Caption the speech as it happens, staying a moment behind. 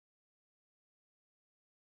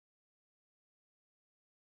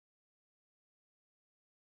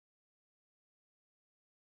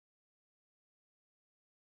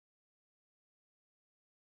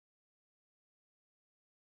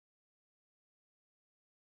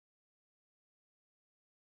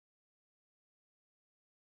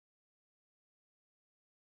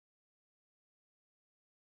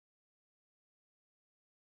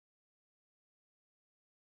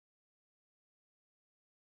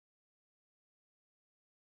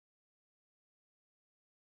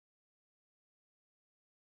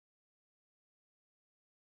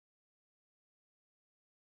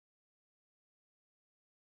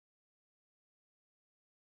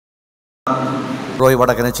റോയ്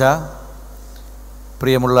വടക്കനച്ച,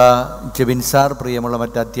 പ്രിയമുള്ള ജെബിൻ സാർ, പ്രിയമുള്ള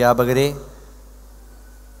മറ്റ് അധ്യാപകരെ,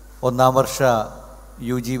 ഒന്നാം വർഷ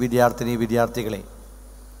UG വിദ്യാർത്ഥികളെ,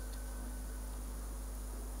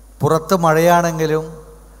 പുറത്ത് മഴയാണെങ്കിലും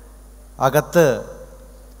അകത്ത്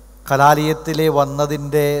കലാലയത്തിലെ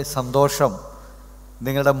വന്നതിൻ്റെ സന്തോഷം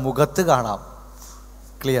നിങ്ങളുടെ മുഖത്ത് കാണാം.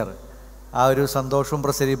 ക്ലിയർ. ആ ഒരു സന്തോഷവും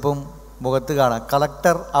പ്രസരിപ്പും മുഖത്ത് കാണാം.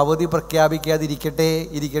 കളക്ടർ അവധി പ്രഖ്യാപിക്കാതിരിക്കട്ടെ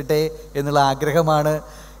എന്നുള്ള ആഗ്രഹമാണ്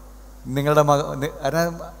നിങ്ങളുടെ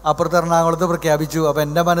അപ്പുറത്ത് എറണാകുളത്ത് പ്രഖ്യാപിച്ചു. അപ്പോൾ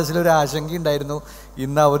എൻ്റെ മനസ്സിലൊരു ആശങ്കയുണ്ടായിരുന്നു,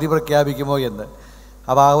 ഇന്ന് അവധി പ്രഖ്യാപിക്കുമോ എന്ന്.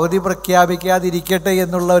 അപ്പോൾ അവധി പ്രഖ്യാപിക്കാതിരിക്കട്ടെ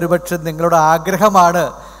എന്നുള്ള ഒരു പക്ഷെ നിങ്ങളുടെ ആഗ്രഹമാണ്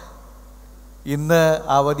ഇന്ന്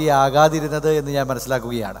അവധി ആകാതിരുന്നത് എന്ന് ഞാൻ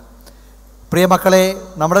മനസ്സിലാക്കുകയാണ്. പ്രിയ മക്കളെ,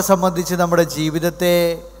 നമ്മളെ സംബന്ധിച്ച് നമ്മുടെ ജീവിതത്തെ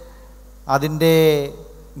അതിൻ്റെ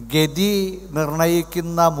ഗതി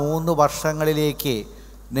നിർണയിക്കുന്ന 3 വർഷങ്ങളിലേക്ക്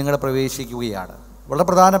നിങ്ങൾ പ്രവേശിക്കുകയാണ്. വളരെ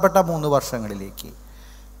പ്രധാനപ്പെട്ട 3 വർഷങ്ങളിലേക്ക്.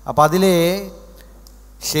 അപ്പം അതിലെ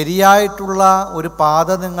ശരിയായിട്ടുള്ള ഒരു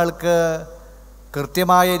പാത നിങ്ങൾക്ക്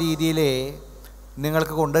കൃത്യമായ രീതിയിൽ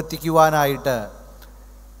നിങ്ങൾക്ക് കൊണ്ടെത്തിക്കുവാനായിട്ട്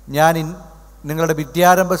ഞാൻ നിങ്ങളുടെ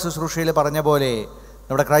വിദ്യാരംഭ ശുശ്രൂഷയിൽ പറഞ്ഞ പോലെ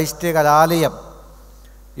നമ്മുടെ ക്രൈസ്റ്റ് കലാലയം,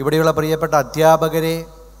 ഇവിടെയുള്ള പ്രിയപ്പെട്ട അധ്യാപകരെ,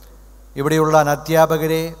 ഇവിടെയുള്ള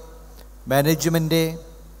അനധ്യാപകരെ, മാനേജ്മെൻറ്റ്,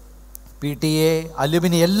 PTA,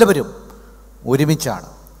 അലുമിനി എല്ലാവരും ഒരുമിച്ചാണ്.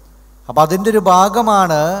 അപ്പോൾ അതിൻ്റെ ഒരു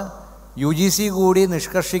ഭാഗമാണ് UGC കൂടി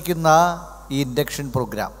നിഷ്കർഷിക്കുന്ന ഈ ഇൻഡക്ഷൻ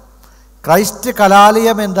പ്രോഗ്രാം. ക്രൈസ്റ്റ്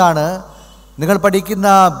കലാലയം എന്താണ്, നിങ്ങൾ പഠിക്കുന്ന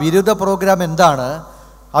ബിരുദ പ്രോഗ്രാം എന്താണ്,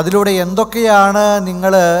 അതിലൂടെ എന്തൊക്കെയാണ്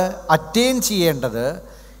നിങ്ങൾ അറ്റൈൻ ചെയ്യേണ്ടത്,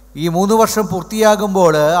 ഈ 3 വർഷം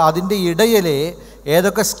പൂർത്തിയാകുമ്പോൾ അതിൻ്റെ ഇടയിൽ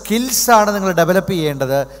ഏതൊക്കെ സ്കിൽസാണ് നിങ്ങൾ ഡെവലപ്പ്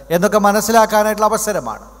ചെയ്യേണ്ടത് എന്നൊക്കെ മനസ്സിലാക്കാനായിട്ടുള്ള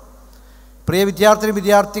അവസരമാണ്. പ്രിയ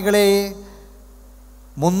വിദ്യാർത്ഥികളെ,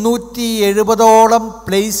 370ഓളം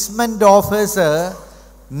പ്ലേസ്മെൻറ്റ് ഓഫേഴ്സ്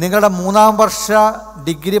നിങ്ങളുടെ 3-ാം വർഷ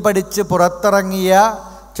ഡിഗ്രി പഠിച്ച് പുറത്തിറങ്ങിയ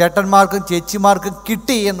ചേട്ടന്മാർക്കും ചേച്ചിമാർക്കും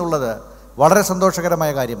കിട്ടി എന്നുള്ളത് വളരെ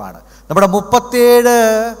സന്തോഷകരമായ കാര്യമാണ്. നമ്മുടെ 37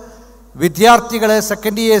 വിദ്യാർത്ഥികൾ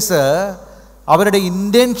സെക്കൻഡ് ഇയേഴ്സ് അവരുടെ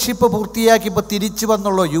ഇൻറ്റേൺഷിപ്പ് പൂർത്തിയാക്കി ഇപ്പോൾ തിരിച്ചു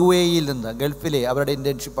വന്നുള്ളൂ. UAEയിൽ നിന്ന്, ഗൾഫിലെ അവരുടെ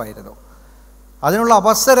ഇൻറ്റേൺഷിപ്പായിരുന്നു. അതിനുള്ള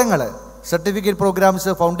അവസരങ്ങൾ, സർട്ടിഫിക്കറ്റ് പ്രോഗ്രാംസ്,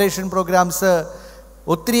 ഫൗണ്ടേഷൻ പ്രോഗ്രാംസ്,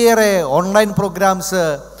 ഒത്തിരിയേറെ ഓൺലൈൻ പ്രോഗ്രാംസ്,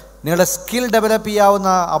 നിങ്ങളുടെ സ്കിൽ ഡെവലപ്പ് ചെയ്യാവുന്ന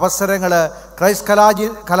അവസരങ്ങൾ, ക്രൈസ്റ്റ്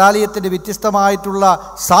കലാലയത്തിൻ്റെ വ്യത്യസ്തമായിട്ടുള്ള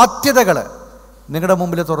സാധ്യതകൾ നിങ്ങളുടെ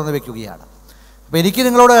മുമ്പിൽ തുറന്നു വയ്ക്കുകയാണ്. അപ്പോൾ എനിക്ക്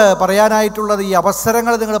നിങ്ങളോട് പറയാനായിട്ടുള്ളത്, ഈ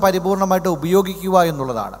അവസരങ്ങൾ നിങ്ങൾ പരിപൂർണമായിട്ട് ഉപയോഗിക്കുക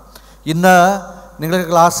എന്നുള്ളതാണ്. ഇന്ന് നിങ്ങൾക്ക്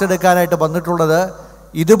ക്ലാസ് എടുക്കാനായിട്ട് വന്നിട്ടുള്ളത്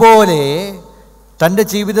ഇതുപോലെ തൻ്റെ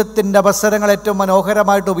ജീവിതത്തിൻ്റെ അവസരങ്ങൾ ഏറ്റവും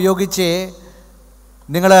മനോഹരമായിട്ട് ഉപയോഗിച്ച്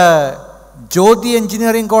നിങ്ങൾ ജ്യോതി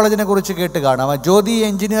എഞ്ചിനീയറിംഗ് കോളേജിനെ കുറിച്ച് കേട്ട് കാണാം. ജ്യോതി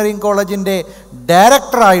എഞ്ചിനീയറിംഗ് കോളേജിൻ്റെ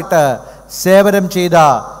ഡയറക്ടറായിട്ട് സേവനം ചെയ്ത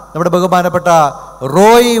നമ്മുടെ ബഹുമാനപ്പെട്ട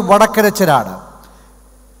റോയ് വടക്കരച്ചനാണ്.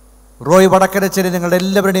 റോയ് വടക്കരച്ചന് നിങ്ങളുടെ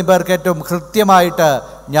എല്ലാവരുടെയും പേർക്ക് ഏറ്റവും കൃത്യമായിട്ട്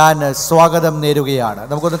ഞാൻ സ്വാഗതം നേരുകയാണ്.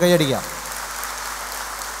 നമുക്കൊന്ന് കൈയടിക്കാം.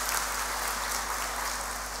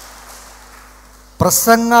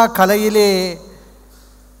 പ്രസംഗ കലയിലെ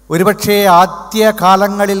ഒരുപക്ഷെ ആദ്യ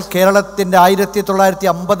കാലങ്ങളിൽ കേരളത്തിൻ്റെ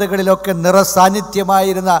 1950കളിലൊക്കെ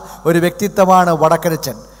നിറസാന്നിധ്യമായിരുന്ന ഒരു വ്യക്തിത്വമാണ്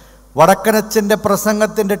വടക്കരച്ചൻ. വടക്കരച്ചൻ്റെ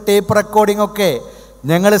പ്രസംഗത്തിൻ്റെ ടേപ്പ് റെക്കോർഡിംഗ്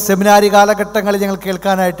ഞങ്ങൾ സെമിനാരി കാലഘട്ടങ്ങളിൽ ഞങ്ങൾ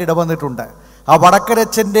കേൾക്കാനായിട്ട് ഇടവന്നിട്ടുണ്ട്. ആ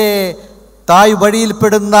വടക്കരച്ചൻ്റെ തായ്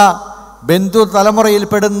വഴിയിൽപ്പെടുന്ന, ബന്ധു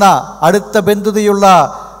തലമുറയിൽപ്പെടുന്ന, അടുത്ത ബന്ധുതയുള്ള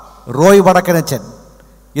റോയ് വടക്കരച്ചൻ.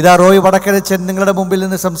 ഇതാ റോയ് വടക്കരച്ചൻ നിങ്ങളുടെ മുമ്പിൽ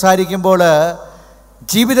നിന്ന് സംസാരിക്കുമ്പോൾ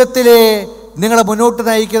ജീവിതത്തിലെ നിങ്ങളെ മുന്നോട്ട്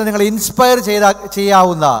നയിക്കുന്ന, നിങ്ങളെ ഇൻസ്പയർ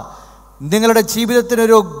ചെയ്യാവുന്ന, നിങ്ങളുടെ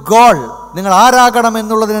ജീവിതത്തിനൊരു ഗോൾ, നിങ്ങൾ ആരാകണം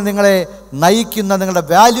എന്നുള്ളതിന് നിങ്ങളെ നയിക്കുന്ന നിങ്ങളുടെ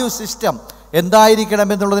വാല്യൂ സിസ്റ്റം എന്തായിരിക്കണം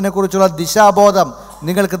എന്നുള്ളതിനെക്കുറിച്ചുള്ള ദിശാബോധം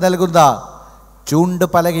നിങ്ങൾക്ക് നൽകുന്ന ചൂണ്ട്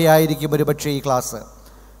പലകയായിരിക്കും ഒരു പക്ഷേ ഈ ക്ലാസ്.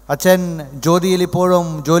 അച്ഛൻ ജ്യോതിയിൽ ഇപ്പോഴും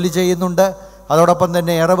ജോലി ചെയ്യുന്നുണ്ട്. അതോടൊപ്പം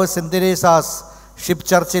തന്നെ എറവ് സെൻറ്റ് തെരേസാസ് ഷിപ്പ്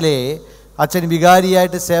ചർച്ചിലെ അച്ഛൻ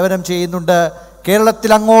വികാരിയായിട്ട് സേവനം ചെയ്യുന്നുണ്ട്.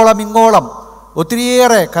 കേരളത്തിൽ അങ്ങോളം ഇങ്ങോളം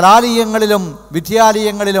ഒത്തിരിയേറെ കലാലയങ്ങളിലും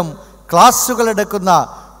വിദ്യാലയങ്ങളിലും ക്ലാസ്സുകൾ എടുക്കുന്ന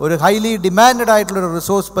ഒരു ഹൈലി ഡിമാൻഡഡ് ആയിട്ടുള്ളൊരു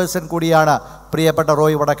റിസോഴ്സ് പേഴ്സൺ കൂടിയാണ് പ്രിയപ്പെട്ട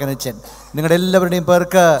റോയ് വടക്കനച്ചൻ. നിങ്ങളുടെ എല്ലാവരുടെയും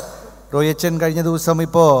പേർക്ക് റോയ് അച്ഛൻ കഴിഞ്ഞ ദിവസം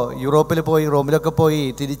ഇപ്പോൾ യൂറോപ്പിൽ പോയി, റോമിലൊക്കെ പോയി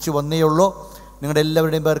തിരിച്ചു വന്നേ ഉള്ളൂ. നിങ്ങളുടെ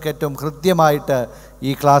എല്ലാവരുടെയും പേർക്ക് ഏറ്റവും ഹൃദ്യമായിട്ട്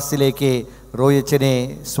ഈ ക്ലാസ്സിലേക്ക് റോയ് അച്ഛനെ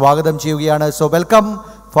സ്വാഗതം ചെയ്യുകയാണ്. സോ വെൽക്കം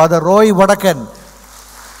ഫാദർ റോയ് വടക്കൻ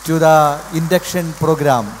to the induction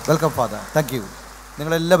programme. Welcome father. Thank you.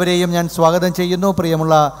 നിങ്ങളെല്ലാവരെയും ഞാൻ സ്വാഗതം ചെയ്യുന്നു.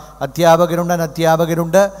 പ്രിയമുള്ള അധ്യാപകരുണ്ട്,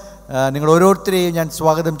 അനധ്യാപകരുണ്ട്, നിങ്ങൾ ഓരോരുത്തരെയും ഞാൻ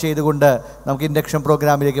സ്വാഗതം ചെയ്തുകൊണ്ട് നമുക്ക് ഇൻഡക്ഷൻ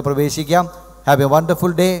പ്രോഗ്രാമിലേക്ക് പ്രവേശിക്കാം. Have A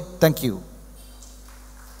wonderful day. Thank you.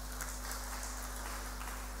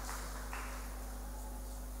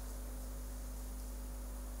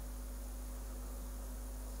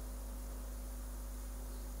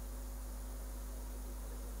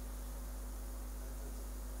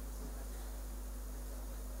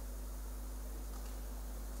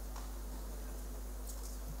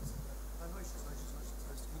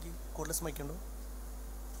 Cordless mic ഉണ്ടോ?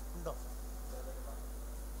 ഉണ്ടോ?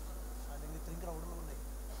 അല്ലെങ്കിൽ ഇത്രയും ക്രൗഡുള്ളതുകൊണ്ടേ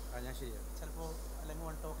ഞാൻ ശരിയാണ്. ചിലപ്പോൾ അല്ലെങ്കിൽ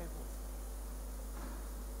വൺ ടോക്കായി പോകും.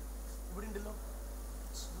 ഇവിടെ ഉണ്ടല്ലോ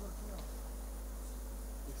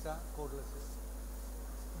cordless.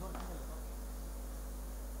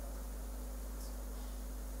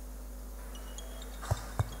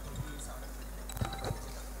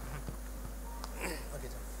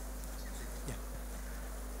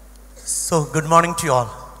 So, good morning to you all.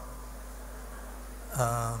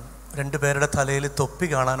 രണ്ട് പേരുടെ തലയിൽ തൊപ്പി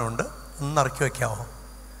കാണാനുണ്ട്. ഒന്ന് ഇറക്കി വയ്ക്കാമോ?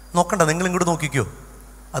 നോക്കണ്ട, നിങ്ങൾ ഇങ്ങോട്ട് നോക്കിക്കോ,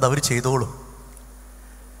 അതവർ ചെയ്തോളൂ.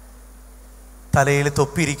 തലയിൽ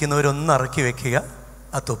തൊപ്പി ഇരിക്കുന്നവരൊന്ന് ഇറക്കി വയ്ക്കുക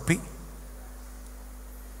ആ തൊപ്പി.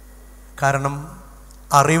 കാരണം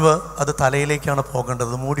അറിവ് അത് തലയിലേക്കാണ്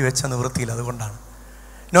പോകേണ്ടത്, മൂടി വെച്ച നിവൃത്തിയില്ല, അതുകൊണ്ടാണ്.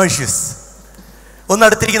 No issues. ഒന്ന്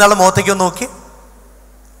അടുത്തിരിക്കുന്ന ആളുടെ മുഖത്തേക്ക് ഒന്ന് നോക്കി,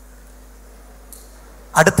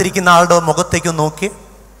 അടുത്തിരിക്കുന്ന ആളുടെ മുഖത്തേക്ക് നോക്കി,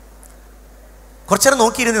 കുറച്ചേരം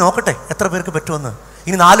നോക്കിയിരുന്ന് നോക്കട്ടെ എത്ര പേർക്ക് പറ്റുമെന്ന്.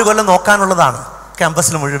 ഇനി 4 കൊല്ലം നോക്കാനുള്ളതാണ്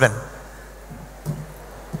ക്യാമ്പസിൽ മുഴുവൻ.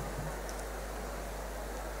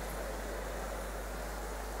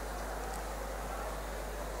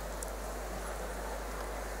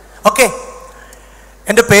 ഓക്കെ,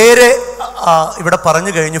 എൻ്റെ പേര് ഇവിടെ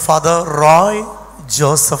പറഞ്ഞു കഴിഞ്ഞു. ഫാദർ റോയ്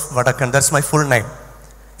ജോസഫ് വടക്കൻ. That's my full name.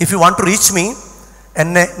 If you want to reach me,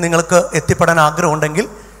 എന്നെ നിങ്ങൾക്ക് എത്തിപ്പെടാൻ ആഗ്രഹമുണ്ടെങ്കിൽ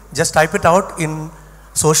just type it out in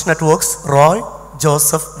social networks Roy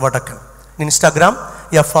Joseph വടക്കൻ. Instagram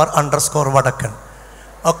FR_Vadakkan.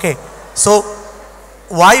 Okay, so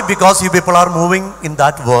Y? Because you people are moving in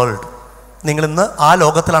that world. നിങ്ങളിന്ന് ആ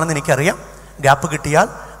ലോകത്തിലാണെന്ന് എനിക്കറിയാം. Gap കിട്ടിയാൽ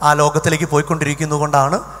ആ ലോകത്തിലേക്ക് പോയിക്കൊണ്ടിരിക്കുന്നത്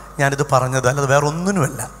കൊണ്ടാണ് ഞാനിത് പറഞ്ഞത്, അല്ലാതെ വേറെ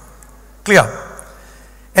ഒന്നിനുമല്ല. ക്ലിയർ?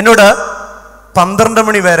 എന്നോട് 12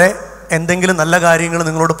 മണി വരെ എന്തെങ്കിലും നല്ല കാര്യങ്ങൾ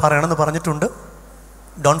നിങ്ങളോട് പറയണമെന്ന് പറഞ്ഞിട്ടുണ്ട്.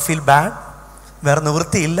 Don't feel bad. വേറെ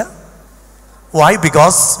നിവൃത്തിയില്ല. Y?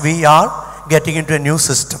 Because we are getting in to A new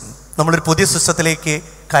system. നമ്മളൊരു പുതിയ സിസ്റ്റത്തിലേക്ക്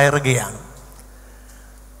കയറുകയാണ്.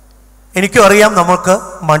 എനിക്കും അറിയാം നമുക്ക്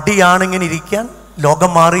മടിയാണിങ്ങനെ ഇരിക്കാൻ.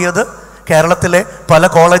 ലോകം മാറിയത് കേരളത്തിലെ പല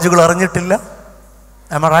കോളേജുകൾ അറിഞ്ഞിട്ടില്ല.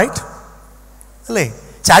 Am I right? അല്ലേ?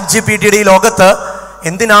 ChatGPTയുടെ ഈ ലോകത്ത്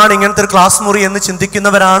എന്തിനാണ് ഇങ്ങനത്തെ ഒരു ക്ലാസ് മുറി എന്ന്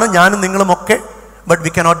ചിന്തിക്കുന്നവരാണ് ഞാനും നിങ്ങളുമൊക്കെ. But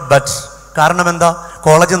we cannot but. കാരണം എന്താ?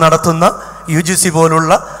 കോളേജ് നടത്തുന്ന UGC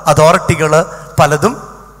പോലുള്ള അതോറിറ്റികൾ പലതും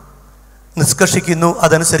നിഷ്കർഷിക്കുന്നു,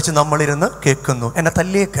 അതനുസരിച്ച് നമ്മളിരുന്ന് കേൾക്കുന്നു. എന്നെ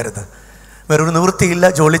തല്ലിയേക്കരുത്, വേറൊരു നിവൃത്തിയില്ല.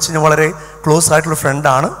 ജോളിച്ചൻ വളരെ ക്ലോസ് ആയിട്ടുള്ള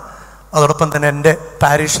ഫ്രണ്ടാണ്. അതോടൊപ്പം തന്നെ എൻ്റെ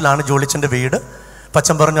പാരീഷിലാണ് ജോളിച്ചൻ്റെ വീട്.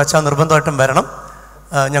 പച്ചൻ പറഞ്ഞു, അച്ഛാ നിർബന്ധമായിട്ടും വരണം.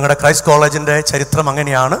 ഞങ്ങളുടെ ക്രൈസ്റ്റ് കോളേജിൻ്റെ ചരിത്രം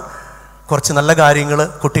അങ്ങനെയാണ്. കുറച്ച് നല്ല കാര്യങ്ങൾ,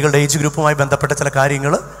 കുട്ടികളുടെ ഏജ് ഗ്രൂപ്പുമായി ബന്ധപ്പെട്ട ചില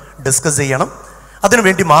കാര്യങ്ങൾ ഡിസ്കസ് ചെയ്യണം.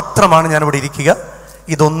 അതിനുവേണ്ടി മാത്രമാണ് ഞാനിവിടെ ഇരിക്കുക.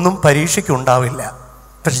 ഇതൊന്നും പരീക്ഷയ്ക്ക് ഉണ്ടാവില്ല,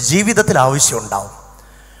 പക്ഷെ ജീവിതത്തിൽ ആവശ്യമുണ്ടാവും.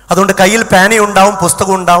 അതുകൊണ്ട് കയ്യിൽ പേനയുണ്ടാവും,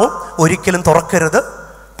 പുസ്തകം ഉണ്ടാവും. ഒരിക്കലും തുറക്കരുത്.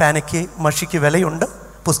 പേനയ്ക്ക് മഷിക്ക് വിലയുണ്ട്,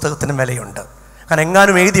 പുസ്തകത്തിന് വിലയുണ്ട്. കാരണം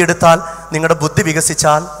എങ്ങാനും എഴുതിയെടുത്താൽ നിങ്ങളുടെ ബുദ്ധി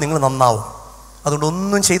വികസിച്ചാൽ നിങ്ങൾ നന്നാവും. അതുകൊണ്ട്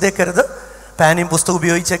ഒന്നും ചെയ്തേക്കരുത്. പേനയും പുസ്തകം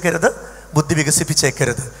ഉപയോഗിച്ചേക്കരുത്, ബുദ്ധി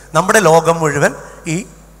വികസിപ്പിച്ചേക്കരുത്. നമ്മുടെ ലോകം മുഴുവൻ ഈ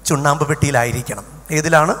ചുണ്ണാമ്പ് പെട്ടിയിലായിരിക്കണം.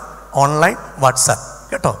 ഏതിലാണ്? Online, WhatsApp.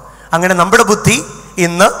 കേട്ടോ? അങ്ങനെ നമ്മുടെ ബുദ്ധി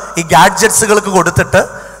ഇന്ന് ഈ ഗാഡ്ജറ്റ്സുകൾക്ക് കൊടുത്തിട്ട്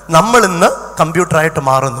നമ്മൾ ഇന്ന് കമ്പ്യൂട്ടറായിട്ട്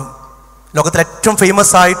മാറുന്നു. ലോകത്തിലെ ഏറ്റവും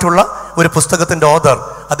ഫേമസ് ആയിട്ടുള്ള ഒരു പുസ്തകത്തിൻ്റെ ഓഥർ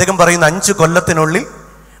അദ്ദേഹം പറയുന്ന 5 കൊല്ലത്തിനുള്ളിൽ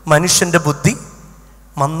മനുഷ്യൻ്റെ ബുദ്ധി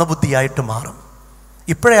മന്ദബുദ്ധിയായിട്ട് മാറും.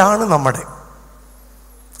 ഇപ്പോഴാണ് നമ്മുടെ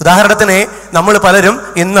ഉദാഹരണത്തിന് നമ്മൾ പലരും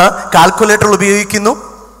ഇന്ന് കാൽക്കുലേറ്റർ ഉപയോഗിക്കുന്നു.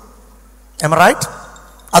 Am I right?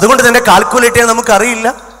 അതുകൊണ്ട് തന്നെ കാൽക്കുലേറ്റ് ചെയ്യാൻ നമുക്കറിയില്ല.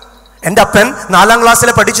 എൻ്റെ അപ്പൻ 4ാം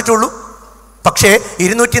ക്ലാസ്സിലെ പഠിച്ചിട്ടുള്ളൂ. പക്ഷേ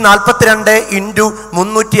 242 ×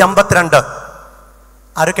 352.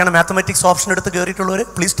 ആരൊക്കെയാണ് മാത്തമാറ്റിക്സ് ഓപ്ഷൻ എടുത്ത് കയറിയിട്ടുള്ളവർ?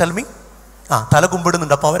 Please tell me. തല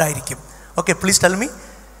കുമ്പിടുന്നുണ്ട്, അപ്പോൾ അവരായിരിക്കും. Okay, please tell me.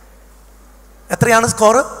 എത്രയാണ്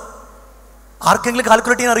സ്കോർ? ആർക്കെങ്കിലും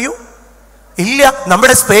കാൽക്കുലേറ്റ് ചെയ്യാൻ അറിയൂ? ഇല്ല.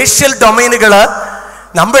 നമ്മുടെ സ്പേഷ്യൽ ഡൊമൈനുകൾ,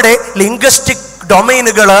 നമ്മുടെ ലിംഗ്വിസ്റ്റിക്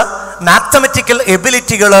ഡൊമൈനുകൾ, മാത്തമാറ്റിക്കൽ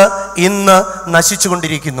എബിലിറ്റികൾ ഇന്ന്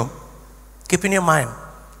നശിച്ചുകൊണ്ടിരിക്കുന്നു. കീപ്പ് ഇൻ യുവർ മൈൻഡ്,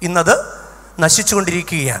 ഇന്നത്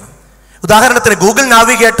നശിച്ചുകൊണ്ടിരിക്കുകയാണ്. ഉദാഹരണത്തിന് ഗൂഗിൾ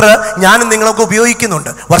നാവിഗേറ്റർ ഞാനും നിങ്ങളൊക്കെ ഉപയോഗിക്കുന്നുണ്ട്.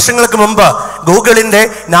 വർഷങ്ങൾക്ക് മുമ്പ് ഗൂഗിളിൻ്റെ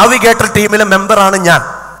നാവിഗേറ്റർ ടീമിലെ മെമ്പറാണ് ഞാൻ.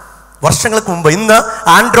 വർഷങ്ങൾക്ക് മുമ്പ്. ഇന്ന്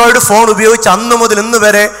ആൻഡ്രോയിഡ് ഫോൺ ഉപയോഗിച്ച് അന്ന് മുതൽ ഇന്ന്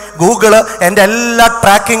വരെ ഗൂഗിള് എൻ്റെ എല്ലാ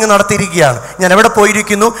ട്രാക്കിങ് നടത്തിയിരിക്കുകയാണ്. ഞാൻ എവിടെ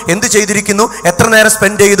പോയിരിക്കുന്നു, എന്ത് ചെയ്തിരിക്കുന്നു, എത്ര നേരം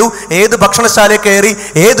സ്പെൻഡ് ചെയ്തു, ഏത് ഭക്ഷണശാലയിൽ കയറി,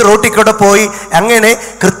 ഏത് റോട്ടിൽ കൂടെ പോയി, അങ്ങനെ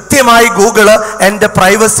കൃത്യമായി ഗൂഗിള് എൻ്റെ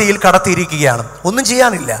പ്രൈവസിയിൽ കടത്തിയിരിക്കുകയാണ്. ഒന്നും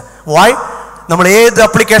ചെയ്യാനില്ല. വൈ? നമ്മൾ ഏത്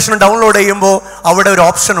ആപ്ലിക്കേഷൻ ഡൗൺലോഡ് ചെയ്യുമ്പോൾ അവിടെ ഒരു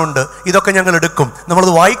ഓപ്ഷൻ ഉണ്ട്, ഇതൊക്കെ ഞങ്ങൾ എടുക്കും.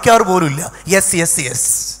 നമ്മളത് വായിക്കാറ് പോലും ഇല്ല. യെസ് യെസ് യെസ്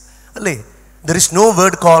അല്ലേ? There is no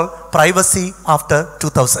word call privacy after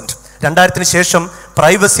 2000. 2000 ശേഷം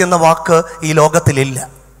പ്രൈവസി എന്ന വാക്ക് ഈ ലോകത്തിലില്ല.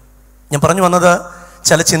 ഞാൻ പറഞ്ഞു വന്നത്,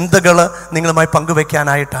 ചില ചിന്തകൾ നിങ്ങളുമായി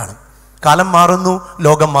പങ്കുവെക്കാനായിട്ടാണ്. കാലം മാറുന്നു,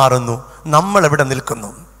 ലോകം മാറുന്നു, നമ്മൾ എവിടെ നിൽക്കുന്നു?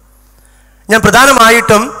 ഞാൻ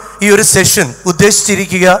പ്രധാനമായിട്ടും ഈ ഒരു സെഷൻ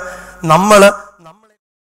ഉദ്ദേശിച്ചിരിക്കുക നമ്മളെ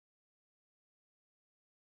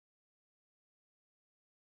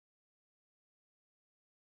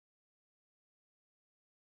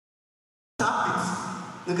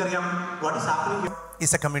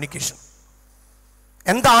is a communication.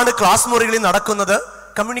 എന്താണ് ക്ലാസ് മുറികളിൽ നടക്കുന്നത്?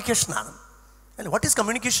 കമ്മ്യൂണിക്കേഷനാണ്. What is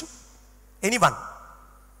communication? എനിവൺ?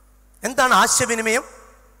 എന്താണ് ആശയവിനിമയം?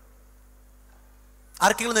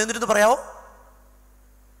 ആർക്കെങ്കിലും എഴുന്നേറ്റ് പറയാവോ?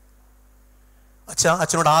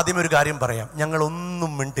 അച്ഛനോട് ആദ്യം ഒരു കാര്യം പറയാം.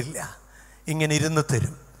 ഞങ്ങളൊന്നും മിണ്ടില്ല, ഇങ്ങനെ ഇരുന്ന്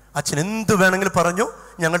തരും. അച്ഛൻ എന്ത് വേണമെങ്കിലും പറഞ്ഞു,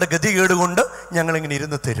 ഞങ്ങളുടെ ഗതികേട് കൊണ്ട് ഞങ്ങളിങ്ങനെ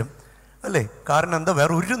ഇരുന്ന് തരും, അല്ലേ? കാരണം എന്താ?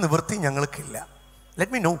 വേറെ ഒരു നിവൃത്തി ഞങ്ങൾക്കില്ല.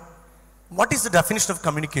 Let me no what is the definition of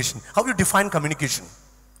communication. How you define communication?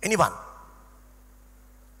 Anyone?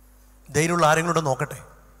 ധൈര്യമുള്ള ആരെങ്കിലും നോക്കട്ടെ.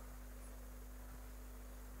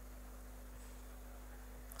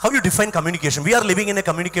 How you define communication? V are living in A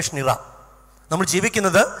communication ഇറ. നമ്മൾ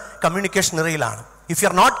ജീവിക്കുന്നത് communication ഇറയിലാണ്. If you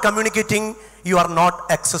are not communicating, you are not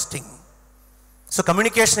existing. So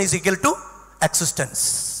communication is equal to existence.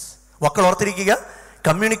 മക്കൾ ഓർത്തിരിക്കുക,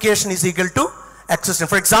 communication is equal to existence.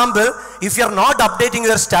 For example, if you are not updating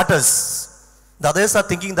your status, the others are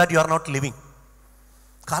thinking that you are not living.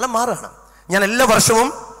 കാലം മാറാണ്. ഞാൻ എല്ലാ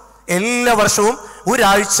വർഷവും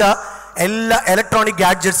ഒരാഴ്ച എല്ലാ electronic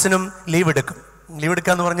ഗാഡ്ജറ്റ്സിനും leave എടുക്കും. Leave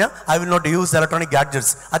എടുക്കുക എന്ന് പറഞ്ഞാൽ I will not use electronic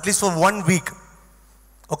gadgets at least four 1 week.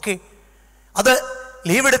 Okay, അത്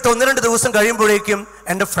ലീവ് എടുത്ത് 1-2 ദിവസം കഴിയുമ്പോഴേക്കും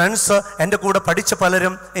എൻ്റെ ഫ്രണ്ട്സ്, എൻ്റെ കൂടെ പഠിച്ച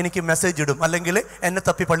പലരും എനിക്ക് മെസ്സേജ് ഇടും, അല്ലെങ്കിൽ എന്നെ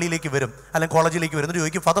തപ്പി പള്ളിയിലേക്ക് വരും, അല്ലെങ്കിൽ കോളേജിലേക്ക് വരും. എന്നിട്ട്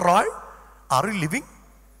ചോദിക്കും, father Roy, are you living?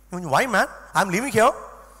 Why, man? I'm living here.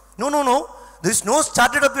 No. There is no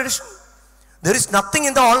started updation. There is nothing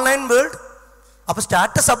in the online world. അപ്പോൾ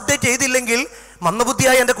സ്റ്റാറ്റസ് അപ്ഡേറ്റ് ചെയ്തില്ലെങ്കിൽ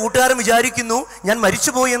മന്ദബുദ്ധിയായി എൻ്റെ കൂട്ടുകാരൻ വിചാരിക്കുന്നു ഞാൻ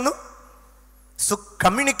മരിച്ചുപോയി എന്ന്. So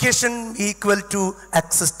communication equal to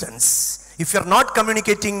existence. If you are not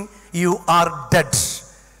communicating, you are dead.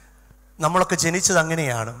 നമ്മളൊക്കെ ജനിച്ചത്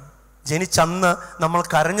അങ്ങനെയാണ്. ജനിച്ചന്ന് നമ്മൾ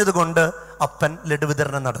കരഞ്ഞതുകൊണ്ട് അപ്പൻ ലഡു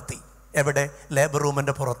വിതരണം നടത്തി. എവിടെ? ലേബർ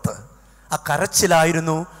റൂമിൻ്റെ പുറത്ത്. ആ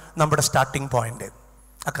കരച്ചിലായിരുന്നു നമ്മുടെ starting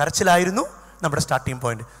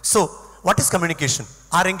point. So what is communication?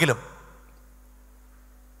 ആരെങ്കിലും?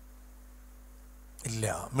 ഇല്ല,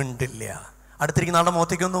 മിണ്ടില്ല. അടുത്തിരിക്കുന്ന ആളുടെ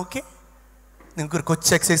മുഖത്തേക്ക് ഒന്ന് നോക്കി. നിങ്ങൾക്കൊരു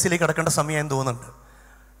കൊച്ചു എക്സസൈസിലേക്ക് കിടക്കേണ്ട സമയം തോന്നുന്നുണ്ട്.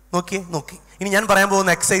 നോക്കി. ഇനി ഞാൻ പറയാൻ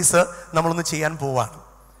പോകുന്ന എക്സസൈസ് നമ്മളൊന്ന് ചെയ്യാൻ പോവാണ്.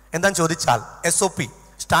 എന്താന്ന് ചോദിച്ചാൽ SOP,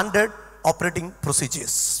 standard operating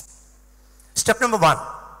procedures. Step number 1,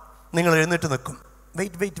 നിങ്ങൾ എഴുന്നേറ്റ് നിൽക്കും.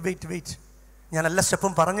 വെയിറ്റ്. ഞാൻ എല്ലാ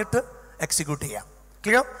സ്റ്റെപ്പും പറഞ്ഞിട്ട് എക്സിക്യൂട്ട് ചെയ്യാം.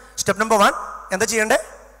 ക്ലിയർ? സ്റ്റെപ്പ് നമ്പർ 1 എന്താ ചെയ്യണ്ടേ?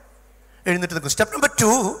 എഴുന്നേറ്റ് നിൽക്കും. സ്റ്റെപ്പ് നമ്പർ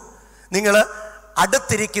 2, നിങ്ങൾ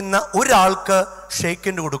അടുത്തിരിക്കുന്ന ഒരാൾക്ക് ഷേക്ക്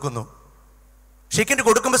ഹാൻഡ് കൊടുക്കുന്നു. ഷേക്ക് ഹാൻഡ്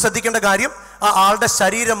കൊടുക്കുമ്പോൾ ശ്രദ്ധിക്കേണ്ട കാര്യം, ആ ആളുടെ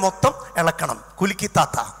ശരീരം മൊത്തം ഇളക്കണം.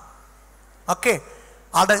 കുലുക്കിത്താത്ത. ഓക്കെ,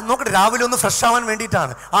 ആളുടെ നോക്കട്ടെ, രാവിലെ ഒന്ന് ഫ്രഷ് ആവാൻ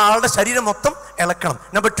വേണ്ടിയിട്ടാണ്. ആ ആളുടെ ശരീരം മൊത്തം ഇളക്കണം.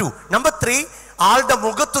 നമ്പർ 2. നമ്പർ 3, ആളുടെ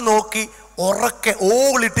മുഖത്ത് നോക്കി ഉറക്കെ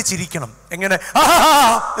ഓളിട്ട് ചിരിക്കണം. എങ്ങനെ?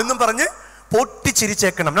 എന്നും പറഞ്ഞ്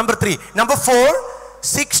പൊട്ടിച്ചിരിച്ചേക്കണം. നമ്പർ 3. Number 4,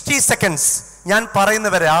 60 seconds. ഞാൻ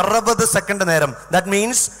പറയുന്നവരെ 60 സെക്കൻഡ് നേരം. That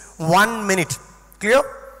means 1 minute. Clear?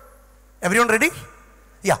 Everyone ready?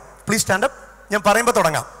 Yeah, please stand up. ഞാൻ പറയുമ്പോൾ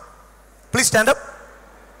തുടങ്ങാം. Please stand up.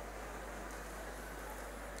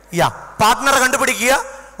 യാ, പാർട്ട്ണറെ കണ്ടുപിടിക്കുക.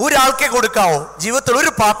 ഒരാൾക്കേ കൊടുക്കാവോ. ജീവിതത്തിൽ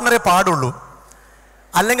ഒരു പാർട്ട്ണറെ പാടുള്ളൂ,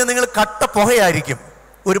 അല്ലെങ്കിൽ നിങ്ങൾ കട്ട പുകയായിരിക്കും.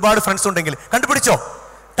 ഒരുപാട് ഫ്രണ്ട്സ് ഉണ്ടെങ്കിൽ കണ്ടുപിടിച്ചോ.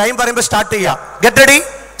 ടൈം പറയുമ്പോൾ സ്റ്റാർട്ട് ചെയ്യുക. Get ready,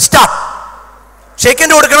 start. Shake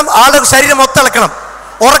hand കൊടുക്കണം. ആളുടെ ശരീരം മൊത്തം ഇളക്കണം.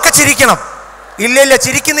 ഉറക്കെ ചിരിക്കണം. ഇല്ല,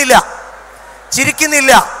 ചിരിക്കുന്നില്ല.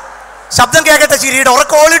 ശബ്ദം കേൾക്കട്ടെ ചിരിയുടെ.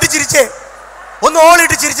 ഉറക്കെ ഓളിട്ട് ചിരിച്ചേ. ഒന്ന്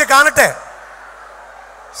ഓളിട്ട് ചിരിച്ചേ കാണട്ടെ.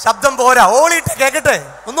 ശബ്ദം പോരാ, ഓളിട്ട് കേൾക്കട്ടെ.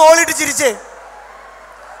 ഒന്ന് ഓളിട്ട് ചിരിച്ചേ.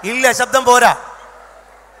 ഇല്ല, ശബ്ദം പോരാ.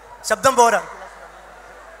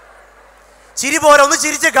 ചിരി പോരാ, ഒന്ന്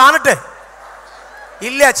ചിരിച്ചേ കാണട്ടെ.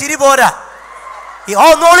 ഇല്ല, ചിരി പോരാ.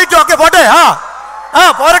 ഒന്ന് ഓളിട്ട്. ഓക്കെ, പോട്ടെ.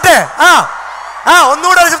 പോരട്ടെ.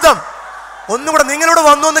 ഒന്നുകൂടെ ശബ്ദം. ഒന്നുകൂടെ. നിങ്ങളിവിടെ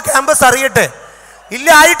വന്നു എന്ന് ക്യാമ്പസ് അറിയട്ടെ. ഇല്ല,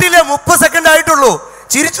 ആയിട്ടില്ല. 30 സെക്കൻഡ് ആയിട്ടുള്ളൂ.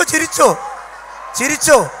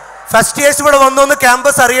 ചിരിച്ചോ. ഫസ്റ്റ് ഇയേഴ്സ് ഇവിടെ വന്നു എന്ന്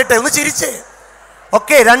ക്യാമ്പസ് അറിയട്ടെ. ഒന്ന് ചിരിച്ചേ.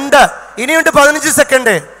 ഓക്കെ, 2. ഇനിയുണ്ട് 15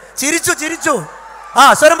 സെക്കൻഡ്. ചിരിച്ചു.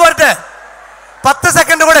 സ്വരം പോരട്ടെ. 10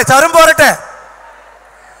 സെക്കൻഡ് കൂടെ. സ്വരം പോരട്ടെ.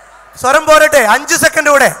 5 സെക്കൻഡ്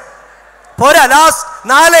കൂടെ. പോരാ. ലാസ്റ്റ്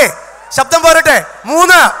 4. ശബ്ദം പോരട്ടെ.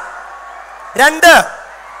 3, 2,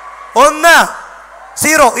 1,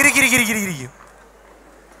 0. ഇരിക്കും.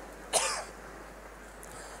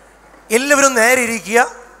 എല്ലാവരും നേരെ ഇരിക്കുക.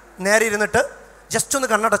 നേരെ ഇരുന്നിട്ട് ജസ്റ്റ് ഒന്ന്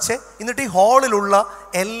കണ്ണടച്ചേ. എന്നിട്ട് ഈ ഹാളിലുള്ള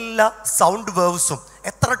എല്ലാ സൗണ്ട് വേവ്സും,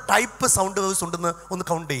 എത്ര ടൈപ്പ് സൗണ്ട് വേവ്സ് ഉണ്ടെന്ന് ഒന്ന്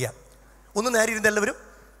കൗണ്ട് ചെയ്യാം. ഒന്ന് നേരെ ഇരുന്ന് എല്ലാവരും.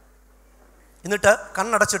 എന്നിട്ട്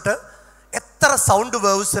കണ്ണടച്ചിട്ട് എത്ര സൗണ്ട്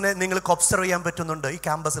വേവ്സിനെ നിങ്ങൾക്ക് ഒബ്സർവ് ചെയ്യാൻ പറ്റുന്നുണ്ട് ഈ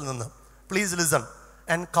ക്യാമ്പസിൽ നിന്ന്? Please listen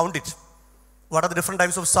and count it. What are the different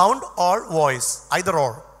types of sound or voice? Either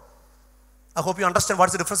or. I hope you understand what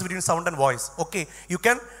is the difference between sound and voice. Okay, you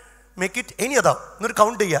can make it any other. എന്നൊരു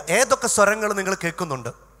count ചെയ്യുക, ഏതൊക്കെ സ്വരങ്ങൾ നിങ്ങൾ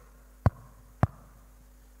കേൾക്കുന്നുണ്ട്.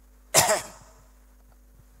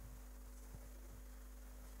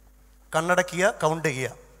 കണ്ണടക്കുക, count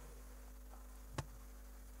ചെയ്യുക.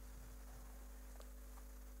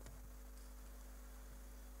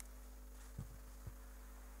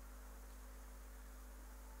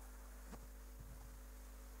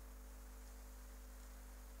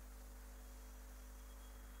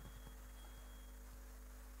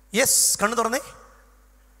 Yes, കണ്ണു തുറന്നേ,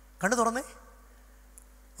 കണ്ണു തുറന്നേ.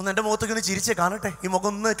 ഒന്ന് എൻ്റെ മുഖത്തേക്ക് ഒന്ന് ചിരിച്ചേ കാണട്ടെ. ഈ മുഖം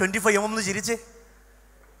ഒന്ന് 25 mm ഒന്ന് ചിരിച്ചേ.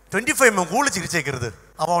 25 mm കൂടുതൽ ചിരിച്ചേക്കരുത്.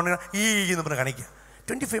 അപ്പോൾ ഈ എന്ന് പറഞ്ഞ് കാണിക്കുക.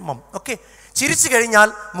 25 mm. ഓക്കെ, ചിരിച്ചു കഴിഞ്ഞാൽ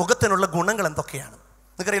മുഖത്തിനുള്ള ഗുണങ്ങൾ എന്തൊക്കെയാണ്?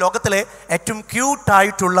 നിങ്ങൾക്കറിയാം, ലോകത്തിലെ ഏറ്റവും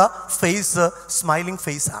ക്യൂട്ടായിട്ടുള്ള ഫേസ് സ്മൈലിംഗ്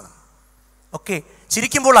ഫേസ് ആണ്. ഓക്കെ,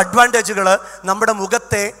 ചിരിക്കുമ്പോൾ അഡ്വാൻറ്റേജുകൾ, നമ്മുടെ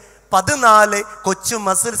മുഖത്തെ 14 കൊച്ചു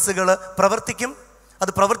മസിൽസുകൾ പ്രവർത്തിക്കും.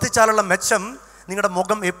 അത് പ്രവർത്തിച്ചാലുള്ള മെച്ചം, നിങ്ങളുടെ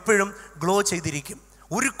മുഖം എപ്പോഴും ഗ്ലോ ചെയ്തിരിക്കും.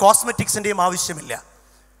 ഒരു കോസ്മെറ്റിക്സിൻ്റെയും ആവശ്യമില്ല.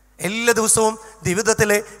 എല്ലാ ദിവസവും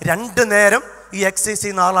ജീവിതത്തിലെ 2 നേരം ഈ എക്സസൈസ്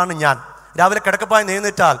ചെയ്യുന്ന ആളാണ് ഞാൻ. രാവിലെ കിടക്കപ്പായ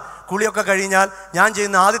നേന്നിട്ടാൽ കുളിയൊക്കെ കഴിഞ്ഞാൽ ഞാൻ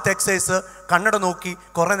ചെയ്യുന്ന ആദ്യത്തെ എക്സസൈസ് കണ്ണട നോക്കി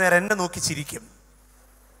കുറേ നേരം എന്നെ നോക്കി ചിരിക്കും.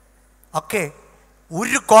 ഓക്കെ,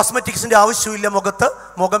 ഒരു കോസ്മെറ്റിക്സിൻ്റെ ആവശ്യമില്ല മുഖത്ത്.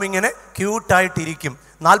 മുഖം ഇങ്ങനെ ക്യൂട്ടായിട്ടിരിക്കും.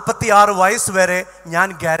 46 വയസ്സ് വരെ ഞാൻ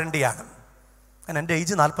ഗ്യാരണ്ടിയാണ്. എൻ്റെ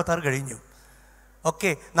ഏജ് 46 കഴിഞ്ഞു. ഓക്കെ,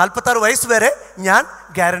 46 വയസ്സ് വരെ ഞാൻ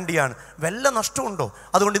ഗ്യാരണ്ടിയാണ്. വല്ല നഷ്ടമുണ്ടോ?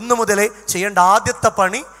 അതുകൊണ്ട് ഇന്ന് മുതലേ ചെയ്യേണ്ട ആദ്യത്തെ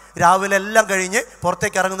പണി, രാവിലെ എല്ലാം കഴിഞ്ഞ്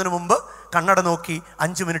പുറത്തേക്ക് ഇറങ്ങുന്നതിന് മുമ്പ് കണ്ണട നോക്കി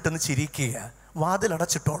 5 മിനിറ്റ് ഒന്ന് ചിരിക്കുക. വാതിൽ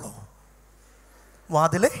അടച്ചിട്ടോളൂ,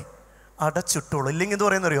 വാതിലെ അടച്ചിട്ടോളൂ. ഇല്ലെങ്കിൽ എന്ത്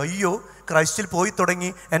പറയുന്നറിയോ? അയ്യോ, ക്രൈസ്റ്റിൽ പോയി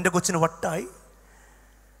തുടങ്ങി, എൻ്റെ കൊച്ചിന് വട്ടായി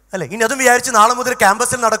അല്ലേ. ഇനി അതും വിചാരിച്ച് നാളെ മുതൽ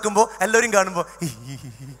ക്യാമ്പസിൽ നടക്കുമ്പോൾ എല്ലാവരും കാണുമ്പോൾ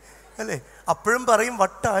അല്ലേ, അപ്പോഴും പറയും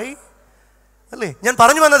വട്ടായി അല്ലേ. ഞാൻ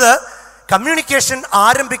പറഞ്ഞു വന്നത്, കമ്മ്യൂണിക്കേഷൻ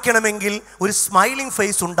ആരംഭിക്കണമെങ്കിൽ ഒരു സ്മൈലിംഗ്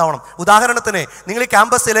ഫേസ് ഉണ്ടാവണം. ഉദാഹരണത്തിന്, നിങ്ങൾ ഈ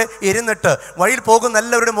ക്യാമ്പസിൽ ഇരുന്നിട്ട് വഴിയിൽ പോകുന്ന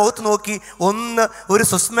എല്ലാവരുടെ മുഖത്ത് നോക്കി ഒന്ന് ഒരു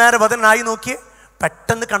സുസ്മേരവദനായി നോക്കിയേ,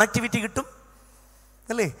 പെട്ടെന്ന് കണക്ടിവിറ്റി കിട്ടും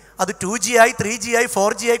അല്ലേ. അത് 2G ആയി, 3G ആയി,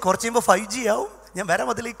 4G ആയി, കുറച്ച് കഴിയുമ്പോൾ 5G ആവും. ഞാൻ വരാം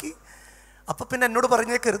അതിലേക്ക്. അപ്പം പിന്നെ എന്നോട്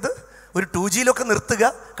പറഞ്ഞേക്കരുത് ഒരു 2Gയിലൊക്കെ നിർത്തുക.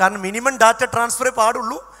 കാരണം മിനിമം ഡാറ്റ ട്രാൻസ്ഫറേ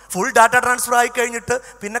പാടുള്ളൂ. ഫുൾ ഡാറ്റ ട്രാൻസ്ഫർ ആയി കഴിഞ്ഞിട്ട്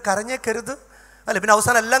പിന്നെ കരഞ്ഞേക്കരുത് അല്ലെ. പിന്നെ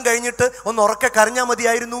അവസാനം എല്ലാം കഴിഞ്ഞിട്ട് ഒന്ന് ഉറക്കെ കരഞ്ഞാൽ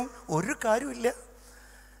മതിയായിരുന്നു, ഒരു കാര്യമില്ല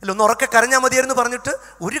അല്ല. ഒന്ന് ഉറക്കെ കരഞ്ഞാൽ മതിയായിരുന്നു പറഞ്ഞിട്ട്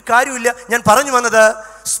ഒരു കാര്യമില്ല. ഞാൻ പറഞ്ഞു വന്നത്,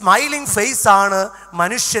 സ്മൈലിംഗ് ഫേസ് ആണ്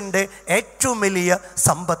മനുഷ്യൻ്റെ ഏറ്റവും വലിയ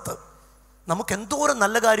സമ്പത്ത്. നമുക്ക് എന്തോരം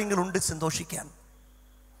നല്ല കാര്യങ്ങളുണ്ട് സന്തോഷിക്കാൻ.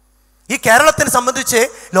 ഈ കേരളത്തിനെ സംബന്ധിച്ച്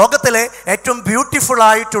ലോകത്തിലെ ഏറ്റവും ബ്യൂട്ടിഫുൾ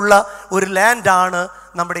ആയിട്ടുള്ള ഒരു ലാൻഡാണ്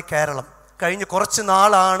നമ്മുടെ കേരളം. കഴിഞ്ഞ കുറച്ച്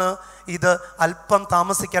നാളാണ് ഇത് അല്പം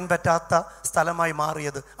താമസിക്കാൻ പറ്റാത്ത സ്ഥലമായി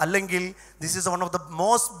മാറിയത്. അല്ലെങ്കിൽ this is one of the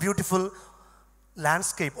most beautiful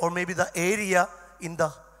landscape or may be the area in the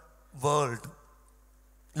world.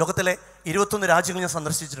 ലോകത്തിലെ 21 രാജ്യങ്ങൾ ഞാൻ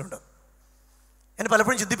സന്ദർശിച്ചിട്ടുണ്ട്. എന്നെ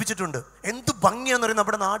പലപ്പോഴും ചിന്തിപ്പിച്ചിട്ടുണ്ട്, എന്ത് ഭംഗിയാന്ന് പറയുന്നത്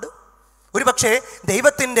നമ്മുടെ നാട്. ഒരു പക്ഷേ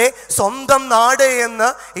ദൈവത്തിൻ്റെ സ്വന്തം നാട് എന്ന്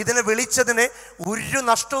ഇതിനെ വിളിച്ചതിന് ഒരു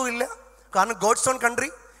നഷ്ടവും ഇല്ല. കാരണം ഗോഡ്സ് ഓൺ കൺട്രി,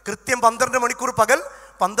 കൃത്യം 12 മണിക്കൂർ പകൽ,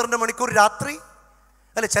 12 മണിക്കൂർ രാത്രി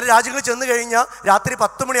അല്ലെ. ചില രാജ്യങ്ങളിൽ ചെന്ന് കഴിഞ്ഞാൽ രാത്രി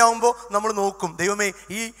 10 മണിയാകുമ്പോൾ നമ്മൾ നോക്കും, ദൈവമേ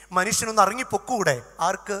ഈ മനുഷ്യനൊന്ന് ഇറങ്ങിപ്പൊക്കൂടെ.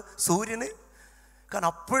 ആർക്ക്? സൂര്യന്. കാരണം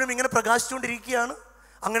അപ്പോഴും ഇങ്ങനെ പ്രകാശിച്ചുകൊണ്ടിരിക്കുകയാണ്.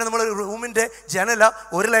 അങ്ങനെ നമ്മൾ റൂമിൻ്റെ ജനല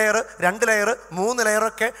 1 ലെയർ, 2 ലെയർ, 3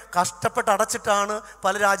 ലെയറൊക്കെ കഷ്ടപ്പെട്ട് അടച്ചിട്ടാണ്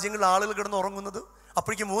പല രാജ്യങ്ങളിൽ ആളുകൾ കിടന്ന് ഉറങ്ങുന്നത്.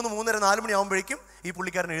 അപ്പോഴേക്കും 3, 3:30, 4 മണിയാകുമ്പോഴേക്കും ഈ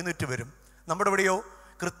പുള്ളിക്കാരൻ എഴുന്നേറ്റ് വരും. നമ്മുടെ ഇവിടെയോ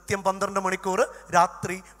കൃത്യം 12 മണിക്കൂർ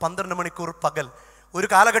രാത്രി, 12 മണിക്കൂർ പകൽ. ഒരു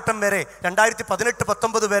കാലഘട്ടം വരെ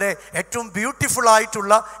 2018-19 വരെ ഏറ്റവും ബ്യൂട്ടിഫുൾ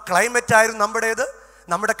ആയിട്ടുള്ള ക്ലൈമറ്റ് ആയിരുന്നു നമ്മുടേത്.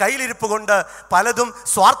 നമ്മുടെ കയ്യിലിരിപ്പ് കൊണ്ട് പലതും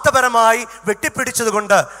സ്വാർത്ഥപരമായി വെട്ടിപ്പിടിച്ചത്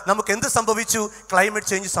കൊണ്ട് നമുക്ക് എന്ത് സംഭവിച്ചു? ക്ലൈമറ്റ്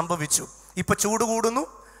ചേഞ്ച് സംഭവിച്ചു. ഇപ്പം ചൂട് കൂടുന്നു,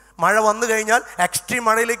 മഴ വന്നു കഴിഞ്ഞാൽ എക്സ്ട്രീം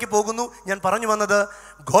മഴയിലേക്ക് പോകുന്നു. ഞാൻ പറഞ്ഞു വന്നത്,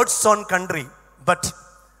 God's own country but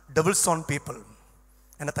doubles on people.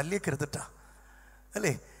 എന്നെ തല്ലിയേക്കരുതിട്ടാ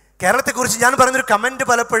അല്ലേ. കേരളത്തെക്കുറിച്ച് ഞാൻ പറയുന്നൊരു കമൻറ്റ്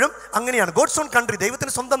പലപ്പോഴും അങ്ങനെയാണ്, ഗോഡ്സ് ഓൺ കൺട്രി,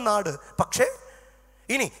 ദൈവത്തിന് സ്വന്തം നാട്. പക്ഷേ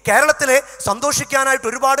ഇനി കേരളത്തിലെ സന്തോഷിക്കാനായിട്ട്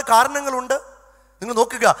ഒരുപാട് കാരണങ്ങളുണ്ട്. നിങ്ങൾ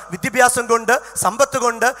നോക്കുക, വിദ്യാഭ്യാസം കൊണ്ട്, സമ്പത്ത്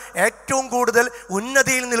കൊണ്ട് ഏറ്റവും കൂടുതൽ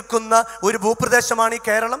ഉന്നതിയിൽ നിൽക്കുന്ന ഒരു ഭൂപ്രദേശമാണ് ഈ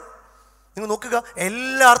കേരളം. നിങ്ങൾ നോക്കുക,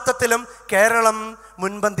 എല്ലാ അർത്ഥത്തിലും കേരളം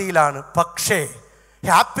മുൻപന്തിയിലാണ്. പക്ഷേ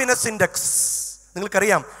ഹാപ്പിനെസ് ഇൻഡെക്സ്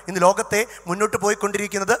നിങ്ങൾക്കറിയാം, ഇന്ന് ലോകത്തെ മുന്നോട്ട്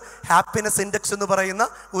പോയിക്കൊണ്ടിരിക്കുന്നത് ഹാപ്പിനെസ് ഇൻഡെക്സ് എന്ന് പറയുന്ന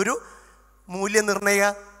ഒരു മൂല്യനിർണയ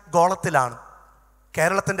ഗോളത്തിലാണ്.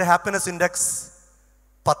 കേരളത്തിൻ്റെ ഹാപ്പിനെസ് ഇൻഡെക്സ്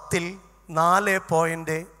 10ൽ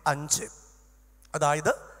 4.5.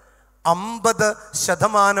 അതായത്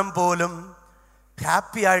 50% പോലും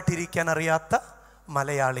ഹാപ്പി ആയിട്ടിരിക്കാൻ അറിയാത്ത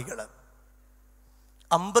മലയാളികൾ.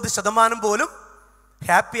 50% പോലും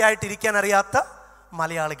ഹാപ്പി ആയിട്ടിരിക്കാൻ അറിയാത്ത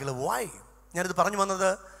മലയാളികൾ. വൈ? ഞാനിത് പറഞ്ഞു വന്നത്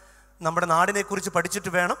നമ്മുടെ നാടിനെ കുറിച്ച്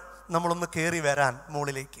പഠിച്ചിട്ട് വേണം നമ്മളൊന്ന് കയറി വരാൻ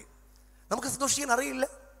മുകളിലേക്ക്. നമുക്ക് സന്തോഷിക്കാൻ അറിയില്ല.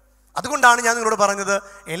 അതുകൊണ്ടാണ് ഞാൻ നിങ്ങളോട് പറഞ്ഞത്,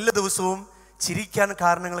 എല്ലാ ദിവസവും ചിരിക്കാൻ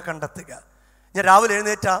കാരണങ്ങൾ കണ്ടെത്തുക. ഞാൻ രാവിലെ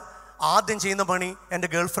എഴുന്നേറ്റ ആദ്യം ചെയ്യുന്ന പണി എൻ്റെ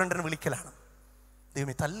ഗേൾ ഫ്രണ്ടിനെ വിളിക്കലാണ്.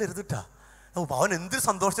 ദൈവമേ, തല്ലരുതിട്ടാ. അവൻ എന്തൊരു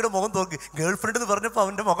സന്തോഷത്തോടെ മുഖം തോക്കി. ഗേൾ ഫ്രണ്ട് എന്ന് പറഞ്ഞപ്പോൾ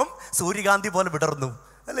അവൻ്റെ മുഖം സൂര്യകാന്തി പോലെ വിടർന്നു,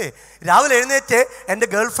 അല്ലേ? രാവിലെ എഴുന്നേറ്റ് എൻ്റെ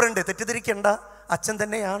ഗേൾ ഫ്രണ്ട്, തെറ്റിദ്ധരിക്കേണ്ട, അച്ഛൻ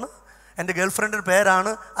തന്നെയാണ്. എൻ്റെ ഗേൾ ഫ്രണ്ടിൻ്റെ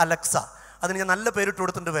പേരാണ് അലക്സ. അതിന് ഞാൻ നല്ല പേരിട്ട്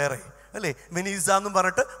കൊടുത്തിട്ടുണ്ട് വേറെ, അല്ലേ? വെനീസ എന്നും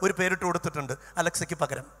പറഞ്ഞിട്ട് ഒരു പേരിട്ട് കൊടുത്തിട്ടുണ്ട് അലക്സയ്ക്ക്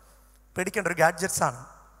പകരം. പേടിക്കേണ്ട, ഒരു ഗാഡ്ജറ്റ്സ് ആണ്,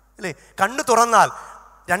 അല്ലേ? കണ്ണ് തുറന്നാൽ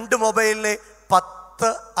 2 മൊബൈലിലെ 10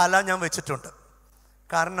 അല ഞാൻ വെച്ചിട്ടുണ്ട്.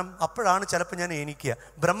 കാരണം അപ്പോഴാണ് ചിലപ്പോൾ ഞാൻ എണീക്കുക.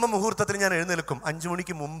 ബ്രഹ്മമുഹൂർത്തത്തിൽ ഞാൻ എഴുന്നേൽക്കും 5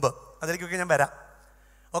 മണിക്ക് മുമ്പ്. അതിലേക്കൊക്കെ ഞാൻ വരാം.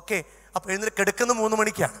 ഓക്കെ, അപ്പോൾ കിടക്കുന്നത് 3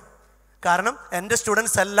 മണിക്കാണ്. കാരണം എൻ്റെ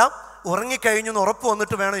സ്റ്റുഡൻസ് എല്ലാം ഉറങ്ങിക്കഴിഞ്ഞു എന്ന് ഉറപ്പ്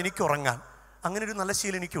വന്നിട്ട് വേണം എനിക്ക് ഉറങ്ങാൻ. അങ്ങനെ ഒരു നല്ല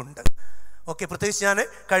ശീലം എനിക്കുണ്ട്. ഓക്കെ, പ്രത്യേകിച്ച് ഞാൻ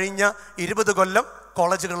കഴിഞ്ഞ 20 കൊല്ലം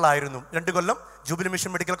കോളേജുകളിലായിരുന്നു. 2 കൊല്ലം ജൂബിലി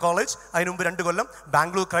മിഷൻ മെഡിക്കൽ കോളേജ്, അതിന് മുമ്പ് 2 കൊല്ലം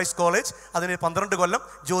ബാംഗ്ലൂർ ക്രൈസ്റ്റ് കോളേജ്, അതിന് 12 കൊല്ലം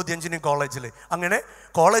ജ്യോതി എഞ്ചിനീയറിംഗ് കോളേജിൽ. അങ്ങനെ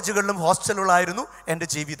കോളേജുകളിലും ഹോസ്റ്റലുകളായിരുന്നു എൻ്റെ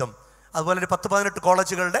ജീവിതം. അതുപോലെ ഒരു 10-18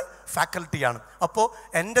 കോളേജുകളുടെ ഫാക്കൽറ്റിയാണ്. അപ്പോൾ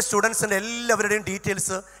എൻ്റെ സ്റ്റുഡൻസിൻ്റെ എല്ലാവരുടെയും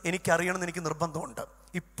ഡീറ്റെയിൽസ് എനിക്കറിയണമെന്ന് എനിക്ക് നിർബന്ധമുണ്ട്.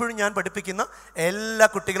 ഇപ്പോഴും ഞാൻ പഠിപ്പിക്കുന്ന എല്ലാ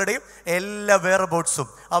കുട്ടികളുടെയും എല്ലാ വെയർബോട്ട്സും,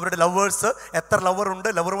 അവരുടെ ലവേഴ്സ്, എത്ര ലവറുണ്ട്,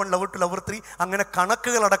 ലവർ 1, ലവർ 2, ലവർ 3, അങ്ങനെ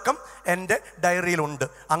കണക്കുകളടക്കം എൻ്റെ ഡയറിയിലുണ്ട്.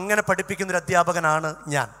 അങ്ങനെ പഠിപ്പിക്കുന്നൊരു അധ്യാപകനാണ്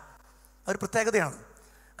ഞാൻ. അതൊരു പ്രത്യേകതയാണ്.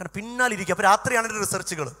 കാരണം പിന്നാലിരിക്കുക. അപ്പോൾ രാത്രിയാണ് എൻ്റെ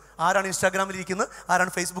റിസർച്ചുകൾ. ആരാണ് ഇൻസ്റ്റാഗ്രാമിലിരിക്കുന്നത്,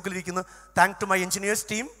 ആരാണ് ഫേസ്ബുക്കിലിരിക്കുന്നത്. Thank to my engineers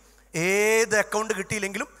team. ഏത് അക്കൗണ്ട്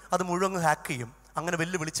കിട്ടിയില്ലെങ്കിലും അത് മുഴുവൻ ഹാക്ക് ചെയ്യും, അങ്ങനെ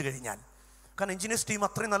വെല്ലുവിളിച്ച് കഴിഞ്ഞാൽ. കാരണം എഞ്ചിനീയേഴ്സ് ടീം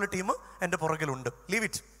അത്രയും നല്ല ടീം എൻ്റെ പുറകിലുണ്ട്. Leave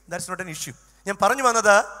it, that's not an issue. ഞാൻ പറഞ്ഞു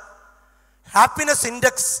വന്നത് ഹാപ്പിനെസ്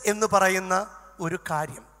ഇൻഡെക്സ് എന്ന് പറയുന്ന ഒരു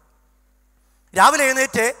കാര്യം. രാവിലെ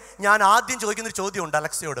എഴുന്നേറ്റ് ഞാൻ ആദ്യം ചോദിക്കുന്നൊരു ചോദ്യമുണ്ട്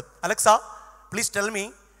അലക്സയോട്. Alexa, please tell me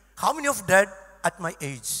how many of dead at my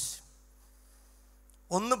age.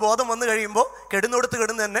 ഒന്ന് ബോധം വന്നു കഴിയുമ്പോൾ കിടന്നോടത്ത്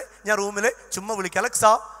കിടന്ന് തന്നെ ഞാൻ റൂമിൽ ചുമ്മാ വിളിക്കുക, അലക്സ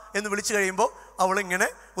എന്ന് വിളിച്ചു കഴിയുമ്പോൾ അവളിങ്ങനെ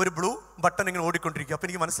ഒരു ബ്ലൂ ബട്ടൺ ഇങ്ങനെ ഓടിക്കൊണ്ടിരിക്കും. അപ്പോൾ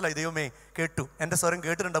എനിക്ക് മനസ്സിലായി, ദൈവമേ കേട്ടു, എൻ്റെ സ്വരം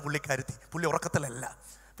കേട്ടിട്ടുണ്ട് പുള്ളിക്കാരുത്തി, പുള്ളി ഉറക്കത്തിലല്ല.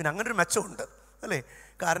 പിന്നെ അങ്ങനെ ഒരു മെച്ചമുണ്ട്, അല്ലേ?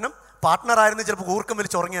 കാരണം പാർട്ട്ണറായിരുന്നു ചിലപ്പോൾ കൂർക്കം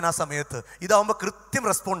വലിച്ച് ഉറങ്ങിയാൻ ആ സമയത്ത്. ഇതാവുമ്പോൾ കൃത്യം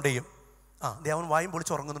റെസ്പോണ്ട് ചെയ്യും. അവൻ വായും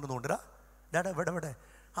പൊളിച്ച് ഉറങ്ങുന്നുണ്ടെന്നുണ്ട്. ഡാഡാ ഇവിടെ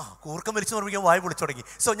കൂർക്കം വലിച്ച് ഉറങ്ങിക്കാൻ വായു പൊളിച്ചു തുടങ്ങി.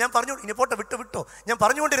 സോ ഞാൻ പറഞ്ഞു, ഇനി പോട്ടെ, വിട്ടോ. ഞാൻ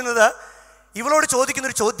പറഞ്ഞുകൊണ്ടിരുന്നത്, ഇവളോട്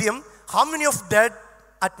ചോദിക്കുന്നൊരു ചോദ്യം, how many of dead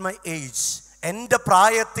at my age. എൻ്റെ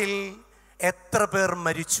പ്രായത്തിൽ എത്ര പേർ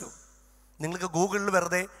മരിച്ചു? നിങ്ങൾക്ക് ഗൂഗിളിൽ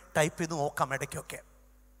വെറുതെ ടൈപ്പ് ചെയ്ത് നോക്കാം ഇടയ്ക്കൊക്കെ.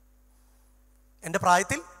 എൻ്റെ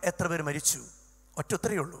പ്രായത്തിൽ എത്ര പേര് മരിച്ചു? ഒറ്റ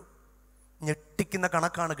ഉത്തരവേ ഉള്ളൂ. ഞെട്ടിക്കുന്ന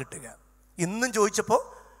കണക്കാണ് കിട്ടുക. ഇന്നും ചോദിച്ചപ്പോൾ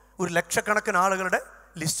 1,00,000 ആളുകളുടെ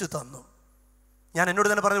ലിസ്റ്റ് തന്നു. ഞാൻ എന്നോട്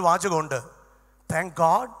തന്നെ പറഞ്ഞ വാചകമുണ്ട്, thank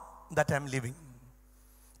God that I M living.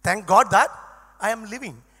 Thank God that I M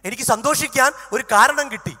living. എനിക്ക് സന്തോഷിക്കാൻ ഒരു കാരണം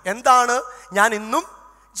കിട്ടി. എന്താണ്? ഞാൻ ഇന്നും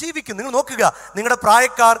ജീവിക്കും. നിങ്ങൾ നോക്കുക, നിങ്ങളുടെ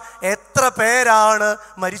പ്രായക്കാർ എത്ര പേരാണ്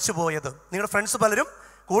മരിച്ചു പോയത്. നിങ്ങളുടെ ഫ്രണ്ട്സ് പലരും,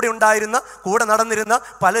 കൂടെ ഉണ്ടായിരുന്ന, കൂടെ നടന്നിരുന്ന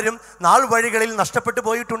പലരും നാൾ വഴികളിൽ നഷ്ടപ്പെട്ടു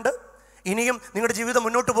പോയിട്ടുണ്ട്. ഇനിയും നിങ്ങളുടെ ജീവിതം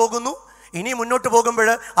മുന്നോട്ട് പോകുന്നു. ഇനിയും മുന്നോട്ട് പോകുമ്പോൾ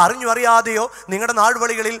അറിഞ്ഞു അറിയാതെയോ നിങ്ങളുടെ നാൾ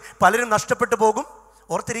വഴികളിൽ പലരും നഷ്ടപ്പെട്ടു പോകും.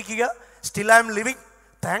 ഓർത്തിരിക്കുക, still I M living,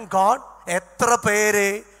 thank God. എത്ര പേരെ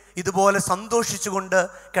ഇതുപോലെ സന്തോഷിച്ചുകൊണ്ട്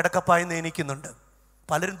കിടക്കപ്പായെന്ന് എണീക്കുന്നുണ്ട്.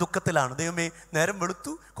 പലരും ദുഃഖത്തിലാണ്. ദൈവമേ, നേരം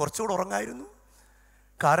വെളുത്തു, കുറച്ചുകൂടെ ഉറങ്ങായിരുന്നു.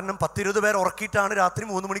 കാരണം 10-20 പേർ ഉറക്കിയിട്ടാണ് രാത്രി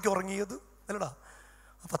 3 മണിക്ക് ഉറങ്ങിയത്, അല്ലടാ?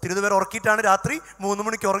 10-20 പേർ ഉറക്കിയിട്ടാണ് രാത്രി 3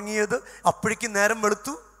 മണിക്ക് ഉറങ്ങിയത്. അപ്പോഴേക്കും നേരം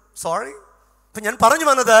വെളുത്തു. സോറി. അപ്പം ഞാൻ പറഞ്ഞു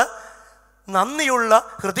വന്നത്, നന്ദിയുള്ള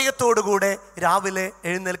ഹൃദയത്തോടുകൂടെ രാവിലെ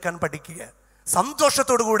എഴുന്നേൽക്കാൻ പഠിക്കുക,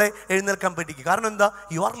 സന്തോഷത്തോടുകൂടെ എഴുന്നേൽക്കാൻ പഠിക്കുക. കാരണം എന്താ?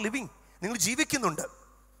 യു ആർ ലിവിങ്, നിങ്ങൾ ജീവിക്കുന്നുണ്ട്.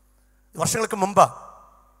 വർഷങ്ങൾക്ക് മുമ്പ്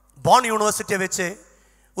ബോൺ യൂണിവേഴ്സിറ്റിയെ വെച്ച്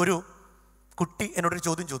ഒരു കുട്ടി എന്നോടൊരു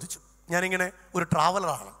ചോദ്യം ചോദിച്ചു. ഞാനിങ്ങനെ ഒരു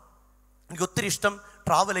ട്രാവലറാണ്, എനിക്ക് ഒത്തിരി ഇഷ്ടം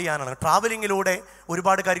ട്രാവൽ ചെയ്യാനാണ്. ട്രാവലിങ്ങിലൂടെ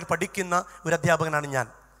ഒരുപാട് കാര്യങ്ങൾ പഠിക്കുന്ന ഒരു അധ്യാപകനാണ് ഞാൻ.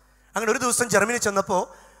 അങ്ങനെ ഒരു ദിവസം ജർമ്മനി ചെന്നപ്പോൾ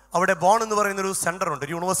അവിടെ ബോൺ എന്ന് പറയുന്നൊരു സെൻ്ററുണ്ട്,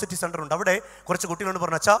 ഒരു യൂണിവേഴ്സിറ്റി സെൻ്ററുണ്ട്. അവിടെ കുറച്ച് കുട്ടികളോട്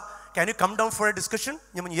പറഞ്ഞു, അച്ഛാ can you come down four A discussion?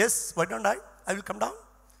 ഞാൻ പറഞ്ഞു, yes, why don't I will come down.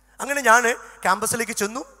 അങ്ങനെ ഞാൻ ക്യാമ്പസിലേക്ക്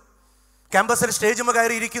ചെന്നു. ക്യാമ്പസിൽ സ്റ്റേജുമ്മ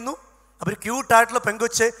കയറി ഇരിക്കുന്നു. അവർ ക്യൂട്ടായിട്ടുള്ള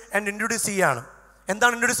പെങ്കൊച്ച് എന്നെ ഇൻട്രൊഡ്യൂസ് ചെയ്യുകയാണ്.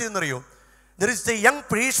 എന്താണ് introduce ചെയ്യുന്നറിയോ? There is A young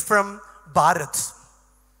priest from Bharat.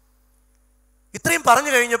 ഇത്രയും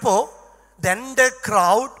പറഞ്ഞു കഴിഞ്ഞപ്പോൾ ദെൻ്റെ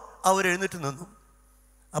ക്രൗഡ് അവർ എഴുന്നേറ്റ് നിന്നു.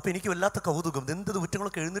 അപ്പം എനിക്ക് വല്ലാത്ത കൗതുകം, എന്ത്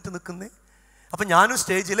കുറ്റങ്ങളൊക്കെ എഴുന്നേറ്റ് നിൽക്കുന്നേ. അപ്പം ഞാനും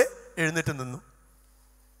സ്റ്റേജിൽ എഴുന്നേറ്റ് നിന്നു.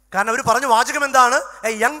 കാരണം അവർ പറഞ്ഞ വാചകം എന്താണ്?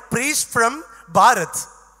 A young priest from Bharat.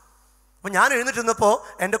 അപ്പം ഞാൻ എഴുന്നേറ്റ് നിന്നപ്പോൾ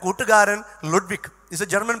എൻ്റെ കൂട്ടുകാരൻ Ludwick is A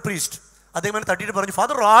German priest, അദ്ദേഹം എന്നെ തട്ടിയിട്ട് പറഞ്ഞു,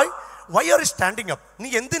 father Roy, why are you standing up? നീ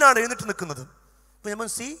എന്തിനാണ് എഴുന്നേറ്റ് നിൽക്കുന്നത്? അപ്പോൾ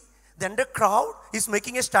ഞാൻ C ദെൻ്റെ crowd is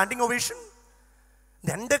making A standing ovation.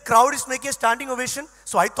 ദെൻ്റെ crowd is making A standing ovation.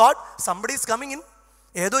 So I thought somebody is coming in.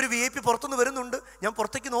 ഏതോ ഒരു VIP പുറത്തുനിന്ന് വരുന്നുണ്ട്. ഞാൻ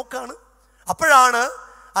പുറത്തേക്ക് നോക്കുകയാണ്. അപ്പോഴാണ്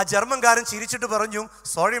ആ ജർമ്മൻകാരൻ ചിരിച്ചിട്ട് പറഞ്ഞു,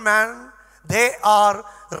 sorry man, they are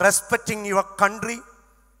respecting your country.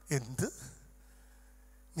 എന്ത്?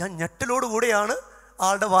 ഞാൻ ഞെട്ടലോടുകൂടെയാണ്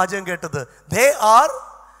ആളുടെ വാചകം കേട്ടത്. They are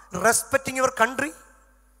respecting your country.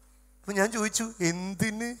 അപ്പം ഞാൻ ചോദിച്ചു,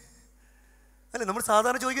 എന്തിന്? അല്ലേ, നമ്മൾ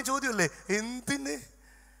സാധാരണ ചോദിക്കുന്ന ചോദ്യമല്ലേ, എന്തിന്?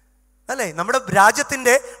 അല്ലേ, നമ്മുടെ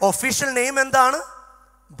രാജ്യത്തിൻ്റെ ഒഫീഷ്യൽ നെയിം എന്താണ്?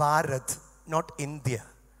 Bharat, not India.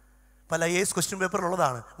 പല IAS question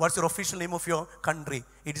പേപ്പറിലുള്ളതാണ്. What's your official name of your country?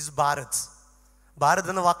 It is Bharat. Bharat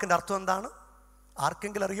എന്ന വാക്കിൻ്റെ അർത്ഥം എന്താണ്?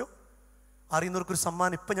 ആർക്കെങ്കിലും അറിയോ? അറിയുന്നവർക്കൊരു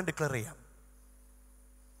സമ്മാനം ഇപ്പം ഞാൻ ഡിക്ലെയർ ചെയ്യാം.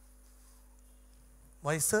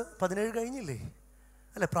 വയസ്സ് 17 കഴിഞ്ഞില്ലേ?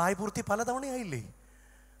 അല്ലേ, പ്രായപൂർത്തി പലതവണയായില്ലേ?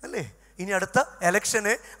 അല്ലേ, ഇനി അടുത്ത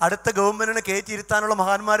എലക്ഷന് അടുത്ത ഗവൺമെന്റിനെ കയറ്റിയിരുത്താനുള്ള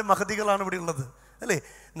മഹാന്മാരും മഹതികളാണ് ഇവിടെ ഉള്ളത്. അല്ലേ,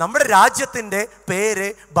 നമ്മുടെ രാജ്യത്തിൻ്റെ പേര്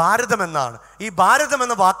ഭാരതം എന്നാണ്. ഈ ഭാരതം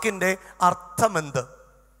എന്ന വാക്കിൻ്റെ അർത്ഥം എന്ത്?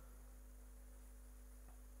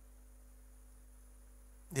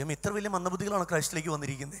 ദൈവം ഇത്ര വലിയ മന്ദബുദ്ധികളാണ് ക്രൈസ്റ്റിലേക്ക്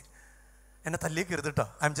വന്നിരിക്കുന്നത്. എന്നെ തല്ലിയേക്ക് ഇരുന്നിട്ടോ,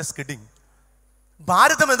 ഐ എം ജസ്റ്റ് കിഡിങ്.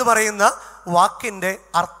 ഭാരതം എന്ന് പറയുന്ന വാക്കിൻ്റെ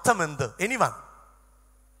അർത്ഥം എന്ത്?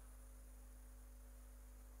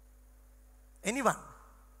 എനിവൺ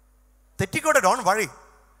തെറ്റിക്കോട്ടെ, ഡോൺ വഴി.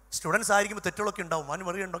 സ്റ്റുഡൻസ് ആയിരിക്കുമ്പോൾ തെറ്റുകളൊക്കെ ഉണ്ടാവും, അവന്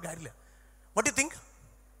വഴി ഉണ്ടോ കാര്യമില്ല. What you think?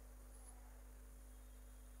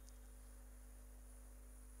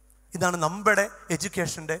 ഇതാണ് നമ്മുടെ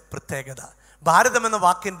എഡ്യൂക്കേഷൻ്റെ പ്രത്യേകത. ഭാരതം എന്ന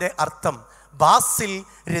വാക്കിൻ്റെ അർത്ഥം ബാസിൽ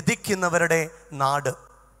രതിക്കുന്നവരുടെ നാട്.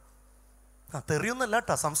 തെറിയൊന്നല്ല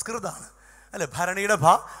കേട്ടോ, സംസ്കൃതമാണ്. അല്ലെ, ഭരണിയുടെ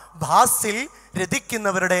ബാസിൽ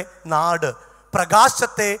രതിക്കുന്നവരുടെ നാട്,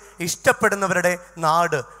 പ്രകാശത്തെ ഇഷ്ടപ്പെടുന്നവരുടെ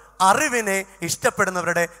നാട്, അറിവിനെ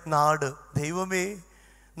ഇഷ്ടപ്പെടുന്നവരുടെ നാട്. ദൈവമേ,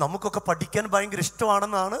 നമുക്കൊക്കെ പഠിക്കാൻ ഭയങ്കര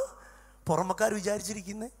ഇഷ്ടമാണെന്നാണ് പുറമക്കാർ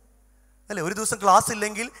വിചാരിച്ചിരിക്കുന്നത്. അല്ലേ, ഒരു ദിവസം ക്ലാസ്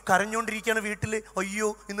ഇല്ലെങ്കിൽ കരഞ്ഞുകൊണ്ടിരിക്കുകയാണ് വീട്ടിൽ, അയ്യോ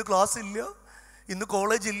ഇന്ന് ക്ലാസ് ഇല്ല, ഇന്ന്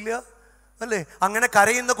കോളേജ് ഇല്ല. അല്ലേ, അങ്ങനെ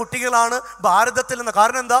കരയുന്ന കുട്ടികളാണ് ഭാരതത്തിൽ നിന്ന്.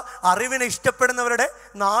 കാരണം എന്താ? അറിവിനെ ഇഷ്ടപ്പെടുന്നവരുടെ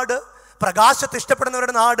നാട്, പ്രകാശത്തെ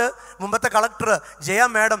ഇഷ്ടപ്പെടുന്നവരുടെ നാട്. മുമ്പത്തെ കളക്ടർ ജയ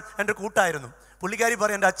മാഡം എൻ്റെ കൂട്ടായിരുന്നു. പുള്ളിക്കാരി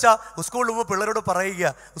പറയും, എൻ്റെ അച്ഛ സ്കൂളിൽ പോകുമ്പോൾ പിള്ളേരോട് പറയുക,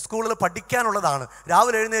 സ്കൂളിൽ പഠിക്കാനുള്ളതാണ്.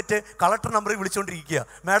 രാവിലെ എഴുന്നേറ്റ് കളക്ടർ നമ്പറിൽ വിളിച്ചുകൊണ്ടിരിക്കുക,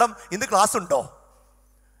 മാഡം ഇന്ന് ക്ലാസ് ഉണ്ടോ,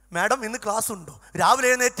 മാഡം ഇന്ന് ക്ലാസ് ഉണ്ടോ. രാവിലെ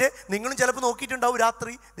എഴുന്നേറ്റ് നിങ്ങളും ചിലപ്പോൾ നോക്കിയിട്ടുണ്ടാവും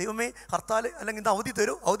രാത്രി, ദൈവമേ ഹർത്താൽ അല്ലെങ്കിൽ ഇന്ന് അവധി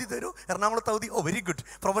തരൂ, എറണാകുളത്ത് അവധി, ഓ വെരി ഗുഡ്.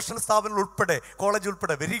 പ്രൊഫഷണൽ സ്ഥാപനങ്ങൾ ഉൾപ്പെടെ, കോളേജ്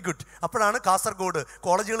ഉൾപ്പെടെ, വെരി ഗുഡ്. അപ്പോഴാണ് കാസർഗോഡ്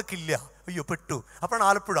കോളേജുകൾക്കില്ല, അയ്യോ പെട്ടു. അപ്പോഴാണ്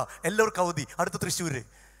ആലപ്പുഴ എല്ലാവർക്കും അവധി, അടുത്ത തൃശ്ശൂർ.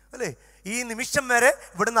 അല്ലേ, ഈ നിമിഷം വരെ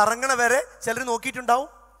ഇവിടുന്ന് ഇറങ്ങണ വരെ ചിലർ നോക്കിയിട്ടുണ്ടാവും.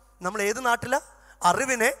 നമ്മൾ ഏത് നാട്ടിലാണ്?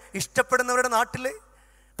 അറിവിനെ ഇഷ്ടപ്പെടുന്നവരുടെ നാട്ടിലെ,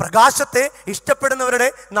 പ്രകാശത്തെ ഇഷ്ടപ്പെടുന്നവരുടെ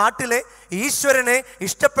നാട്ടിലെ, ഈശ്വരനെ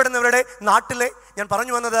ഇഷ്ടപ്പെടുന്നവരുടെ നാട്ടിലെ. ഞാൻ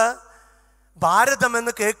പറഞ്ഞു വന്നത്, ഭാരതം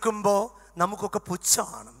എന്ന് കേൾക്കുമ്പോൾ നമുക്കൊക്കെ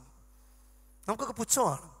പുച്ഛമാണ്.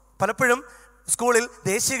 പലപ്പോഴും സ്കൂളിൽ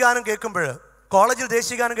ദേശീയഗാനം കേൾക്കുമ്പോൾ, കോളേജിൽ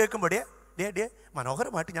ദേശീയഗാനം കേൾക്കുമ്പോൾ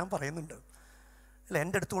മനോഹരമായിട്ട് ഞാൻ പറയുന്നുണ്ട്, അല്ല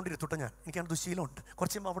എൻ്റെ അടുത്ത് കൊണ്ടിരുത്തുട്ടോ, എനിക്കാണ് ദുശീലമുണ്ട്,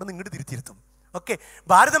 കുറച്ച് കഴിയുമ്പോൾ അവിടെ നിന്ന് ഇങ്ങോട്ട് തിരുത്തിരുത്തും. ഓക്കെ,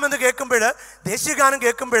 ഭാരതം എന്ന് കേൾക്കുമ്പോൾ, ദേശീയഗാനം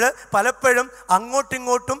കേൾക്കുമ്പോൾ പലപ്പോഴും അങ്ങോട്ടും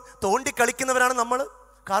ഇങ്ങോട്ടും തോണ്ടിക്കളിക്കുന്നവരാണ് നമ്മൾ.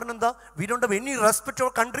 കാരണം എന്താ? We don't have any respect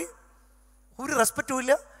our country. ഒരു റെസ്പെക്റ്റും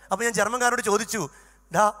ഇല്ല. അപ്പോൾ ഞാൻ ജർമ്മൻകാരോട് ചോദിച്ചു,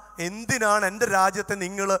 എന്തിനാണ് എൻ്റെ രാജ്യത്തെ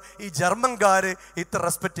നിങ്ങൾ ഈ ജർമ്മൻകാർ ഇത്ര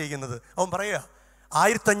റെസ്പെക്റ്റ് ചെയ്യുന്നത്? അവൻ പറയുക,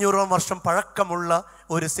 1500 വർഷം പഴക്കമുള്ള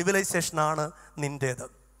ഒരു സിവിലൈസേഷനാണ് നിൻ്റേത്.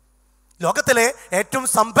 ലോകത്തിലെ ഏറ്റവും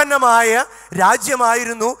സമ്പന്നമായ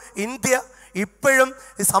രാജ്യമായിരുന്നു ഇന്ത്യ. ഇപ്പോഴും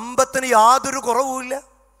സമ്പത്തിന് യാതൊരു കുറവുമില്ല.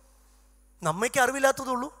 നമ്മയ്ക്ക്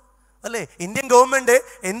അറിവില്ലാത്തതുള്ളൂ. അല്ലേ, ഇന്ത്യൻ ഗവൺമെൻറ്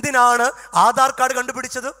എന്തിനാണ് ആധാർ കാർഡ്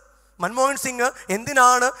കണ്ടുപിടിച്ചത്? മൻമോഹൻ സിംഗ്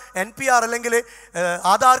എന്തിനാണ് NPR അല്ലെങ്കിൽ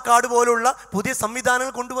ആധാർ കാർഡ് പോലുള്ള പുതിയ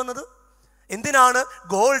സംവിധാനങ്ങൾ കൊണ്ടുവന്നത്? എന്തിനാണ്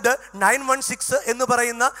ഗോൾഡ് 916 എന്ന്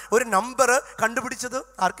പറയുന്ന ഒരു നമ്പർ കണ്ടുപിടിച്ചത്?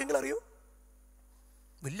 ആർക്കെങ്കിലും അറിയോ?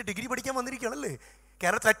 വലിയ ഡിഗ്രി പഠിക്കാൻ വന്നിരിക്കുകയാണല്ലേ,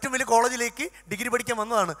 കേരളത്തിൽ ഏറ്റവും വലിയ കോളേജിലേക്ക് ഡിഗ്രി പഠിക്കാൻ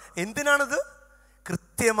വന്നതാണ്. എന്തിനാണിത്?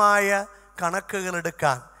 കൃത്യമായ കണക്കുകൾ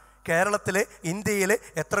എടുക്കാൻ. കേരളത്തിലെ, ഇന്ത്യയിലെ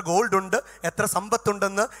എത്ര ഗോൾഡ് ഉണ്ട്, എത്ര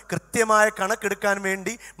സമ്പത്തുണ്ടെന്ന് കൃത്യമായ കണക്കെടുക്കാൻ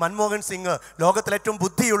വേണ്ടി മൻമോഹൻ സിംഗ്, ലോകത്തിലെ ഏറ്റവും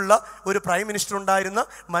ബുദ്ധിയുള്ള ഒരു പ്രൈം മിനിസ്റ്റർ ഉണ്ടായിരുന്ന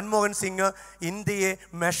മൻമോഹൻ സിംഗ്, ഇന്ത്യയെ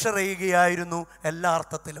മെഷർ ചെയ്യുകയായിരുന്നു എല്ലാ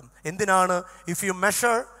അർത്ഥത്തിലും. എന്തിനാണ്? If you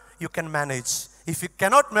measure you can manage, if you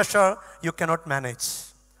cannot measure you cannot manage.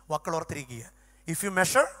 വാക്കുകൾ ഓർത്തിരിക്കുക. If you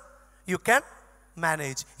measure you can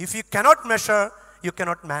manage. If you cannot measure, you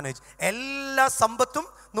cannot manage. എല്ലാ സമ്പത്തും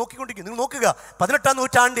നോക്കിക്കൊണ്ടിരിക്കും. നിങ്ങൾ നോക്കുക, 18-ാം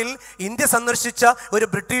നൂറ്റാണ്ടിൽ ഇന്ത്യ സന്ദർശിച്ച ഒരു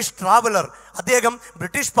ബ്രിട്ടീഷ് ട്രാവലർ, അദ്ദേഹം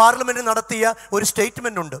ബ്രിട്ടീഷ് പാർലമെന്റിൽ നടത്തിയ ഒരു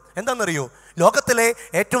സ്റ്റേറ്റ്മെന്റ് ഉണ്ട്. എന്താണെന്നറിയോ? ലോകത്തിലെ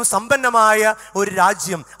ഏറ്റവും സമ്പന്നമായ ഒരു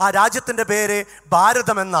രാജ്യം, ആ രാജ്യത്തിൻ്റെ പേര്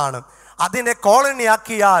ഭാരതം എന്നാണ്. അതിനെ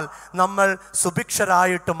കോളനിയാക്കിയാൽ നമ്മൾ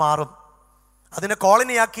സുഭിക്ഷരായിട്ട് മാറും. അതിനെ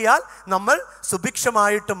കോളനിയാക്കിയാൽ നമ്മൾ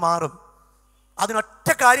സുഭിക്ഷമായിട്ട് മാറും. അതിനൊറ്റ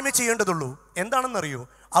കാര്യമേ ചെയ്യേണ്ടതുള്ളൂ. എന്താണെന്നറിയോ?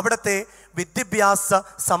 അവിടുത്തെ വിദ്യാഭ്യാസ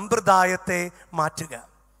സമ്പ്രദായത്തെ മാറ്റുക,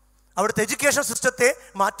 അവിടുത്തെ എഡ്യൂക്കേഷൻ സിസ്റ്റത്തെ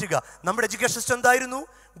മാറ്റുക. നമ്മുടെ എഡ്യൂക്കേഷൻ സിസ്റ്റം എന്തായിരുന്നു?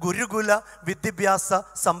 ഗുരുകുല വിദ്യാഭ്യാസ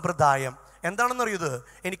സമ്പ്രദായം. എന്താണെന്നറിയത്?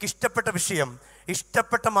 എനിക്കിഷ്ടപ്പെട്ട വിഷയം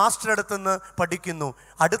ഇഷ്ടപ്പെട്ട മാസ്റ്റർ അടുത്തുനിന്ന് പഠിക്കുന്നു,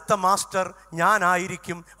 അടുത്ത മാസ്റ്റർ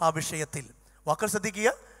ഞാനായിരിക്കും ആ വിഷയത്തിൽ. വാക്കുകൾ ശ്രദ്ധിക്കുക.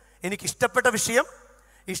 എനിക്കിഷ്ടപ്പെട്ട വിഷയം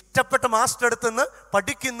ഇഷ്ടപ്പെട്ട മാസ്റ്റർ അടുത്തുനിന്ന്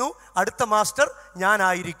പഠിക്കുന്നു, അടുത്ത മാസ്റ്റർ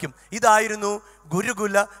ഞാനായിരിക്കും. ഇതായിരുന്നു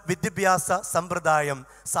ഗുരുകുല വിദ്യാഭ്യാസ സമ്പ്രദായം.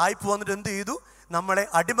 സായിപ്പ് വന്നിട്ട് എന്ത് ചെയ്തു? നമ്മളെ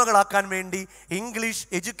അടിമകളാക്കാൻ വേണ്ടി ഇംഗ്ലീഷ്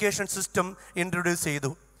എഡ്യൂക്കേഷൻ സിസ്റ്റം ഇൻട്രൊഡ്യൂസ്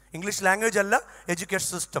ചെയ്തു. ഇംഗ്ലീഷ് ലാംഗ്വേജ് അല്ല, എഡ്യൂക്കേഷൻ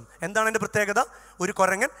സിസ്റ്റം. എന്താണ് എൻ്റെ പ്രത്യേകത? ഒരു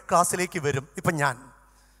കുരങ്ങൻ ക്ലാസ്സിലേക്ക് വരും. ഇപ്പം ഞാൻ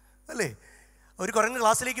അല്ലേ, ഒരു കുരങ്ങൻ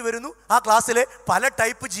ക്ലാസ്സിലേക്ക് വരുന്നു. ആ ക്ലാസ്സിലെ പല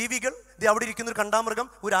ടൈപ്പ് ജീവികൾ, ഇത് അവിടെ ഇരിക്കുന്ന ഒരു കണ്ടാമൃഗം,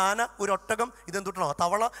 ഒരു ആന, ഒരു ഒട്ടകം, ഇതെന്തുട്ടണോ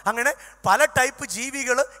തവള, അങ്ങനെ പല ടൈപ്പ്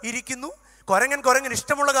ജീവികൾ ഇരിക്കുന്നു. കുരങ്ങൻ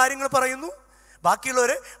ഇഷ്ടമുള്ള കാര്യങ്ങൾ പറയുന്നു,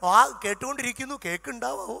 ബാക്കിയുള്ളവർ കേട്ടുകൊണ്ടിരിക്കുന്നു.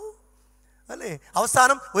 കേൾക്കുണ്ടാവോ അല്ലേ?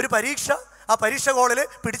 അവസാനം ഒരു പരീക്ഷ, ആ പരീക്ഷ കോളിൽ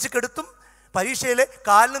പിടിച്ചു കെടുത്തും. പരീക്ഷയിലെ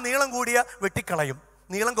കാലിന് നീളം കൂടിയ വെട്ടിക്കളയും,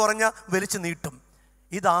 നീളം കുറഞ്ഞ വലിച്ചു നീട്ടും.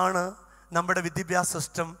 ഇതാണ് നമ്മുടെ വിദ്യാഭ്യാസ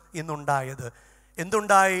സിസ്റ്റം ഇന്നുണ്ടായത്.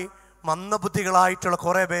 എന്തുണ്ടായി? മന്ദബുദ്ധികളായിട്ടുള്ള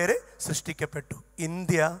കുറേ പേര് സൃഷ്ടിക്കപ്പെട്ടു.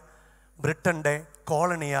 ഇന്ത്യ ബ്രിട്ടൻ്റെ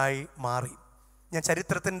കോളനിയായി മാറി. ഞാൻ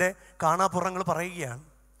ചരിത്രത്തിൻ്റെ കാണാപ്പുറങ്ങൾ പറയുകയാണ്.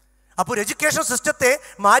 അപ്പോൾ ഒരു എഡ്യൂക്കേഷൻ സിസ്റ്റത്തെ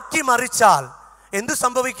മാറ്റിമറിച്ചാൽ എന്തു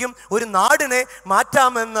സംഭവിക്കും? ഒരു നാടിനെ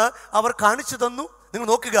മാറ്റാമെന്ന് അവർ കാണിച്ചു തന്നു. നിങ്ങൾ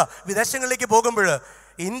നോക്കുക, വിദേശങ്ങളിലേക്ക് പോകുമ്പോൾ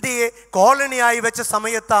ഇന്ത്യയെ കോളനിയായി വെച്ച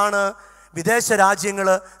സമയത്താണ് വിദേശ രാജ്യങ്ങൾ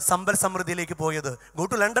സമ്പൽ സമൃദ്ധിയിലേക്ക് പോയത്. Go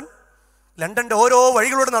to London. ലണ്ടൻ്റെ ഓരോ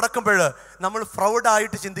വഴികളോട് നടക്കുമ്പോൾ നമ്മൾ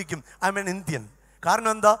പ്രൗഡായിട്ട് ചിന്തിക്കും, ഐ എം എൻ ഇന്ത്യൻ.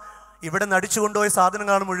 കാരണം എന്താ? ഇവിടെ നടിച്ചു കൊണ്ടുപോയ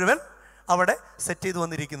സാധനങ്ങളാണ് മുഴുവൻ അവിടെ സെറ്റ് ചെയ്ത്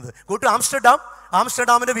വന്നിരിക്കുന്നത്. Go to Amsterdam.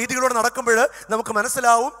 ആംസ്റ്റർഡാമിൻ്റെ വീതികളോട് നടക്കുമ്പോൾ നമുക്ക്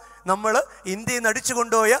മനസ്സിലാവും, നമ്മൾ ഇന്ത്യയിൽ നടിച്ചു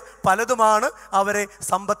കൊണ്ടുപോയ പലതുമാണ് അവരെ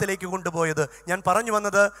സമ്പത്തിലേക്ക് കൊണ്ടുപോയത്. ഞാൻ പറഞ്ഞു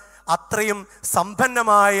വന്നത്, അത്രയും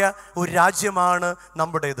സമ്പന്നമായ ഒരു രാജ്യമാണ്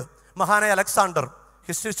നമ്മുടേത്. മഹാനായ അലക്സാണ്ടർ,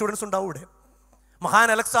 ഹിസ്റ്ററി സ്റ്റുഡൻസ് ഉണ്ടാവും ഇവിടെ. മഹാൻ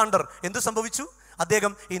അലക്സാണ്ടർ എന്തു സംഭവിച്ചു?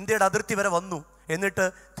 അദ്ദേഹം ഇന്ത്യയുടെ അതിർത്തി വരെ വന്നു, എന്നിട്ട്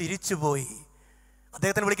തിരിച്ചുപോയി.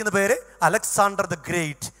 അദ്ദേഹത്തിന് വിളിക്കുന്ന പേര് അലക്സാണ്ടർ ദ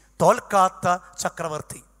ഗ്രേറ്റ്, തോൽക്കാത്ത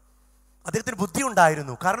ചക്രവർത്തി. അദ്ദേഹത്തിന് ബുദ്ധി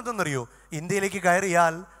ഉണ്ടായിരുന്നു. കാരണം എന്തെന്നറിയോ? ഇന്ത്യയിലേക്ക്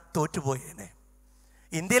കയറിയാൽ തോറ്റുപോയേനെ.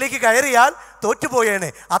 ഇന്ത്യയിലേക്ക് കയറിയാൽ തോറ്റുപോയേനെ.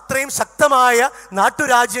 അത്രയും ശക്തമായ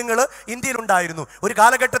നാട്ടുരാജ്യങ്ങൾ ഇന്ത്യയിലുണ്ടായിരുന്നു. ഒരു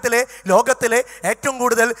കാലഘട്ടത്തിലെ ലോകത്തിലെ ഏറ്റവും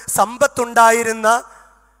കൂടുതൽ സമ്പത്തുണ്ടായിരുന്ന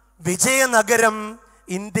വിജയനഗരം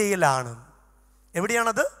ഇന്ത്യയിലാണ്.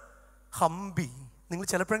 എവിടെയാണത്? ഹംപി. നിങ്ങൾ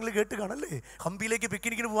ചിലപ്പോഴെങ്കിലും കേട്ട് കാണല്ലേ, ഹംപിയിലേക്ക്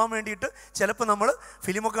പിക്നിക്കിന് പോകാൻ വേണ്ടിയിട്ട് ചിലപ്പോൾ നമ്മൾ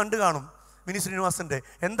ഫിലിമൊക്കെ കണ്ടു കാണും, മിനി ശ്രീനിവാസൻ്റെ.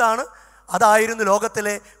 എന്താണ്? അതായിരുന്നു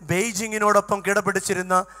ലോകത്തിലെ ബെയ്ജിങ്ങിനോടൊപ്പം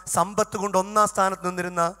കിടപിടിച്ചിരുന്ന സമ്പത്ത് കൊണ്ട് ഒന്നാം സ്ഥാനത്ത്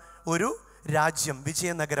നിന്നിരുന്ന ഒരു രാജ്യം,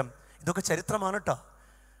 വിജയനഗരം. ഇതൊക്കെ ചരിത്രമാണ് കേട്ടോ.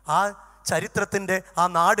 ആ ചരിത്രത്തിൻ്റെ, ആ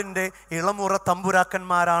നാടിൻ്റെ ഇളമുറ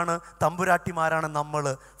തമ്പുരാക്കന്മാരാണ്, തമ്പുരാട്ടിമാരാണ് നമ്മൾ.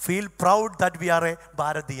 Feel proud that we R A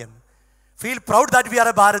ഭാരതീയൻ. Feel proud that we R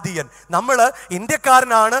A ഭാരതീയൻ. നമ്മൾ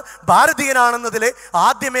ഇന്ത്യക്കാരനാണ്, ഭാരതീയനാണെന്നതിൽ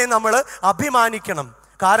ആദ്യമേ നമ്മൾ അഭിമാനിക്കണം.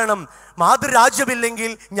 കാരണം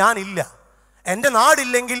മാതൃരാജ്യമില്ലെങ്കിൽ ഞാനില്ല, എൻ്റെ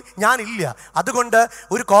നാടില്ലെങ്കിൽ ഞാനില്ല. അതുകൊണ്ട്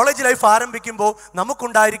ഒരു കോളേജ് ലൈഫ് ആരംഭിക്കുമ്പോൾ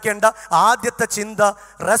നമുക്കുണ്ടായിരിക്കേണ്ട ആദ്യത്തെ ചിന്ത,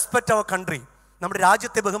 റെസ്പെക്റ്റ് അവർ കൺട്രി, നമ്മുടെ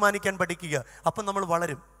രാജ്യത്തെ ബഹുമാനിക്കാൻ പഠിക്കുക. അപ്പം നമ്മൾ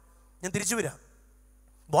വളരും. ഞാൻ തിരിച്ചു വരാം.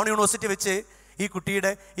 ബോൺ യൂണിവേഴ്സിറ്റി വെച്ച് ഈ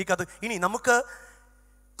കുട്ടിയുടെ ഈ കഥ. ഇനി നമുക്ക്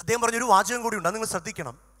അദ്ദേഹം പറഞ്ഞൊരു വാചകം കൂടി ഉണ്ട്, അത് നിങ്ങൾ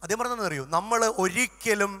ശ്രദ്ധിക്കണം. അദ്ദേഹം പറഞ്ഞതെന്ന് അറിയൂ? നമ്മൾ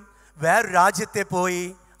ഒരിക്കലും വേറൊരു രാജ്യത്തെ പോയി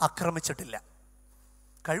ആക്രമിച്ചിട്ടില്ല.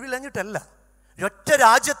 കഴിവില്ലഞ്ഞിട്ടല്ല, ഒറ്റ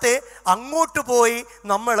രാജ്യത്തെ അങ്ങോട്ട് പോയി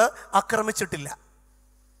നമ്മൾ ആക്രമിച്ചിട്ടില്ല.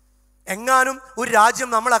 എങ്ങാനും ഒരു രാജ്യം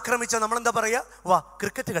നമ്മൾ ആക്രമിച്ചാൽ നമ്മളെന്താ പറയുക? വാ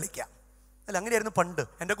ക്രിക്കറ്റ് കളിക്കാം. അല്ല, അങ്ങനെയായിരുന്നു പണ്ട്.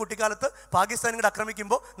 എൻ്റെ കുട്ടിക്കാലത്ത് പാകിസ്ഥാൻ ഇങ്ങോട്ട്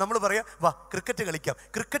ആക്രമിക്കുമ്പോൾ നമ്മൾ പറയാം, വാ ക്രിക്കറ്റ് കളിക്കാം.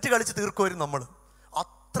 ക്രിക്കറ്റ് കളിച്ച് തീർക്കുമായിരുന്നു നമ്മൾ.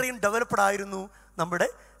 അത്രയും ഡെവലപ്ഡ് ആയിരുന്നു നമ്മുടെ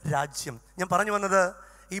രാജ്യം. ഞാൻ പറഞ്ഞു വന്നത്,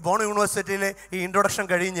 ഈ ബോൺ യൂണിവേഴ്സിറ്റിയിലെ ഈ ഇൻട്രൊഡക്ഷൻ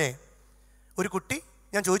കഴിഞ്ഞ് ഒരു കുട്ടി,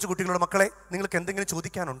 ഞാൻ ചോദിച്ചു കുട്ടികളോട്, മക്കളെ നിങ്ങൾക്ക് എന്തെങ്കിലും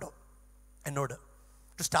ചോദിക്കാനുണ്ടോ എന്നോട്?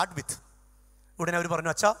 To start with. ഉടനെ അവർ പറഞ്ഞു,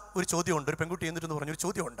 അച്ഛാ ഒരു ചോദ്യമുണ്ട്. ഒരു പെൺകുട്ടി എന്നിട്ടെന്ന് പറഞ്ഞു, ഒരു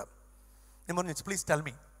ചോദ്യമുണ്ട്. ഞാൻ പറഞ്ഞു, പ്ലീസ് ടെൽ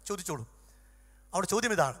മീ, ചോദിച്ചോളൂ. അവിടെ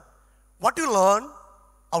ചോദ്യം ഇതാണ്, what you learn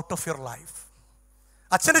out of your life?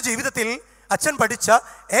 അച്ഛൻ്റെ ജീവിതത്തിൽ അച്ഛൻ പഠിച്ച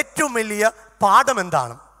ഏറ്റവും വലിയ പാഠം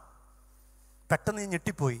എന്താണ്? പെട്ടെന്ന് ഞാൻ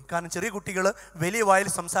ഞെട്ടിപ്പോയി. കാരണം ചെറിയ കുട്ടികൾ വലിയ വായിൽ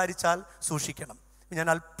സംസാരിച്ചാൽ സൂക്ഷിക്കണം. ഞാൻ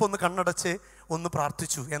അല്പം ഒന്ന് കണ്ണടച്ച് ഒന്ന്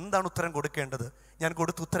പ്രാർത്ഥിച്ചു, എന്താണ് ഉത്തരം കൊടുക്കേണ്ടത്. ഞാൻ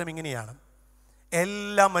കൊടുത്ത ഉത്തരം ഇങ്ങനെയാണ്: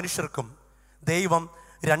 എല്ലാ മനുഷ്യർക്കും ദൈവം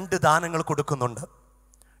 2 ദാനങ്ങൾ കൊടുക്കുന്നുണ്ട്.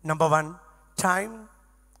 Number 1 time,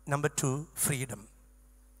 number 2 freedom.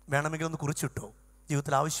 വേണമെങ്കിൽ ഒന്ന് കുറിച്ചിട്ടോ,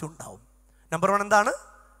 ജീവിതത്തിൽ ആവശ്യം ഉണ്ടാവും. നമ്പർ 1 എന്താണ്?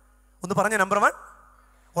 ഒന്ന് പറഞ്ഞ. നമ്പർ 1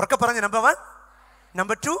 ഉറക്കെ പറഞ്ഞ. നമ്പർ 1.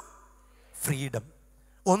 Number 2 freedom.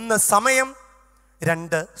 1 സമയം,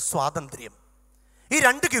 2 സ്വാതന്ത്ര്യം. ഈ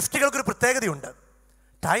 2 ഗിഫ്റ്റുകൾക്കൊരു പ്രത്യേകതയുണ്ട്.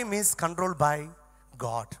 Time is controlled by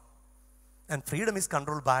God and freedom is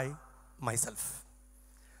controlled by myself.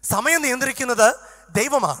 സമയം നിയന്ത്രിക്കുന്നത്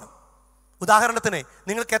ദൈവമാണ്. ഉദാഹരണത്തിന്,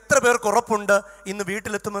 നിങ്ങൾക്ക് എത്ര പേർക്ക് ഉറപ്പുണ്ട് ഇന്ന്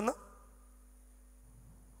വീട്ടിലെത്തുമെന്ന്?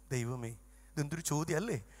 ദൈവമേ, ഇതെന്തൊരു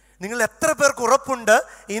ചോദ്യമല്ലേ. നിങ്ങൾ എത്ര പേർക്ക് ഉറപ്പുണ്ട്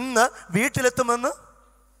ഇന്ന് വീട്ടിലെത്തുമെന്ന്?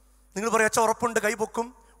 നിങ്ങൾ പറയും, അച്ഛാ ഉറപ്പുണ്ട്, കൈ പൊക്കും.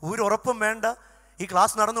 ഒരു ഉറപ്പും വേണ്ട. ഈ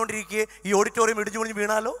ക്ലാസ് നടന്നുകൊണ്ടിരിക്കുകയെ ഈ ഓഡിറ്റോറിയം ഇടിഞ്ഞു പൊളിഞ്ഞ്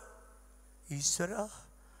വീണാലോ? ഈശ്വര,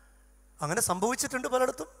 അങ്ങനെ സംഭവിച്ചിട്ടുണ്ട്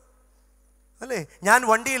പലയിടത്തും അല്ലേ. ഞാൻ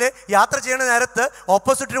വണ്ടിയിൽ യാത്ര ചെയ്യുന്ന നേരത്ത്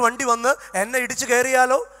ഓപ്പോസിറ്റൊരു വണ്ടി വന്ന് എന്നെ ഇടിച്ച്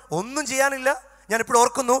കയറിയാലോ? ഒന്നും ചെയ്യാനില്ല. ഞാനിപ്പോൾ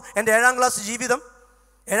ഓർക്കുന്നു എൻ്റെ 7ാം ക്ലാസ് ജീവിതം.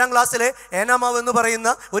 7ാം ക്ലാസ്സിലെ ഏനാമാവ് എന്ന് പറയുന്ന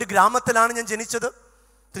ഒരു ഗ്രാമത്തിലാണ് ഞാൻ ജനിച്ചത്.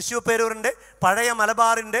 തൃശ്ശൂർ പേരൂരിൻ്റെ പഴയ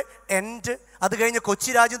മലബാറിൻ്റെ എൻഡ്. അത് കഴിഞ്ഞ്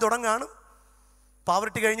കൊച്ചി രാജ്യം തുടങ്ങാണ്.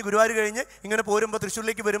 പാവറട്ടി കഴിഞ്ഞ് ഗുരുവായൂർ കഴിഞ്ഞ് ഇങ്ങനെ പോരുമ്പോൾ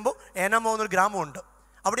തൃശ്ശൂരിലേക്ക് വരുമ്പോൾ ഏനാമാവ് എന്നൊരു ഗ്രാമമുണ്ട്.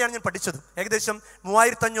 അവിടെയാണ് ഞാൻ പഠിച്ചത്. ഏകദേശം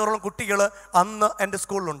 3500ഓളം കുട്ടികൾ അന്ന് എൻ്റെ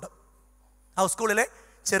സ്കൂളിലുണ്ട്. ആ സ്കൂളിലെ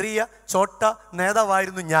ചെറിയ ചോട്ട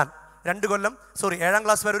നേതാവായിരുന്നു ഞാൻ. 2 കൊല്ലം 7ാം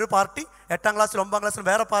ക്ലാസ് വരെ ഒരു പാർട്ടി, 8ാം ക്ലാസ്സിൽ 9ാം ക്ലാസ്സിൽ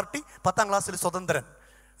വേറെ പാർട്ടി, 10ാം ക്ലാസ്സിൽ സ്വതന്ത്രൻ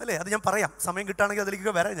അല്ലേ. അത് ഞാൻ പറയാം, സമയം കിട്ടുകയാണെങ്കിൽ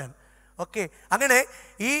അതിലേക്ക് വരാം ഞാൻ. ഓക്കെ, അങ്ങനെ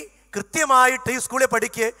ഈ കൃത്യമായിട്ട് ഈ സ്കൂളിൽ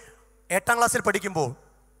 8ാം ക്ലാസ്സിൽ പഠിക്കുമ്പോൾ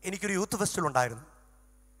എനിക്കൊരു യൂത്ത് ഫെസ്റ്റിവൽ ഉണ്ടായിരുന്നു.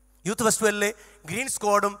 യൂത്ത് ഫെസ്റ്റിവലിലെ ഗ്രീൻ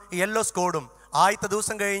സ്ക്വാഡും യെല്ലോ സ്ക്വാഡും ആദ്യത്തെ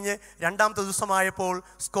ദിവസം കഴിഞ്ഞ് 2ാമത്തെ ദിവസമായപ്പോൾ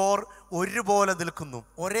സ്കോർ ഒരുപോലെ നിൽക്കുന്നു.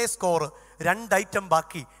 ഒരേ സ്കോർ, 2 ഐറ്റം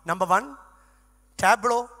ബാക്കി. നമ്പർ 1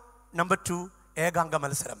 ടാബ്ലോ, നമ്പർ 2 ഏകാംഗ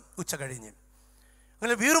മത്സരം. ഉച്ച കഴിഞ്ഞ്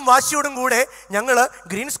അങ്ങനെ വീറും വാശിയോടും കൂടെ ഞങ്ങൾ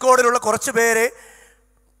ഗ്രീൻ സ്ക്വാഡിലുള്ള കുറച്ച് പേരെ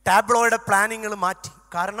ടാബ്ലോയുടെ പ്ലാനിങ്ങൾ മാറ്റി.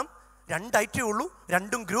 കാരണം 2 ഐറ്റമേ ഉള്ളൂ,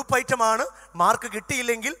 2ഉം ഗ്രൂപ്പ് ഐറ്റമാണ്. മാർക്ക്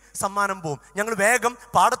കിട്ടിയില്ലെങ്കിൽ സമ്മാനം പോവും. ഞങ്ങൾ വേഗം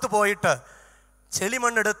പാടത്ത് പോയിട്ട്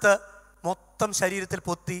ചെളിമണ്ണെടുത്ത് മൊത്തം ശരീരത്തിൽ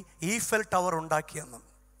പൊത്തി ഈഫൽ ടവർ ഉണ്ടാക്കിയെന്ന്.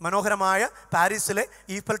 മനോഹരമായ പാരീസിലെ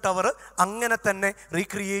ഈഫൽ ടവർ അങ്ങനെ തന്നെ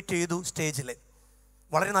റീക്രിയേറ്റ് ചെയ്തു സ്റ്റേജിൽ.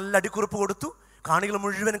 വളരെ നല്ല അടിക്കുറിപ്പ് കൊടുത്തു. കാണികൾ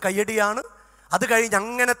മുഴുവൻ കയ്യടിയാണ്. അത് കഴിഞ്ഞ്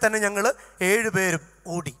അങ്ങനെ തന്നെ ഞങ്ങൾ 7 പേരും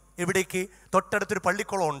ഓടി. എവിടേക്ക്? തൊട്ടടുത്തൊരു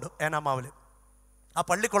പള്ളിക്കുളമുണ്ട് ഏനാമാവിൽ. ആ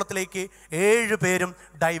പള്ളിക്കുളത്തിലേക്ക് 7 പേരും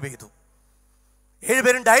ഡൈവ് ചെയ്തു. 7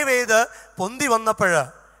 പേരും ഡൈവ് ചെയ്ത് പൊന്തി വന്നപ്പോൾ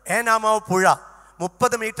ഏനാമാവ് പുഴ,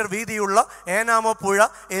 30 മീറ്റർ വീതിയുള്ള ഏനാമാവ് പുഴ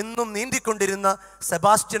എന്നും നീന്തിക്കൊണ്ടിരുന്ന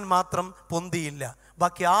സെബാസ്റ്റ്യൻ മാത്രം പൊന്തിയില്ല.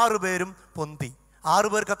 ബാക്കി 6 പേരും പൊന്തി.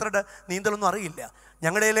 6 പേർക്ക് അത്ര നീന്തലൊന്നും അറിയില്ല.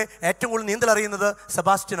 ഞങ്ങളുടെ ഏറ്റവും കൂടുതൽ നീന്തൽ അറിയുന്നത്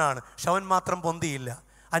സെബാസ്റ്റ്യനാണ്. ഷവൻ മാത്രം പൊന്തിയില്ല.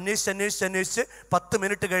 അന്വേഷിച്ച് 10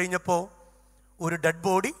 മിനിറ്റ് കഴിഞ്ഞപ്പോൾ ഒരു ഡെഡ്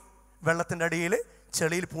ബോഡി വെള്ളത്തിൻ്റെ അടിയിൽ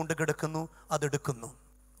ചെളിയിൽ പൂണ്ട് കിടക്കുന്നു. അതെടുക്കുന്നു.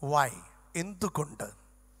 വൈ? എന്തുകൊണ്ട്?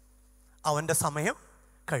 അവൻ്റെ സമയം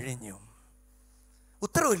കഴിഞ്ഞു.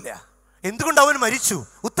 ഉത്തരവില്ല. എന്തുകൊണ്ട് അവൻ മരിച്ചു?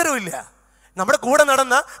 ഉത്തരവില്ല. നമ്മുടെ കൂടെ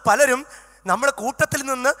നടന്ന പലരും നമ്മുടെ കൂട്ടത്തിൽ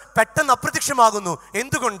നിന്ന് പെട്ടെന്ന് അപ്രത്യക്ഷമാകുന്നു.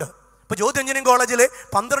 എന്തുകൊണ്ട്? ഇപ്പോൾ ജ്യോതി എഞ്ചിനീയറിംഗ് കോളേജിൽ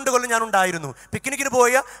 12 കൊല്ലം ഞാനുണ്ടായിരുന്നു. പിക്നിക്കിന്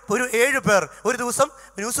പോയ ഒരു 7 പേർ ഒരു ദിവസം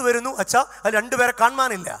ന്യൂസ് വരുന്നു, അച്ഛാ അത് 2 പേരെ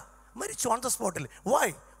കാണാനില്ല, മരിച്ചു ഓൺ ദ സ്പോട്ടിൽ. വൈ?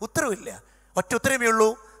 ഉത്തരവില്ല. ഒറ്റ ഉത്തരവേ ഉള്ളൂ: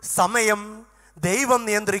 സമയം ദൈവം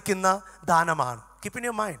നിയന്ത്രിക്കുന്ന ദാനമാണ്. Keep in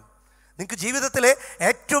your mind. നിങ്ങൾക്ക് ജീവിതത്തിലെ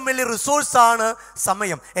ഏറ്റവും വലിയ റിസോഴ്സാണ്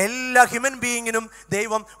സമയം. എല്ലാ ഹ്യൂമൻ ബീയിങ്ങിനും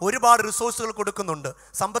ദൈവം ഒരുപാട് റിസോഴ്സുകൾ കൊടുക്കുന്നുണ്ട്,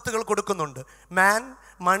 സമ്പത്തുകൾ കൊടുക്കുന്നുണ്ട്. മാൻ,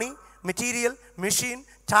 മണി, material, machine,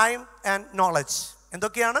 time and knowledge.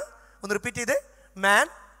 എന്തൊക്കെയാണ്? ഒന്ന് റിപ്പീറ്റ് ചെയ്തേ. മാൻ,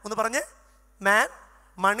 ഒന്ന് പറഞ്ഞേ. മാൻ,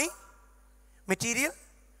 മണി, material,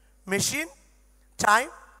 machine, time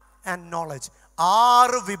and knowledge.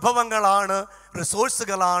 6 വിഭവങ്ങളാണ്,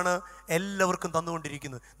 റിസോഴ്സുകളാണ് എല്ലാവർക്കും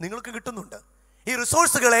തന്നുകൊണ്ടിരിക്കുന്നത്. നിങ്ങൾക്ക് കിട്ടുന്നുണ്ട്. ഈ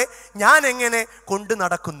റിസോഴ്സുകളെ ഞാൻ എങ്ങനെ കൊണ്ടു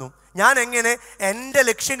നടക്കുന്നു, ഞാൻ എങ്ങനെ എൻ്റെ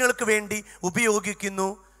ലക്ഷ്യങ്ങൾക്ക് വേണ്ടി ഉപയോഗിക്കുന്നു,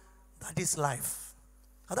 ദാറ്റ് ഈസ് ലൈഫ്.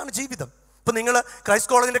 അതാണ് ജീവിതം. ഇപ്പം നിങ്ങൾ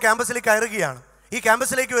ക്രൈസ്റ്റ് കോളേജിൻ്റെ ക്യാമ്പസിലേക്ക് കയറുകയാണ്. ഈ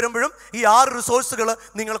ക്യാമ്പസിലേക്ക് വരുമ്പോഴും ഈ 6 റിസോഴ്സുകൾ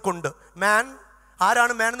നിങ്ങൾക്കുണ്ട്. മാൻ,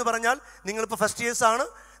 ആരാണ് മാൻ എന്ന് പറഞ്ഞാൽ? നിങ്ങളിപ്പോൾ ഫസ്റ്റ് ഇയേഴ്സ് ആണ്.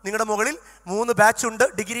 നിങ്ങളുടെ മുകളിൽ 3 ബാച്ചുണ്ട്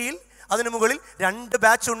ഡിഗ്രിയിൽ. അതിന് മുകളിൽ 2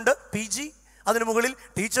 ബാച്ചുണ്ട് PG. അതിന് മുകളിൽ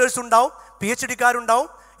ടീച്ചേഴ്സ് ഉണ്ടാവും, PhD-കാരുണ്ടാവും.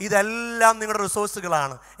 ഇതെല്ലാം നിങ്ങളുടെ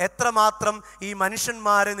റിസോഴ്സുകളാണ്. എത്രമാത്രം ഈ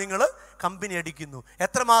മനുഷ്യന്മാരെ നിങ്ങൾ കമ്പനി അടിക്കുന്നു,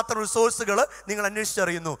 എത്രമാത്രം റിസോഴ്സുകൾ നിങ്ങൾ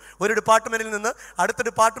അന്വേഷിച്ചറിയുന്നു. ഒരു ഡിപ്പാർട്ട്മെൻറ്റിൽ നിന്ന് അടുത്ത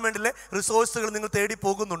ഡിപ്പാർട്ട്മെൻറ്റിലെ റിസോഴ്സുകൾ നിങ്ങൾ തേടി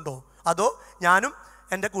പോകുന്നുണ്ടോ? അതോ ഞാനും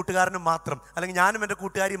എൻ്റെ കൂട്ടുകാരനും മാത്രം, അല്ലെങ്കിൽ ഞാനും എൻ്റെ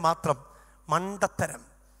കൂട്ടുകാരിയും മാത്രം? മണ്ടത്തരം.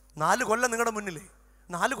 4 കൊല്ലം നിങ്ങളുടെ മുന്നിൽ,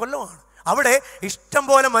 4 കൊല്ലമാണ്. അവിടെ ഇഷ്ടം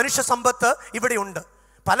പോലെ മനുഷ്യ സമ്പത്ത് ഇവിടെയുണ്ട്.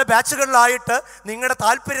 പല ബാച്ചുകളിലായിട്ട് നിങ്ങളുടെ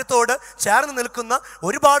താല്പര്യത്തോട് ചേർന്ന് നിൽക്കുന്ന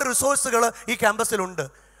ഒരുപാട് റിസോഴ്സുകൾ ഈ ക്യാമ്പസിലുണ്ട്.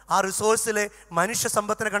 ആ റിസോഴ്സിലെ മനുഷ്യ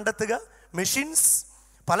സമ്പത്തിനെ കണ്ടെത്തുക. മെഷീൻസ്,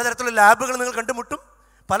 പലതരത്തിലുള്ള ലാബുകൾ നിങ്ങൾ കണ്ടുമുട്ടും,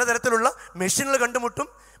 പലതരത്തിലുള്ള മെഷീനുകൾ കണ്ടുമുട്ടും.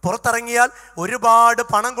 പുറത്തിറങ്ങിയാൽ ഒരുപാട്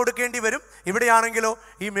പണം കൊടുക്കേണ്ടി വരും. ഇവിടെയാണെങ്കിലോ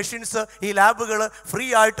ഈ മെഷീൻസ്, ഈ ലാബുകൾ ഫ്രീ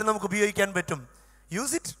ആയിട്ട് നമുക്ക് ഉപയോഗിക്കാൻ പറ്റും.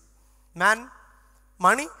 Use it. മാൻ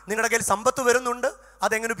മണി, നിങ്ങളുടെ കയ്യിൽ സമ്പത്ത് വരുന്നുണ്ട്,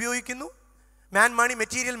 അതെങ്ങനെ ഉപയോഗിക്കുന്നു? മാൻ മണി,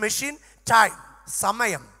 മെറ്റീരിയൽ, മെഷീൻ, ടൈം,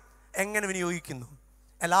 സമയം എങ്ങനെ വിനിയോഗിക്കുന്നു?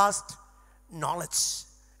 ലാസ്റ്റ് നോളജ്,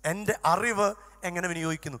 എൻ്റെ അറിവ് എങ്ങനെ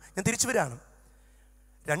വിനിയോഗിക്കുന്നു? ഞാൻ തിരിച്ചു വരികയാണ്.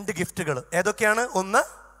 2 ഗിഫ്റ്റുകൾ ഏതൊക്കെയാണ്?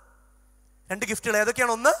 2 ഗിഫ്റ്റുകൾ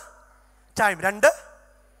ഏതൊക്കെയാണ്? 1 ടൈം, 2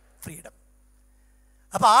 ഫ്രീഡം.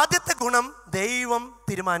 അപ്പൊ ആദ്യത്തെ ഗുണം ദൈവം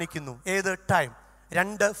തീരുമാനിക്കുന്നു. ഏത്? ടൈം.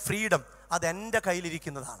 2 ഫ്രീഡം. അതെൻ്റെ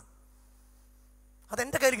കയ്യിലിരിക്കുന്നതാണ്.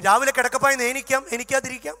 അതെൻ്റെ കയ്യിൽ. രാവിലെ കിടക്കപ്പായി എണീക്കാം,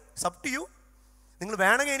 എനിക്കാതിരിക്കാം. Sub to you. നിങ്ങൾ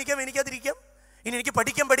വേണമെങ്കിൽ എനിക്കാം, എനിക്കാതിരിക്കാം. ഇനി എനിക്ക്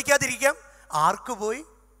പഠിക്കാതിരിക്കാം. ആർക്ക്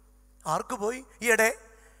പോയി? ഈയിടെ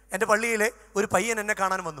എൻ്റെ പള്ളിയിലെ ഒരു പയ്യൻ എന്നെ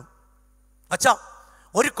കാണാൻ വന്നു. അച്ഛാ,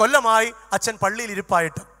 1 കൊല്ലമായി അച്ഛൻ പള്ളിയിൽ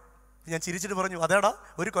ഇരിപ്പായിട്ട്. ഞാൻ ചിരിച്ചിട്ട് പറഞ്ഞു, അതേടാ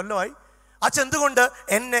 1 കൊല്ലമായി. അച്ഛൻ എന്തുകൊണ്ട്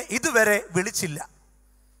എന്നെ ഇതുവരെ വിളിച്ചില്ല?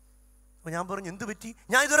 അപ്പോൾ ഞാൻ പറഞ്ഞു, എന്ത് പറ്റി?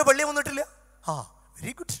 ഞാൻ ഇതുവരെ പള്ളിയിൽ വന്നിട്ടില്ല.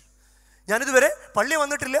 Very good. ഞാനിതുവരെ പള്ളിയിൽ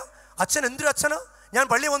വന്നിട്ടില്ല. അച്ഛൻ എന്തൊരു അച്ഛനാ, ഞാൻ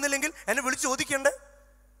പള്ളിയിൽ വന്നില്ലെങ്കിൽ എന്നെ വിളിച്ച് ചോദിക്കണ്ടേ?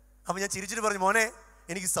 അപ്പോൾ ഞാൻ ചിരിച്ചിട്ട് പറഞ്ഞു, മോനെ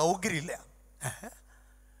എനിക്ക് സൗകര്യമില്ല.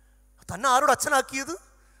 തന്നെ ആരോട് അച്ഛനാക്കിയത്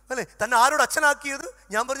അല്ലേ? തന്നെ ആരോട് അച്ഛനാക്കിയത്?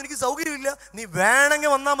 ഞാൻ പറഞ്ഞു, എനിക്ക് സൗകര്യമില്ല, നീ വേണമെങ്കിൽ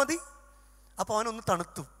വന്നാൽ മതി. അപ്പോൾ അവനൊന്ന്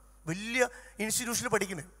തണുത്തു. വലിയ ഇൻസ്റ്റിറ്റ്യൂഷനിൽ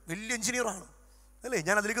പഠിക്കുന്നത്, വലിയ എഞ്ചിനീയറാണ് അല്ലേ?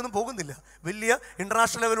 ഞാൻ അതിലേക്കൊന്നും പോകുന്നില്ല. വലിയ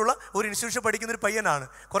ഇൻ്റർനാഷണൽ ലെവലുള്ള ഒരു ഇൻസ്റ്റിറ്റ്യൂഷൻ പഠിക്കുന്ന ഒരു പയ്യനാണ്.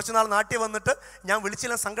 കുറച്ച് നാൾ നാട്ടിൽ വന്നിട്ട് ഞാൻ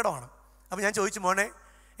വിളിച്ചില്ല, സങ്കടമാണ്. അപ്പോൾ ഞാൻ ചോദിച്ചു, മോനെ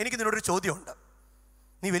എനിക്ക് നിന്നോടൊരു ചോദ്യമുണ്ട്.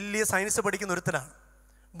 നീ വലിയ സയൻസ് പഠിക്കുന്ന ഒരുത്തനാണ്.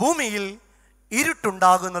 ഭൂമിയിൽ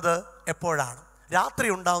ഇരുട്ടുണ്ടാകുന്നത് എപ്പോഴാണ്? രാത്രി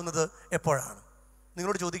ഉണ്ടാകുന്നത് എപ്പോഴാണ്?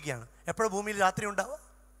 നിങ്ങളോട് ചോദിക്കുകയാണ്, എപ്പോഴാണ് ഭൂമിയിൽ രാത്രി ഉണ്ടാവുക?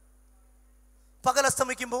 പകൽ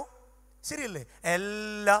അസ്തമിക്കുമ്പോൾ. ശരിയല്ലേ?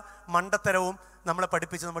 എല്ലാ മണ്ടത്തരവും നമ്മളെ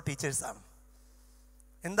പഠിപ്പിച്ച നമ്മുടെ ടീച്ചേഴ്സാണ്.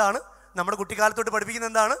 എന്താണ് നമ്മുടെ കുട്ടിക്കാലത്തോട്ട്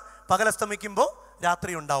പഠിപ്പിക്കുന്നത്? എന്താണ്? പകൽ അസ്തമിക്കുമ്പോൾ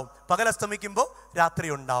രാത്രി ഉണ്ടാവും, പകൽ അസ്തമിക്കുമ്പോൾ രാത്രി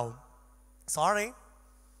ഉണ്ടാവും. സോറി,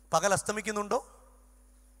 പകൽ അസ്തമിക്കുന്നുണ്ടോ?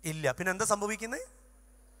 ഇല്ല. പിന്നെ എന്താ സംഭവിക്കുന്നത്?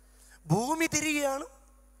 ഭൂമി തിരിയുകയാണ്.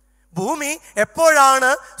 ഭൂമി എപ്പോഴാണ്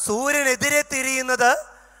സൂര്യനെതിരെ തിരിയുന്നത്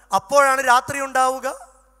അപ്പോഴാണ് രാത്രി ഉണ്ടാവുക.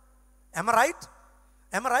 Am I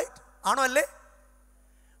right? ആണോ അല്ലേ?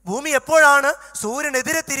 ഭൂമി എപ്പോഴാണ്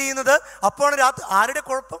സൂര്യനെതിരെ തിരിയുന്നത് അപ്പോഴാണ് രാത്രി. ആരുടെ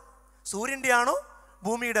കുഴപ്പം? സൂര്യൻ്റെ ആണോ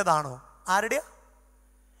ഭൂമിയുടേതാണോ? ആരുടെയാ?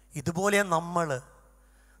 ഇതുപോലെ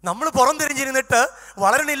നമ്മൾ പുറം തിരിഞ്ഞിരുന്നിട്ട്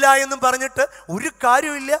വളരണില്ല എന്നും പറഞ്ഞിട്ട് ഒരു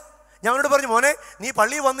കാര്യമില്ല. ഞങ്ങളോട് പറഞ്ഞു, മോനെ നീ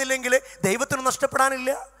പള്ളിയിൽ വന്നില്ലെങ്കിൽ ദൈവത്തിന്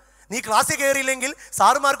നഷ്ടപ്പെടാനില്ല, നീ ക്ലാസ്സിൽ കയറിയില്ലെങ്കിൽ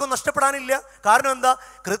സാറുമാർക്കും നഷ്ടപ്പെടാനില്ല. കാരണം എന്താ?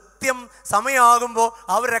 കൃത്യം സമയമാകുമ്പോൾ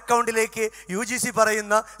അവരുടെ അക്കൗണ്ടിലേക്ക് UGC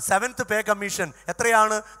പറയുന്ന 7th പേ കമ്മീഷൻ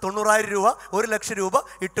എത്രയാണ്? 90,000 രൂപ, 1,00,000 രൂപ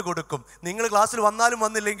ഇട്ട് കൊടുക്കും. നിങ്ങൾ ക്ലാസ്സിൽ വന്നാലും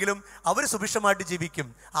വന്നില്ലെങ്കിലും അവർ സുഭിക്ഷമായിട്ട് ജീവിക്കും.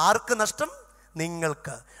 ആർക്ക് നഷ്ടം?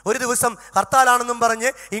 നിങ്ങൾക്ക്. ഒരു ദിവസം ഹർത്താലാണെന്നും പറഞ്ഞ്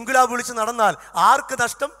ഇൻകുലാബ് വിളിച്ച് നടന്നാൽ ആർക്ക്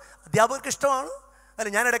നഷ്ടം? അധ്യാപകർക്ക് ഇഷ്ടമാണ് അല്ല.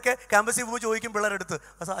 ഞാൻ ഇടയ്ക്ക് ക്യാമ്പസിൽ പോകുമ്പോൾ ചോദിക്കും പിള്ളേരെടുത്ത്,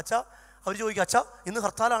 അച്ഛാ, അവർ ചോദിക്കും, അച്ഛാ ഇന്ന്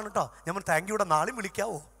ഹർത്താലാണ് കേട്ടോ. ഞാൻ താങ്ക് യുടെ നാളെയും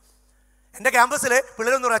വിളിക്കാവോ? എൻ്റെ ക്യാമ്പസിലെ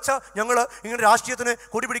പിള്ളേരൊന്നും പറയും, അച്ഛാ ഞങ്ങൾ ഇങ്ങനെ രാഷ്ട്രീയത്തിന്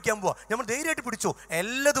കൊടി പിടിക്കാൻ പോവാ. നമ്മൾ ധൈര്യമായിട്ട് പിടിച്ചോ.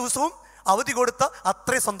 എല്ലാ ദിവസവും അവധി കൊടുത്ത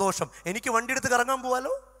അത്രയും സന്തോഷം. എനിക്ക് വണ്ടി എടുത്ത് കറങ്ങാൻ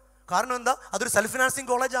പോവാലോ. കാരണം എന്താ? അതൊരു സെൽഫ് ഫിനാൻസിങ്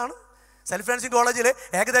കോളേജാണ്. സെൽഫ് ഫിനാൻസിങ് കോളേജിൽ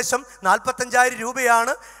ഏകദേശം 45,000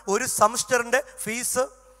 രൂപയാണ് ഒരു സെമസ്റ്ററിൻ്റെ ഫീസ്.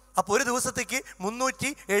 അപ്പോൾ ഒരു ദിവസത്തേക്ക്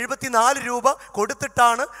 374 രൂപ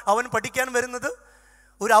കൊടുത്തിട്ടാണ് അവൻ പഠിക്കാൻ വരുന്നത്.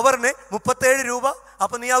 ഒരു അവറിന് 37 രൂപ.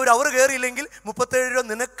 അപ്പം നീ ആ ഒരു അവർ കയറിയില്ലെങ്കിൽ 37 രൂപ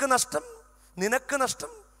നിനക്ക്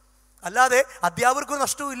നഷ്ടം. അല്ലാതെ അധ്യാപകർക്കും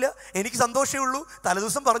നഷ്ടവുമില്ല, എനിക്ക് സന്തോഷമേ ഉള്ളൂ.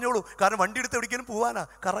 തലേദിവസം പറഞ്ഞോളൂ, കാരണം വണ്ടി എടുത്ത് എവിടേക്കും പോവാനാ,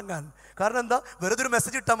 കറങ്ങാൻ. കാരണം എന്താ? വെറുതെ ഒരു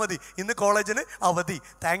മെസ്സേജ് ഇട്ടാൽ മതി, ഇന്ന് കോളേജിന് അവധി,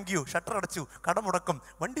 താങ്ക് യു, ഷട്ടർ അടച്ചു, കട മുടക്കും,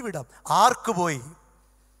 വണ്ടി വിടാം. ആർക്ക്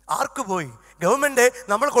പോയി? ഗവൺമെൻറ്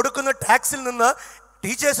നമ്മൾ കൊടുക്കുന്ന ടാക്സിൽ നിന്ന്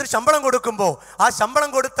ടീച്ചേഴ്സിന് ശമ്പളം കൊടുക്കുമ്പോൾ ആ ശമ്പളം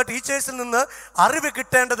കൊടുത്ത ടീച്ചേഴ്സിൽ നിന്ന് അറിവ്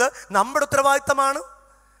കിട്ടേണ്ടത് നമ്മുടെ ഉത്തരവാദിത്തമാണ്.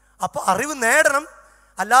 അപ്പോൾ അറിവ് നേടണം.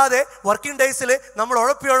 അല്ലാതെ വർക്കിംഗ് ഡേയ്സിൽ നമ്മൾ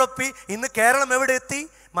ഉഴപ്പി ഇന്ന് കേരളം എവിടെ എത്തി?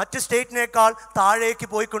 മറ്റ് സ്റ്റേറ്റിനേക്കാൾ താഴേക്ക്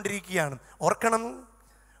പോയിക്കൊണ്ടിരിക്കുകയാണ്.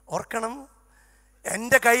 ഓർക്കണം,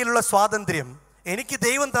 എൻ്റെ കയ്യിലുള്ള സ്വാതന്ത്ര്യം എനിക്ക്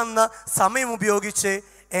ദൈവം തന്ന സമയം ഉപയോഗിച്ച്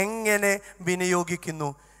എങ്ങനെ വിനിയോഗിക്കുന്നു?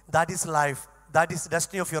 That is life. That is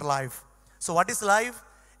destiny of your life. So what is life?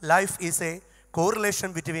 Life is A correlation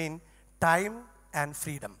between time and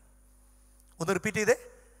freedom. ഒന്ന് റിപ്പീറ്റ് ചെയ്തേ.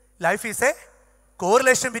 Life is A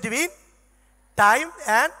correlation between time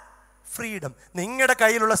and freedom. നിങ്ങളുടെ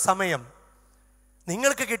കയ്യിലുള്ള സമയം,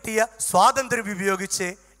 നിങ്ങൾക്ക് കിട്ടിയ സ്വാതന്ത്ര്യം ഉപയോഗിച്ച്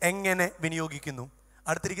എങ്ങനെ വിനിയോഗിക്കുന്നു?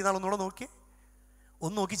 അടുത്തിരിക്കുന്ന ആൾ ഒന്നുകൂടെ നോക്കി,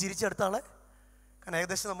 ഒന്ന് നോക്കി ചിരിച്ച് അടുത്ത ആളെ. കാരണം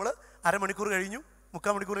ഏകദേശം നമ്മൾ അരമണിക്കൂർ കഴിഞ്ഞു,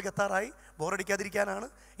 3/4 മണിക്കൂറിലേക്ക് എത്താറായി. ബോറടിക്കാതിരിക്കാനാണ്.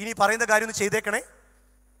 ഇനി പറയുന്ന കാര്യം ഒന്ന് ചെയ്തേക്കണേ.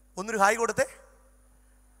 ഒന്നൊരു ഹായ് കൊടുത്തേ.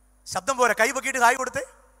 ശബ്ദം പോരാ, കൈ പൊക്കിയിട്ട് ഹായ് കൊടുത്തേ.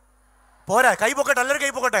 പോരാ, കൈ പൊക്കട്ടെ, എല്ലാവരും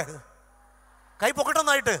കൈ പൊക്കട്ടെ. കൈ പൊക്കട്ടെ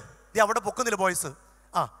ഒന്നായിട്ട്. ഇത് അവിടെ പൊക്കുന്നില്ല ബോയ്സ്.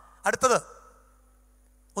 അടുത്തത്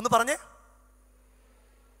ഒന്ന് പറഞ്ഞേ.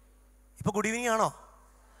 ഇപ്പൊ ഗുഡ് ഈവനിങ് ആണോ?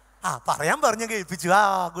 പറയാൻ പറഞ്ഞ കേൾപ്പിച്ചു.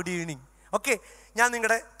 Good evening. ഓക്കെ, ഞാൻ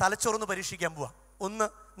നിങ്ങളുടെ തലച്ചോറൊന്ന് പരീക്ഷിക്കാൻ പോവാം. ഒന്ന്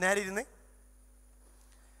നേരെ ഇരുന്നേ.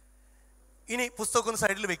 ഇനി പുസ്തകം ഒന്ന്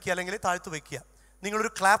സൈഡിൽ വെക്കുക, അല്ലെങ്കിൽ താഴ്ത്ത് വെക്കുക.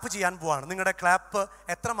 നിങ്ങളൊരു ക്ലാപ്പ് ചെയ്യാൻ പോവാണ്. നിങ്ങളുടെ ക്ലാപ്പ്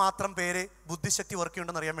എത്രമാത്രം പേര് ബുദ്ധിശക്തി വർക്ക്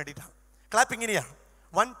ചെയ്യുന്നുണ്ടെന്ന് അറിയാൻ വേണ്ടിയിട്ടാണ്. ക്ലാപ്പ് ഇങ്ങനെയാണ്: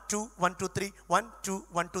 1 2 1 2 3 1 2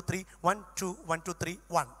 1 2 3 1 2 1 2 3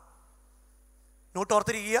 1. നോട്ട്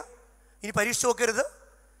ഓർത്തിരിക്കുക. ഇനി പരീക്ഷ നോക്കരുത്,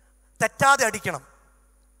 തെറ്റാതെ അടിക്കണം.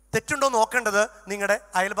 തെറ്റുണ്ടോ നോക്കേണ്ടത് നിങ്ങളുടെ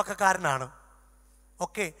അയൽപക്കക്കാരനാണ്.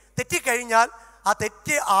 ഓക്കെ, തെറ്റിക്കഴിഞ്ഞാൽ ആ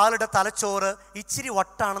തെറ്റിയ ആളുടെ തലച്ചോറ് ഇച്ചിരി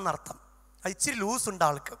വട്ടാണെന്ന് അർത്ഥം. ഇച്ചിരി ലൂസ് ഉണ്ട്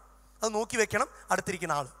ആൾക്ക്. അത് നോക്കി വെക്കണം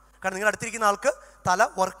അടുത്തിരിക്കുന്ന ആൾ. കാരണം നിങ്ങൾ അടുത്തിരിക്കുന്ന ആൾക്ക് തല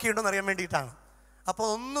വർക്ക് ചെയ്യണമെന്ന് അറിയാൻ വേണ്ടിയിട്ടാണ്. അപ്പോൾ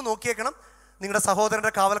ഒന്ന് നോക്കിയേക്കണം. നിങ്ങളുടെ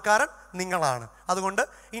സഹോദരൻ്റെ കാവൽക്കാരൻ നിങ്ങളാണ്. അതുകൊണ്ട്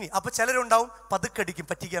ഇനി അപ്പോൾ ചിലരുണ്ടാവും പതുക്കടിക്കും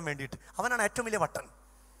പറ്റിക്കാൻ വേണ്ടിയിട്ട്. അവനാണ് ഏറ്റവും വലിയ വട്ടൻ,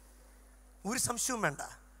 ഒരു സംശയവും വേണ്ട.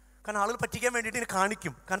 കാരണം ആളുകൾ പറ്റിക്കാൻ വേണ്ടിയിട്ട് ഇനി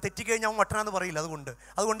കാണിക്കും. കാരണം തെറ്റിക്കഴിഞ്ഞാൽ അവൻ വട്ടനാന്ന് പറയില്ല.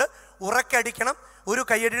 അതുകൊണ്ട് ഉറക്കെ അടിക്കണം. ഒരു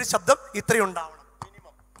കയ്യടിയുടെ ശബ്ദം ഇത്രയും ഉണ്ടാവണം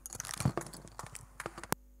മിനിമം.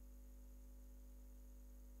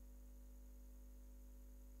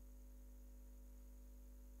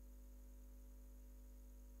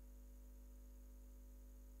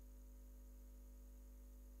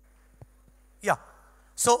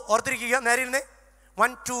 സോ ഓർത്തിരിക്കുക. നേരെ ഇരുന്നേ.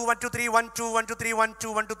 1 2 1 2 3 1 2 1 2 3 1 2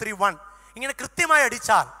 1 2 3 1. ഇങ്ങനെ കൃത്യമായി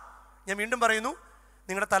അടിച്ചാൽ, ഞാൻ വീണ്ടും പറയുന്നു,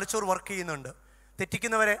 നിങ്ങളുടെ തലച്ചോറ് വർക്ക് ചെയ്യുന്നുണ്ട്.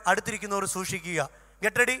 തെറ്റിക്കുന്നവരെ അടുത്തിരിക്കുന്നവർ സൂക്ഷിക്കുക.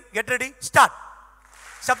 Get ready, get ready, start.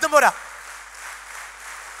 ശബ്ദം പോരാ,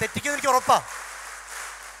 തെറ്റിക്കുന്ന എനിക്ക് ഉറപ്പാ.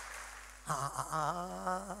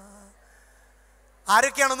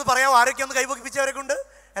 ആരൊക്കെയാണെന്ന് പറയാമോ? ആരൊക്കെയാണെന്ന് കൈപൊക്കിപ്പിച്ചവരെ കൊണ്ട്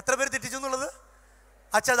എത്ര പേര് തെറ്റിച്ചു എന്നുള്ളത്?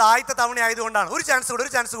 അത് ആദ്യത്തെ തവണ ആയതുകൊണ്ടാണ്. ഒരു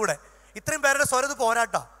ചാൻസ് കൂടെ. ഇത്രയും പേരുടെ സ്വരത്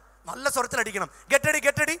പോരാട്ടോ, നല്ല സ്വരത്തിൽ അടിക്കണം. Get ready,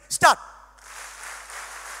 get ready, start.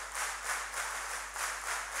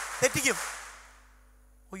 തെറ്റിക്കും.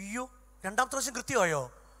 അയ്യോ, രണ്ടാമത്തെ പ്രാവശ്യം കൃത്യമായോ?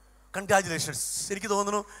 കൺഗ്രാജുലേഷൻസ്. എനിക്ക്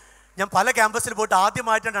തോന്നുന്നു ഞാൻ പല ക്യാമ്പസിൽ പോയിട്ട്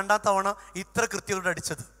ആദ്യമായിട്ടാണ് രണ്ടാം തവണ ഇത്ര കൃത്യതയോടെ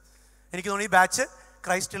അടിച്ചത്. എനിക്ക് തോന്നുന്നു ഈ ബാച്ച്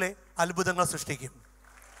ക്രൈസ്റ്റിലെ അത്ഭുതങ്ങൾ സൃഷ്ടിക്കും.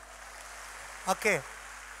 ഓക്കെ,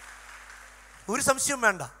 ഒരു സംശയവും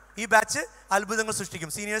വേണ്ട, ഈ ബാച്ച് അത്ഭുതങ്ങൾ സൃഷ്ടിക്കും.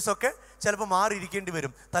 സീനിയേഴ്സൊക്കെ ചിലപ്പോൾ മാറിയിരിക്കേണ്ടി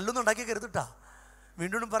വരും. തല്ലൊന്നും ഉണ്ടാക്കി കരുതിട്ടാ.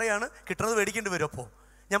 വീണ്ടും പറയാണ്, കിട്ടുന്നത് മേടിക്കേണ്ടി വരും. അപ്പോൾ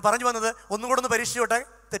ഞാൻ പറഞ്ഞു വന്നത്, ഒന്നും കൂടെ ഒന്ന് പരീക്ഷിച്ചോട്ടെ.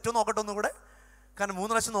 തെറ്റോ നോക്കട്ടെ ഒന്നും കൂടെ. കാരണം 3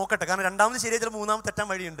 പ്രാവശ്യം നോക്കട്ടെ. കാരണം രണ്ടാമത് ശരിയായി, ചില മൂന്നാമത് തെറ്റാൻ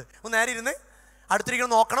വഴിയുണ്ട്. ഒന്ന് നേരെ ഇരുന്ന്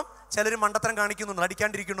അടുത്തിരിക്കണം, നോക്കണം. ചിലർ മണ്ടത്തരം കാണിക്കുന്നുണ്ട്,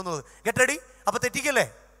 അടിക്കാണ്ടിരിക്കുന്നുള്ളത്. Get ready. അപ്പൊ തെറ്റിക്കല്ലേ,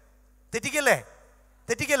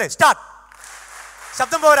 സ്റ്റാർട്ട്.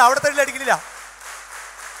 ശബ്ദം പോരാ, അവിടെ തന്നെ അടിക്കുന്നില്ല.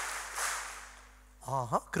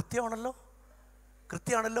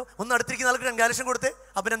 കൃത്യമാണല്ലോ. ഒന്ന് അടുത്തിരിക്കുന്ന ആൾക്ക് കൺഗ്രാജുലേഷൻ കൊടുത്തേ.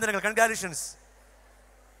 അഭിനന്ദനങ്ങൾ, കൺഗ്രാജുലേഷൻസ്.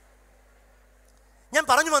 ഞാൻ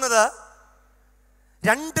പറഞ്ഞു വന്നത്,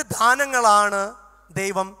 2 ദാനങ്ങളാണ്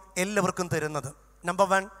ദൈവം എല്ലാവർക്കും തരുന്നത്. Number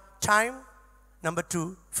 1 time, number 2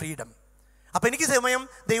 freedom. അപ്പം എനിക്ക് സമയം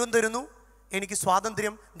ദൈവം തരുന്നു, എനിക്ക്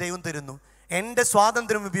സ്വാതന്ത്ര്യം ദൈവം തരുന്നു. എൻ്റെ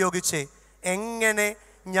സ്വാതന്ത്ര്യം ഉപയോഗിച്ച് എങ്ങനെ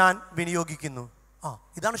ഞാൻ വിനിയോഗിക്കുന്നു,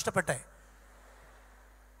 ഇതാണ് ഇഷ്ടപ്പെട്ടെ.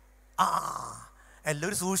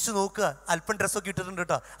 എല്ലാവരും സൂക്ഷിച്ച് നോക്കുക. അല്പം ഡ്രസ്സൊക്കെ ഇട്ടിട്ടുണ്ട്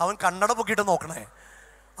കേട്ടോ. അവൻ കണ്ണട പൊക്കിയിട്ട് നോക്കണേ.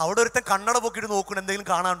 അവിടെ ഒരുത്തൻ കണ്ണട പൊക്കിയിട്ട് നോക്കണം, എന്തെങ്കിലും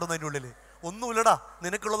കാണാണ്ടോന്ന് അതിൻ്റെ ഉള്ളിൽ. ഒന്നുമില്ലടാ,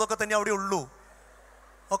 നിനക്കുള്ളതൊക്കെ തന്നെ അവിടെ ഉള്ളൂ.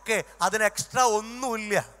 ഓക്കെ, അതിന് എക്സ്ട്രാ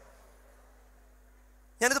ഒന്നുമില്ല.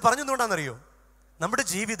 ഞാനിത് പറഞ്ഞെന്തുകൊണ്ടാണെന്നറിയോ? നമ്മുടെ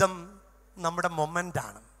ജീവിതം നമ്മുടെ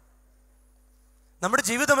മൊമെൻ്റാണ്. നമ്മുടെ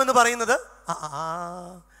ജീവിതം എന്ന് പറയുന്നത്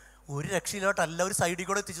ഒരു രക്ഷയിലോട്ടല്ല, ഒരു സൈഡിൽ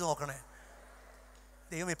കൂടെ എത്തിച്ച് നോക്കണേ.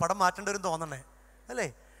 ദൈവം ഈ പടം മാറ്റേണ്ട വരും തോന്നണേ, അല്ലേ?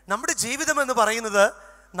 നമ്മുടെ ജീവിതം എന്ന് പറയുന്നത്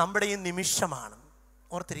നമ്മുടെ ഈ നിമിഷമാണ്.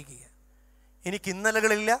 ഓർത്തിരിക്കുക, എനിക്ക്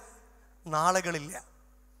ഇന്നലകളില്ല, നാളുകളില്ല.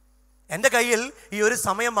 എൻ്റെ കയ്യിൽ ഈ ഒരു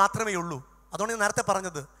സമയം മാത്രമേ ഉള്ളൂ. അതുകൊണ്ട് ഞാൻ നേരത്തെ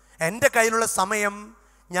പറഞ്ഞത്, എൻ്റെ കയ്യിലുള്ള സമയം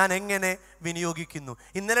ഞാൻ എങ്ങനെ വിനിയോഗിക്കുന്നു.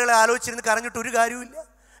 ഇന്നലെകളെ ആലോചിച്ചിരുന്ന് കരഞ്ഞിട്ട് ഒരു കാര്യമില്ല.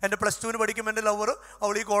 എൻ്റെ +2 പഠിക്കുമ്പോൾ എൻ്റെ ലവർ,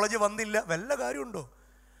 അവൾ ഈ കോളേജിൽ വന്നില്ല, വല്ല കാര്യമുണ്ടോ?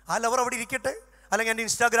 ആ ലവർ അവിടെ ഇരിക്കട്ടെ. അല്ലെങ്കിൽ എൻ്റെ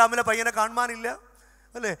ഇൻസ്റ്റാഗ്രാമിലെ പയ്യനെ കാണാനില്ല,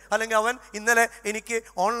 അല്ലേ? അല്ലെങ്കിൽ അവൻ ഇന്നലെ എനിക്ക്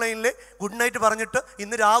ഓൺലൈനിൽ ഗുഡ് നൈറ്റ് പറഞ്ഞിട്ട്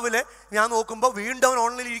ഇന്ന് രാവിലെ ഞാൻ നോക്കുമ്പോൾ വീണ്ടും അവൻ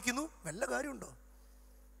ഓൺലൈനിൽ ഇരിക്കുന്നു, വല്ല കാര്യമുണ്ടോ?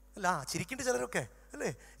 അല്ല, ചിരിക്കേണ്ട ചിലരൊക്കെ, അല്ലേ?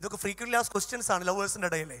 ഇതൊക്കെ ഫ്രീക്വൻ്റ്ലി ആസ്ക്ഡ് ക്വസ്റ്റ്യൻസ് ആണ് ലവേഴ്സിൻ്റെ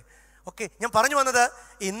ഇടയിലെ. ഓക്കെ, ഞാൻ പറഞ്ഞു വന്നത്,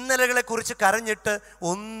 ഇന്നലകളെ കുറിച്ച് കരഞ്ഞിട്ട്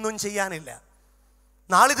ഒന്നും ചെയ്യാനില്ല.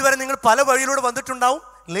 നാളിതുവരെ നിങ്ങൾ പല വഴിയിലൂടെ വന്നിട്ടുണ്ടാവും.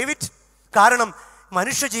 Leave it. കാരണം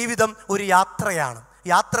മനുഷ്യ ജീവിതം ഒരു യാത്രയാണ്.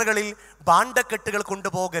 യാത്രകളിൽ ഭാണ്ഡക്കെട്ടുകൾ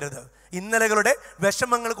കൊണ്ടുപോകരുത്. ഇന്നലകളുടെ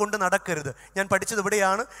വിഷമങ്ങൾ കൊണ്ട് നടക്കരുത്. ഞാൻ പഠിച്ചത്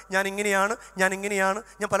ഇവിടെയാണ്, ഞാൻ ഇങ്ങനെയാണ്,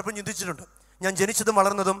 ഞാൻ പലപ്പോഴും ചിന്തിച്ചിട്ടുണ്ട്. ഞാൻ ജനിച്ചതും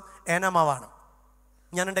വളർന്നതും ഏനാമാവാണ്.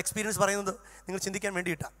 ഞാൻ എൻ്റെ എക്സ്പീരിയൻസ് പറയുന്നത് നിങ്ങൾ ചിന്തിക്കാൻ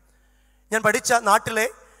വേണ്ടിയിട്ടാണ്. ഞാൻ പഠിച്ച നാട്ടിലെ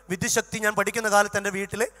വിദ്യുശക്തി, ഞാൻ പഠിക്കുന്ന കാലത്ത് എൻ്റെ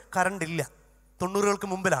വീട്ടിൽ കറണ്ട് ഇല്ല. 90-കൾക്ക്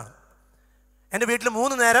മുമ്പിലാണ്. എൻ്റെ വീട്ടിൽ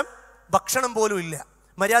 3 നേരം ഭക്ഷണം പോലും ഇല്ല.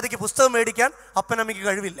 മര്യാദയ്ക്ക് പുസ്തകം മേടിക്കാൻ അപ്പനമ്മയ്ക്ക്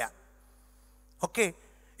കഴിവില്ല. ഓക്കെ,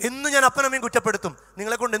 എന്നും ഞാൻ അപ്പനമ്മയും കുറ്റപ്പെടുത്തും.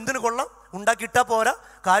 നിങ്ങളെ കൊണ്ട് എന്തിനു കൊള്ളാം, ഉണ്ടാക്കിയിട്ടാൽ പോരാ,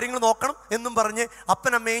 കാര്യങ്ങൾ നോക്കണം എന്നും പറഞ്ഞ്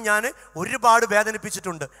അപ്പനമ്മയും ഞാൻ ഒരുപാട്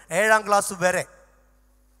വേദനിപ്പിച്ചിട്ടുണ്ട് 7ാം ക്ലാസ് വരെ.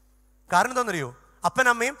 കാരണം എന്താണെന്നറിയോ?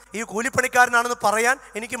 അപ്പനമ്മയും ഈ കൂലിപ്പണിക്കാരനാണെന്ന് പറയാൻ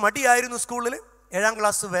എനിക്ക് മടിയായിരുന്നു സ്കൂളിൽ. 7ാം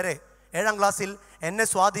ക്ലാസ് വരെ. 7ാം ക്ലാസ്സിൽ എന്നെ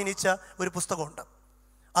സ്വാധീനിച്ച ഒരു പുസ്തകമുണ്ട്.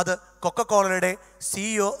 അത് കൊക്കക്കോളയുടെ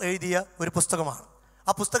CEO എഴുതിയ ഒരു പുസ്തകമാണ്.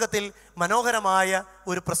 ആ പുസ്തകത്തിൽ മനോഹരമായ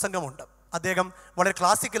ഒരു പ്രസംഗമുണ്ട്. അദ്ദേഹം വളരെ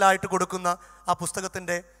ക്ലാസിക്കലായിട്ട് കൊടുക്കുന്ന ആ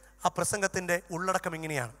പ്രസംഗത്തിൻ്റെ ഉള്ളടക്കം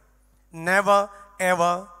ഇങ്ങനെയാണ്: never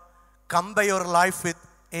ever compare your life with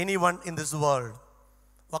any one in this world.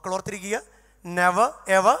 മക്കൾ ഓർത്തിരിക്കുക, never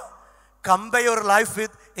ever compare your life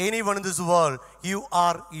with any one in this world. You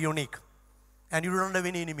are unique and you don't have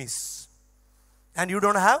any enemies. And you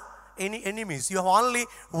don't have any enemies. You have only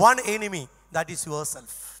one enemy, that is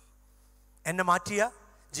yourself. എന്നെ മാറ്റിയ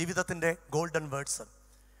ജീവിതത്തിൻ്റെ golden words.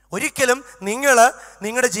 ഒരിക്കലും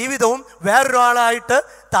നിങ്ങളുടെ ജീവിതവും വേറൊരാളായിട്ട്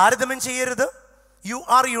താരതമ്യം ചെയ്യരുത്. You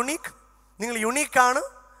are unique. നിങ്ങൾ യുണീക്കാണ്.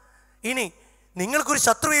 ഇനി നിങ്ങൾക്കൊരു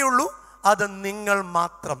ശത്രുവേ ഉള്ളൂ, അത് നിങ്ങൾ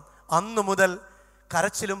മാത്രം. അന്നു മുതൽ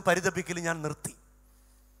കരച്ചിലും പരിതപിക്കലും ഞാൻ നിർത്തി.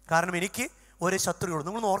 കാരണം എനിക്ക് ഒരേ ശത്രുവുള്ളൂ.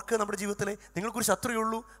 നിങ്ങൾ ഓർക്കുക, നമ്മുടെ ജീവിതത്തിൽ നിങ്ങൾക്കൊരു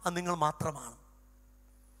ശത്രുവുള്ളൂ, അത് നിങ്ങൾ മാത്രമാണ്.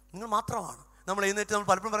 നിങ്ങൾ മാത്രമാണ്. നമ്മൾ എഴുന്നേറ്റ് നമ്മൾ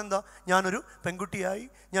പലപ്പോഴും പറയുന്നത്, ഞാനൊരു പെൺകുട്ടിയായി,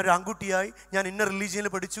 ഞാനൊരു ആൺകുട്ടിയായി, ഞാൻ ഇന്ന റിലീജിയനിൽ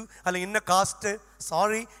പഠിച്ചു, അല്ലെങ്കിൽ ഇന്ന cast.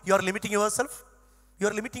 Sorry, you are limiting your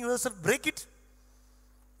self. Break it.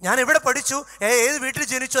 ഞാൻ എവിടെ പഠിച്ചു, ഏത് വീട്ടിൽ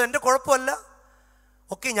ജനിച്ചോ എൻ്റെ കുഴപ്പമല്ല.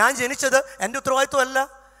 ഓക്കെ, ഞാൻ ജനിച്ചത് എൻ്റെ ഉത്തരവാദിത്വമല്ല,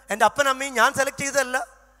 എൻ്റെ അപ്പനമ്മയും ഞാൻ സെലക്ട് ചെയ്തതല്ല.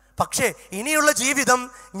 പക്ഷേ ഇനിയുള്ള ജീവിതം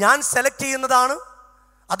ഞാൻ സെലക്ട് ചെയ്യുന്നതാണ്.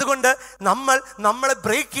 അതുകൊണ്ട് നമ്മളെ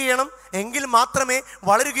ബ്രേക്ക് ചെയ്യണം, എങ്കിൽ മാത്രമേ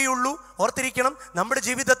വളരുകയുള്ളൂ. ഓർത്തിരിക്കണം, നമ്മുടെ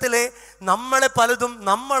ജീവിതത്തിലെ നമ്മളെ പലതും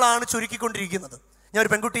നമ്മളാണ് ചുരുക്കിക്കൊണ്ടിരിക്കുന്നത്. ഞാൻ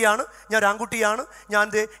ഒരു പെൺകുട്ടിയാണ്, ഞാൻ ഒരു ആൺകുട്ടിയാണ്, ഞാൻ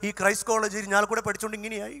ഈ ക്രൈസ്റ്റ് കോളേജ് ഇരിഞ്ഞാലക്കുട പഠിച്ചുകൊണ്ട്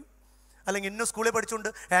ഇങ്ങനെയായി, അല്ലെങ്കിൽ ഇന്ന സ്കൂളിൽ പഠിച്ചുകൊണ്ട്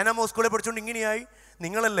ഏനാമോ സ്കൂളിൽ പഠിച്ചുകൊണ്ട് ഇങ്ങനെയായി.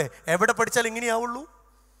 നിങ്ങളല്ലേ എവിടെ പഠിച്ചാൽ ഇങ്ങനെയാവുള്ളൂ.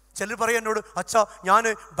 ചിലർ പറയും എന്നോട്, അച്ഛാ ഞാൻ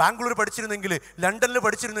ബാംഗ്ലൂർ പഠിച്ചിരുന്നെങ്കിൽ, ലണ്ടനിൽ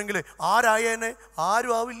പഠിച്ചിരുന്നെങ്കിൽ ആരായേനെ?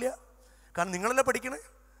 ആരും ആവില്ല. കാരണം നിങ്ങളല്ലേ പഠിക്കണേ.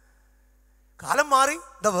 കാലം മാറി.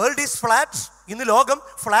 The world is flat. ഇന്ന് ലോകം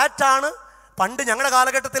ഫ്ലാറ്റ് ആണ്. പണ്ട് ഞങ്ങളുടെ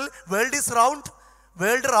കാലഘട്ടത്തിൽ വേൾഡ്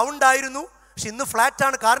റൗണ്ട് ആയിരുന്നു. പക്ഷെ ഇന്ന് ഫ്ലാറ്റ്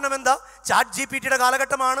ആണ്. കാരണം എന്താ? ചാറ്റ് GPTയുടെ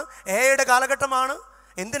കാലഘട്ടമാണ്, AI കാലഘട്ടമാണ്.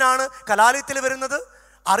 എന്തിനാണ് കലാലയത്തിൽ വരുന്നത്?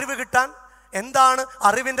 അറിവ് കിട്ടാൻ. എന്താണ്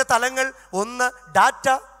അറിവിൻ്റെ തലങ്ങൾ? 1 data,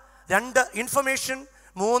 2 information,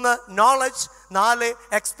 3 knowledge, 4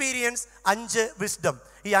 experience, 5 wisdom.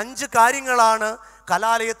 ഈ 5 കാര്യങ്ങളാണ്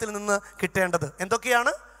കലാലയത്തിൽ നിന്ന് കിട്ടേണ്ടത്.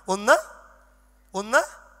 എന്തൊക്കെയാണ്? ഒന്ന്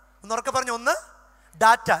ഉറക്കെ പറഞ്ഞു. 1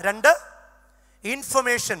 ഡാറ്റ, 2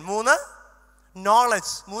 ഇൻഫർമേഷൻ, 3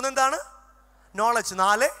 നോളജ്, 3 എന്താണ്? Knowledge,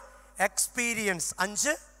 4 experience,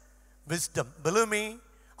 5 wisdom. Believe me,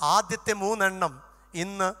 ആദ്യത്തെ 3 എണ്ണം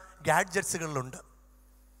ഇന്ന് ഗാഡ്ജറ്റ്സുകളിലുണ്ട്.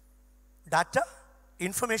 Data,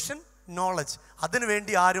 information, knowledge.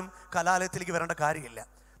 അതിനുവേണ്ടി ആരും കലാലയത്തിലേക്ക് വരേണ്ട കാര്യമില്ല.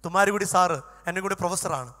 തുമ്മാരുകുടി സാറ് എൻ്റെ കൂടെ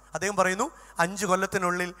പ്രൊഫസറാണ്. അദ്ദേഹം പറയുന്നു 5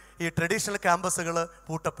 കൊല്ലത്തിനുള്ളിൽ ഈ ട്രഡീഷണൽ ക്യാമ്പസുകൾ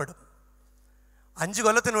പൂട്ടപ്പെടും. 5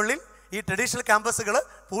 കൊല്ലത്തിനുള്ളിൽ ഈ ട്രഡീഷണൽ ക്യാമ്പസുകൾ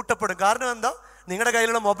പൂട്ടപ്പെടും. കാരണം എന്താ? നിങ്ങളുടെ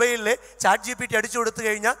കയ്യിലുള്ള മൊബൈലിൽ ചാറ്റ് GPT അടിച്ചു കൊടുത്തു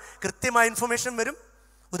കഴിഞ്ഞാൽ കൃത്യമായ ഇൻഫർമേഷൻ വരും.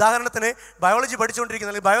 ഉദാഹരണത്തിന് ബയോളജി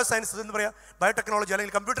പഠിച്ചുകൊണ്ടിരിക്കുന്ന, അല്ലെങ്കിൽ ബയോ സയൻസ് എന്ന് പറയാം, ബയോടെക്നോളജി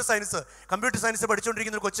അല്ലെങ്കിൽ കമ്പ്യൂട്ടർ സയൻസ്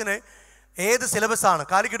പഠിച്ചുകൊണ്ടിരിക്കുന്ന ഒരു കൊച്ചിന് ഏത് സിലബസാണ്?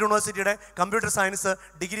 കാലിക്കറ്റ് യൂണിവേഴ്സിറ്റിയുടെ കമ്പ്യൂട്ടർ സയൻസ്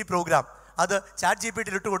ഡിഗ്രി പ്രോഗ്രാം. അത് ചാറ്റ്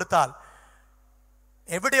GPTയിൽ ഇട്ട് കൊടുത്താൽ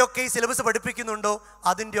എവിടെയൊക്കെ ഈ സിലബസ് പഠിപ്പിക്കുന്നുണ്ടോ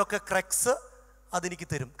അതിൻ്റെയൊക്കെ ക്രെക്സ് അതെനിക്ക്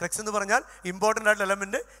തരും. ക്രെക്സ് എന്ന് പറഞ്ഞാൽ ഇമ്പോർട്ടൻ്റ് ആയിട്ടുള്ള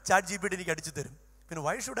എലമെൻറ്റ് ചാറ്റ് GPT എനിക്ക് അടിച്ചു തരും. പിന്നെ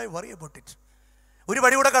why should I worry about it? ഒരു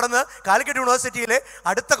പടി കൂടെ കടന്ന് കാലിക്കറ്റ് യൂണിവേഴ്സിറ്റിയിലെ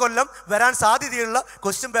അടുത്ത കൊല്ലം വരാൻ സാധ്യതയുള്ള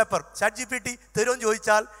ക്വസ്റ്റ്യൻ പേപ്പർ ചാറ്റ് GPT തരുമെന്ന്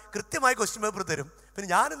ചോദിച്ചാൽ കൃത്യമായി ക്വസ്റ്റ്യൻ പേപ്പർ തരും. പിന്നെ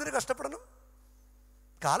ഞാൻ എന്തിനു കഷ്ടപ്പെടണം?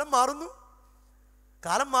 കാലം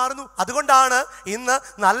മാറുന്നു. അതുകൊണ്ടാണ് ഇന്ന്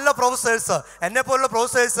നല്ല പ്രൊഫസേഴ്സ്, എന്നെ പോലുള്ള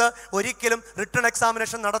പ്രൊഫസേഴ്സ് ഒരിക്കലും റിട്ടൺ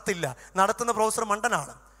എക്സാമിനേഷൻ നടത്തുന്ന പ്രൊഫസർ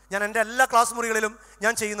മണ്ടനാണ്. ഞാൻ എൻ്റെ എല്ലാ ക്ലാസ് മുറികളിലും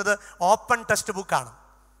ഞാൻ ചെയ്യുന്നത് ഓപ്പൺ ടെക്സ്റ്റ് ബുക്കാണ്.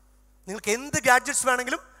 നിങ്ങൾക്ക് എന്ത് ഗാഡ്ജറ്റ്സ്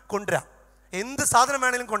വേണമെങ്കിലും കൊണ്ടുവരാം, എന്ത് സാധനം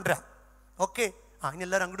വേണമെങ്കിലും കൊണ്ടുവരാം. ഓക്കെ, ഇനി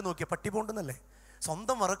എല്ലാവരും അങ്ങോട്ട് നോക്കിയാൽ പട്ടി പോണ്ടെന്നല്ലേ?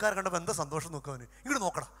 സ്വന്തം മറക്കാർ കണ്ടപ്പോൾ എന്താ സന്തോഷം നോക്കുവാന്. ഇങ്ങോട്ട്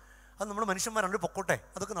നോക്കടാ, അത് നമ്മൾ മനുഷ്യന്മാരുണ്ട്, പൊക്കോട്ടെ,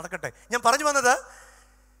 അതൊക്കെ നടക്കട്ടെ. ഞാൻ പറഞ്ഞു വന്നത്,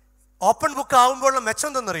 ഓപ്പൺ ബുക്ക് ആകുമ്പോഴുള്ള മെച്ചം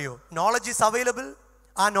എന്തെന്നറിയോ? Knowledge is available.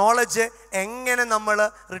 ആ നോളജ് എങ്ങനെ നമ്മൾ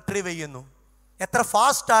റിട്രീവ് ചെയ്യുന്നു, എത്ര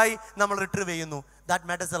ഫാസ്റ്റായി നമ്മൾ റിട്രീവ് ചെയ്യുന്നു. That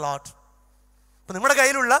matters a lot. അപ്പം നിങ്ങളുടെ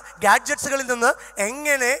കയ്യിലുള്ള ഗാഡ്ജറ്റ്സുകളിൽ നിന്ന്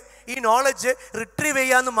എങ്ങനെ ഈ നോളജ് റിട്രീവ്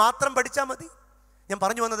ചെയ്യാമെന്ന് മാത്രം പഠിച്ചാൽ മതി. ഞാൻ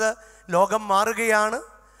പറഞ്ഞു വന്നത്, ലോകം മാറുകയാണ്.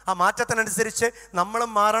 ആ മാറ്റത്തിനനുസരിച്ച്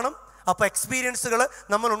നമ്മളും മാറണം. അപ്പോൾ എക്സ്പീരിയൻസുകൾ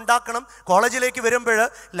നമ്മൾ ഉണ്ടാക്കണം. കോളേജിലേക്ക് വരുമ്പോൾ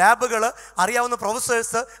ലാബുകൾ, അറിയാവുന്ന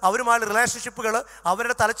പ്രൊഫസേഴ്സ്, അവരുമായുള്ള റിലേഷൻഷിപ്പുകൾ,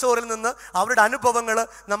 അവരുടെ തലച്ചോറിൽ നിന്ന് അവരുടെ അനുഭവങ്ങൾ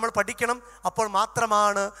നമ്മൾ പഠിക്കണം. അപ്പോൾ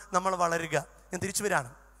മാത്രമാണ് നമ്മൾ വളരുക. ഞാൻ തിരിച്ചു വരാണ്.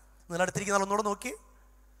 നിങ്ങൾ അടുത്തിരിക്കുന്ന ആളൊന്നുകൂടെ നോക്കി,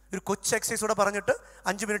 ഒരു കൊച്ചു എക്സസൈസ് കൂടെ പറഞ്ഞിട്ട്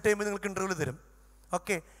 5 മിനിറ്റ് കഴിയുമ്പോൾ നിങ്ങൾക്ക് ഇൻ്റർവ്യൂ തരും.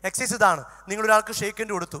 ഓക്കെ, എക്സസൈസ് ഇതാണ്. നിങ്ങളൊരാൾക്ക് ഷേക്ക്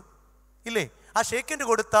ഹാൻഡ് കൊടുത്തു ഇല്ലേ? ആ ഷേക്ക് ഹാൻഡ്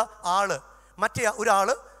കൊടുത്ത ആള് മറ്റേ ഒരാൾ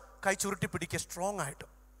കൈ ചുരുട്ടി പിടിക്കുക സ്ട്രോങ് ആയിട്ട്.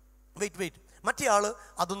 വെയിറ്റ്. മറ്റേ ആൾ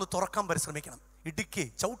അതൊന്ന് തുറക്കാൻ പരിശ്രമിക്കണം. ഇടിക്കേ,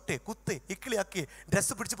 ചവിട്ടേ, കുത്തേ, ഇക്കിളിയാക്കിയേ,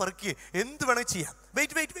 ഡ്രസ്സ് പിടിച്ച് പറിക്കുകയെ, എന്ത് വേണമെങ്കിൽ ചെയ്യാം.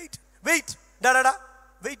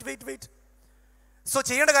 വെയിറ്റ്. സോ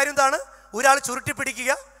ചെയ്യേണ്ട കാര്യം എന്താണ്? ഒരാൾ ചുരുട്ടി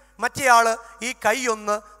പിടിക്കുക, മറ്റേ ആള് ഈ കൈ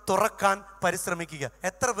ഒന്ന് തുറക്കാൻ പരിശ്രമിക്കുക.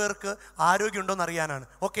 എത്ര പേർക്ക് ആരോഗ്യം ഉണ്ടോന്ന് അറിയാനാണ്.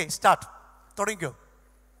 Okay, start. തുടങ്ങിക്കോ.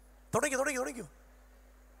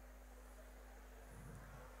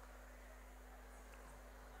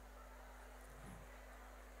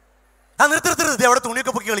 നിർത്തി. അവിടെ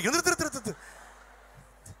തുണിയൊക്കെ പൊക്കി കളിക്കും. നിർത്തി.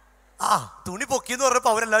 തുണി പൊക്കിയെന്ന്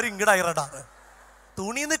പറഞ്ഞപ്പോൾ അവരെല്ലാവരും ഇങ്ങടായി റഡാർ.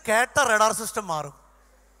 തുണിന്ന് കേട്ട റഡാർ സിസ്റ്റം മാറും.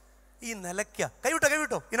 ഈ നിലയ്ക്ക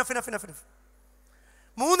കൈവിട്ടോ. ഇനഫ്.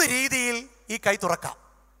 3 രീതിയിൽ ഈ കൈ തുറക്കാം.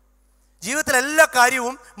 ജീവിതത്തിൽ എല്ലാ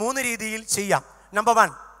കാര്യവും 3 രീതിയിൽ ചെയ്യാം. Number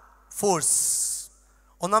 1 force.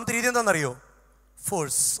 ഒന്നാമത്തെ രീതി എന്താണെന്നറിയോ?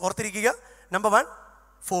 ഫോഴ്സ്. ഓർത്തിരിക്കുക. Number 1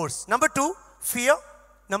 force. Number 2 fear.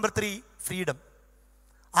 Number 3 freedom.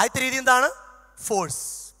 ആദ്യത്തെ രീതി എന്താണ്? ഫോഴ്സ്.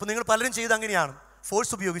 ഇപ്പം നിങ്ങൾ പലരും ചെയ്ത് അങ്ങനെയാണ്.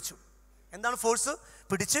 ഫോഴ്സ് ഉപയോഗിച്ചു. എന്താണ് ഫോഴ്സ്?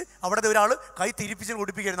 പിടിച്ച് അവിടെ ഒരാൾ കൈ തിരിപ്പിച്ച്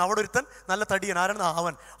കുടിപ്പിക്കുകയായിരുന്നു. അവിടെ ഒരുത്തൻ നല്ല തടിയാണ്. ആരാണ്?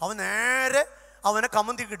 അവൻ നേരെ അവനെ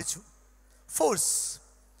കമന്തി ഇടിച്ചു. ഫോഴ്സ്.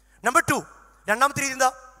 നമ്പർ 2 രണ്ടാമത്തെ രീതി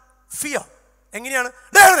എന്താ? ഫിയർ. എങ്ങനെയാണ്?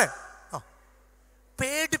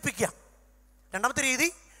 പേടിപ്പിക്കാം. രണ്ടാമത്തെ രീതി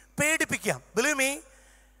പേടിപ്പിക്കാം. Believe me,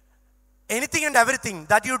 anything and everything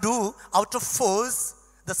that you do out of force,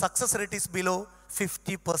 the success rate is below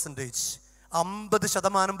 50%.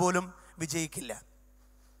 50% പോലും വിജയിക്കില്ല.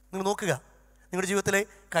 നിങ്ങൾ നോക്കുക, നിങ്ങളുടെ ജീവിതത്തിലെ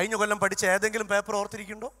കഴിഞ്ഞ കൊല്ലം പഠിച്ച ഏതെങ്കിലും പേപ്പർ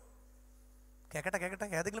ഓർത്തിരിക്കുന്നുണ്ടോ? കേൾക്കട്ടെ,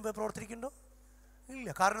 ഏതെങ്കിലും പേപ്പർ ഓർത്തിരിക്കുന്നുണ്ടോ? ഇല്ല.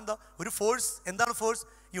 കാരണം എന്താ? ഒരു ഫോഴ്സ്. എന്താണ് force?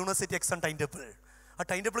 University exam time table. ആ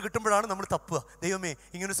ടൈം ടേബിൾ കിട്ടുമ്പോഴാണ് നമ്മൾ തപ്പുക. ദൈവമേ,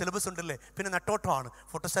 ഇങ്ങനെ സിലബസ് ഉണ്ടല്ലേ. പിന്നെ നെട്ടോട്ടമാണ്.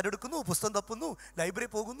 ഫോട്ടോസ്റ്റാറ്റ് എടുക്കുന്നു, പുസ്തകം തപ്പുന്നു, ലൈബ്രറി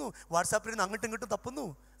പോകുന്നു, വാട്സാപ്പിൽ നിന്ന് അങ്ങോട്ടും ഇങ്ങോട്ടും തപ്പുന്നു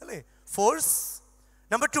അല്ലേ? ഫോഴ്സ്.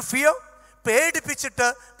 Number 2 fear. പേടിപ്പിച്ചിട്ട്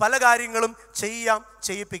പല കാര്യങ്ങളും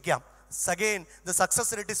ചെയ്യിപ്പിക്കാം. Again, the success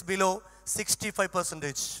rate is below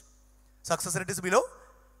 65%. Success rate is below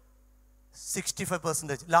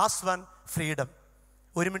 65%. Last one, freedom.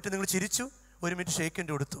 1 minute നിങ്ങൾ ചിരിച്ചു, 1 മിനിറ്റ് ഷേക്ക്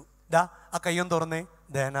ഹാൻഡ് കൊടുത്തു. ആ കയ്യൊന്ന് തുറന്നേ.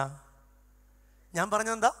 ഞാൻ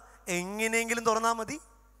പറഞ്ഞെന്താ? എങ്ങനെയെങ്കിലും തുറന്നാൽ മതി.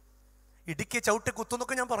 ഇടുക്കി ചവിട്ടി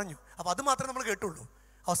കുത്തുന്നൊക്കെ ഞാൻ പറഞ്ഞു. അപ്പോൾ അത് മാത്രമേ നമ്മൾ കേട്ടുള്ളൂ.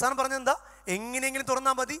 അവസാനം പറഞ്ഞെന്താ? എങ്ങനെയെങ്കിലും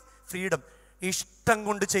തുറന്നാൽ മതി. ഫ്രീഡം. ഇഷ്ടം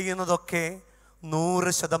കൊണ്ട് ചെയ്യുന്നതൊക്കെ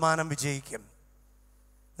 100% വിജയിക്കും.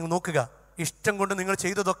 നിങ്ങൾ നോക്കുക, ഇഷ്ടം കൊണ്ട് നിങ്ങൾ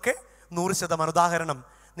ചെയ്തതൊക്കെ 100%. ഉദാഹരണം,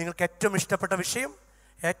 നിങ്ങൾക്ക് ഏറ്റവും ഇഷ്ടപ്പെട്ട വിഷയം,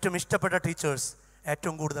 ഏറ്റവും ഇഷ്ടപ്പെട്ട ടീച്ചേഴ്സ്,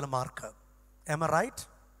 ഏറ്റവും കൂടുതൽ മാർക്ക്. Am I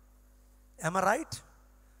right?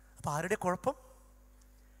 അപ്പോൾ ആരുടെ കുഴപ്പം?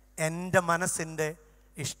 എൻ്റെ മനസ്സിൻ്റെ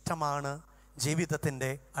ഇഷ്ടമാണ്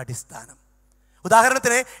ജീവിതത്തിൻ്റെ അടിസ്ഥാനം.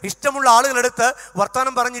 ഉദാഹരണത്തിന്, ഇഷ്ടമുള്ള ആളുകളെടുത്ത്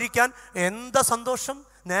വർത്തമാനം പറഞ്ഞിരിക്കാൻ എന്താ സന്തോഷം.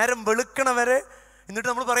 നേരം വെളുക്കണ വരെ. എന്നിട്ട്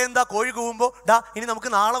നമ്മൾ പറയാം എന്താ? കോഴി കൂവുമ്പോൾ ഇനി നമുക്ക്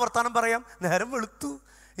നാളെ വർത്തമാനം പറയാം. നേരം വെളുത്തു,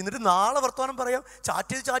 എന്നിട്ട് നാളെ വർത്തമാനം പറയാം.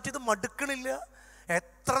 ചാറ്റ് ചെയ്ത് മടുക്കണില്ല.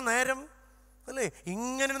 എത്ര നേരം അല്ലേ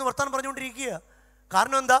ഇങ്ങനെ വർത്തമാനം പറഞ്ഞുകൊണ്ടിരിക്കുക.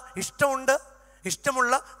 കാരണം എന്താ? ഇഷ്ടമുണ്ട്.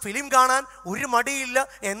 ഇഷ്ടമുള്ള ഫിലിം കാണാൻ ഒരു മടിയില്ല.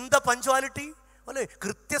 എന്താ പഞ്ച്വാലിറ്റി അല്ലേ?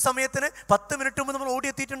 കൃത്യസമയത്തിന് 10 മിനിറ്റ് മുമ്പ് നമ്മൾ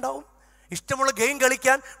ഓടിയെത്തിയിട്ടുണ്ടാവും. ഇഷ്ടമുള്ള ഗെയിം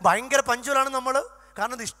കളിക്കാൻ ഭയങ്കര പഞ്ച്വലാണ് നമ്മൾ.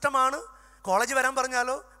 കാരണം അത് ഇഷ്ടമാണ്. കോളേജ് വരാൻ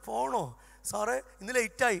പറഞ്ഞാലോ ഫോണോ, സാറേ ഇന്ന്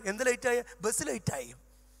ലേറ്റായി. എന്ത് ലേറ്റായി? ബസ് ലേറ്റായി.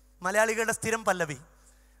 മലയാളികളുടെ സ്ഥിരം പല്ലവി.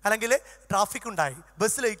 അല്ലെങ്കിൽ ട്രാഫിക് ഉണ്ടായി,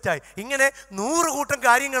 ബസ് ലേറ്റായി. ഇങ്ങനെ 100 കൂട്ടം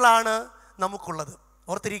കാര്യങ്ങളാണ് നമുക്കുള്ളത്.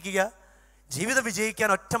 ഓർത്തിരിക്കുക, ജീവിതം വിജയിക്കാൻ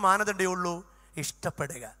ഒറ്റ മാനദണ്ഡമേ ഉള്ളൂ: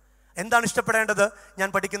 ഇഷ്ടപ്പെടുക. എന്താണ് ഇഷ്ടപ്പെടേണ്ടത്? ഞാൻ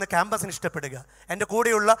പഠിക്കുന്ന ക്യാമ്പസിന് ഇഷ്ടപ്പെടുക, എൻ്റെ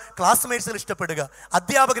കൂടെയുള്ള ക്ലാസ്മേറ്റ്സിന് ഇഷ്ടപ്പെടുക,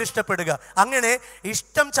 അധ്യാപകർ ഇഷ്ടപ്പെടുക. അങ്ങനെ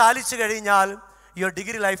ഇഷ്ടം ചാലിച്ചു കഴിഞ്ഞാൽ your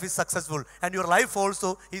degree life is successful and your life also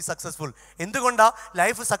is successful. എന്തുകൊണ്ടാണ്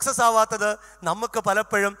ലൈഫ് സക്സസ് ആവാത്തത്? നമുക്ക്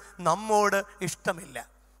പലപ്പോഴും നമ്മോട് ഇഷ്ടമില്ല,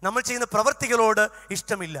 നമ്മൾ ചെയ്യുന്ന പ്രവൃത്തികളോട്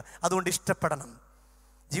ഇഷ്ടമില്ല. അതുകൊണ്ട് ഇഷ്ടപ്പെടണം.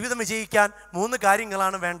 ജീവിതം വിജയിക്കാൻ 3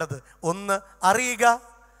 കാര്യങ്ങളാണ് വേണ്ടത്. 1 അറിയുക,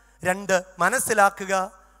 2 മനസ്സിലാക്കുക,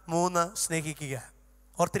 3 സ്നേഹിക്കുക.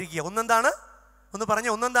 ഓർത്തിരിക്കുക. ഒന്നെന്താണ്? ഒന്ന് പറഞ്ഞ.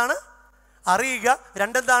 ഒന്നെന്താണ്? അറിയുക.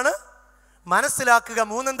 2 എന്താണ്? മനസ്സിലാക്കുക.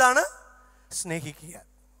 3 എന്താണ്? സ്നേഹിക്കുക.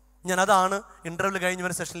 ഞാൻ അതാണ് ഇൻ്റർവ്യൂ കഴിഞ്ഞ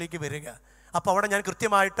സെഷനിലേക്ക് വരിക. അപ്പോൾ അവിടെ ഞാൻ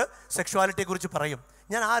കൃത്യമായിട്ട് സെക്ഷുവാലിറ്റിയെക്കുറിച്ച് പറയും.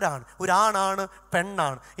 ഞാൻ ആരാണ്, ഒരാണാണ്,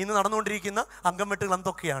 പെണ്ണാണ്, ഇന്ന് നടന്നുകൊണ്ടിരിക്കുന്ന അംഗംവെട്ടുകൾ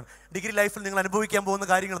എന്തൊക്കെയാണ്, ഡിഗ്രി ലൈഫിൽ നിങ്ങൾ അനുഭവിക്കാൻ പോകുന്ന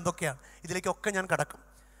കാര്യങ്ങൾ എന്തൊക്കെയാണ്, ഇതിലേക്കൊക്കെ ഞാൻ കടക്കും.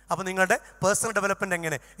 അപ്പോൾ നിങ്ങളുടെ പേഴ്സണൽ ഡെവലപ്മെൻറ്റ്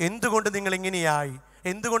എങ്ങനെ, എന്തുകൊണ്ട് നിങ്ങൾ ഇങ്ങനെയായി,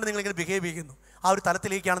 എന്തുകൊണ്ട് നിങ്ങളിങ്ങനെ ബിഹേവ് ചെയ്യുന്നു, ആ ഒരു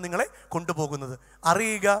തലത്തിലേക്കാണ് നിങ്ങളെ കൊണ്ടുപോകുന്നത്.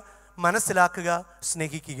 അറിയുക, മനസ്സിലാക്കുക,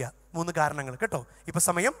 സ്നേഹിക്കുക. 3 കാരണങ്ങൾ കേട്ടോ. ഇപ്പോൾ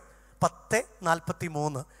സമയം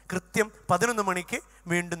 10:43. കൃത്യം 11 മണിക്ക്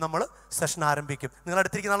വീണ്ടും നമ്മൾ സെഷൻ ആരംഭിക്കും. നിങ്ങൾ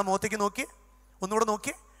അടുത്തിരിക്കുന്ന ആളെ മുഖത്തേക്ക് നോക്കിയേ, ഒന്നുകൂടെ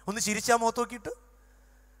നോക്കിയേ, ഒന്ന് ചിരിച്ചാൽ മുഖത്ത് നോക്കിയിട്ട്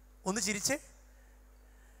ഒന്ന് ചിരിച്ചേ.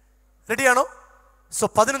 റെഡിയാണോ? സോ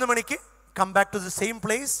 11 മണിക്ക് come back to the same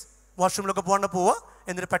place. വാഷ്റൂമിലൊക്കെ പോവുക,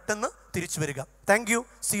 എന്നിട്ട് പെട്ടെന്ന് തിരിച്ചു വരിക. Thank you.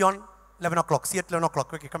 C on 11 o'clock. C at 11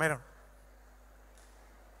 o'clock. Okay, കമേറാണ്.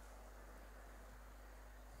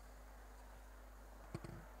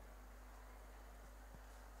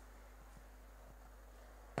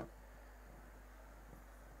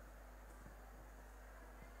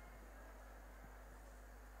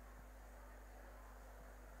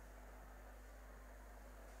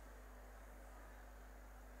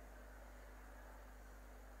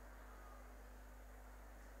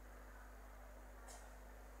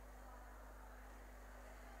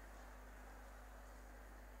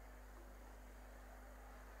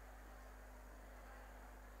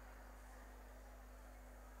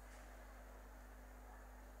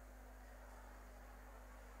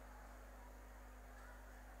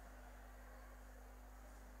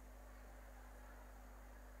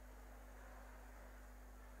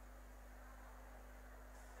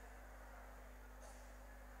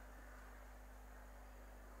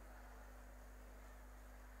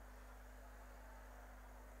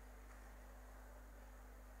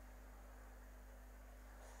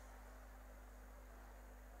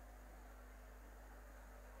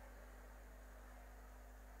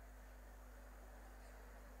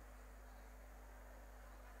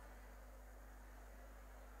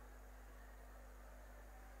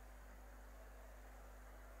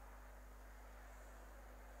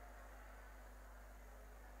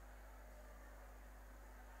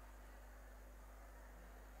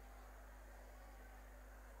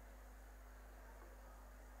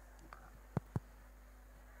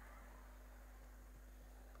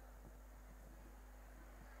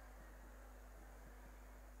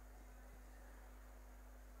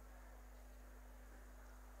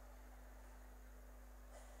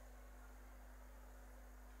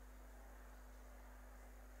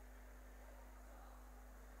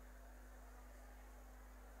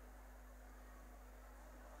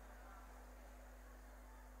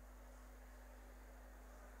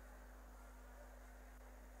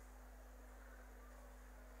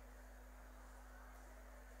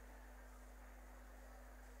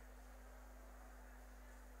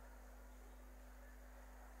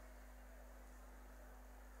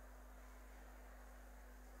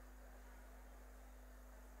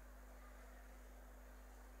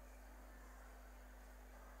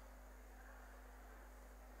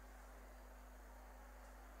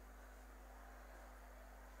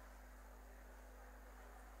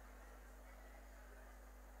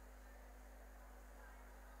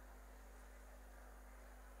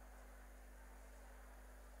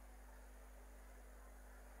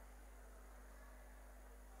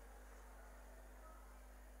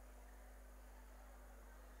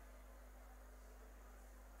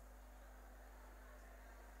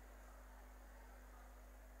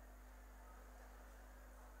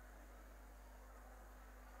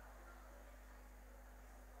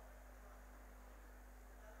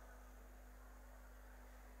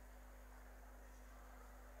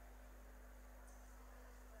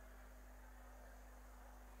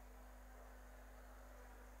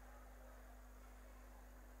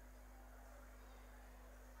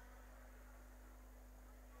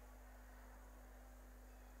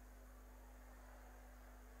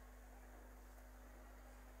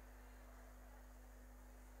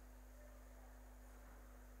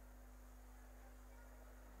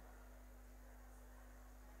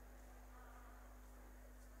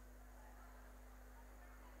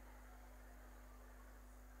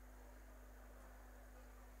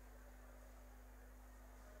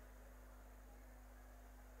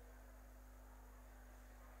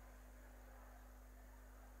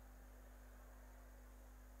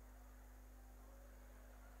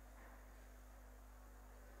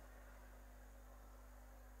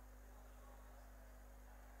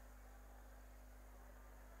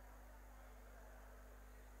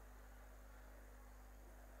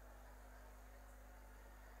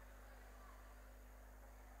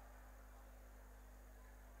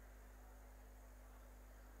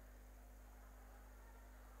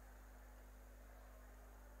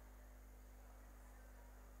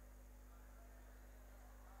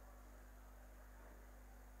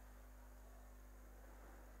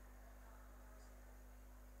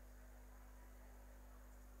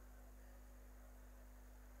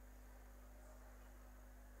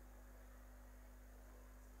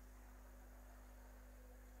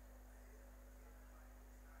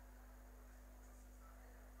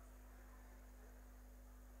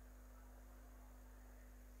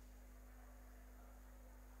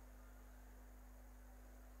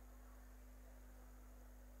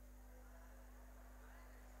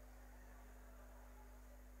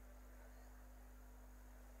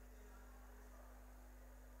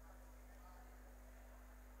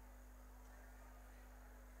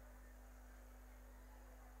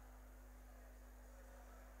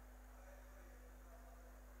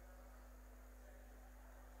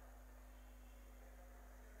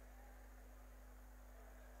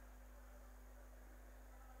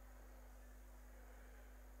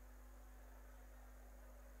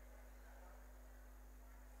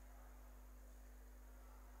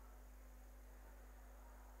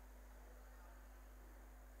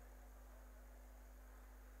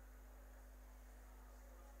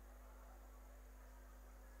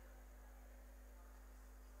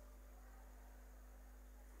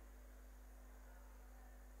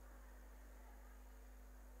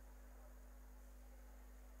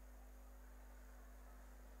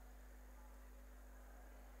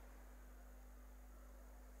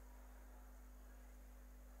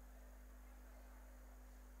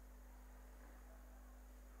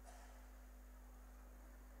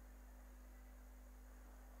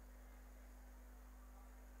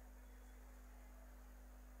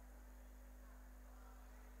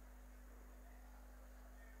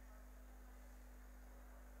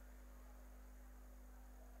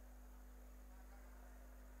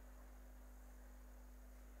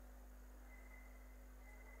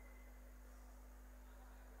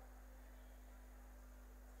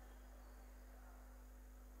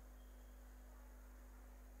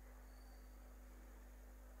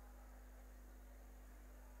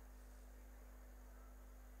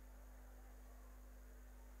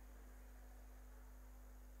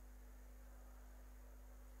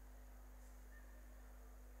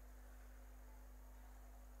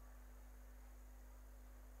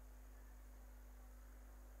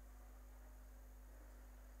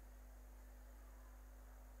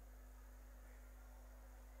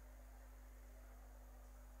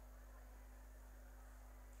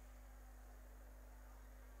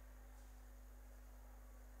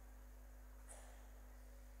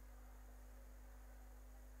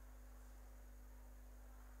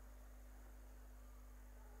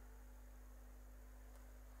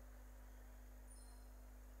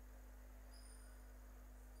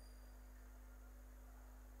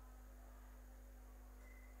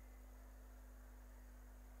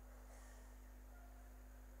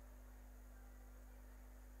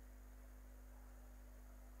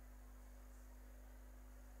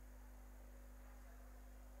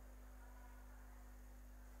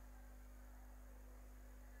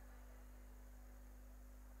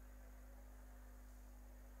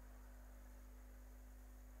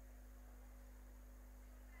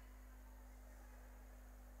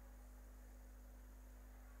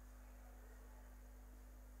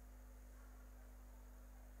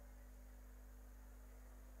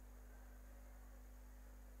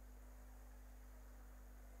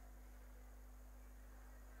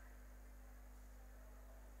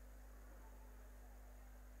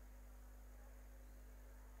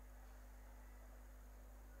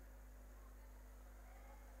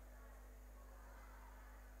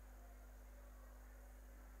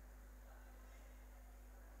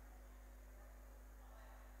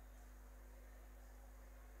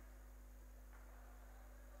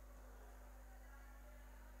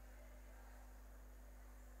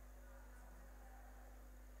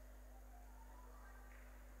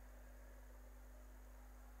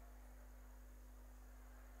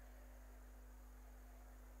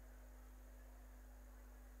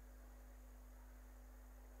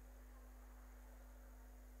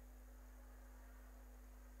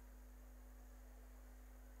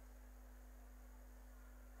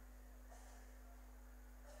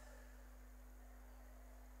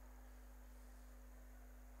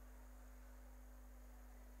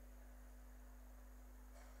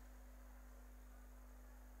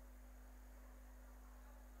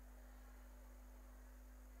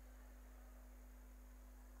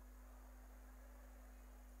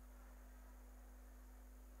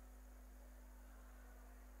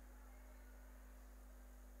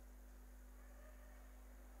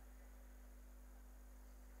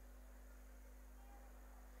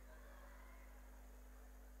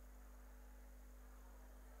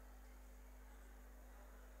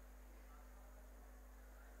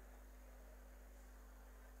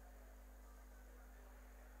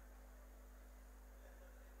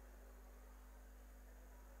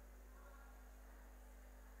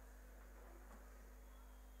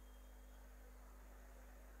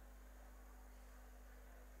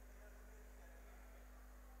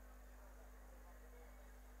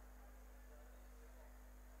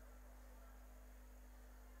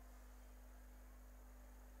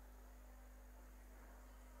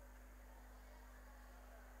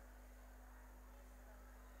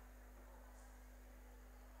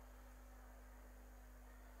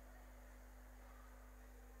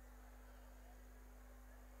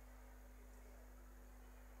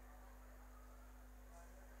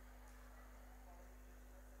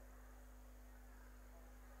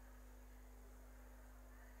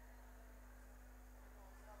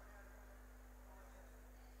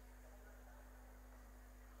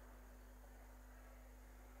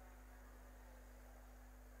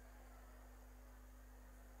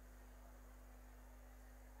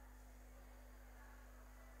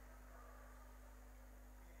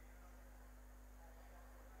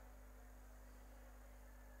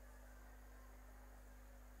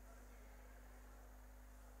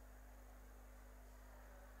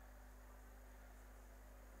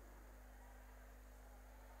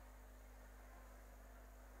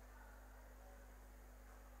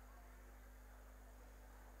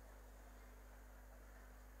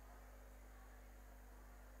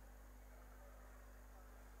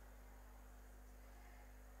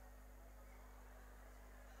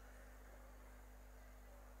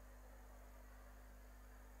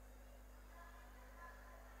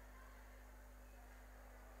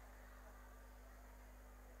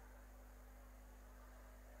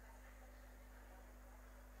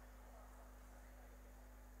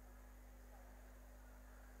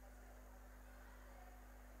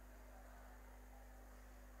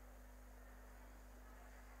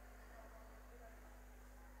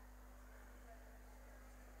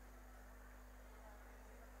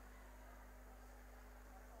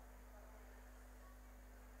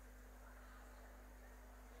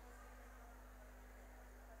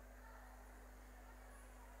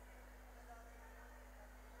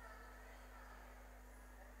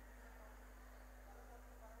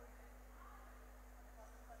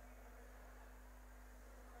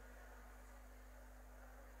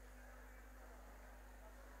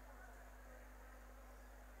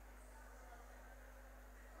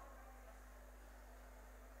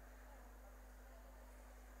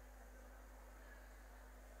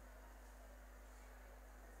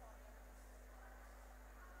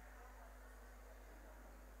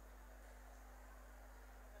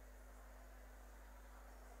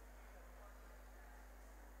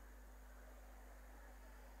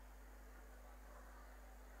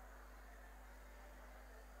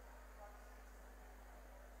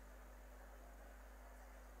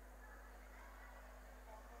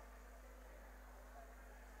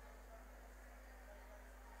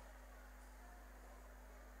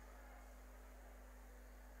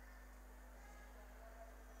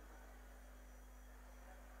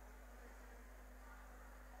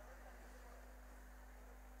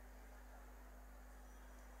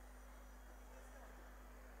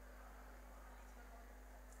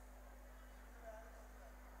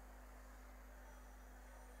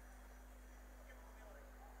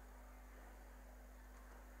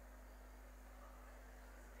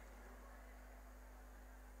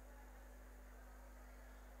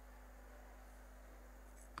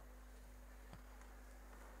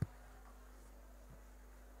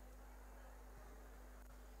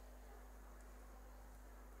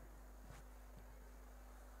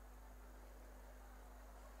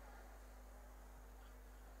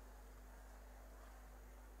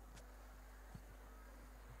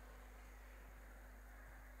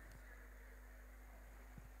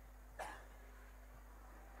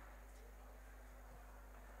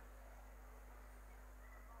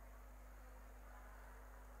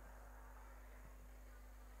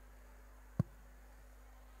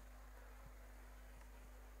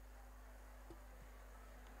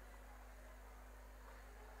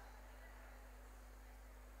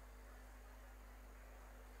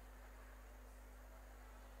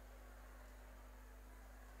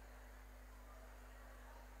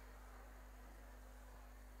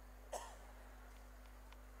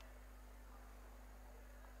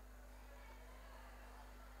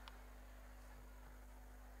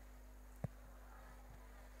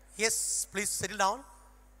 Yes, please settle down.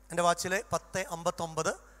 എൻ്റെ വാച്ചിൽ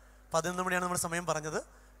 10:59, 11 മണിയാണ് നമ്മൾ സമയം പറഞ്ഞത്.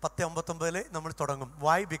 10:59 നമ്മൾ തുടങ്ങും.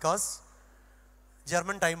 വൈ? ബിക്കോസ്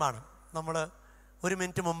ജർമ്മൻ ടൈമാണ്. നമ്മൾ 1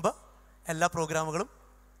 മിനിറ്റ് മുമ്പ് എല്ലാ പ്രോഗ്രാമുകളും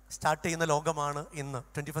സ്റ്റാർട്ട് ചെയ്യുന്ന ലോകമാണ് ഇന്ന്,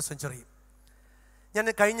 21st സെഞ്ച്വറി. ഞാൻ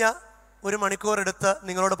കഴിഞ്ഞ 1 മണിക്കൂർ എടുത്ത്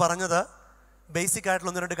നിങ്ങളോട് പറഞ്ഞത് ബേസിക്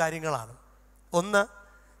ആയിട്ടുള്ള 1-2 കാര്യങ്ങളാണ്. ഒന്ന്,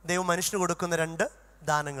 ദൈവം മനുഷ്യന് കൊടുക്കുന്ന 2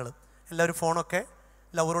 ദാനങ്ങൾ. എല്ലാവരും ഫോണൊക്കെ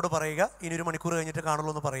ലവറോട് പറയുക, ഇനി 1 മണിക്കൂർ കഴിഞ്ഞിട്ട്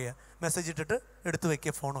കാണുള്ളൂ എന്ന് പറയുക. മെസ്സേജ് ഇട്ടിട്ട് എടുത്ത്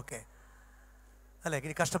വയ്ക്കുക ഫോണൊക്കെ, അല്ലേ?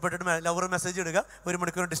 ഇനി കഷ്ടപ്പെട്ടിട്ട് ലവർ മെസ്സേജ് ഇടുക, 1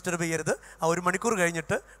 മണിക്കൂർ ഡിസ്റ്റർബ് ചെയ്യരുത്. ആ 1 മണിക്കൂർ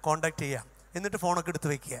കഴിഞ്ഞിട്ട് കോൺടാക്ട് ചെയ്യാം, എന്നിട്ട് ഫോണൊക്കെ എടുത്ത്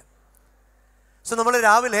വയ്ക്കുക. സോ നമ്മൾ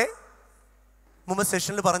രാവിലെ മുമ്പ്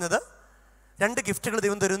സെഷനിൽ പറഞ്ഞത് 2 ഗിഫ്റ്റുകൾ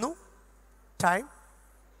ദൈവം തരുന്നു: time,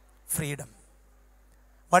 freedom.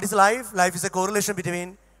 What is life? Life is A correlation between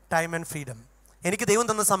time and freedom. എനിക്ക് ദൈവം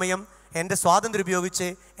തന്ന സമയം എൻ്റെ സ്വാതന്ത്ര്യം ഉപയോഗിച്ച്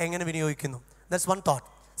എങ്ങനെ വിനിയോഗിക്കുന്നു. That's one thought.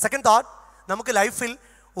 Second thought, നമുക്ക് ലൈഫിൽ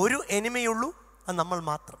ഒരു എനിമിയുള്ളൂ, അത് നമ്മൾ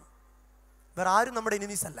മാത്രം. വേറെ ആരും നമ്മുടെ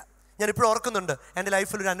എനിമീസ് അല്ല. ഞാൻ ഇപ്പോഴും ഓർക്കുന്നുണ്ട് എൻ്റെ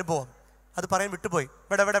ലൈഫിൽ ഒരു അനുഭവം, അത് പറയാൻ വിട്ടുപോയി.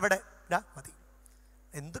 വെടെ മതി,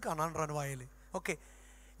 എന്ത് കാണാൻ വായൽ. ഓക്കെ,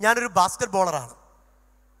 ഞാനൊരു ബാസ്കറ്റ് ബോളറാണ്,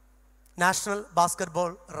 നാഷണൽ ബാസ്കറ്റ്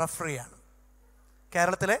ബോൾ റഫറിയാണ്,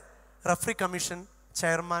 കേരളത്തിലെ റഫറി കമ്മീഷൻ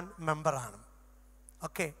ചെയർമാൻ മെമ്പറാണ്.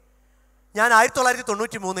 ഓക്കെ, ഞാൻ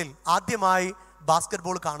 1993 ആദ്യമായി ബാസ്കറ്റ്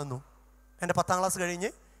ബോൾ കാണുന്നു. എൻ്റെ 10ാം ക്ലാസ് കഴിഞ്ഞ്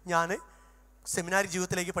ഞാൻ സെമിനാരി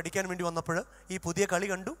ജീവിതത്തിലേക്ക് പഠിക്കാൻ വേണ്ടി വന്നപ്പോൾ ഈ പുതിയ കളി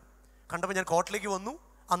കണ്ടപ്പോൾ ഞാൻ കോർട്ടിലേക്ക് വന്നു.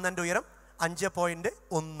 അന്ന് എൻ്റെ ഉയരം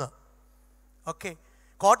 5.1. ഓക്കെ,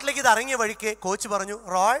 കോർട്ടിലേക്ക് ഇത് ഇറങ്ങിയ വഴിക്ക് കോച്ച് പറഞ്ഞു,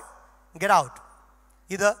 റോയ് ഗെറ്റ് ഔട്ട്.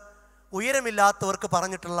 ഇത് ഉയരമില്ലാത്തവർക്ക്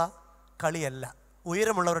പറഞ്ഞിട്ടുള്ള കളിയല്ല,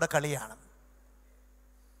 ഉയരമുള്ളവരുടെ കളിയാണ്.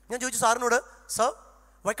 ഞാൻ ചോദിച്ചു സാറിനോട്, സർ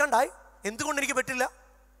വൈ കാൻറ്റ് ഐ, എന്തുകൊണ്ട് എനിക്ക് പറ്റില്ല?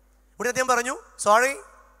 ഉടനെ അദ്ദേഹം പറഞ്ഞു, സോറി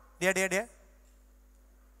ഡേ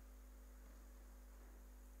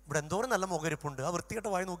ഇവിടെ എന്തോരം നല്ല മുഖരിപ്പുണ്ട്, ആ വൃത്തികെട്ട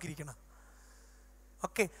വായി നോക്കിയിരിക്കണം.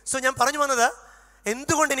 ഓക്കെ, സോ ഞാൻ പറഞ്ഞു വന്നത്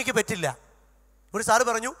എന്തുകൊണ്ട് എനിക്ക് പറ്റില്ല. ഒരു സാറ്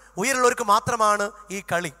പറഞ്ഞു, ഉയരമുള്ളവർക്ക് മാത്രമാണ് ഈ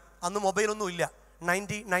കളി. അന്ന് മൊബൈലൊന്നും ഇല്ല,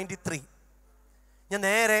 1993. ഞാൻ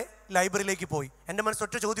നേരെ ലൈബ്രറിയിലേക്ക് പോയി. എൻ്റെ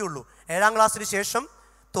മനസ്സൊറ്റ ചോദ്യമുള്ളൂ, 7ാം ക്ലാസ്സിന് ശേഷം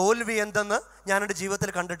തോൽവി എന്തെന്ന് ഞാൻ എൻ്റെ ജീവിതത്തിൽ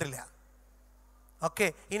കണ്ടിട്ടില്ല. ഓക്കെ,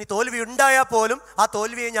 ഇനി തോൽവി ഉണ്ടായാൽ പോലും ആ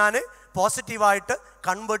തോൽവിയെ ഞാൻ പോസിറ്റീവായിട്ട്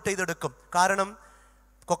കൺവേർട്ട് ചെയ്തെടുക്കും. കാരണം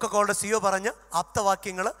കൊക്കക്കോളയുടെ CEO പറഞ്ഞ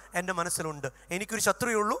ആപ്തവാക്യങ്ങൾ എൻ്റെ മനസ്സിലുണ്ട്. എനിക്കൊരു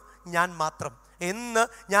ശത്രുവുള്ളൂ, ഞാൻ മാത്രം. എന്ന്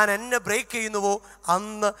ഞാൻ എന്നെ ബ്രേക്ക് ചെയ്യുന്നുവോ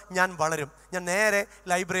അന്ന് ഞാൻ വളരും. ഞാൻ നേരെ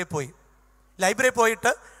ലൈബ്രറിയിൽ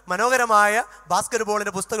പോയിട്ട് മനോഹരമായ ബാസ്കറ്റ്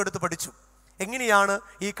ബോളിൻ്റെ പുസ്തകം എടുത്ത് പഠിച്ചു. എങ്ങനെയാണ്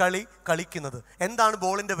ഈ കളി കളിക്കുന്നത്, എന്താണ്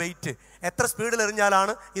ബോളിൻ്റെ വെയിറ്റ്, എത്ര സ്പീഡിൽ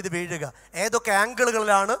എറിഞ്ഞാലാണ് ഇത് വീഴുക, ഏതൊക്കെ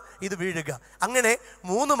ആംഗിളുകളിലാണ് ഇത് വീഴുക. അങ്ങനെ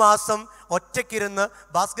 3 മാസം ഒറ്റയ്ക്കിരുന്ന്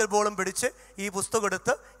ബാസ്കറ്റ് ബോളും പിടിച്ച് ഈ പുസ്തകം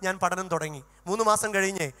എടുത്ത് ഞാൻ പഠനം തുടങ്ങി. 3 മാസം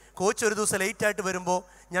കഴിഞ്ഞ് കോച്ച് ഒരു ദിവസം ലേറ്റായിട്ട് വരുമ്പോൾ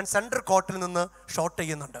ഞാൻ സെൻട്രൽ കോർട്ടിൽ നിന്ന് ഷോട്ട്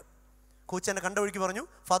ചെയ്യുന്നുണ്ട്. കോച്ച് എന്നെ കണ്ട വഴിക്ക് പറഞ്ഞു,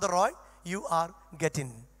 father Roy you are get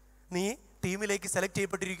in, നീ ടീമിലേക്ക് സെലക്ട്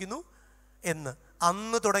ചെയ്യപ്പെട്ടിരിക്കുന്നു എന്ന്.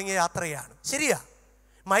 അന്ന് തുടങ്ങിയ യാത്രയാണ്. ശരിയാ,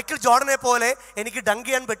 മൈക്കിൾ ജോർഡനെ പോലെ എനിക്ക് ഡങ്ക്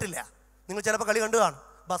ചെയ്യാൻ പറ്റില്ല. നിങ്ങൾ ചിലപ്പോൾ കളി കണ്ടു കാണും,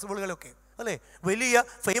 ബാസ്കറ്റ്ബോൾ കളിയൊക്കെ, അല്ലേ? വലിയ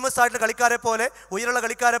ഫേമസ് ആയിട്ടുള്ള കളിക്കാരെ പോലെ, ഉയരമുള്ള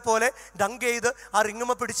കളിക്കാരെ പോലെ ഡങ്ക് ചെയ്ത് ആ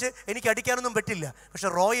റിങ്ങുമ്മ പിടിച്ച് എനിക്ക് അടിക്കാനൊന്നും പറ്റില്ല. പക്ഷെ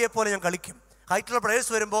റോയെ പോലെ ഞാൻ കളിക്കും. ഹൈറ്റുള്ള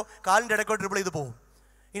പ്ലേയേഴ്സ് വരുമ്പോൾ കാലിൻ്റെ ഇടയ്ക്കോട്ട് ഡ്രിബിൾ ചെയ്ത് പോകും.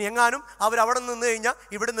 ഇനി എങ്ങാനും അവരവിടെ നിന്ന് കഴിഞ്ഞാൽ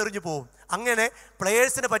ഇവിടെ നിറഞ്ഞു പോകും. അങ്ങനെ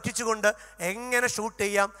പ്ലേയേഴ്സിനെ പറ്റിച്ചുകൊണ്ട് എങ്ങനെ ഷൂട്ട്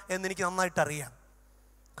ചെയ്യാം എന്നെനിക്ക് നന്നായിട്ട് അറിയാം.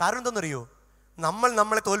 കാരണം എന്തെന്നറിയോ,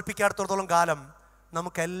 നമ്മളെ തോൽപ്പിക്കാത്തോളം കാലം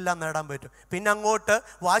നമുക്കെല്ലാം നേടാൻ പറ്റും. പിന്നെ അങ്ങോട്ട്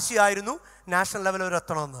വാശിയായിരുന്നു നാഷണൽ ലെവൽ വരെ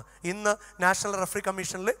എത്തണമെന്ന്. ഇന്ന് നാഷണൽ റഫറി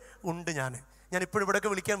കമ്മീഷനിൽ ഉണ്ട്. ഞാൻ ഇപ്പോഴും ഇവിടെയൊക്കെ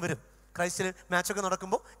വിളിക്കാൻ വരും. ക്രൈസ്റ്റിൽ മാച്ചൊക്കെ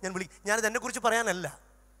നടക്കുമ്പോൾ ഞാനിത് എന്നെക്കുറിച്ച് പറയാനല്ല,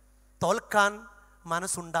 തോൽക്കാൻ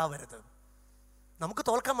മനസ്സുണ്ടാവരുത്. നമുക്ക്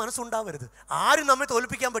തോൽക്കാൻ മനസ്സുണ്ടാവരുത്. ആരും നമ്മെ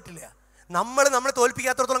തോൽപ്പിക്കാൻ പറ്റില്ല. നമ്മളെ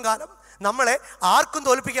തോൽപ്പിക്കാത്തടത്തോളം കാലം നമ്മളെ ആർക്കും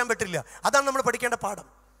തോൽപ്പിക്കാൻ പറ്റില്ല. അതാണ് നമ്മൾ പഠിക്കേണ്ട പാഠം.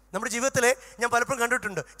 നമ്മുടെ ജീവിതത്തിൽ ഞാൻ പലപ്പോഴും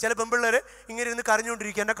കണ്ടിട്ടുണ്ട്, ചില പെൺപിള്ളേർ ഇങ്ങനെ ഇരുന്ന്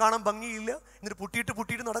കരഞ്ഞുകൊണ്ടിരിക്കുക, എന്നെ കാണാൻ ഭംഗിയില്ല, എന്നിട്ട്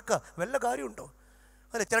പുട്ടിയിട്ട് നടക്കുക. വല്ല കാര്യമുണ്ടോ?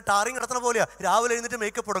 അല്ലെ, ചില ടാറിങ് നടത്തുന്ന പോലെയാ. രാവിലെ എഴുന്നിട്ട്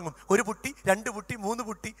മേക്കപ്പ് തുടങ്ങും, 1 പുട്ടി 2 പുട്ടി 3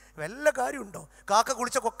 പുട്ടി. വല്ല കാര്യമുണ്ടോ? കാക്ക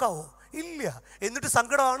കുളിച്ച കൊക്കാവോ? ഇല്ല. എന്നിട്ട്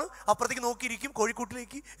സങ്കടമാണ്, അപ്പുറത്തേക്ക് നോക്കിയിരിക്കും,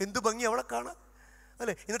 കോഴിക്കൂട്ടിലേക്ക്, എന്ത് ഭംഗി അവളെ കാണാൻ,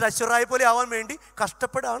 അല്ലേ? എന്നിട്ട് ഐശ്വര്യ പോലെ ആവാൻ വേണ്ടി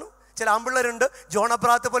കഷ്ടപ്പെടാണ്. ചില ആമ്പിള്ളേരുണ്ട്, ജോൺ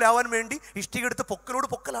അബ്രാഹത്തെ പോലെ ആവാൻ വേണ്ടി ഇഷ്ടിക എടുത്ത്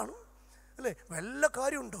പൊക്കലാണ്, അല്ലേ? വല്ല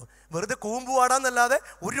കാര്യമുണ്ടോ? വെറുതെ കൂമ്പ് പാടാന്നല്ലാതെ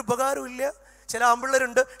ഒരു ഉപകാരവും ഇല്ല. ചില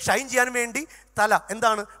ആമ്പിള്ളേരുണ്ട്, ഷൈൻ ചെയ്യാൻ വേണ്ടി തല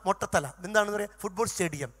മൊട്ടത്തല, എന്താണെന്ന് പറയുക, ഫുട്ബോൾ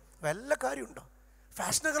സ്റ്റേഡിയം. വല്ല കാര്യമുണ്ടോ?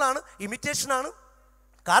 ഫാഷനുകളാണ്, ഇമിറ്റേഷനാണ്.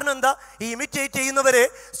 കാരണം എന്താ, ഈ ഇമിറ്റേറ്റ് ചെയ്യുന്നവരെ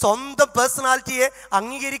സ്വന്തം പേഴ്സണാലിറ്റിയെ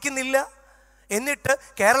അംഗീകരിക്കുന്നില്ല. എന്നിട്ട്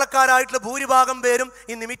കേരളക്കാരായിട്ടുള്ള ഭൂരിഭാഗം പേരും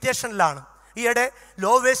ഇന്ന് ഇമിറ്റേഷനിലാണ്. ഈയിടെ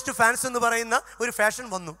ലോ വേസ്റ്റ് ഫാൻസ് എന്ന് പറയുന്ന ഒരു ഫാഷൻ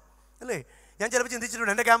വന്നു, അല്ലേ? ഞാൻ ചിലപ്പോൾ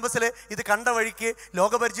ചിന്തിച്ചിട്ടുണ്ട്, എൻ്റെ ക്യാമ്പസിൽ ഇത് കണ്ട വഴിക്ക്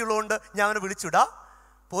ലോകപരിചയമുള്ളതുകൊണ്ട് ഞാൻ അവനെ വിളിച്ചുടാ,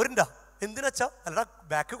 പോരുണ്ടാ, എന്തിനച്ഛാ? അല്ലടാ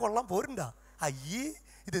ബാക്ക് കൊള്ളാൻ പോരുണ്ടാ. അയ്യേ,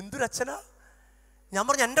 ഇതെന്തൊരച്ഛനാ? ഞാൻ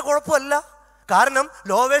പറഞ്ഞു എൻ്റെ കുഴപ്പമല്ല. കാരണം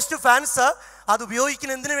ലോ വേസ്റ്റ് ഫാൻസ് അത്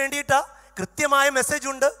ഉപയോഗിക്കുന്ന എന്തിനു വേണ്ടിയിട്ടാ? കൃത്യമായ മെസ്സേജ്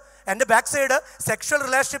ഉണ്ട്. എൻ്റെ ബാക്ക് സൈഡ് സെക്ഷൽ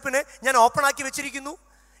റിലേഷൻഷിപ്പിനെ ഞാൻ ഓപ്പൺ ആക്കി വെച്ചിരിക്കുന്നു.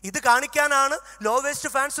 ഇത് കാണിക്കാനാണ് ലോ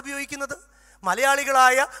വേസ്റ്റ് ഫാൻസ് ഉപയോഗിക്കുന്നത്.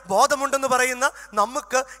 മലയാളികളായ ബോധമുണ്ടെന്ന് പറയുന്ന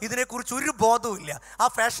നമുക്ക് ഇതിനെക്കുറിച്ച് ഒരു ബോധവും ഇല്ല. ആ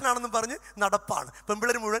ഫാഷനാണെന്നും പറഞ്ഞ് നടപ്പാണ്.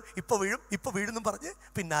 പെൺപിള്ളേർ മുഴുവൻ ഇപ്പോൾ വീഴും ഇപ്പോൾ വീഴുന്നും പറഞ്ഞ്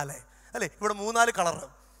പിന്നാലെ, അല്ലേ? ഇവിടെ 3-4 കളറ്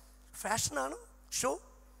ഫാഷനാണ്, ഷോ.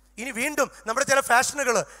 ഇനി വീണ്ടും നമ്മുടെ ചില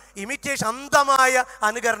ഫാഷനുകൾ, ഇമിറ്റേഷൻ, അന്ധമായ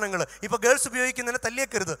അനുകരണങ്ങൾ. ഇപ്പോൾ ഗേൾസ് ഉപയോഗിക്കുന്നതിനെ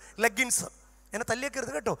തല്ലിയേക്കരുത്, ലെഗിൻസ് എന്നെ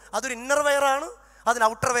തല്ലിയേക്കരുത് കേട്ടോ. അതൊരു ഇന്നർ വെയറാണ്, അതിന്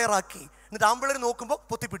ഔട്ടർ വെയർ ആക്കി. എന്നിട്ട് ആമ്പിള്ളേർ നോക്കുമ്പോൾ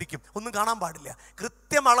പൊത്തിപ്പിടിക്കും, ഒന്നും കാണാൻ പാടില്ല.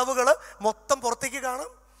 കൃത്യം അളവുകൾ മൊത്തം പുറത്തേക്ക്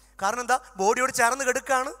കാണാം. കാരണം എന്താ? ബോഡിയോട് ചേർന്ന്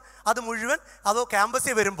കെടുക്കാണ്. അത് മുഴുവൻ അതോ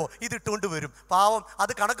ക്യാമ്പസിൽ വരുമ്പോൾ ഇത് ഇട്ടുകൊണ്ട് വരും. പാവം,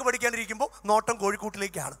 അത് കണക്ക് പഠിക്കാണ്ടിരിക്കുമ്പോൾ നോട്ടം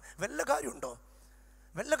കോഴിക്കൂട്ടിലേക്കാണ്. വല്ല കാര്യമുണ്ടോ?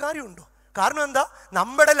 വല്ല കാര്യമുണ്ടോ? കാരണം എന്താ?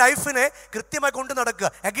 നമ്മുടെ ലൈഫിനെ കൃത്യമായി കൊണ്ട് നടക്കുക.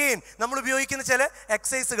 അഗെയിൻ നമ്മൾ ഉപയോഗിക്കുന്ന ചില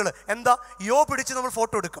എക്സസൈസുകൾ എന്താ? യോ പിടിച്ച് നമ്മൾ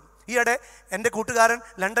ഫോട്ടോ എടുക്കും. ഈയിടെ എൻ്റെ കൂട്ടുകാരൻ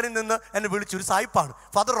ലണ്ടനിൽ നിന്ന് എന്നെ വിളിച്ചു. ഒരു സായിപ്പാണ്,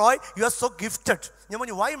 father Roy, you are so gifted. ഞാൻ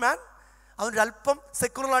പറഞ്ഞു, വൈ മാൻ? അവനൊരു അല്പം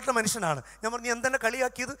സെക്യുലറായിട്ടുള്ള മനുഷ്യനാണ്. ഞാൻ പറഞ്ഞു, നീ എന്തെന്നെ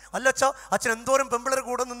കളിയാക്കിയത്? അല്ല അച്ഛാ, അച്ഛൻ എന്തോരം പെമ്പിള്ളേരെ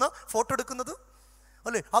കൂടെ നിന്ന് ഫോട്ടോ എടുക്കുന്നത്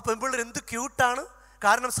അല്ലേ? ആ പെമ്പിള്ളേർ എന്ത് ക്യൂട്ടാണ്.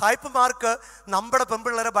 കാരണം സായിപ്പന്മാർക്ക് നമ്മുടെ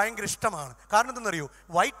പെമ്പിള്ളേരെ ഭയങ്കര ഇഷ്ടമാണ്. കാരണം എന്തെന്നറിയോ?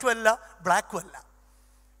 വൈറ്റും അല്ല ബ്ലാക്കും അല്ല.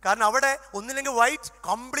 കാരണം അവിടെ ഒന്നില്ലെങ്കിൽ വൈറ്റ്,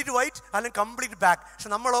 കംപ്ലീറ്റ് വൈറ്റ്, അല്ലെങ്കിൽ കംപ്ലീറ്റ് ബ്ലാക്ക്. പക്ഷെ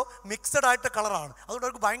നമ്മളോ മിക്സഡ് ആയിട്ട് കളറാണ്. അതുകൊണ്ട്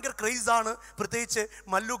അവർക്ക് ഭയങ്കര ക്രേസാണ്, പ്രത്യേകിച്ച്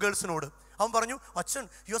മല്ലു ഗേൾസിനോട്. അവൻ പറഞ്ഞു, അച്ഛൻ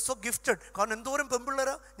യു ആർ സോ ഗിഫ്റ്റഡ്. കാരണം എന്തോരം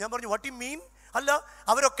പെമ്പിള്ളേരാ. ഞാൻ പറഞ്ഞു, വാട്ട് യു മീൻ? അല്ല,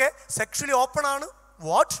 അവരൊക്കെ സെക്ഷലി ഓപ്പൺ ആണ്.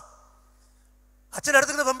 വാട്ട്? അച്ഛൻ്റെ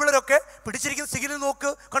അടുത്തിരുന്ന പെമ്പിള്ളേരൊക്കെ പിടിച്ചിരിക്കുന്ന സിഗിലിൽ നോക്ക്,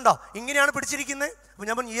 കണ്ടോ ഇങ്ങനെയാണ് പിടിച്ചിരിക്കുന്നത്. അപ്പോൾ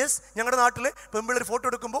ഞാൻ പറഞ്ഞു, യെസ്, ഞങ്ങളുടെ നാട്ടിൽ പെമ്പിള്ളേർ ഫോട്ടോ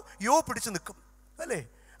എടുക്കുമ്പോൾ യോ പിടിച്ച് നിൽക്കും അല്ലേ?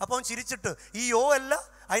 അപ്പോൾ അവൻ ചിരിച്ചിട്ട്, ഈ യോ അല്ല,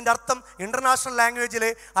 അതിൻ്റെ അർത്ഥം international ലാംഗ്വേജിലെ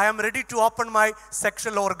I am ready to open my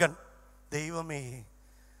sexual organ. ദൈവമേ,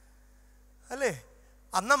 അല്ലേ?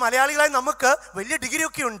 അന്ന് മലയാളികളായി നമുക്ക് വലിയ ഡിഗ്രി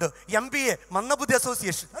ഒക്കെ ഉണ്ട്. MBA, മന്ദബുദ്ധി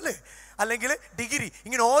അസോസിയേഷൻ അല്ലേ? അല്ലെങ്കിൽ ഡിഗ്രി,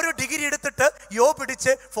 ഇങ്ങനെ ഓരോ ഡിഗ്രി എടുത്തിട്ട് യോ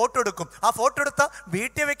പിടിച്ച് ഫോട്ടോ എടുക്കും. ആ ഫോട്ടോ എടുത്താൽ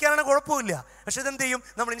വീട്ടിൽ വെക്കാനാണ് കുഴപ്പമില്ല. പക്ഷെ ഇതെന്ത് ചെയ്യും?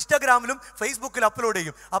 നമ്മൾ ഇൻസ്റ്റാഗ്രാമിലും ഫേസ്ബുക്കിലും അപ്ലോഡ്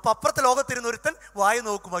ചെയ്യും. അപ്പോൾ അപ്പുറത്തെ ലോകത്തിരുന്ന് ഒരുത്തൻ വായി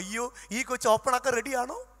നോക്കും, അയ്യോ ഈ കൊച്ചു ഓപ്പണാക്കാൻ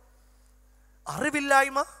റെഡിയാണോ?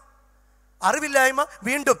 അറിവില്ലായ്മ.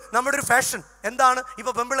 വീണ്ടും നമ്മുടെ ഒരു ഫാഷൻ എന്താണ്?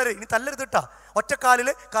 ഇപ്പോൾ പെമ്പിള്ളേരെ ഇനി തല്ലരുതിട്ടാ, ഒറ്റക്കാലിൽ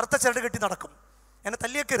കറുത്ത ചരട് കെട്ടി നടക്കും, എന്നെ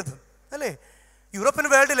തല്ലിയേക്കരുത് അല്ലേ? യൂറോപ്യൻ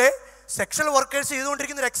വേൾഡിലെ സെക്ഷൽ വർക്കേഴ്സ്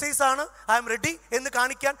ചെയ്തുകൊണ്ടിരിക്കുന്ന ഒരു എക്സസൈസ് ആണ് ഐ ആം റെഡി എന്ന്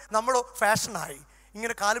കാണിക്കാൻ നമ്മളോ ഫാഷനായി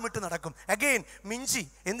ഇങ്ങനെ കാലുമിട്ട് നടക്കും. അഗെയിൻ മിഞ്ചി.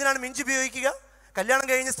 എന്തിനാണ് മിഞ്ചി ഉപയോഗിക്കുക? കല്യാണം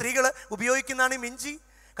കഴിഞ്ഞ സ്ത്രീകൾ ഉപയോഗിക്കുന്നതാണ് ഈ മിഞ്ചി.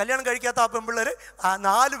 കല്യാണം കഴിക്കാത്ത ആ പെമ്പിള്ളേർ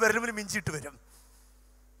 4 വിരലുമിൽ മിഞ്ചിയിട്ട് വരും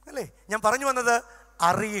അല്ലേ? ഞാൻ പറഞ്ഞു വന്നത്,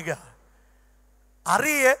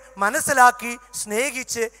 അറിയുക, മനസ്സിലാക്കി,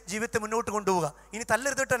 സ്നേഹിച്ച് ജീവിതത്തെ മുന്നോട്ട് കൊണ്ടുപോവുക. ഇനി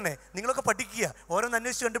തല്ലരുതിട്ട് തന്നെ നിങ്ങളൊക്കെ പഠിക്കുക, ഓരോന്ന്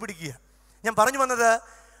അന്വേഷിച്ച് കണ്ടുപിടിക്കുക. ഞാൻ പറഞ്ഞു വന്നത്,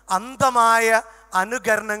 അന്ധമായ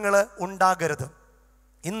അനുകരണങ്ങൾ ഉണ്ടാകരുത്.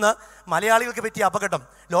 ഇന്ന് മലയാളികൾക്ക് പറ്റിയ അപകടം,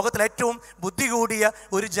 ലോകത്തിലെ ഏറ്റവും ബുദ്ധി കൂടിയ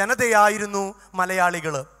ഒരു ജനതയായിരുന്നു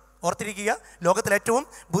മലയാളികൾ. ഓർത്തിരിക്കുക, ലോകത്തിലെ ഏറ്റവും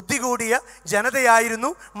ബുദ്ധി കൂടിയ ജനതയായിരുന്നു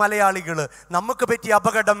മലയാളികൾ. നമുക്ക് പറ്റിയ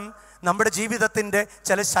അപകടം, നമ്മുടെ ജീവിതത്തിൻ്റെ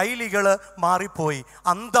ചില ശൈലികൾ മാറിപ്പോയി.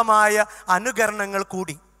 അന്ധമായ അനുകരണങ്ങൾ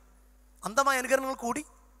കൂടി.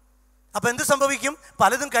 അപ്പോൾ എന്ത് സംഭവിക്കും?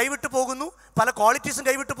 പലതും കൈവിട്ടു പോകുന്നു, പല ക്വാളിറ്റീസും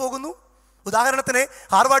കൈവിട്ടു പോകുന്നു. ഉദാഹരണത്തിന്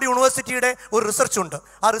ഹാർവാർഡ് യൂണിവേഴ്സിറ്റിയുടെ ഒരു റിസർച്ച് ഉണ്ട്.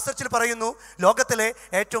 ആ റിസർച്ചിൽ പറയുന്നു, ലോകത്തിലെ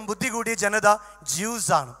ഏറ്റവും ബുദ്ധി കൂടിയ ജനത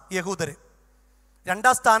ജ്യൂസ് ആണ്, യഹൂദർ.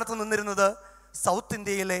 2ാം സ്ഥാനത്ത് നിന്നിരുന്നത് സൗത്ത്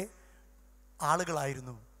ഇന്ത്യയിലെ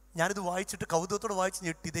ആളുകളായിരുന്നു. ഞാനിത് വായിച്ചിട്ട് കൗതുകത്തോടെ വായിച്ച്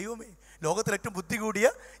ഞെട്ടി. ദൈവമേ, ലോകത്തിലെ ഏറ്റവും ബുദ്ധി കൂടിയ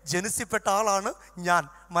ജനിസിൽപ്പെട്ട ആളാണ് ഞാൻ,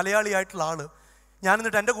 മലയാളിയായിട്ടുള്ള ആള്. ഞാൻ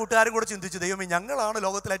എന്നിട്ട് എൻ്റെ കൂട്ടുകാരും കൂടെ ചിന്തിച്ചു, ദൈവമേ ഞങ്ങളാണ്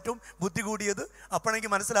ലോകത്തിലെ ഏറ്റവും ബുദ്ധി കൂടിയത്. അപ്പോഴെനിക്ക്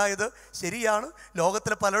മനസ്സിലായത്, ശരിയാണ്,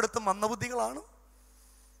 ലോകത്തിലെ പലയിടത്തും മന്ദബുദ്ധികളാണ്.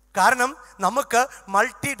 കാരണം നമുക്ക്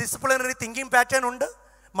മൾട്ടി ഡിസിപ്ലിനറി തിങ്കിങ് പാറ്റേൺ ഉണ്ട്,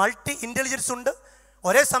 മൾട്ടി ഇൻ്റലിജൻസ് ഉണ്ട്.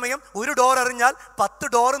 ഒരേ സമയം ഒരു ഡോർ അറിഞ്ഞാൽ 10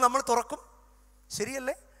 ഡോർ നമ്മൾ തുറക്കും.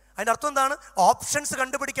 ശരിയല്ലേ? അതിൻ്റെ അർത്ഥം എന്താണ്? ഓപ്ഷൻസ്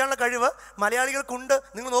കണ്ടുപിടിക്കാനുള്ള കഴിവ് മലയാളികൾക്കുണ്ട്.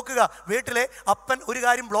 നിങ്ങൾ നോക്കുക, വീട്ടിലെ അപ്പൻ ഒരു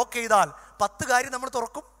കാര്യം ബ്ലോക്ക് ചെയ്താൽ 10 കാര്യം നമ്മൾ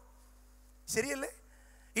തുറക്കും. ശരിയല്ലേ?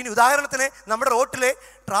 ഇനി ഉദാഹരണത്തിന് നമ്മുടെ റോട്ടിലെ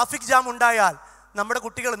ട്രാഫിക് ജാം ഉണ്ടായാൽ നമ്മുടെ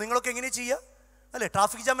കുട്ടികൾ, നിങ്ങളൊക്കെ എങ്ങനെ ചെയ്യുക അല്ലേ?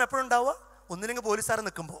 Traffic jam എപ്പോഴുണ്ടാവുക? ഒന്നില്ലെങ്കിൽ പോലീസുകാർ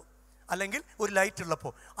നിൽക്കുമ്പോൾ, അല്ലെങ്കിൽ ഒരു ലൈറ്റ്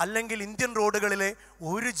ഉള്ളപ്പോൾ, അല്ലെങ്കിൽ ഇന്ത്യൻ റോഡുകളിലെ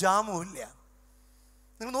ഒരു ജാമും ഇല്ല.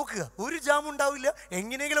 നിങ്ങൾ നോക്കുക, ഒരു ജാമും ഉണ്ടാവില്ല.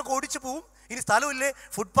 എങ്ങനെയെങ്കിലുമൊക്കെ ഓടിച്ചു പോവും. ഇനി സ്ഥലമില്ലേ,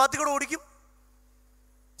 ഫുട്പാത്തിൽ കൂടെ ഓടിക്കും.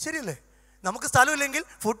 ശരിയല്ലേ? നമുക്ക് സ്ഥലമില്ലെങ്കിൽ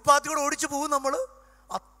ഫുട്പാത്തിൽ കൂടെ ഓടിച്ചു പോകും നമ്മൾ.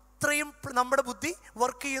 അത്രയും നമ്മുടെ ബുദ്ധി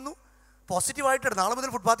വർക്ക് ചെയ്യുന്നു പോസിറ്റീവായിട്ടാണ്. നാളെ മുതൽ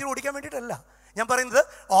ഫുട്പാത്തിൽ ഓടിക്കാൻ വേണ്ടിയിട്ടല്ല ഞാൻ പറയുന്നത്.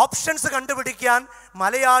 ഓപ്ഷൻസ് കണ്ടുപിടിക്കാൻ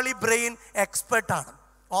മലയാളി ബ്രെയിൻ എക്സ്പെർട്ടാണ്.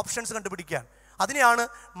 ഓപ്ഷൻസ് കണ്ടുപിടിക്കാൻ അതിനെയാണ്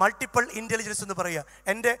മൾട്ടിപ്പിൾ ഇൻ്റലിജൻസ് എന്ന് പറയുക.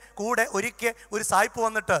 എൻ്റെ കൂടെ ഒരിക്കൽ ഒരു സായിപ്പ്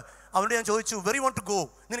വന്നിട്ട് അവനോട് ഞാൻ ചോദിച്ചു, വെറി വോണ്ട് ടു ഗോ,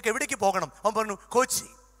 നിനക്ക് എവിടേക്ക് പോകണം? അവൻ പറഞ്ഞു കൊച്ചി.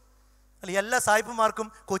 അല്ല, എല്ലാ സായിപ്പുമാർക്കും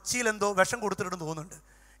കൊച്ചിയിൽ എന്തോ വിഷം കൊടുത്തിട്ടുണ്ടെന്ന് തോന്നുന്നുണ്ട്.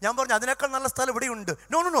 ഞാൻ പറഞ്ഞു അതിനേക്കാൾ നല്ല സ്ഥലം ഇവിടെയുണ്ട്.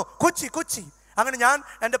 No no no, Kochi Kochi. അങ്ങനെ ഞാൻ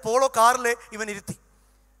എൻ്റെ പോളോ കാറിൽ ഇവൻ ഇരുത്തി,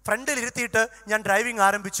 ഫ്രണ്ടിൽ ഇരുത്തിയിട്ട് ഞാൻ ഡ്രൈവിംഗ്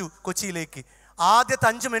ആരംഭിച്ചു കൊച്ചിയിലേക്ക്. ആദ്യത്തെ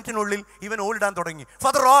 5 മിനിറ്റിനുള്ളിൽ ഇവൻ ഓടിടാൻ തുടങ്ങി.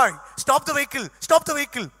 Father Roy, stop the vehicle, stop the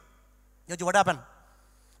vehicle. ഞാൻ ചോദിച്ചു, what happen?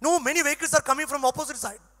 No, many vehicles are coming from opposite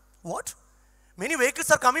side. What? Many vehicles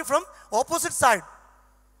are coming from opposite side.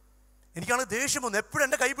 എനിക്കാണ് ദേഷ്യം വന്നു. എപ്പോഴും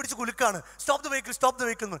എൻ്റെ കൈ പിടിച്ച് കുലുക്കാണ്, stop the vehicle, stop the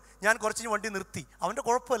vehicle എന്ന്. ഞാൻ കുറച്ച് വണ്ടി നിർത്തി. അവൻ്റെ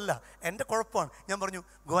കുഴപ്പമല്ല, എൻ്റെ കുഴപ്പമാണ്. ഞാൻ പറഞ്ഞു,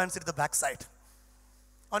 go and sit the back side.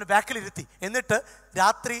 അവന് ബാക്കിലിരുത്തി. എന്നിട്ട്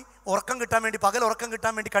രാത്രി ഉറക്കം കിട്ടാൻ വേണ്ടി, പകൽ ഉറക്കം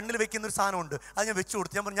കിട്ടാൻ വേണ്ടി കണ്ണിൽ വെക്കുന്നൊരു സാധനമുണ്ട്, അത് ഞാൻ വെച്ചു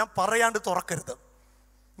കൊടുത്തു. ഞാൻ പറഞ്ഞു, ഞാൻ പറയാണ്ട് തുറക്കരുത്,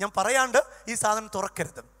 ഞാൻ പറയാണ്ട് ഈ സാധനം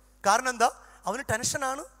തുറക്കരുത്. കാരണം എന്താ? അവന്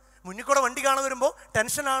ടെൻഷനാണ്. മുന്നിൽ കൂടെ വണ്ടി കാണാൻ വരുമ്പോൾ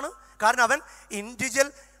ടെൻഷനാണ്. കാരണം അവൻ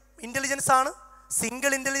ഇൻ്റലിജൻസ് ആണ്,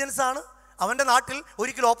 സിംഗിൾ ഇൻ്റലിജൻസ് ആണ്. അവൻ്റെ നാട്ടിൽ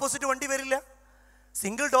ഒരിക്കലും ഓപ്പോസിറ്റ് വണ്ടി വരില്ല,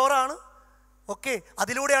 സിംഗിൾ ഡോറാണ്. ഓക്കെ,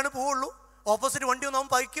 അതിലൂടെയാണ് പോവുള്ളൂ. ഓപ്പോസിറ്റ് വണ്ടി ഒന്നും അവൻ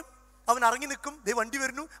പായിക്കും, അവൻ ഇറങ്ങി നിൽക്കും, ദേ വണ്ടി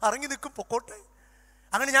വരുന്നു, ഇറങ്ങി നിൽക്കും, പൊക്കോട്ടെ.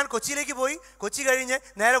 അങ്ങനെ ഞാൻ കൊച്ചിയിലേക്ക് പോയി. കൊച്ചി കഴിഞ്ഞ്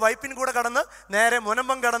നേരെ വൈപ്പിൻ കൂടെ കടന്ന് നേരെ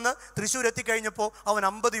മുനമ്പം കടന്ന് തൃശ്ശൂർ എത്തിക്കഴിഞ്ഞപ്പോൾ അവൻ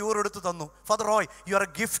 50 യൂറോ എടുത്ത് തന്നു. Father Roy, you are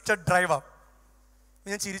A gifted driver.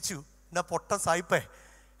 ഞാൻ ചിരിച്ചു, എന്താ പൊട്ടൻ സായിപ്പേ.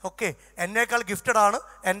 ഓക്കെ, എന്നേക്കാൾ ഗിഫ്റ്റഡ് ആണ്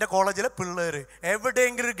എൻ്റെ കോളേജിലെ പിള്ളേർ.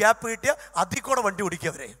 എവിടെയെങ്കിലും ഒരു ഗ്യാപ്പ് കിട്ടിയാൽ അതിൽ കൂടെ വണ്ടി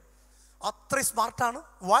ഓടിക്കവരെ. അത്രയും സ്മാർട്ടാണ്.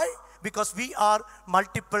 Y? Because we R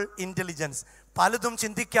multiple intelligence. പലതും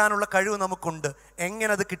ചിന്തിക്കാനുള്ള കഴിവ് നമുക്കുണ്ട്.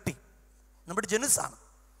 എങ്ങനെ അത് കിട്ടി? നമ്മുടെ ജനുസാണ്,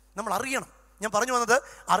 നമ്മൾ അറിയണം. ഞാൻ പറഞ്ഞു വന്നത്,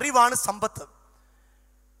 അറിവാണ് സമ്പത്ത്.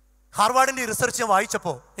 ഹാർവാർഡിൻ്റെ റിസർച്ച് ഞാൻ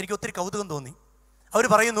വായിച്ചപ്പോൾ എനിക്ക് ഒത്തിരി കൗതുകം തോന്നി. അവർ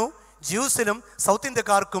പറയുന്നു, ജ്യൂസിലും സൗത്ത്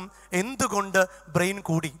ഇന്ത്യക്കാർക്കും എന്തുകൊണ്ട് ബ്രെയിൻ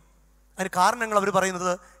കൂടി? അതിന് കാരണങ്ങൾ അവർ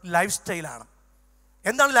പറയുന്നത് ലൈഫ് സ്റ്റൈലാണ്.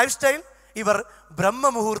 എന്താണ് ലൈഫ് സ്റ്റൈൽ? ഇവർ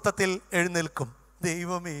ബ്രഹ്മമുഹൂർത്തത്തിൽ എഴുന്നേൽക്കും.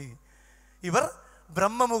 ദൈവമേ, ഇവർ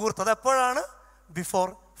ബ്രഹ്മമുഹൂർത്തം. അത് എപ്പോഴാണ്? ബിഫോർ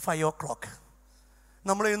 5 o'clock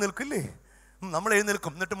നമ്മൾ എഴുന്നേൽക്കില്ലേ? നമ്മൾ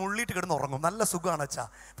എഴുന്നേൽക്കും, എന്നിട്ട് മുള്ളിയിട്ട് കിടന്ന് ഉറങ്ങും. നല്ല സുഖമാണ് അച്ഛാ.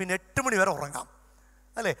 പിന്നെ 8 മണി വരെ ഉറങ്ങാം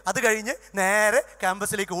അല്ലേ? അത് കഴിഞ്ഞ് നേരെ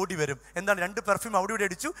ക്യാമ്പസിലേക്ക് ഓടി വരും. എന്താണ്? 2 പെർഫ്യൂം അവിടെ ഇവിടെ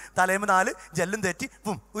അടിച്ചു, തലേമ 4 ജെല്ലും തെറ്റി,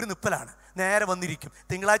 ഒരു നിപ്പലാണ്. നേരെ വന്നിരിക്കും.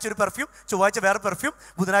 തിങ്കളാഴ്ച ഒരു പെർഫ്യൂം, ചൊവ്വാഴ്ച വേറെ പെർഫ്യൂം,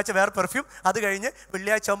 ബുധനാഴ്ച വേറെ പെർഫ്യൂം. അത് കഴിഞ്ഞ്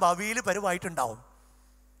വെള്ളിയാഴ്ച ആകുമ്പോൾ അവിയിൽ പരുവായിട്ടുണ്ടാവും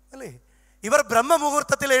അല്ലേ? ഇവർ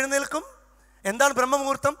ബ്രഹ്മമുഹൂർത്തത്തിൽ എഴുന്നേൽക്കും. എന്താണ്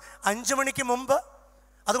ബ്രഹ്മമുഹൂർത്തം? 5 മണിക്ക് മുമ്പ്.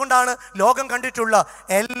 അതുകൊണ്ടാണ് ലോകം കണ്ടിട്ടുള്ള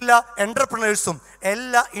എല്ലാ എൻ്റർപ്രണേഴ്സും,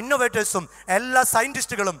 എല്ലാ ഇന്നോവേറ്റേഴ്സും, എല്ലാ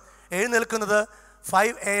സയൻറ്റിസ്റ്റുകളും എഴുന്നേൽക്കുന്നത്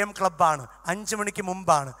 5 AM ക്ലബ്ബാണ്, 5 മണിക്ക്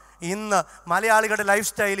മുമ്പാണ്. ഇന്ന് മലയാളികളുടെ ലൈഫ്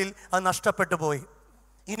സ്റ്റൈലിൽ അത് നഷ്ടപ്പെട്ടു പോയി.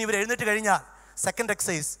 ഇനി ഇവർ എഴുന്നേറ്റ് കഴിഞ്ഞാൽ സെക്കൻഡ്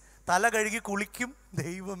എക്സസൈസ്, തല കഴുകി കുളിക്കും.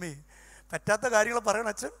 ദൈവമേ, പറ്റാത്ത കാര്യങ്ങൾ പറയണം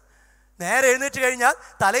അച്ഛൻ. നേരെ എഴുന്നേറ്റ് കഴിഞ്ഞാൽ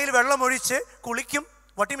തലയിൽ വെള്ളം ഒഴിച്ച് കുളിക്കും.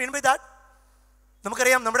 What you mean by that?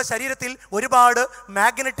 നമുക്കറിയാം, നമ്മുടെ ശരീരത്തിൽ ഒരുപാട്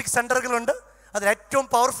മാഗ്നറ്റിക് സെൻറ്ററുകളുണ്ട്. അതിൽ ഏറ്റവും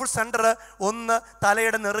പവർഫുൾ സെൻറ്റർ 1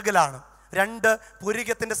 തലയുടെ നെറുകലാണ്, 2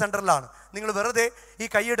 പുരികത്തിൻ്റെ സെൻറ്ററിലാണ്. നിങ്ങൾ വെറുതെ ഈ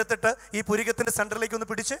കൈയെടുത്തിട്ട് ഈ പുരികത്തിൻ്റെ സെൻറ്ററിലേക്ക് ഒന്ന്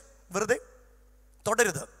പിടിച്ച് വെറുതെ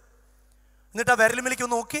തൊടരുത്. എന്നിട്ട് ആ വിരലുമേലേക്ക്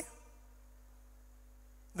ഒന്ന് നോക്കി,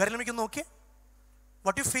 വിരലുമേലേക്ക് ഒന്ന് നോക്കി.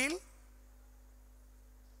 What you feel?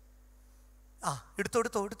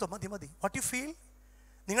 എടുത്തോ, മതി. What you feel?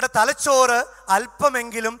 നിങ്ങളുടെ തലച്ചോറ്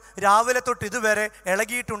അല്പമെങ്കിലും രാവിലെ തൊട്ട് ഇതുവരെ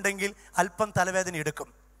ഇളകിയിട്ടുണ്ടെങ്കിൽ അല്പം തലവേദന എടുക്കും.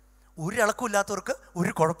 ഒരു ഇളക്കമില്ലാത്തവർക്ക്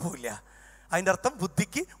ഒരു കുഴപ്പമില്ല. അതിൻ്റെ അർത്ഥം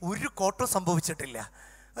ബുദ്ധിക്ക് ഒരു കോട്ടം സംഭവിച്ചിട്ടില്ല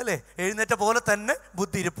അല്ലേ? എഴുന്നേറ്റ പോലെ തന്നെ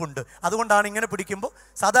ബുദ്ധി ഇരിപ്പുണ്ട്. അതുകൊണ്ടാണ് ഇങ്ങനെ പിടിക്കുമ്പോൾ,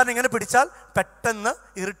 സാധാരണ ഇങ്ങനെ പിടിച്ചാൽ പെട്ടെന്ന്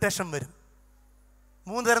ഇറിറ്റേഷൻ വരും.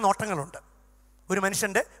 3 തരം നോട്ടങ്ങളുണ്ട് ഒരു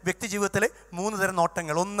മനുഷ്യൻ്റെ വ്യക്തി ജീവിതത്തിലെ. 3 തരം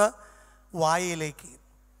നോട്ടങ്ങൾ. 1, വായയിലേക്ക്.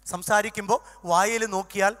 സംസാരിക്കുമ്പോൾ വായയിൽ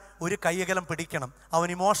നോക്കിയാൽ ഒരു കൈയകലം പിടിക്കണം. അവൻ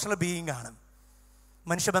ഇമോഷണൽ ബീയിങ് ആണ്.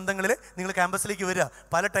 മനുഷ്യബന്ധങ്ങളിൽ നിങ്ങൾ ക്യാമ്പസിലേക്ക് വരിക,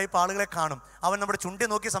 പല ടൈപ്പ് ആളുകളെ കാണും. അവൻ നമ്മുടെ ചുണ്ടി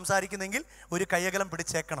നോക്കി സംസാരിക്കുന്നെങ്കിൽ ഒരു കൈയകലം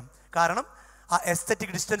പിടിച്ചേക്കണം. കാരണം ആ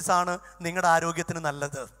എസ്തെറ്റിക് ഡിസ്റ്റൻസ് ആണ് നിങ്ങളുടെ ആരോഗ്യത്തിന്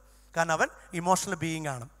നല്ലത്. കാരണം അവൻ ഇമോഷണൽ ബീയിങ്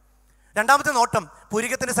ആണ്. 2ാമത്തെ നോട്ടം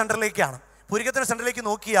പുരികത്തിൻ്റെ സെൻറ്ററിലേക്കാണ്. പുരികത്തിൻ്റെ സെൻറ്ററിലേക്ക്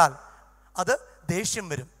നോക്കിയാൽ അത് ദേഷ്യം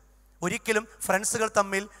വരും. ഒരിക്കലും ഫ്രണ്ട്സുകൾ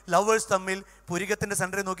തമ്മിൽ, ലവേഴ്സ് തമ്മിൽ പുരികത്തിൻ്റെ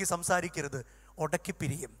സെൻറ്ററിൽ നോക്കി സംസാരിക്കരുത്.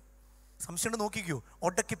 ഒടക്കിപ്പിരിയും. സംശയം നോക്കിക്കൂ,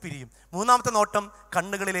 ഒടക്കിപ്പിരിയും. 3ാമത്തെ നോട്ടം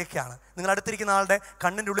കണ്ണുകളിലേക്കാണ്. നിങ്ങൾ അടുത്തിരിക്കുന്ന ആളുടെ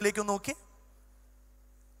കണ്ണിൻ്റെ ഉള്ളിലേക്ക് നോക്കി,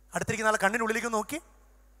 അടുത്തിരിക്കുന്ന ആളുടെ കണ്ണിൻ്റെ ഉള്ളിലേക്ക് നോക്കി.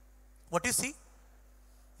 What you see?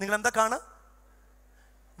 നിങ്ങൾ എന്താ കാണുക?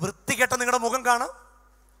 വൃത്തികെട്ട നിങ്ങളുടെ മുഖം കാണാം.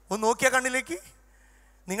 ഒന്ന് നോക്കിയ കണ്ണിലേക്ക്,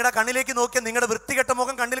 നിങ്ങളുടെ കണ്ണിലേക്ക് നോക്കിയാൽ നിങ്ങളുടെ വൃത്തികെട്ട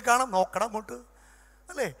മുഖം കണ്ണിൽ കാണാം. നോക്കണം അങ്ങോട്ട്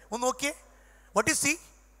അല്ലേ? ഒന്ന് നോക്കിയേ. What you see?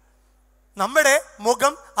 നമ്മുടെ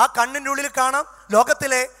മുഖം ആ കണ്ണിൻ്റെ ഉള്ളിൽ കാണാം.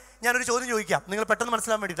 ലോകത്തിലെ, ഞാനൊരു ചോദ്യം ചോദിക്കാം, നിങ്ങൾ പെട്ടെന്ന്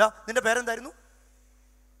മനസ്സിലാൻ വേണ്ടിയിട്ടാ. നിന്റെ പേരെന്തായിരുന്നു?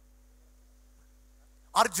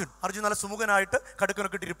 അർജുൻ നല്ല സുമുഖനായിട്ട്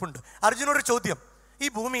കടുക്കനൊക്കെ ഇട്ടിരിപ്പുണ്ട്. അർജുനോടൊരു ചോദ്യം, ഈ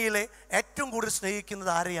ഭൂമിയിലെ ഏറ്റവും കൂടുതൽ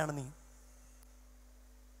സ്നേഹിക്കുന്നത് ആരെയാണ് നീ?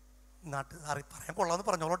 പറയാൻ കൊള്ളാമെന്ന്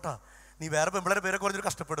പറഞ്ഞോളട്ടാ, നീ വേറെ പെമ്പിളരെ പേരൊക്കെ പറഞ്ഞൊരു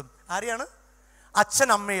കഷ്ടപ്പെടും. ആരെയാണ്? അച്ഛൻ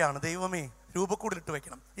അമ്മയാണ്. ദൈവമേ, രൂപക്കൂടിലിട്ട്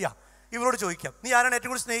വെക്കണം. ഇവരോട് ചോദിക്കാം, നീ ആരാണ്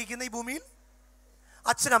ഏറ്റവും കൂടുതൽ സ്നേഹിക്കുന്നത് ഈ ഭൂമിയിൽ?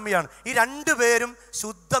 അച്ഛൻ അമ്മയാണ്. ഈ രണ്ടുപേരും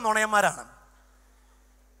ശുദ്ധ നുണയന്മാരാണ്.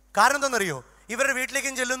 കാരണം എന്താണെന്നറിയോ? ഇവരുടെ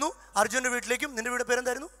വീട്ടിലേക്കും ചെല്ലുന്നു, അർജുൻ്റെ വീട്ടിലേക്കും. നിന്റെ വീട്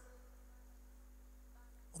പേരെന്തായിരുന്നു?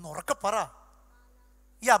 ഒന്ന് ഉറക്കെ പറ.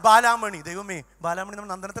 ബാലാമണി. ദൈവമേ, ബാലാമണി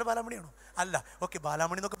നമ്മൾ നന്ദനത്തിലെ ബാലാമണിയാണോ? അല്ല. ഓക്കെ,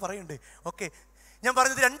 ബാലാമണി എന്നൊക്കെ പറയുന്നുണ്ട്. ഓക്കെ, ഞാൻ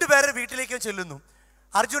പറഞ്ഞത് രണ്ടുപേരുടെ വീട്ടിലേക്കും ചെല്ലുന്നു.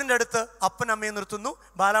 അർജുനൻ്റെ അടുത്ത് അപ്പനമ്മയെ നിർത്തുന്നു,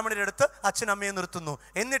 ബാലാമണിയുടെ അടുത്ത് അച്ഛനമ്മയെ നിർത്തുന്നു.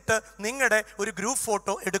 എന്നിട്ട് നിങ്ങളുടെ ഒരു ഗ്രൂപ്പ്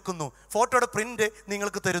ഫോട്ടോ എടുക്കുന്നു. ഫോട്ടോയുടെ പ്രിന്റ്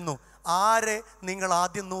നിങ്ങൾക്ക് തരുന്നു. ആരെ നിങ്ങൾ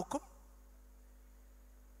ആദ്യം നോക്കും?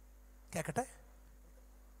 കേക്കട്ടെ.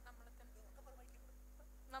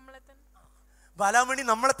 ബാലാമണി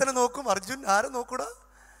നമ്മളെ തന്നെ നോക്കും. അർജുൻ ആരെ നോക്കൂടാ?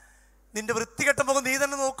 നിന്റെ വൃത്തികെട്ട മുഖം നീ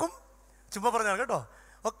തന്നെ നോക്കും. ചുമ്മാ പറഞ്ഞാൽ കേട്ടോ.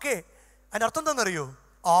 ഓക്കെ, അതിൻ്റെ അർത്ഥം എന്താണെന്നറിയോ?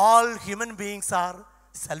 All human beings R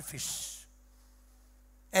selfish.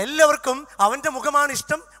 എല്ലാവർക്കും അവൻ്റെ മുഖമാണ്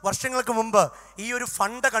ഇഷ്ടം. വർഷങ്ങൾക്ക് മുമ്പ് ഈ ഒരു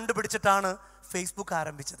ഫണ്ട് കണ്ടുപിടിച്ചിട്ടാണ് ഫേസ്ബുക്ക്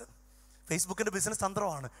ആരംഭിച്ചത്. ഫേസ്ബുക്കിൻ്റെ ബിസിനസ്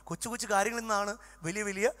തന്ത്രമാണ്. കൊച്ചു കൊച്ചു കാര്യങ്ങളിൽ നിന്നാണ് വലിയ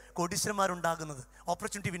വലിയ കോടീശ്വരന്മാരുണ്ടാകുന്നത്.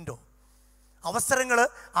 Opportunity window. അവസരങ്ങൾ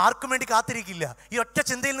ആർക്കും വേണ്ടി കാത്തിരിക്കില്ല. ഈ ഒറ്റ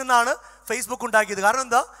ചിന്തയിൽ നിന്നാണ് ഫേസ്ബുക്ക് ഉണ്ടാക്കിയത്. കാരണം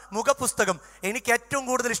എന്താ? മുഖപുസ്തകം. എനിക്ക് ഏറ്റവും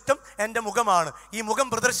കൂടുതൽ ഇഷ്ടം എൻ്റെ മുഖമാണ്. ഈ മുഖം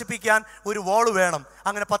പ്രദർശിപ്പിക്കാൻ ഒരു വാള് വേണം.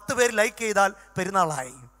 അങ്ങനെ 10 പേര് ലൈക്ക് ചെയ്താൽ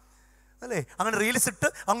പെരുന്നാളായി അല്ലേ? അങ്ങനെ റീൽസ് ഇട്ട്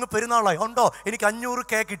അങ്ങ് പെരുന്നാളായി. ഉണ്ടോ? എനിക്ക്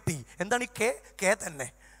 500K കിട്ടി. എന്താണ് ഈ കെ തന്നെ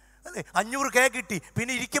അല്ലേ? 500K കിട്ടി.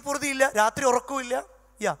 പിന്നെ ഇരിക്കപ്പുറതിയില്ല, രാത്രി ഉറക്കമില്ല.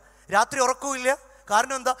 രാത്രി ഉറക്കമില്ല.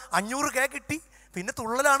 കാരണം എന്താ? 500K കിട്ടി. പിന്നെ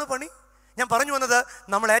തുള്ളലാണ് പണി. ഞാൻ പറഞ്ഞു വന്നത്,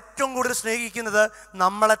 നമ്മൾ ഏറ്റവും കൂടുതൽ സ്നേഹിക്കുന്നത്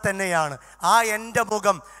നമ്മളെ തന്നെയാണ്. എൻ്റെ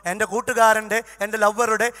മുഖം എൻ്റെ കൂട്ടുകാരൻ്റെ, എൻ്റെ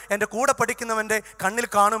ലവ്വറുടെ, എൻ്റെ കൂടെ പഠിക്കുന്നവൻ്റെ കണ്ണിൽ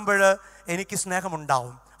കാണുമ്പോൾ എനിക്ക്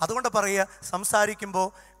സ്നേഹമുണ്ടാവും. അതുകൊണ്ട് പറയുക, സംസാരിക്കുമ്പോൾ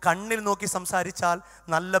കണ്ണിൽ നോക്കി സംസാരിച്ചാൽ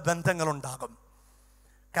നല്ല ബന്ധങ്ങളുണ്ടാകും.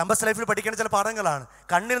 ക്യാമ്പസ് ലൈഫിൽ പഠിക്കേണ്ട ചില പാഠങ്ങളാണ്.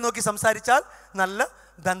 കണ്ണിൽ നോക്കി സംസാരിച്ചാൽ നല്ല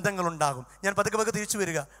ബന്ധങ്ങളുണ്ടാകും. ഞാൻ പതുക്കെ തിരിച്ചു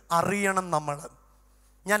വരിക. അറിയണം നമ്മൾ,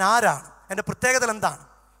 ഞാൻ ആരാണ്, എൻ്റെ പ്രത്യേകത എന്താണ്,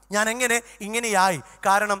 ഞാൻ എങ്ങനെ ഇങ്ങനെയായി.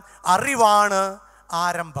 കാരണം അറിവാണ്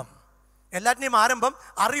ആരംഭം. എല്ലാറ്റിനെയും ആരംഭം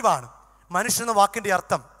അറിവാണ്. മനുഷ്യൻ എന്ന വാക്കിൻ്റെ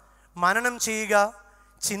അർത്ഥം മനനം ചെയ്യുക,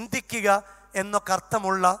 ചിന്തിക്കുക എന്നൊക്കെ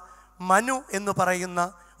അർത്ഥമുള്ള മനു എന്ന് പറയുന്ന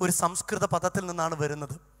ഒരു സംസ്കൃത പദത്തിൽ നിന്നാണ്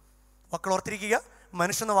വരുന്നത്. മക്കൾ ഓർത്തിരിക്കുക,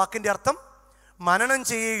 മനുഷ്യൻ എന്ന വാക്കിൻ്റെ അർത്ഥം മനനം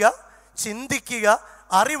ചെയ്യുക, ചിന്തിക്കുക,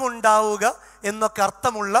 അറിവുണ്ടാവുക എന്നൊക്കെ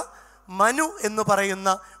അർത്ഥമുള്ള മനു എന്ന് പറയുന്ന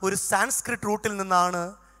ഒരു സാൻസ്ക്രിറ്റ് റൂട്ടിൽ നിന്നാണ്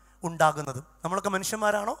ഉണ്ടാകുന്നത്. നമ്മളൊക്കെ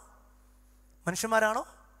മനുഷ്യന്മാരാണോ?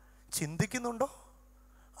 ചിന്തിക്കുന്നുണ്ടോ?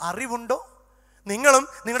 അറിവുണ്ടോ? നിങ്ങളും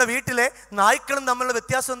നിങ്ങളുടെ വീട്ടിലെ നായ്ക്കളും തമ്മിലുള്ള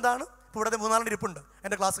വ്യത്യാസം എന്താണ്? ഇപ്പോൾ ഇവിടെ 3-4 ഇരിപ്പുണ്ട്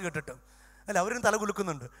എൻ്റെ ക്ലാസ് കേട്ടിട്ട് അല്ല, അവരും തല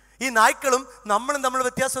കുലുക്കുന്നുണ്ട്. ഈ നായ്ക്കളും നമ്മളും തമ്മിലുള്ള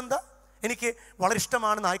വ്യത്യാസം എന്താ? എനിക്ക് വളരെ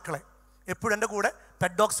ഇഷ്ടമാണ് നായ്ക്കളെ. എപ്പോഴും എൻ്റെ കൂടെ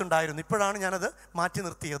പെറ്റ് ഡോഗ്സ് ഉണ്ടായിരുന്നു. ഇപ്പോഴാണ് ഞാനത് മാറ്റി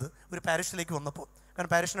നിർത്തിയത് ഒരു പാരിഷിലേക്ക് വന്നപ്പോൾ.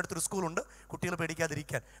 കാരണം പാരിഷിൻ്റെ അടുത്തൊരു സ്കൂളുണ്ട്, കുട്ടികൾ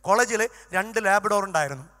പേടിക്കാതിരിക്കാൻ. കോളേജിൽ 2 ലാബ്ഡോർ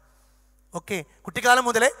ഉണ്ടായിരുന്നു. ഓക്കെ, കുട്ടിക്കാലം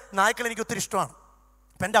മുതലേ നായ്ക്കൾ എനിക്ക് ഒത്തിരി ഇഷ്ടമാണ്.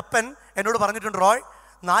 അപ്പം എൻ്റെ അപ്പൻ എന്നോട് പറഞ്ഞിട്ടുണ്ട്, റോയ്,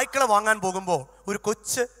 നായ്ക്കളെ വാങ്ങാൻ പോകുമ്പോൾ ഒരു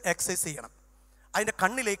കൊച്ച് എക്സസൈസ് ചെയ്യണം. അതിൻ്റെ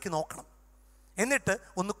കണ്ണിലേക്ക് നോക്കണം, എന്നിട്ട്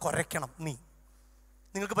ഒന്ന് കുരയ്ക്കണം.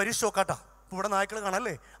 നിങ്ങൾക്ക് പരീക്ഷ നോക്കാട്ടാ. ഇപ്പോൾ ഇവിടെ നായ്ക്കൾ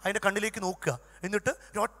കാണാല്ലേ, അതിൻ്റെ കണ്ണിലേക്ക് നോക്കുക, എന്നിട്ട്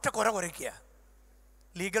ഒറ്റ കുരയ്ക്കുക.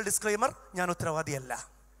 ലീഗൽ ഡിസ്ക്ലെയിമർ, ഞാൻ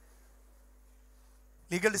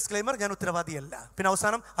ഉത്തരവാദിയല്ല. പിന്നെ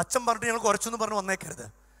അവസാനം അച്ഛൻ പറഞ്ഞിട്ട് ഞങ്ങൾ കുറച്ചൊന്നും പറഞ്ഞ് വന്നേക്കരുത്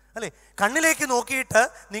അല്ലേ. കണ്ണിലേക്ക് നോക്കിയിട്ട്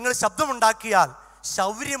നിങ്ങൾ ശബ്ദമുണ്ടാക്കിയാൽ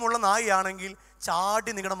ശൗര്യമുള്ള നായിയാണെങ്കിൽ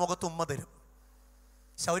ചാടി നിങ്ങളുടെ മുഖത്ത് ഉമ്മ തരും.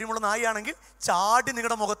 ശൗര്യമുള്ള നായിയാണെങ്കിൽ ചാടി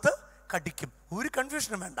നിങ്ങളുടെ മുഖത്ത് കടിക്കും. ഒരു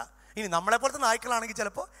കൺഫ്യൂഷനും വേണ്ട. ഇനി നമ്മളെപ്പോലത്തെ നായ്ക്കളാണെങ്കിൽ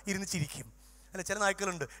ചിലപ്പോൾ ഇരുന്ന് ചിരിക്കും അല്ലെ. ചില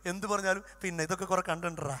നായ്ക്കളുണ്ട് എന്ത് പറഞ്ഞാലും പിന്നെ ഇതൊക്കെ കുറെ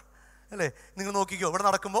കണ്ടിട്ടുണ്ടാ അല്ലേ. നിങ്ങൾ നോക്കിക്കോ, ഇവിടെ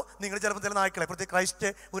നടക്കുമ്പോൾ നിങ്ങൾ ചിലപ്പോൾ ചില നായ്ക്കളെ, പ്രത്യേക ക്രൈസ്റ്റ്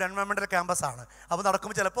ഒരു എൻവയൺമെൻ്റൽ ക്യാമ്പസാണ്. അപ്പോൾ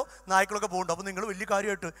നടക്കുമ്പോൾ ചിലപ്പോൾ നായ്ക്കളൊക്കെ പോകുന്നുണ്ട്. അപ്പോൾ നിങ്ങൾ വലിയ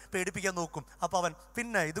കാര്യമായിട്ട് പേടിപ്പിക്കാൻ നോക്കും. അപ്പോൾ അവൻ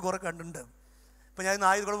പിന്നെ ഇത് കുറെ കണ്ടിട്ടുണ്ട്. ഇപ്പം ഞാൻ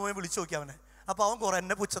നായ്ക്കളെ പോയി വിളിച്ചു നോക്കി അവനെ. അപ്പോൾ അവൻ കുറെ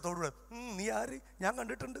എന്നെ പുച്ഛത്തോട് നീ ആര്, ഞാൻ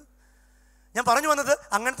കണ്ടിട്ടുണ്ട്. ഞാൻ പറഞ്ഞു വന്നത്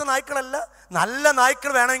അങ്ങനത്തെ നായ്ക്കളല്ല. നല്ല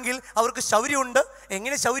നായ്ക്കൾ വേണമെങ്കിൽ അവർക്ക് ശൗര്യമുണ്ട്.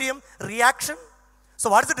 എങ്ങനെ ശൗര്യം? Reaction. So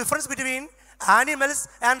what is the difference between animals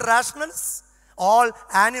and rationals? All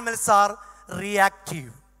animals are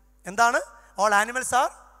reactive. എന്താണ് ഓൾ ആനിമൽസ് ആർ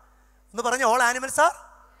എന്ന് പറഞ്ഞ? All animals are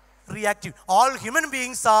reactive. All human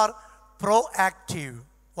beings R pro active.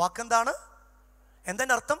 വാക്കെന്താണ്?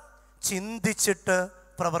 എന്തിൻ്റെ അർത്ഥം? ചിന്തിച്ചിട്ട്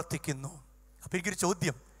പ്രവർത്തിക്കുന്നു. അപ്പോൾ എനിക്കൊരു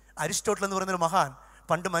ചോദ്യം. അരിസ്റ്റോട്ടിൽ എന്ന് പറയുന്നൊരു മഹാൻ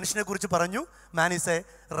പണ്ട് മനുഷ്യനെ കുറിച്ച് പറഞ്ഞു, man is A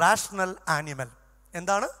rational animal.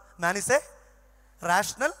 എന്താണ്? Man is A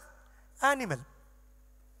rational animal.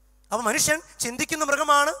 അപ്പോൾ മനുഷ്യൻ ചിന്തിക്കുന്ന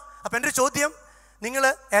മൃഗമാണ്. അപ്പം എൻ്റെ ഒരു ചോദ്യം, നിങ്ങൾ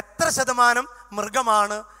എത്ര ശതമാനം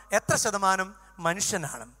മൃഗമാണ്, എത്ര ശതമാനം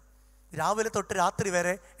മനുഷ്യനാണ്? രാവിലെ തൊട്ട് രാത്രി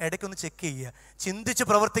വരെ ഇടയ്ക്കൊന്ന് ചെക്ക് ചെയ്യുക. ചിന്തിച്ച്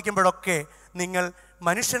പ്രവർത്തിക്കുമ്പോഴൊക്കെ നിങ്ങൾ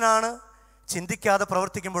മനുഷ്യനാണ്, ചിന്തിക്കാതെ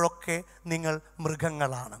പ്രവർത്തിക്കുമ്പോഴൊക്കെ നിങ്ങൾ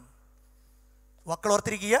മൃഗങ്ങളാണ്. വാക്കുകൾ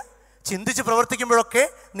ഓർത്തിരിക്കുക. ചിന്തിച്ച് പ്രവർത്തിക്കുമ്പോഴൊക്കെ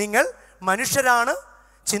നിങ്ങൾ മനുഷ്യരാണ്,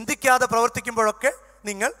 ചിന്തിക്കാതെ പ്രവർത്തിക്കുമ്പോഴൊക്കെ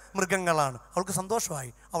നിങ്ങൾ മൃഗങ്ങളാണ്. അവൾക്ക്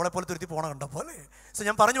സന്തോഷമായി, അവളെ പോലെ തുരുത്തി പോണ കണ്ട പോലെ. സോ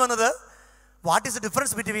ഞാൻ പറഞ്ഞു വന്നത്, what is the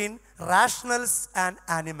difference between rationals and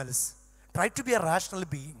animals? Try to B A rational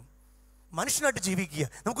being. മനുഷ്യനായിട്ട് ജീവിക്കുക.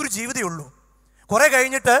 നമുക്കൊരു ജീവിതമേ ഉള്ളൂ. കുറെ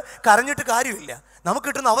കഴിഞ്ഞിട്ട് കരഞ്ഞിട്ട് കാര്യമില്ല. നമുക്ക്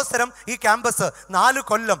കിട്ടുന്ന അവസരം ഈ ക്യാമ്പസ് 4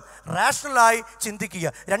 കൊല്ലം റാഷണലായി ചിന്തിക്കുക.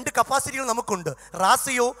 2 കപ്പാസിറ്റികൾ നമുക്കുണ്ട്,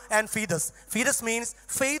 റാസിയോ and ഫീഡസ്. ഫീഡസ് means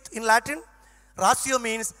faith in Latin, റാസിയോ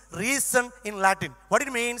means reason in Latin. What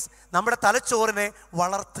it means നമ്മുടെ തലച്ചോറിനെ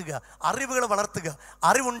വളർത്തുക, അറിവുകൾ വളർത്തുക.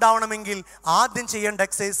 അറിവുണ്ടാവണമെങ്കിൽ ആദ്യം ചെയ്യേണ്ട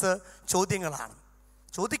എക്സസൈസ് ചോദ്യങ്ങളാണ്.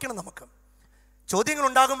 ചോദിക്കണം. നമുക്ക് ചോദ്യങ്ങൾ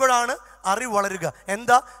ഉണ്ടാകുമ്പോഴാണ് അറിവ് വളരുക.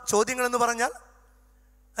 എന്താ ചോദ്യങ്ങൾ എന്ന് പറഞ്ഞാൽ?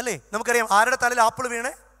 അല്ലേ, നമുക്കറിയാം ആരുടെ തലയിൽ ആപ്പിൾ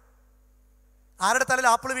വീണേ? ആരുടെ തലയിൽ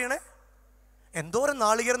ആപ്പിൾ വീണേ? എന്തോരം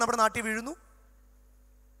നാളികേരം നമ്മുടെ നാട്ടിൽ വീഴുന്നു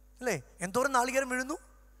അല്ലേ? എന്തോരം നാളികേരം വീഴുന്നു.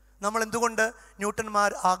 നമ്മൾ എന്തുകൊണ്ട്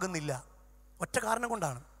ന്യൂട്ടന്മാർ ആകുന്നില്ല? ഒറ്റ കാരണം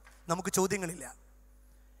കൊണ്ടാണ്, നമുക്ക് ചോദ്യങ്ങളില്ല.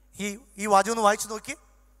 ഈ വാചകം ഒന്ന് വായിച്ചു നോക്കി.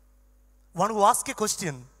 One who ask A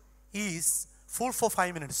question is full four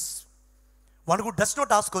 5 minutes. One who does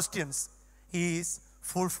not ask questions is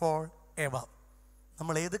full for ever.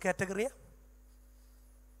 നമ്മൾ ഏത് കാറ്റഗറിയാണ്?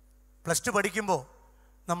 +2 പഠിക്കുമ്പോൾ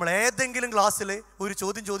നമ്മൾ ഏതെങ്കിലും ക്ലാസ്സിൽ ഒരു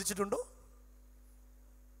ചോദ്യം ചോദിച്ചിട്ടുണ്ടോ?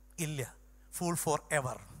 ഇല്ല. Full for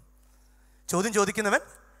ever. ചോദ്യം ചോദിക്കുന്നവൻ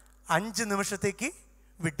 5 നിമിഷത്തേക്ക്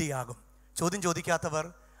വിഡ്ഢിയാകും. ചോദ്യം ചോദിക്കാത്തവർ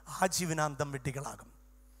ആജീവനാന്തം വിഡ്ഢികളാകും.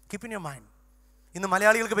 Keep in your mind. ഇന്ന്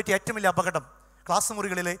മലയാളികൾക്ക് പറ്റിയ ഏറ്റവും വലിയ അപകടം ക്ലാസ്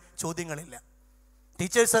മുറികളിലെ ചോദ്യങ്ങളില്ല.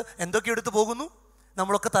 ടീച്ചേഴ്സ് എന്തൊക്കെ എടുത്തു പോകുന്നു,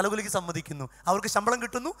 നമ്മളൊക്കെ തലകുലിക്ക് സമ്മതിക്കുന്നു. അവർക്ക് ശമ്പളം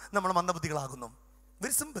കിട്ടുന്നു, നമ്മൾ മന്ദബുദ്ധികളാകുന്നു.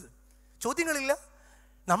 Very simple. ചോദ്യങ്ങളില്ല.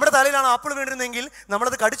 നമ്മുടെ തലയിലാണ് ആപ്പിൾ വീണിരുന്നെങ്കിൽ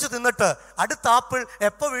നമ്മളത് കടിച്ചു തിന്നിട്ട് അടുത്ത ആപ്പിൾ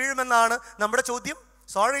എപ്പോൾ വീഴുമെന്നാണ് നമ്മുടെ ചോദ്യം.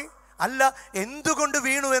 സോറി, അല്ല, എന്തുകൊണ്ട്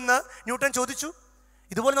വീണു എന്ന് ന്യൂട്ടൻ ചോദിച്ചു.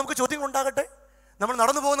 ഇതുപോലെ നമുക്ക് ചോദ്യങ്ങൾ ഉണ്ടാകട്ടെ. നമ്മൾ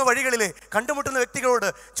നടന്നു പോകുന്ന വഴികളിലെ കണ്ടുമുട്ടുന്ന വ്യക്തികളോട്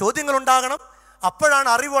ചോദ്യങ്ങൾ ഉണ്ടാകണം. അപ്പോഴാണ്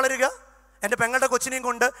അറിവ് വളരുക. എൻ്റെ പെങ്ങളുടെ കൊച്ചിനെയും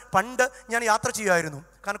കൊണ്ട് പണ്ട് ഞാൻ യാത്ര ചെയ്യുമായിരുന്നു.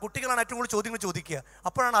 കാരണം കുട്ടികളാണ് ഏറ്റവും കൂടുതൽ ചോദ്യങ്ങൾ ചോദിക്കുക.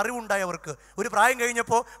 അപ്പോഴാണ് അറിവുണ്ടായി അവർക്ക്. ഒരു പ്രായം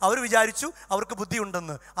കഴിഞ്ഞപ്പോൾ അവർ വിചാരിച്ചു അവർക്ക്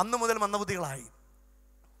ബുദ്ധിയുണ്ടെന്ന്. അന്ന് മുതൽ മന്ദബുദ്ധികളായി.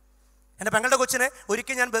 എൻ്റെ പെങ്ങളുടെ കൊച്ചിനെ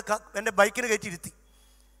ഒരിക്കൽ ഞാൻ എൻ്റെ ബൈക്കിന് കയറ്റിയിരുത്തി.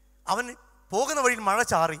 അവൻ പോകുന്ന വഴിയിൽ മഴ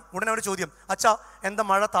ചാറി. ഉടനെ അവൻ്റെ ചോദ്യം, അച്ഛാ എന്താ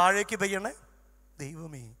മഴ താഴേക്ക് പെയ്യണേ?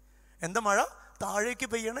 ദൈവമേ, എന്താ മഴ താഴേക്ക്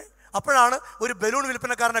പെയ്യണേ? അപ്പോഴാണ് ഒരു ബലൂൺ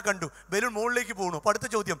വിൽപ്പനക്കാരനെ കണ്ടു. ബലൂൺ മുകളിലേക്ക് പോകണു. അപ്പോൾ അടുത്ത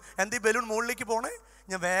ചോദ്യം, എന്താ ഈ ബലൂൺ മുകളിലേക്ക് പോകണേ?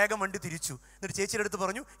 ഞാൻ വേഗം വണ്ടി തിരിച്ചു. എന്നിട്ട് ചേച്ചിയുടെ അടുത്ത്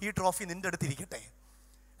പറഞ്ഞു, ഈ ട്രോഫി നിൻ്റെ അടുത്ത് ഇരിക്കട്ടെ.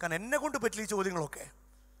 കാരണം എന്നെ കൊണ്ട് പറ്റില്ല ഈ ചോദ്യങ്ങളൊക്കെ.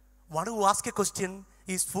 One who ask A question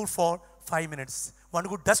is full four 5 minutes. One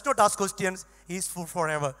who does not ask questions is full for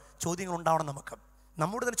ever. ചോദ്യങ്ങൾ ഉണ്ടാവണം. നമുക്ക്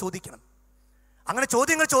നമ്മോട് തന്നെ ചോദിക്കണം. അങ്ങനെ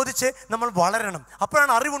ചോദ്യങ്ങൾ ചോദിച്ച് നമ്മൾ വളരണം.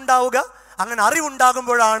 അപ്പോഴാണ് അറിവുണ്ടാവുക. അങ്ങനെ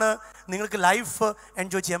അറിവുണ്ടാകുമ്പോഴാണ് നിങ്ങൾക്ക് ലൈഫ്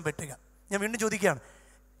എൻജോയ് ചെയ്യാൻ പറ്റുക. ഞാൻ വീണ്ടും ചോദിക്കുകയാണ്,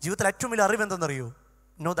 ജീവിതത്തിൽ ഏറ്റവും വലിയ അറിവ് എന്തെന്നറിയോ?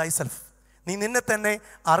 നോ ദൈ സെൽഫ്. നീ നിന്നെ തന്നെ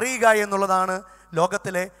അറിയുക എന്നുള്ളതാണ്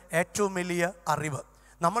ലോകത്തിലെ ഏറ്റവും വലിയ അറിവ്.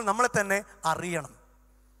 നമ്മൾ നമ്മളെ തന്നെ അറിയണം.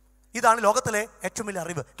 ഇതാണ് ലോകത്തിലെ ഏറ്റവും വലിയ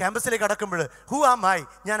അറിവ്. ക്യാമ്പസിലേക്ക് കടക്കുമ്പോൾ ഹു ആം ഐ,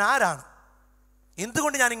 ഞാൻ ആരാണ്,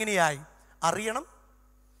 എന്തുകൊണ്ട് ഞാൻ ഇങ്ങനെയായി അറിയണം.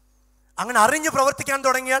 അങ്ങനെ അറിഞ്ഞ് പ്രവർത്തിക്കാൻ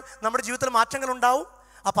തുടങ്ങിയാൽ നമ്മുടെ ജീവിതത്തിൽ മാറ്റങ്ങൾ ഉണ്ടാവും.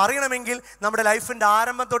 അപ്പോൾ അറിയണമെങ്കിൽ നമ്മുടെ ലൈഫിൻ്റെ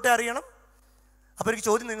ആരംഭം തൊട്ടേ അറിയണം. അപ്പോൾ എനിക്ക്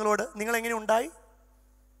ചോദ്യം നിങ്ങളോട്, നിങ്ങളെങ്ങനെ ഉണ്ടായി?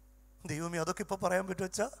 ദൈവമേ, അതൊക്കെ ഇപ്പോൾ പറയാൻ പറ്റുമോ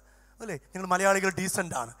വെച്ചാൽ അല്ലേ? ഞങ്ങൾ മലയാളികൾ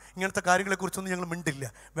ഡീസൻ്റ് ആണ്, ഇങ്ങനത്തെ കാര്യങ്ങളെക്കുറിച്ചൊന്നും ഞങ്ങൾ മിണ്ടില്ല.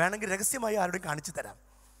 വേണമെങ്കിൽ രഹസ്യമായി ആരോടും കാണിച്ചു തരാം.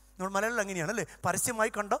 നമ്മൾ മലയാളികൾ അങ്ങനെയാണ് അല്ലേ?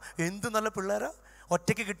 പരസ്യമായി കണ്ടോ എന്ത് നല്ല പിള്ളേരാ,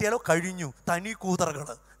 ഒറ്റയ്ക്ക് കിട്ടിയാലോ കഴിഞ്ഞു, തനി കൂതറകൾ.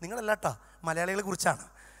 നിങ്ങളല്ലാട്ടാ, മലയാളികളെ കുറിച്ചാണ്.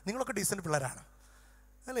 നിങ്ങളൊക്കെ ഡീസൻ്റ് പിള്ളേരാണ്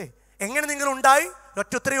അല്ലേ? എങ്ങനെ നിങ്ങൾ ഉണ്ടായി?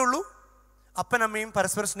 ഒറ്റ ഉത്തരവേ ഉള്ളൂ, അപ്പനമ്മയും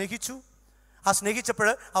പരസ്പരം സ്നേഹിച്ചു. ആ സ്നേഹിച്ചപ്പോൾ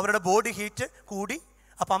അവരുടെ ബോഡി ഹീറ്റ് കൂടി.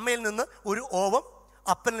 അപ്പം അമ്മയിൽ നിന്ന് ഒരു ഓവം,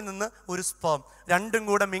 അപ്പനിൽ നിന്ന് ഒരു സ്പേം, രണ്ടും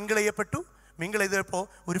കൂടെ മിങ്കിൾ ചെയ്യപ്പെട്ടു. മിങ്കിൾ ചെയ്തപ്പോൾ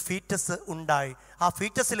ഒരു ഫീറ്റസ് ഉണ്ടായി. ആ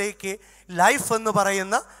ഫീറ്റസിലേക്ക് ലൈഫ് എന്ന്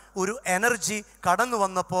പറയുന്ന ഒരു എനർജി കടന്നു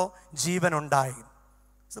വന്നപ്പോൾ ജീവൻ ഉണ്ടായി.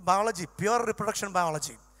 It's biology, pure reproduction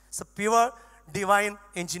biology. It's A pure divine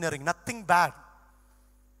engineering. Nothing bad,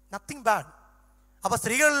 nothing bad. അപ്പോൾ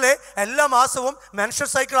സ്ത്രീകളിലെ എല്ലാ മാസവും മെൻസ്ട്രൽ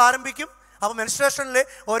സൈക്കിൾ ആരംഭിക്കും. അപ്പോൾ മെൻസ്ട്രേഷനിൽ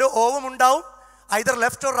ഓരോ ഓവം ഉണ്ടാവും, ഐദർ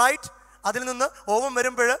ലെഫ്റ്റ് ഓർ റൈറ്റ്. അതിൽ നിന്ന് ഓവം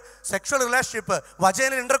വരുമ്പോൾ sexual relationship,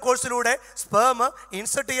 vaginal ഇൻ്റർകോഴ്സിലൂടെ sperm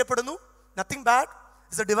insert ചെയ്യപ്പെടുന്നു. Nothing bad,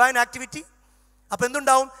 it's A divine activity. അപ്പോൾ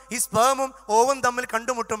എന്തുണ്ടാവും? ഈ സ്പേമും ഓവും തമ്മിൽ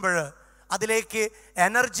കണ്ടുമുട്ടുമ്പോൾ അതിലേക്ക്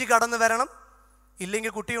എനർജി കടന്നു വരണം.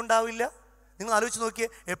 ഇല്ലെങ്കിൽ കുട്ടി ഉണ്ടാവില്ല. നിങ്ങൾ ആലോചിച്ച് നോക്കിയേ,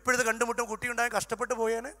 എപ്പോഴത് കണ്ടുമുട്ടും കുട്ടി ഉണ്ടായാൽ കഷ്ടപ്പെട്ട്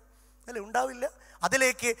പോയേനെ. അല്ലേ? ഉണ്ടാവില്ല.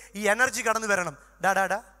 അതിലേക്ക് ഈ എനർജി കടന്നു വരണം. ഡാ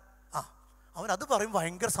അവൻ അത് പറയും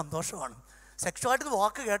ഭയങ്കര സന്തോഷമാണ്. സെക്ഷുവായിട്ട്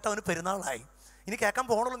വാക്ക് കേട്ട അവന് പെരുന്നാളായി. ഇനി കേൾക്കാൻ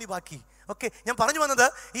പോകണല്ലോ നീ ബാക്കി. ഓക്കെ, ഞാൻ പറഞ്ഞു വന്നത്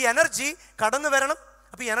ഈ എനർജി കടന്നു വരണം.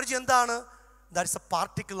 അപ്പോൾ ഈ എനർജി എന്താണ്? That is A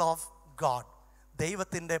particle of God.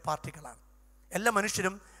 ദൈവത്തിൻ്റെ പാർട്ടിക്കിളാണ്. എല്ലാ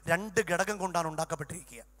മനുഷ്യരും 2 ഘടകം കൊണ്ടാണ്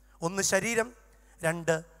ഉണ്ടാക്കപ്പെട്ടിരിക്കുക. ഒന്ന് ശരീരം,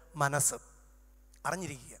 2 മനസ്സ്.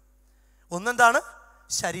 അറിഞ്ഞിരിക്കുക. ഒന്നെന്താണ്?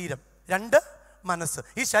 ശരീരം, 2 മനസ്സ്.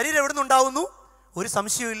 ഈ ശരീരം എവിടെ നിന്നുണ്ടാവുന്നു? ഒരു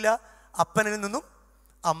സംശയമില്ല, അപ്പനിൽ നിന്നും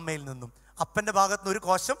അമ്മയിൽ നിന്നും. അപ്പൻ്റെ ഭാഗത്തുനിന്ന് ഒരു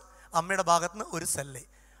കോശം, അമ്മയുടെ ഭാഗത്തുനിന്ന് ഒരു സെല്ല്.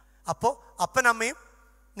 അപ്പോൾ അപ്പൻ അമ്മയും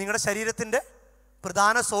നിങ്ങളുടെ ശരീരത്തിൻ്റെ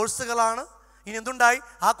പ്രധാന സോഴ്സുകളാണ്. ഇനി എന്തുണ്ടായി?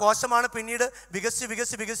 ആ കോശമാണ് പിന്നീട്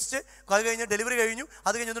വികസിച്ച് അത് കഴിഞ്ഞ് ഡെലിവറി കഴിഞ്ഞു,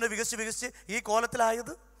 അത് കഴിഞ്ഞ് വികസിച്ച് ഈ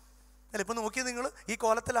കോലത്തിലായത്. അല്ല, ഇപ്പം നോക്കിയത് നിങ്ങൾ ഈ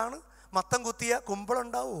കോലത്തിലാണ്. മത്തം കുത്തിയ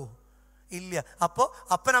കുമ്പളുണ്ടാവുമോ? ഇല്ല. അപ്പോൾ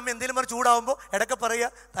അപ്പൻ അമ്മ എന്തെങ്കിലും പറഞ്ഞ് ചൂടാവുമ്പോൾ ഇടയ്ക്ക്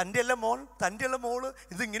പറയുക, തൻ്റെ അല്ല മോൻ, തൻ്റെ അല്ല മോള്,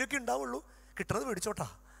 ഇത് ഇങ്ങനെയൊക്കെ ഉണ്ടാവുള്ളൂ, കിട്ടുന്നത് മേടിച്ചോട്ടാ.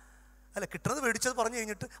 അല്ല, കിട്ടുന്നത് മേടിച്ചത് പറഞ്ഞു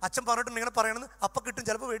കഴിഞ്ഞിട്ട് അച്ഛൻ പറഞ്ഞിട്ട് നിങ്ങൾ പറയണമെന്ന് അപ്പം കിട്ടും,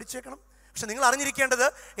 ചിലപ്പോൾ മേടിച്ചേക്കണം. പക്ഷെ നിങ്ങൾ അറിഞ്ഞിരിക്കേണ്ടത്,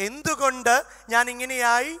 എന്തുകൊണ്ട് ഞാൻ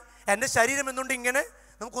ഇങ്ങനെയായി, എൻ്റെ ശരീരം എന്തുകൊണ്ട് ഇങ്ങനെ?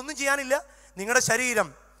 നമുക്കൊന്നും ചെയ്യാനില്ല. നിങ്ങളുടെ ശരീരം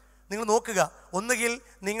നിങ്ങൾ നോക്കുക, ഒന്നുകിൽ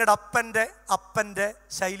നിങ്ങളുടെ അപ്പൻ്റെ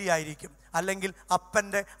ശൈലിയായിരിക്കും, അല്ലെങ്കിൽ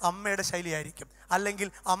അപ്പൻ്റെ അമ്മയുടെ ശൈലിയായിരിക്കും, അല്ലെങ്കിൽ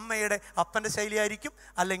അമ്മയുടെ അപ്പൻ്റെ ശൈലിയായിരിക്കും,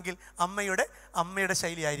 അല്ലെങ്കിൽ അമ്മയുടെ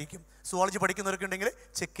ശൈലിയായിരിക്കും. സുവോളജി പഠിക്കുന്നവരൊക്കെ ഉണ്ടെങ്കിൽ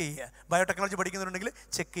ചെക്ക് ചെയ്യുക, ബയോടെക്നോളജി പഠിക്കുന്നവരുണ്ടെങ്കിൽ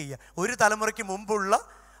ചെക്ക് ചെയ്യുക. ഒരു തലമുറയ്ക്ക് മുമ്പുള്ള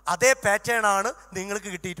അതേ പാറ്റേൺ ആണ് നിങ്ങൾക്ക്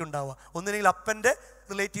കിട്ടിയിട്ടുണ്ടാവുക. ഒന്നുകിൽ അപ്പൻ്റെ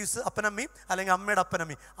റിലേറ്റീവ്സ്, അപ്പനമ്മയും, അല്ലെങ്കിൽ അമ്മയുടെ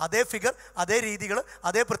അപ്പനമ്മയും, അതേ ഫിഗർ, അതേ രീതികൾ,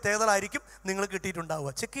 അതേ പ്രത്യേകതകളായിരിക്കും നിങ്ങൾക്ക്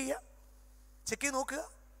കിട്ടിയിട്ടുണ്ടാവുക. ചെക്ക് ചെയ്ത് നോക്കുക.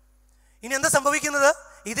 ഇനി എന്താ സംഭവിക്കുന്നത്?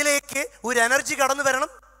 ഇതിലേക്ക് ഒരു എനർജി കടന്നു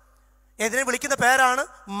വരണം. ഇതിനെ വിളിക്കുന്ന പേരാണ്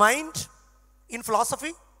mind in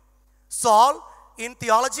philosophy, soul in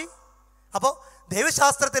theology. അപ്പോൾ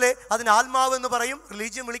ദൈവശാസ്ത്രത്തിലെ അതിന് ആത്മാവ് എന്ന് പറയും,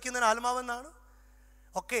 റിലീജിയൻ വിളിക്കുന്നതിന് ആത്മാവെന്നാണ്.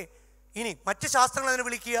 ഓക്കെ, ഇനി മറ്റ് ശാസ്ത്രങ്ങൾ അതിനെ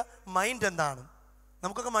വിളിക്കുക മൈൻഡ് എന്താണ്.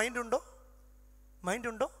 നമുക്കൊക്കെ മൈൻഡ്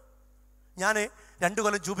ഉണ്ടോ? ഞാൻ 2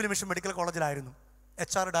 കൊല്ലം ജൂബിലി മിഷൻ മെഡിക്കൽ കോളേജിലായിരുന്നു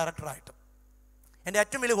HR ഡയറക്ടറായിട്ട്. എൻ്റെ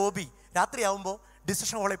ഏറ്റവും വലിയ ഹോബി, രാത്രിയാവുമ്പോൾ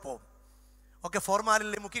ഡിസിഷൻ ഹോളിൽ പോകും. ഓക്കെ,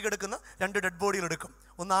 ഫോർമാലിൽ മുക്കി കിടക്കുന്ന 2 ഡെഡ് ബോഡികൾ എടുക്കും,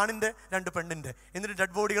 ഒന്ന് ആണിൻ്റെ 2 പെണ്ണിൻ്റെ. എന്നിട്ട്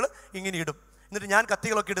ഡെഡ് ബോഡികൾ ഇങ്ങനെ ഇടും. എന്നിട്ട് ഞാൻ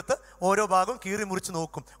കത്തികളൊക്കെ എടുത്ത് ഓരോ ഭാഗവും കീറി മുറിച്ച്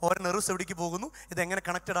നോക്കും, ഓരോ നെർവ്സ് എവിടേക്ക് പോകുന്നു, ഇതെങ്ങനെ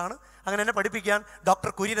കണക്റ്റഡ് ആണ്. അങ്ങനെ എന്നെ പഠിപ്പിക്കാൻ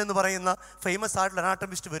ഡോക്ടർ കുര്യൻ എന്ന് പറയുന്ന ഫേമസ് ആയിട്ടുള്ള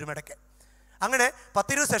അനാട്ടമിസ്റ്റ് വരും ഇടയ്ക്ക്. അങ്ങനെ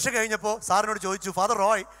 10-20 സെഷൻ കഴിഞ്ഞപ്പോൾ സാറിനോട് ചോദിച്ചു, father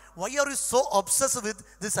Roy, why are you so obsess with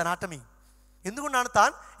this anatomy? എന്തുകൊണ്ടാണ്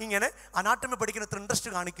താൻ ഇങ്ങനെ അനാട്ടമി പഠിക്കുന്ന ഇത്ര ഇൻട്രസ്റ്റ്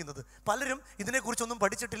കാണിക്കുന്നത്? പലരും ഇതിനെക്കുറിച്ചൊന്നും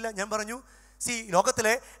പഠിച്ചിട്ടില്ല. ഞാൻ പറഞ്ഞു,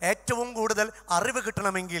 ലോകത്തിലെ ഏറ്റവും കൂടുതൽ അറിവ്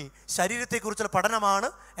കിട്ടണമെങ്കിൽ ശരീരത്തെക്കുറിച്ചുള്ള പഠനമാണ്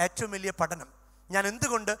ഏറ്റവും വലിയ പഠനം. ഞാൻ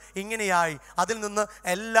എന്തുകൊണ്ട് ഇങ്ങനെയായി, അതിൽ നിന്ന്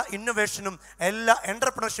എല്ലാ ഇന്നൊവേഷനും എല്ലാ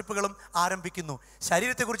എൻ്റർപ്രണർഷിപ്പുകളും ആരംഭിക്കുന്നു.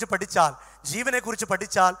 ശരീരത്തെക്കുറിച്ച് പഠിച്ചാൽ, ജീവനെക്കുറിച്ച്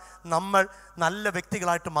പഠിച്ചാൽ നമ്മൾ നല്ല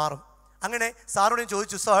വ്യക്തികളായിട്ട് മാറും. അങ്ങനെ സാറിനോട്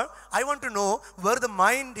ചോദിച്ചു, sir, I want to know where the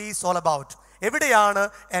mind is all about. എവിടെയാണ്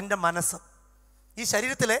എൻ്റെ മനസ്സ്? ഈ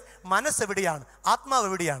ശരീരത്തിലെ മനസ്സ് എവിടെയാണ്? ആത്മാവ്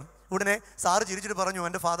എവിടെയാണ്? ഉടനെ സാറ് ചിരിച്ചിട്ട് പറഞ്ഞു,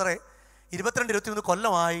 എൻ്റെ ഫാദറെ, 22-23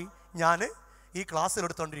 കൊല്ലമായി ഞാൻ ഈ ക്ലാസ്സിൽ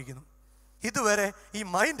എടുത്തുകൊണ്ടിരിക്കുന്നു, ഇതുവരെ ഈ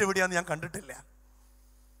മൈൻഡ് എവിടെയാണെന്ന് ഞാൻ കണ്ടിട്ടില്ല.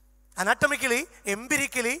 Anatomically,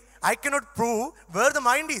 empirically I cannot prove where the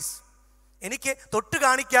mind is. എനിക്ക് തൊട്ട്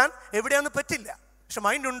കാണിക്കാൻ എവിടെയാണെന്ന് പറ്റില്ല. പക്ഷെ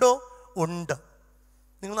മൈൻഡ് ഉണ്ടോ? ഉണ്ട്.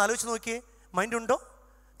 നിങ്ങളൊന്ന് ആലോചിച്ച് നോക്കിയേ, മൈൻഡ് ഉണ്ടോ?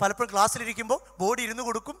 പലപ്പോഴും ക്ലാസ്സിലിരിക്കുമ്പോൾ ബോഡി ഇരുന്ന്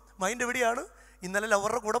കൊടുക്കും, മൈൻഡ് എവിടെയാണ്? ഇന്നലെ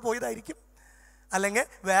ലവറുടെ കൂടെ പോയതായിരിക്കും, അല്ലെങ്കിൽ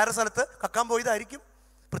വേറെ സ്ഥലത്ത് കക്കാൻ പോയതായിരിക്കും.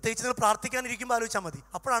 പ്രത്യേകിച്ച് നിങ്ങൾ പ്രാർത്ഥിക്കാനിരിക്കുമ്പോൾ ആലോചിച്ചാൽ മതി,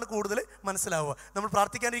 അപ്പോഴാണ് കൂടുതൽ മനസ്സിലാവുക. നമ്മൾ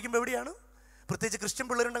പ്രാർത്ഥിക്കാനിരിക്കുമ്പോൾ എവിടെയാണ്? പ്രത്യേകിച്ച് ക്രിസ്ത്യൻ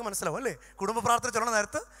പിള്ളേരുണ്ടെങ്കിൽ മനസ്സിലാവും അല്ലേ? കുടുംബ പ്രാർത്ഥന ചൊല്ലുന്ന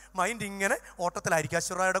നേരത്ത് മൈൻഡ് ഇങ്ങനെ ഓട്ടത്തിലായിരിക്കും.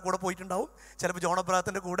 അശ്വറായുടെ കൂടെ പോയിട്ടുണ്ടാവും, ചിലപ്പോൾ ജോൺ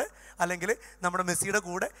അബ്രാഹത്തിൻ്റെ കൂടെ, അല്ലെങ്കിൽ നമ്മുടെ മെസ്സിയുടെ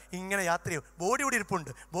കൂടെ ഇങ്ങനെ യാത്ര ചെയ്യും. ബോഡി ഇവിടെ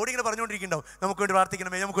ഇരിപ്പുണ്ട്, ബോഡി ഇങ്ങനെ പറഞ്ഞുകൊണ്ടിരിക്കുന്നുണ്ടാവും, നമുക്ക് വേണ്ടി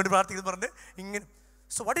പ്രാർത്ഥിക്കണമേ, നമുക്ക് വേണ്ടി പ്രാർത്ഥിക്കണം പറഞ്ഞ് ഇങ്ങനെ.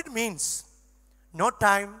 So what it means? No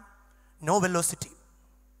time, no velocity.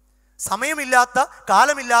 സമയമില്ലാത്ത,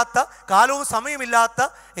 കാലവും സമയമില്ലാത്ത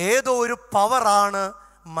ഏതോ ഒരു പവറാണ്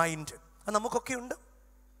മൈൻഡ്. അത് നമുക്കൊക്കെ ഉണ്ട്.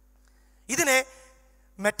 ഇതിനെ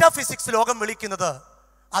മെറ്റാഫിസിക്സ് ലോകം വിളിക്കുന്നത്,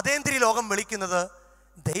 അതേന്ദ്രിയ ലോകം വിളിക്കുന്നത്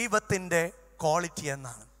ദൈവത്തിൻ്റെ ക്വാളിറ്റി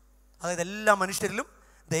എന്നാണ്. അതായത് എല്ലാ മനുഷ്യരിലും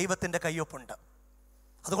ദൈവത്തിൻ്റെ കയ്യൊപ്പുണ്ട്.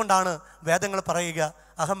 അതുകൊണ്ടാണ് വേദങ്ങൾ പറയുക,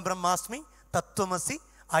 അഹം ബ്രഹ്മാസ്മി തത്വമസി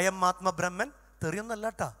അയം ആത്മബ്രഹ്മൻ.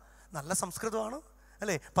 തെറിയൊന്നല്ലാട്ടാ, നല്ല സംസ്കൃതമാണ്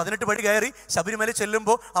അല്ലേ? 18 പടി കയറി ശബരിമല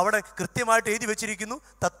ചെല്ലുമ്പോൾ അവിടെ കൃത്യമായിട്ട് എഴുതി വെച്ചിരിക്കുന്നു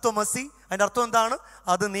തത്വമസി. അതിൻ്റെ അർത്ഥം എന്താണ്?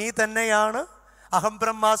 അത് നീ തന്നെയാണ്. അഹം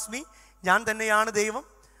ബ്രഹ്മാസ്മി, ഞാൻ തന്നെയാണ് ദൈവം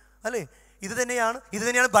അല്ലേ? ഇത്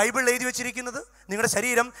തന്നെയാണ് ബൈബിളിൽ എഴുതി വെച്ചിരിക്കുന്നത്. നിങ്ങളുടെ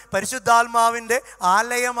ശരീരം പരിശുദ്ധാത്മാവിൻ്റെ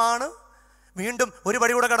ആലയമാണ്. വീണ്ടും ഒരു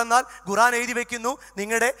പടി കൂടെ കടന്നാൽ ഖുർആൻ എഴുതി വെക്കുന്നു,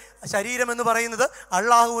 നിങ്ങളുടെ ശരീരം എന്ന് പറയുന്നത്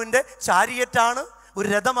അള്ളാഹുവിൻ്റെ ചാരിയറ്റാണ്, ഒരു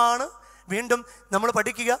രഥമാണ്. വീണ്ടും നമ്മൾ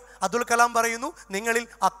പഠിക്കുക. അബ്ദുൽ കലാം പറയുന്നു നിങ്ങളിൽ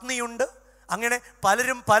അഗ്നിയുണ്ട്. അങ്ങനെ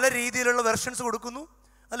പലരും പല രീതിയിലുള്ള വെർഷൻസ് കൊടുക്കുന്നു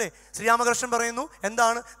അല്ലേ. ശ്രീരാമകൃഷ്ണൻ പറയുന്നു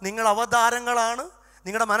എന്താണ്, നിങ്ങൾ അവതാരങ്ങളാണ്.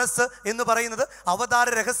 നിങ്ങളുടെ മനസ്സ് എന്ന് പറയുന്നത് അവതാര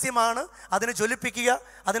രഹസ്യമാണ്. അതിനെ ജ്വലിപ്പിക്കുക,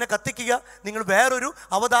 അതിനെ കത്തിക്കുക, നിങ്ങൾ വേറൊരു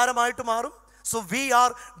അവതാരമായിട്ട് മാറും. So we R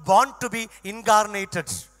bone to B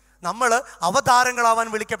incarnated. നമ്മൾ അവതാരങ്ങളാവാൻ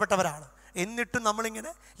വിളിക്കപ്പെട്ടവരാണ്. എന്നിട്ടും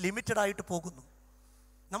നമ്മളിങ്ങനെ ലിമിറ്റഡ് ആയിട്ട് പോകുന്നു.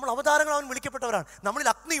 നമ്മൾ അവതാരങ്ങളാവാൻ വിളിക്കപ്പെട്ടവരാണ്. നമ്മളിൽ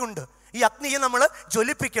അഗ്നിയുണ്ട്. ഈ അഗ്നിയെ നമ്മൾ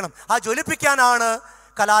ജ്വലിപ്പിക്കണം. ആ ജ്വലിപ്പിക്കാനാണ്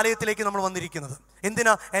കലാലയത്തിലേക്ക് നമ്മൾ വന്നിരിക്കുന്നത്.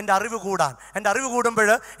 എന്തിനാ? എൻ്റെ അറിവ് കൂടാൻ. എൻ്റെ അറിവ് കൂടുമ്പോൾ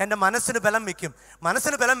എൻ്റെ മനസ്സിന് ബലം വയ്ക്കും.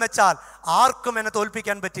 മനസ്സിന് ബലം വെച്ചാൽ ആർക്കും എന്നെ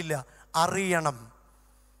തോൽപ്പിക്കാൻ പറ്റില്ല. അറിയണം.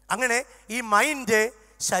 അങ്ങനെ ഈ മൈൻഡ്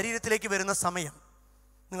ശരീരത്തിലേക്ക് വരുന്ന സമയം,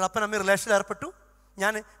 നിങ്ങൾ അപ്പൻ അമ്മ റിലേഷനിൽ ഏർപ്പെട്ടു.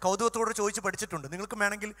 ഞാൻ കൗതുകത്തോട് ചോദിച്ച് പഠിച്ചിട്ടുണ്ട്. നിങ്ങൾക്ക്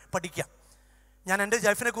വേണമെങ്കിൽ പഠിക്കാം. ഞാൻ എൻ്റെ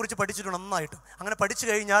ലൈഫിനെ കുറിച്ച് പഠിച്ചിട്ടുണ്ട് നന്നായിട്ട്. അങ്ങനെ പഠിച്ചു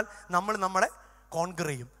കഴിഞ്ഞാൽ നമ്മൾ നമ്മളെ കോൺകർ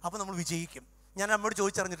ചെയ്യും. അപ്പോൾ നമ്മൾ വിജയിക്കും. ഞാൻ അമ്മയോട്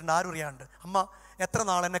ചോദിച്ചറിഞ്ഞിട്ടുണ്ട്, ആരും അറിയാണ്ട്, അമ്മ എത്ര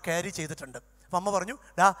നാൾ എന്നെ ക്യാരി ചെയ്തിട്ടുണ്ട്? അപ്പം അമ്മ പറഞ്ഞു,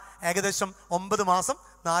 ഏകദേശം 9 മാസം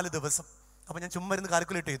 4 ദിവസം. അപ്പോൾ ഞാൻ ചുമ്മാ ഇരുന്ന്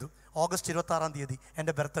കാൽക്കുലേറ്റ് ചെയ്തു. ഓഗസ്റ്റ് 26-ാം തീയതി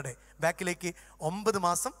എൻ്റെ ബർത്ത്ഡേ. ബാക്കിലേക്ക് 9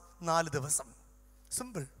 മാസം 4 ദിവസം.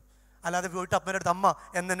 സിമ്പിൾ. അല്ലാതെ പോയിട്ട് അമ്മയുടെ അടുത്ത് അമ്മ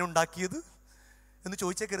എന്നെ ഉണ്ടാക്കിയത് എന്ന്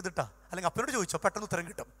ചോദിച്ചേക്കരുതിട്ടാ. അല്ലെങ്കിൽ അപ്പനോട് ചോദിച്ചോ, പെട്ടെന്ന് ഉത്തരം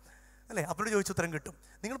കിട്ടും അല്ലേ. അപ്പനോട് ചോദിച്ച ഉത്തരം കിട്ടും.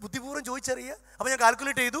 നിങ്ങൾ ബുദ്ധിപൂർവ്വം ചോദിച്ചറിയുക. അപ്പോൾ ഞാൻ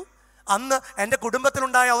കാൽക്കുലേറ്റ് ചെയ്തു, അന്ന് എൻ്റെ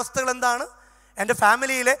കുടുംബത്തിലുണ്ടായ അവസ്ഥകൾ എന്താണ്, എൻ്റെ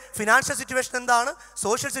ഫാമിലിയിലെ ഫിനാൻഷ്യൽ സിറ്റുവേഷൻ എന്താണ്,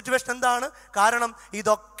 സോഷ്യൽ സിറ്റുവേഷൻ എന്താണ്. കാരണം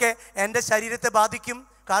ഇതൊക്കെ എൻ്റെ ശരീരത്തെ ബാധിക്കും.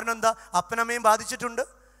 കാരണം എന്താ, അപ്പനമ്മയും ബാധിച്ചിട്ടുണ്ട്.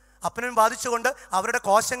 അപ്പനമ്മയും ബാധിച്ചുകൊണ്ട് അവരുടെ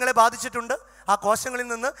കോശങ്ങളെ ബാധിച്ചിട്ടുണ്ട്. ആ കോശങ്ങളിൽ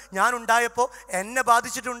നിന്ന് ഞാൻ ഉണ്ടായപ്പോൾ എന്നെ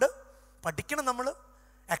ബാധിച്ചിട്ടുണ്ട്. പഠിക്കണം, നമ്മൾ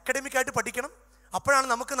അക്കാഡമിക്കായിട്ട് പഠിക്കണം. അപ്പോഴാണ്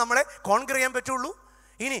നമുക്ക് നമ്മളെ കോൺകർ ചെയ്യാൻ പറ്റുള്ളൂ.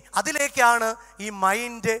 ഇനി അതിലേക്കാണ് ഈ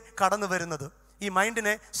മൈൻഡ് കടന്നു വരുന്നത്. ഈ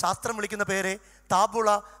മൈൻഡിനെ ശാസ്ത്രം വിളിക്കുന്ന പേര് താബുള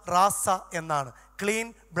റാസ എന്നാണ്. Clean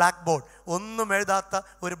black board. ഒന്നും എഴുതാത്ത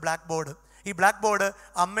ഒരു ബ്ലാക്ക് ബോർഡ്. ഈ ബ്ലാക്ക് ബോർഡ്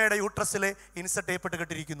അമ്മയുടെ യൂട്രസിൽ ഇൻസെർട്ട് ചെയ്യപ്പെട്ട്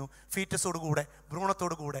കെട്ടിരിക്കുന്നു, ഫീറ്റസോട് കൂടെ,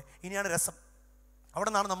 ഭ്രൂണത്തോടു കൂടെ. ഇനിയാണ് രസം. അവിടെ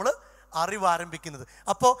നിന്നാണ് നമ്മൾ അറിവ് ആരംഭിക്കുന്നത്.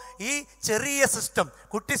 അപ്പോൾ ഈ ചെറിയ സിസ്റ്റം,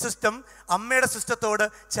 കുട്ടി സിസ്റ്റം അമ്മയുടെ സിസ്റ്റത്തോട്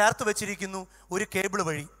ചേർത്ത് വെച്ചിരിക്കുന്നു ഒരു കേബിൾ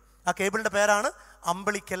വഴി. ആ കേബിളിൻ്റെ പേരാണ്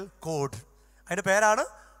അംബിളിക്കൽ കോഡ്. അതിൻ്റെ പേരാണ്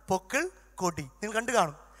പൊക്കിൾ കൊടി. നിങ്ങൾ കണ്ടു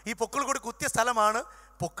കാണും. ഈ പൊക്കിൾ കൊടി കുത്തിയ സ്ഥലമാണ്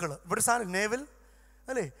പൊക്കിൾ. ഇവിടെ സാധനം നേവൽ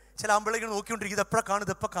അല്ലേ. ചില ആമ്പിള്ളേർ നോക്കിക്കൊണ്ടിരിക്കും, ഇത് എപ്പോഴാണ് കാണും,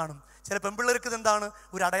 ഇതെപ്പോൾ കാണും. ചില പെമ്പിള്ളേർക്ക് ഇതെന്താണ്,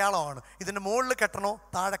 ഒരു അടയാളമാണ്. ഇതിൻ്റെ മുകളിൽ കെട്ടണോ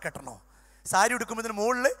താഴെ കെട്ടണോ, സാരി ഉടുക്കുമ്പോൾ ഇതിൻ്റെ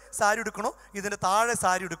മുകളിൽ സാരി ഉടുക്കണോ, ഇതിൻ്റെ താഴെ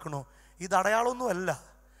സാരി ഉടുക്കണോ. ഇത് അടയാളമൊന്നുമല്ല,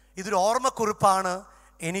 ഇതൊരു ഓർമ്മക്കുറിപ്പാണ്.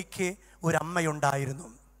 എനിക്ക് ഒരമ്മയുണ്ടായിരുന്നു.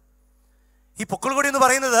 ഈ പൊക്കിൾ കൊടി എന്ന്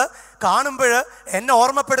പറയുന്നത് കാണുമ്പോൾ എന്നെ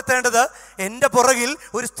ഓർമ്മപ്പെടുത്തേണ്ടത് എൻ്റെ പുറകിൽ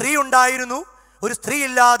ഒരു സ്ത്രീ ഉണ്ടായിരുന്നു. ഒരു സ്ത്രീ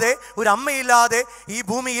ഇല്ലാതെ, ഒരു അമ്മയില്ലാതെ ഈ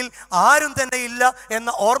ഭൂമിയിൽ ആരും തന്നെ ഇല്ല എന്ന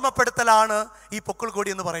ഓർമ്മപ്പെടുത്തലാണ് ഈ പൊക്കിൾ കൊടി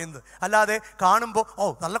എന്ന് പറയുന്നത്. അല്ലാതെ കാണുമ്പോൾ ഓ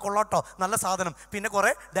നല്ല കൊള്ളാട്ടോ, നല്ല സാധനം, പിന്നെ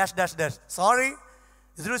കുറേ ഡാഷ് ഡാഷ് ഡാഷ്. സോറി,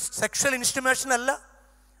 ഇതൊരു സെക്ഷൽ ഇൻസ്റ്റിമേഷൻ അല്ല.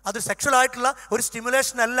 അത് സെക്ഷൽ ആയിട്ടുള്ള ഒരു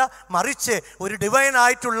സ്റ്റിമുലേഷൻ അല്ല, മറിച്ച് ഒരു ഡിവൈൻ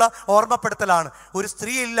ആയിട്ടുള്ള ഓർമ്മപ്പെടുത്തലാണ്. ഒരു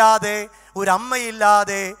സ്ത്രീ ഇല്ലാതെ, ഒരു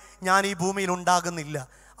അമ്മയില്ലാതെ ഞാൻ ഈ ഭൂമിയിൽ ഉണ്ടാകുന്നില്ല.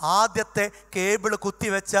 ആദ്യത്തെ കേബിൾ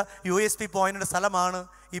കുത്തിവെച്ച USB പോയിന്റിൻ്റെ സ്ഥലമാണ്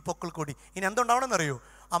ഈ പൊക്കിൾ കൊടി. ഇനി എന്തുണ്ടാവണമെന്നറിയോ?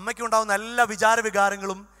 അമ്മയ്ക്ക് ഉണ്ടാവുന്ന എല്ലാ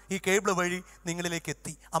വിചാരവികാരങ്ങളും ഈ കേബിൾ വഴി നിങ്ങളിലേക്ക്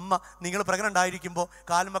എത്തി. അമ്മ നിങ്ങൾ പ്രഗ്നൻ്റ് ആയിരിക്കുമ്പോൾ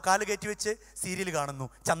കാല് കയറ്റി വെച്ച് സീരിയൽ കാണുന്നു,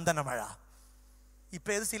 ചന്ദനമഴ.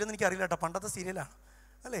 ഇപ്പം ഏത് സീരിയൽ എന്ന് എനിക്ക് അറിയില്ല കേട്ടോ, പണ്ടത്തെ സീരിയലാണ്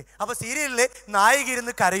അല്ലേ. അപ്പോൾ സീരിയലിലെ നായിക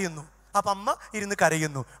ഇരുന്ന് കരയുന്നു, അപ്പം അമ്മ ഇരുന്ന്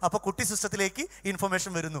കരയുന്നു. അപ്പോൾ കുട്ടി സിസ്റ്റത്തിലേക്ക്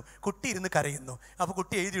ഇൻഫർമേഷൻ വരുന്നു, കുട്ടി ഇരുന്ന് കരയുന്നു. അപ്പോൾ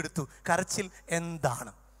കുട്ടി എഴുതിയെടുത്തു കരച്ചിൽ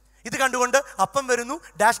എന്താണ്. ഇത് കണ്ടുകൊണ്ട് അപ്പം വരുന്നു,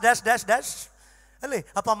 ഡാഷ് ഡാഷ് ഡാഷ് ഡാഷ് അല്ലേ.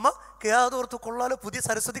 അപ്പം അമ്മ കാതോർത്തു, കൊള്ളാലോ പുതിയ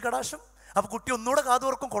സരസ്വതി കടാശം. അപ്പോൾ കുട്ടി ഒന്നുകൂടെ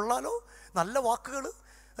കാതോർക്കും, കൊള്ളാലോ നല്ല വാക്കുകൾ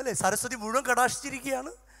അല്ലേ. സരസ്വതി മുഴുവൻ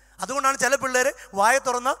കടാശിച്ചിരിക്കുകയാണ്. അതുകൊണ്ടാണ് ചില പിള്ളേർ വായ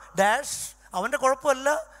തുറന്ന ഡാഷ്. അവൻ്റെ കുഴപ്പമല്ല,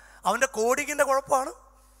 അവൻ്റെ കോഡിങ്ങിൻ്റെ കുഴപ്പമാണ്.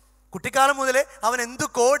 കുട്ടിക്കാലം മുതലേ അവൻ എന്ത്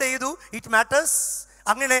കോഡ് ചെയ്തു, ഇറ്റ് മാറ്റേഴ്സ്.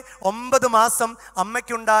 അങ്ങനെ 9 മാസം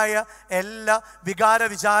അമ്മയ്ക്കുണ്ടായ എല്ലാ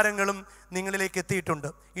വിചാരങ്ങളും നിങ്ങളിലേക്ക് എത്തിയിട്ടുണ്ട്.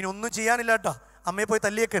 ഇനി ഒന്നും ചെയ്യാനില്ല കേട്ടോ. അമ്മയെ പോയി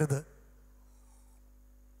തല്ലിയേക്കരുത്,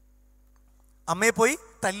 അമ്മയെ പോയി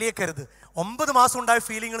തല്ലിയേക്കരുത്. 9 മാസം ഉണ്ടായ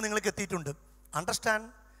ഫീലിങ്ങൾ നിങ്ങൾക്ക് എത്തിയിട്ടുണ്ട്. അണ്ടർസ്റ്റാൻഡ്,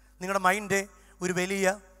 നിങ്ങളുടെ മൈൻഡ് ഒരു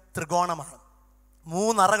വലിയ ത്രികോണമാണ്.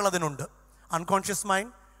 3 അറകൾ അതിനുണ്ട്. Unconscious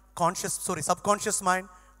mind, sub conscious mind,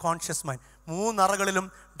 conscious mind. 3 അറകളിലും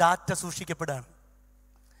data സൂക്ഷിക്കപ്പെടുകയാണ്.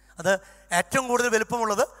 അത് ഏറ്റവും കൂടുതൽ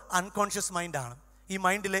വലുപ്പമുള്ളത് അൺകോൺഷ്യസ് മൈൻഡാണ്. ഈ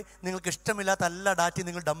മൈൻഡിൽ നിങ്ങൾക്ക് ഇഷ്ടമില്ലാത്ത എല്ലാ ഡാറ്റയും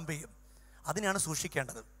നിങ്ങൾ ഡംപ് ചെയ്യും. അതിനെയാണ്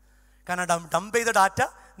സൂക്ഷിക്കേണ്ടത്. കാരണം ഡംപ് ചെയ്ത ഡാറ്റ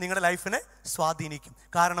നിങ്ങളുടെ ലൈഫിനെ സ്വാധീനിക്കും.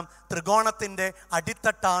 കാരണം ത്രികോണത്തിൻ്റെ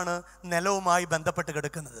അടിത്തട്ടാണ് നിലവുമായി ബന്ധപ്പെട്ട്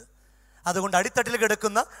കിടക്കുന്നത്. അതുകൊണ്ട് അടിത്തട്ടിൽ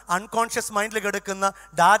കിടക്കുന്ന, അൺകോൺഷ്യസ് മൈൻഡിൽ കിടക്കുന്ന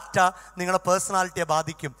ഡാറ്റ നിങ്ങളുടെ പേഴ്സണാലിറ്റിയെ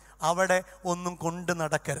ബാധിക്കും. അവിടെ ഒന്നും കൊണ്ട്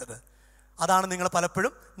നടക്കരുത്. അതാണ് നിങ്ങൾ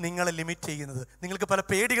പലപ്പോഴും നിങ്ങളെ ലിമിറ്റ് ചെയ്യുന്നത്. നിങ്ങൾക്ക് പല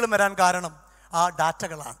പേടികളും വരാൻ കാരണം ആ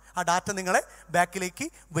ഡാറ്റകളാണ്. ആ ഡാറ്റ നിങ്ങളെ ബാക്കിലേക്ക്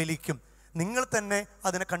വലിക്കും. നിങ്ങൾ തന്നെ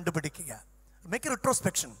അതിനെ കണ്ടുപിടിക്കുക. Make A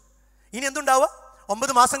retrospection. ഇനി എന്തുണ്ടാവുക?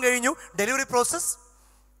 9 മാസം കഴിഞ്ഞു ഡെലിവറി പ്രോസസ്സ്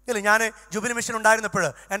ഇല്ല. ഞാൻ ജൂബിലി മിഷൻ ഉണ്ടായിരുന്നപ്പോൾ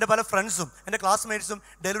എൻ്റെ പല ഫ്രണ്ട്സും എൻ്റെ ക്ലാസ്മേറ്റ്സും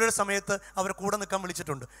ഡെലിവറി സമയത്ത് അവരെ കൂടെ നിൽക്കാൻ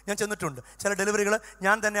വിളിച്ചിട്ടുണ്ട്. ഞാൻ ചെന്നിട്ടുണ്ട്. ചില ഡെലിവറികൾ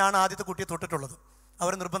ഞാൻ തന്നെയാണ് ആദ്യത്തെ കുട്ടിയെ തൊട്ടിട്ടുള്ളത്,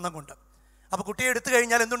 അവരെ നിർബന്ധം കൊണ്ട്. അപ്പോൾ കുട്ടിയെ എടുത്തു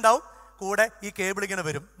കഴിഞ്ഞാൽ എന്തുണ്ടാവും? കൂടെ ഈ കേബിൾ ഇങ്ങനെ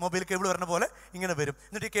വരും, മൊബൈൽ കേബിൾ വരുന്ന പോലെ ഇങ്ങനെ വരും.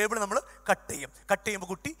 എന്നിട്ട് ഈ കേബിൾ നമ്മൾ കട്ട് ചെയ്യുമ്പോൾ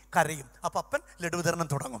കുട്ടി കരയും. അപ്പോൾ അപ്പൻ ലഡു വിതരണം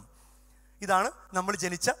തുടങ്ങും. ഇതാണ് നമ്മൾ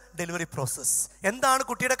ജനിച്ച ഡെലിവറി പ്രോസസ്സ്. എന്താണ്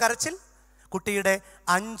കുട്ടിയുടെ കരച്ചിൽ? കുട്ടിയുടെ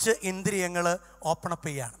 5 ഇന്ദ്രിയങ്ങൾ ഓപ്പൺ അപ്പ്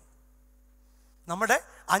ചെയ്യാണ്. നമ്മുടെ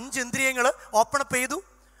 5 ഇന്ദ്രിയങ്ങൾ ഓപ്പൺ അപ്പ് ചെയ്തു.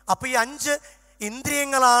 അപ്പോൾ ഈ 5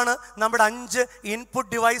 ഇന്ദ്രിയങ്ങളാണ് നമ്മുടെ 5 ഇൻപുട്ട്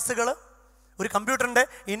ഡിവൈസുകൾ. ഒരു കമ്പ്യൂട്ടറിൻ്റെ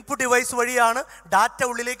ഇൻപുട്ട് ഡിവൈസ് വഴിയാണ് ഡാറ്റ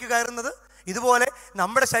ഉള്ളിലേക്ക് കയറുന്നത്. ഇതുപോലെ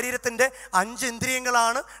നമ്മുടെ ശരീരത്തിൻ്റെ 5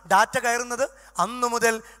 ഇന്ദ്രിയങ്ങളാണ് ഡാറ്റ കയറുന്നത്. അന്നു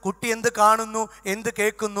മുതൽ കുട്ടി എന്ത് കാണുന്നു, എന്ത്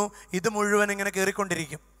കേൾക്കുന്നു, ഇത് മുഴുവൻ ഇങ്ങനെ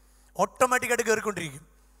കയറിക്കൊണ്ടിരിക്കും, ഓട്ടോമാറ്റിക്കായിട്ട് കയറിക്കൊണ്ടിരിക്കും.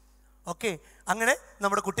 ഓക്കെ, അങ്ങനെ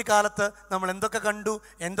നമ്മുടെ കുട്ടിക്കാലത്ത് നമ്മൾ എന്തൊക്കെ കണ്ടു,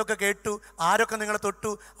 എന്തൊക്കെ കേട്ടു, ആരൊക്കെ നിങ്ങളെ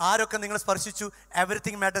തൊട്ടു, ആരൊക്കെ നിങ്ങളെ സ്പർശിച്ചു,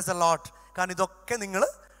 എവറിത്തിങ് മാറ്റേഴ്സ് എ ലോട്ട്. കാരണം ഇതൊക്കെ നിങ്ങൾ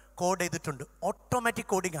കോഡ് ചെയ്തിട്ടുണ്ട്. ഓട്ടോമാറ്റിക്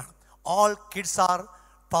കോഡിംഗ് ആണ്. All kids are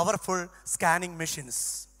powerful scanning machines.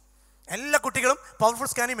 എല്ലാ കുട്ടികളും പവർഫുൾ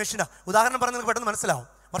സ്കാനിങ് മെഷീനാണ്. ഉദാഹരണം പറഞ്ഞാൽ നിങ്ങൾക്ക് പെട്ടെന്ന് മനസ്സിലാവും.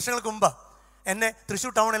 വർഷങ്ങൾക്ക് മുമ്പ് എന്നെ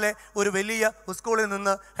തൃശ്ശൂർ ടൗണിലെ ഒരു വലിയ സ്കൂളിൽ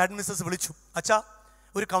നിന്ന് ഹെഡ് മിസ്സസ് വിളിച്ചു. അച്ഛാ,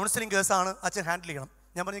 ഒരു കൗൺസിലിംഗ് കേസാണ് അച്ഛൻ ഹാൻഡിൽ ചെയ്യണം.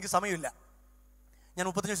 ഞാൻ പറഞ്ഞു എനിക്ക് സമയമില്ല. ഞാൻ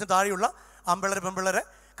 35 വയസ്സിന് താഴെയുള്ള ആൺപിള്ളേരെ പെൺപിള്ളേരെ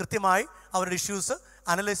കൃത്യമായി അവരുടെ ഇഷ്യൂസ്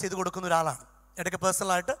അനലൈസ് ചെയ്ത് കൊടുക്കുന്ന ഒരാളാണ്. ഇടയ്ക്ക്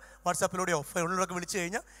പേഴ്സണലായിട്ട് വാട്സാപ്പിലൂടെയോ ഫോണിലൂടെയൊക്കെ വിളിച്ചു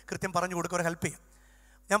കഴിഞ്ഞാൽ കൃത്യം പറഞ്ഞു കൊടുക്കുക, അവരെ ഹെൽപ്പ് ചെയ്യാം.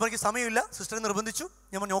 ഞാൻ പറഞ്ഞു സമയമില്ല, സിസ്റ്ററെ നിർബന്ധിച്ചു.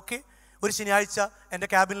 ഞാൻ പറഞ്ഞു ഓക്കെ, ഒരു ശനിയാഴ്ച എൻ്റെ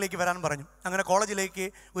ക്യാബിനിലേക്ക് വരാൻ പറഞ്ഞു. അങ്ങനെ കോളേജിലേക്ക്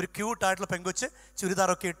ഒരു ക്യൂട്ടായിട്ടുള്ള പെങ്കൊച്ച്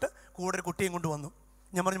ചുരിദാറൊക്കെ ഇട്ട് കൂടെ ഒരു കുട്ടിയും കൊണ്ടുവന്നു.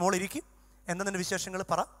 ഞാൻ പറഞ്ഞു മോൾ ഇരിക്കും, എന്താ നിൻ്റെ വിശേഷങ്ങൾ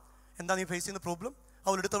പറ, എന്താ നീ ഫേസ് ചെയ്യുന്ന പ്രോബ്ലം.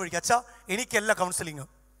 അവൾ എടുത്ത വഴിക്ക് അച്ഛാ എനിക്കല്ല കൗൺസിലിങ്ങും,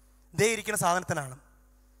 ദേ ഇരിക്കുന്ന സാധനത്തിനാണ്.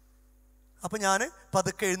 അപ്പോൾ ഞാൻ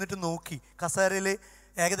പതുക്കെ എഴുന്നിട്ട് നോക്കി. കസേരയിൽ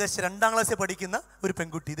ഏകദേശം 2ാം ക്ലാസ്സിൽ പഠിക്കുന്ന ഒരു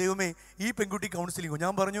പെൺകുട്ടി. ദൈവമേ, ഈ പെൺകുട്ടി കൗൺസിലിങ്ങോ?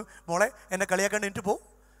 ഞാൻ പറഞ്ഞു മോളെ എന്നെ കളിയാക്കാണ്ട് എനിക്ക് പോകും,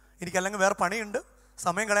 എനിക്കല്ലെങ്കിൽ വേറെ പണിയുണ്ട്,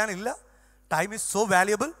 സമയം കളയാനില്ല. Time is so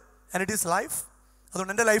valuable and it is life.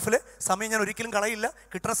 അതുകൊണ്ട് എൻ്റെ ലൈഫിൽ സമയം ഞാൻ ഒരിക്കലും കളയില്ല,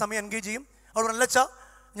 കിട്ടുന്ന സമയം എൻഗേജ് ചെയ്യും. അവൾ നല്ലച്ചാ.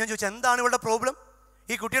 ഞാൻ ചോദിച്ചു എന്താണ് ഇവളുടെ പ്രോബ്ലം,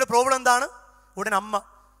 ഈ കുട്ടിയുടെ പ്രോബ്ലം എന്താണ്? ഉടൻ അമ്മ,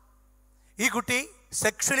 ഈ കുട്ടി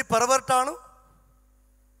സെക്ഷലി പെർവേർട്ടാണ്.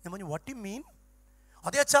 ഞാൻ പറഞ്ഞു വാട്ട് യു മീൻ?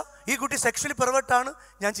 അതെ അച്ഛാ, ഈ കുട്ടി സെക്ഷലി പെർവേർട്ടാണ്.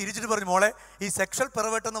 ഞാൻ ചിരിച്ചിട്ട് പറഞ്ഞു മോളെ, ഈ സെക്ഷൽ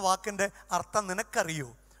പെർവേർട്ട് എന്ന വാക്കിൻ്റെ അർത്ഥം നിനക്കറിയോ?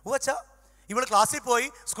 ഓ അച്ഛാ, ഇവൾ ക്ലാസ്സിൽ പോയി,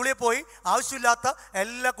 സ്കൂളിൽ പോയി, ആവശ്യമില്ലാത്ത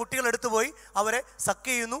എല്ലാ കുട്ടികളെടുത്ത് പോയി അവരെ സക്ക്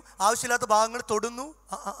ചെയ്യുന്നു, ആവശ്യമില്ലാത്ത ഭാഗങ്ങൾ തൊടുന്നു.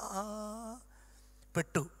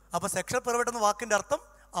 പെട്ടു. അപ്പോൾ സെക്ഷൽ പെർവേർട്ട് എന്ന വാക്കിൻ്റെ അർത്ഥം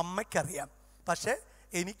അമ്മയ്ക്കറിയാം, പക്ഷേ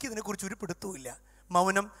എനിക്കിതിനെക്കുറിച്ച് ഒരു പിടുത്തവുമില്ല.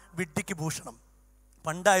 മൗനം വിഡ്ഢിക്ക് ഭൂഷണം.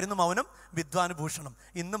 പണ്ടായിരുന്നു മൗനം വിദ്വാന് ഭൂഷണം,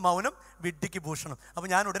 ഇന്ന് മൗനം വിഡ്ഢിക്ക് ഭൂഷണം. അപ്പോൾ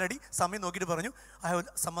ഞാൻ ഉടനടി സമയം നോക്കിയിട്ട് പറഞ്ഞു I have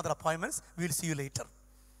some other appointments, will see you later.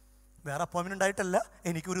 വേറെ അപ്പോയിൻമെൻ്റ് ഉണ്ടായിട്ടല്ല,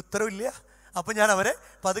 എനിക്കൊരു ഉത്തരവില്ല. അപ്പോൾ ഞാൻ അവരെ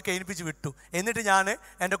പതുക്കെ ഏൽപ്പിച്ച് വിട്ടു. എന്നിട്ട് ഞാൻ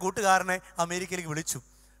എൻ്റെ കൂട്ടുകാരനെ അമേരിക്കയിലേക്ക് വിളിച്ചു.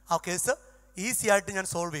 ആ കേസ് ഈസി ആയിട്ട് ഞാൻ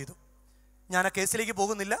സോൾവ് ചെയ്തു. ഞാൻ ആ കേസിലേക്ക്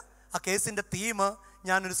പോകുന്നില്ല. ആ കേസിൻ്റെ തീം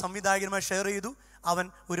ഞാനൊരു സംവിധായകനുമായി ഷെയർ ചെയ്തു. അവൻ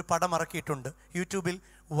ഒരു പടം ഇറക്കിയിട്ടുണ്ട് യൂട്യൂബിൽ.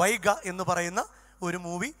 വൈഗ എന്ന് പറയുന്ന ഒരു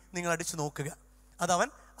മൂവി നിങ്ങൾ അടിച്ചു നോക്കുക, അതവൻ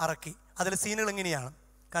ഇറക്കി. അതിലെ സീനുകൾ എങ്ങനെയാണ്?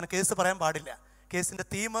 കാരണം കേസ് പറയാൻ പാടില്ല. കേസിൻ്റെ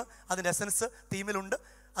തീം, അതിൻ്റെ എസൻസ് തീമിലുണ്ട്.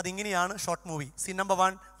 അതിങ്ങനെയാണ് ഷോർട്ട് മൂവി. സീൻ നമ്പർ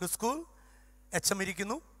 1, ഒരു സ്കൂൾ, HM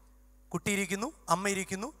ഇരിക്കുന്നു, കുട്ടിയിരിക്കുന്നു, അമ്മ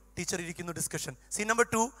ഇരിക്കുന്നു, ടീച്ചർ ഇരിക്കുന്നു, ഡിസ്കഷൻ. സീൻ നമ്പർ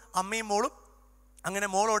 2, അമ്മയും മോളും. അങ്ങനെ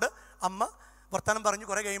മോളോട് അമ്മ വർത്തമാനം പറഞ്ഞു.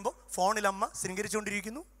 കുറേ കഴിയുമ്പോൾ ഫോണിൽ അമ്മ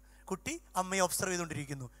ശൃംഗരിച്ചുകൊണ്ടിരിക്കുന്നു, കുട്ടി അമ്മയെ ഒബ്സർവ്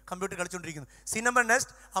ചെയ്തുകൊണ്ടിരിക്കുന്നു, കമ്പ്യൂട്ടർ കളിച്ചുകൊണ്ടിരിക്കുന്നു. സീൻ നമ്പർ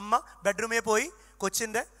നെക്സ്റ്റ്, അമ്മ ബെഡ്റൂമിൽ പോയി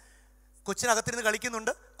കൊച്ചിനകത്തിരുന്ന്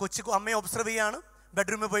കളിക്കുന്നുണ്ട്, കൊച്ചു അമ്മയെ ഒബ്സർവ് ചെയ്യാണ്.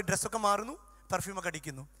 ബെഡ്റൂമിൽ പോയി ഡ്രസ്സൊക്കെ മാറുന്നു, പെർഫ്യൂമൊക്കെ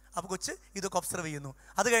അടിക്കുന്നു. അപ്പോൾ കൊച്ച് ഇതൊക്കെ ഒബ്സർവ് ചെയ്യുന്നു.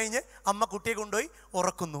 അത് കഴിഞ്ഞ് അമ്മ കുട്ടിയെ കൊണ്ടുപോയി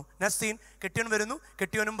ഉറക്കുന്നു. നെക്സ്റ്റ് സീൻ, കെട്ടിയോൻ വരുന്നു,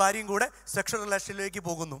 കെട്ടിയോനും ഭാര്യയും കൂടെ സെക്ഷൽ റിലേഷനിലേക്ക്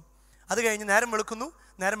പോകുന്നു. അത് കഴിഞ്ഞ് നേരം വെളുക്കുന്നു.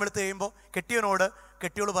 നേരം വെളുത്ത് കഴിയുമ്പോൾ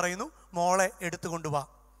കെട്ടിയോട് പറയുന്നു മോളെ എടുത്തു കൊണ്ടുപോവാ,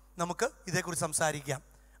 നമുക്ക് ഇതേക്കുറിച്ച് സംസാരിക്കാം.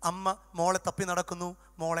 അമ്മ മോളെ തപ്പി നടക്കുന്നു,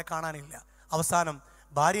 മോളെ കാണാനില്ല. അവസാനം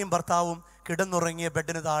ഭാര്യയും ഭർത്താവും കിടന്നുറങ്ങിയ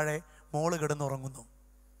ബെഡിന് താഴെ മോള് കിടന്നുറങ്ങുന്നു.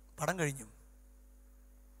 പടം കഴിഞ്ഞു.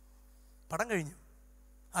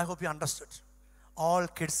 I hope you understood. All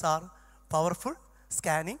kids are powerful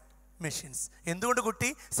scanning machines. എന്തുകൊണ്ട് കുട്ടി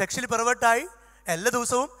സെക്ഷലി പെർവേർട്ടായി? എല്ലാ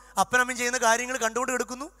ദിവസവും അപ്പനമ്മയും ചെയ്യുന്ന കാര്യങ്ങൾ കണ്ടുകൊണ്ട്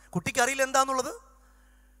കിടക്കുന്നു. കുട്ടിക്ക് അറിയില്ല എന്താണെന്നുള്ളത്.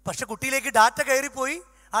 പക്ഷെ കുട്ടിയിലേക്ക് ഡാറ്റ കയറിപ്പോയി.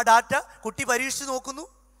 ആ ഡാറ്റ കുട്ടി പരീക്ഷിച്ച് നോക്കുന്നു.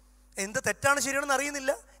 എന്ത് തെറ്റാണ് ശരിയാണെന്ന്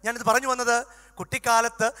അറിയുന്നില്ല. ഞാനിത് പറഞ്ഞു വന്നത്,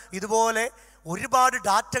 കുട്ടിക്കാലത്ത് ഇതുപോലെ ഒരുപാട്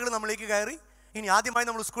ഡാറ്റകൾ നമ്മളിലേക്ക് കയറി. ഇനി ആദ്യമായി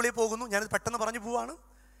നമ്മൾ സ്കൂളിൽ പോകുന്നു. ഞാനിത് പെട്ടെന്ന് പറഞ്ഞു പോവാണ്.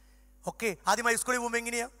 ഓക്കെ, ആദ്യമായി സ്കൂളിൽ പോകുമ്പോൾ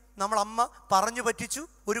എങ്ങനെയാണ്? നമ്മൾ അമ്മ പറഞ്ഞു പറ്റിച്ചു.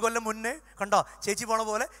 1 കൊല്ലം മുന്നേ കണ്ടോ, ചേച്ചി പോണ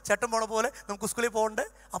പോലെ ചേട്ടൻ പോണ പോലെ നമുക്ക് സ്കൂളിൽ പോകണ്ടേ.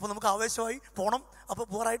 അപ്പോൾ നമുക്ക് ആവേശമായി പോകണം. അപ്പോൾ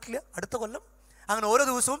പോകാറായിട്ടില്ല, അടുത്ത കൊല്ലം. അങ്ങനെ ഓരോ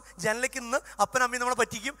ദിവസവും ജനലിലേക്ക് നിന്ന് അപ്പനും അമ്മയും നമ്മളെ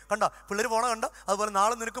പറ്റിക്കും. കണ്ട പിള്ളേർ പോകണം, കണ്ട അതുപോലെ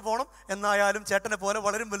നാളെ നിനക്ക് പോകണം, എന്നായാലും ചേട്ടനെ പോലെ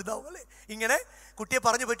വളരും വലുതാവും അല്ലേ. ഇങ്ങനെ കുട്ടിയെ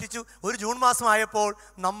പറഞ്ഞു പറ്റിച്ചു. ഒരു ജൂൺ മാസം ആയപ്പോൾ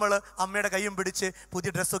നമ്മൾ അമ്മയുടെ കൈയും പിടിച്ച്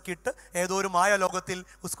പുതിയ ഡ്രസ്സൊക്കെ ഇട്ട് ഏതോ ഒരു മായ ലോകത്തിൽ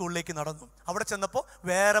സ്കൂളിലേക്ക് നടന്നു. അവിടെ ചെന്നപ്പോൾ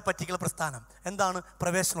വേറെ പറ്റിക്കൽ പ്രസ്ഥാനം. എന്താണ്?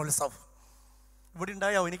 പ്രവേശനോത്സവം. ഇവിടെ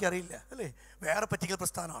ഉണ്ടായോ എനിക്കറിയില്ല അല്ലേ. വേറെ പറ്റിക്കൽ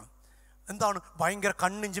പ്രസ്ഥാനമാണ്. എന്താണ്? ഭയങ്കര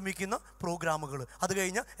കണ്ണിഞ്ചിമിക്കുന്ന പ്രോഗ്രാമുകൾ. അത്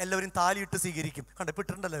കഴിഞ്ഞാൽ എല്ലാവരും താലിയിട്ട് സ്വീകരിക്കും.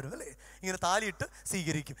 കണ്ടിട്ടുണ്ടല്ലോ എല്ലാവരും അല്ലേ, ഇങ്ങനെ താലിയിട്ട്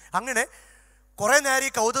സ്വീകരിക്കും. അങ്ങനെ കുറേ നേരം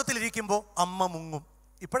ഈ കൗതുകത്തിലിരിക്കുമ്പോൾ അമ്മ മുങ്ങും.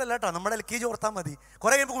 ഇപ്പോഴല്ല കേട്ടോ, നമ്മുടെ LKG ഓർത്താൽ മതി.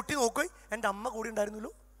 കുറേ കഴിയുമ്പോൾ കുട്ടി നോക്കി, എൻ്റെ അമ്മ കൂടി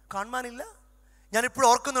ഉണ്ടായിരുന്നല്ലോ, കാണാനില്ല. ഞാനിപ്പോഴും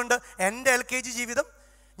ഓർക്കുന്നുണ്ട് എൻ്റെ LKG ജീവിതം.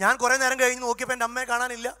 ഞാൻ കുറേ നേരം കഴിഞ്ഞ് നോക്കിയപ്പോൾ എൻ്റെ അമ്മയെ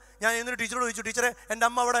കാണാനില്ല. ഞാൻ എന്നൊരു ടീച്ചറോട് ചോദിച്ചു, ടീച്ചറെ എൻ്റെ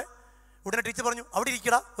അമ്മ അവിടെ? ഉടനെ ടീച്ചർ പറഞ്ഞു, അവിടെ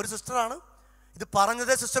ഇരിക്കടാ, ഒരു സിസ്റ്ററാണ്. ഇത്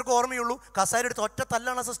പറഞ്ഞതേ സിസ്റ്റർക്ക് ഓർമ്മയുള്ളൂ. കസേര എടുത്ത് ഒറ്റ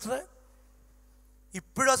തല്ലാണ് സിസ്റ്ററെ.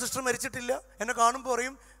 ഇപ്പോഴും ആ സിസ്റ്റർ മരിച്ചിട്ടില്ല. എന്നെ കാണുമ്പോൾ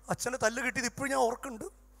പറയും, അച്ഛൻ്റെ തല്ല് കിട്ടിയത് ഇപ്പോഴും ഞാൻ ഓർക്കുന്നുണ്ട്.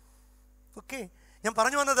 ഓക്കെ, ഞാൻ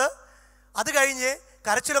പറഞ്ഞു വന്നത്, അത് കഴിഞ്ഞ്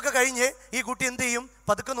കരച്ചിലൊക്കെ കഴിഞ്ഞ് ഈ കുട്ടി എന്ത് ചെയ്യും?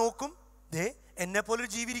 പതുക്കെ നോക്കും, ദേ എന്നെ പോലൊരു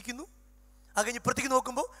ജീവി ഇരിക്കുന്നു. അത് കഴിഞ്ഞ് ഇപ്പുറത്തേക്ക്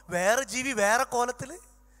നോക്കുമ്പോൾ വേറെ ജീവി, വേറെ കോലത്തിൽ.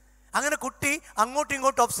 അങ്ങനെ കുട്ടി അങ്ങോട്ടും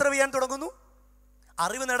ഇങ്ങോട്ടും ഒബ്സർവ് ചെയ്യാൻ തുടങ്ങുന്നു,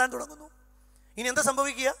 അറിവ് നേടാൻ തുടങ്ങുന്നു. ഇനി എന്താ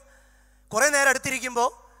സംഭവിക്കുക? കുറേ നേരം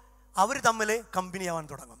അടുത്തിരിക്കുമ്പോൾ അവർ തമ്മിൽ കമ്പനിയാവാൻ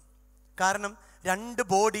തുടങ്ങും. കാരണം രണ്ട്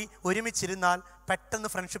ബോഡി ഒരുമിച്ചിരുന്നാൽ പെട്ടെന്ന്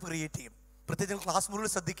ഫ്രണ്ട്ഷിപ്പ് ക്രിയേറ്റ് ചെയ്യും. പ്രത്യേകിച്ച് ക്ലാസ് മുറിയിൽ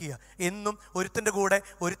ശ്രദ്ധിക്കുക. എന്നും ഒരുത്തിൻ്റെ കൂടെ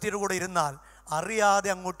ഒരുത്തിയുടെ കൂടെ ഇരുന്നാൽ അറിയാതെ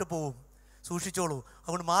അങ്ങോട്ട് പോവും. സൂക്ഷിച്ചോളൂ.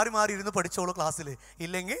 അതുകൊണ്ട് മാറി മാറി ഇരുന്ന് പഠിച്ചോളൂ ക്ലാസ്സിൽ.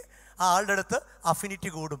 ഇല്ലെങ്കിൽ ആ ആളുടെ അടുത്ത് അഫിനിറ്റി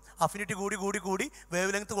കൂടും. അഫിനിറ്റി കൂടി കൂടി കൂടി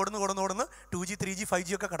വേവ് ലെങ്ത് കൊടുന്ന് 2G 3G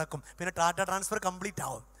 5G ഒക്കെ കിടക്കും. പിന്നെ ഡാറ്റ ട്രാൻസ്ഫർ കംപ്ലീറ്റ്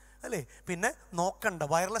ആവും അല്ലേ. പിന്നെ നോക്കണ്ട,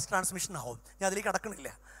 വയർലെസ് ട്രാൻസ്മിഷൻ ആവും. ഞാൻ അതിലേക്ക് കടക്കണില്ല.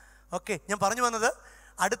 ഓക്കെ, ഞാൻ പറഞ്ഞു വന്നത്,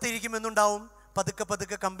 അടുത്തിരിക്കുമെന്നുണ്ടാവും, പതുക്കെ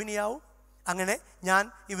പതുക്കെ കമ്പനിയാവും. അങ്ങനെ ഞാൻ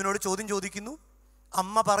ഇവനോട് ചോദ്യം ചോദിക്കുന്നു.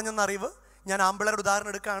 അമ്മ പറഞ്ഞെന്നറിവ് ഞാൻ ആമ്പിളരുടെ ഉദാഹരണം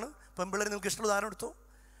എടുക്കുകയാണ്. പെൺപിള്ളേർ നിങ്ങൾക്ക് ഇഷ്ടമുള്ള ഉദാഹരണം എടുത്തോ.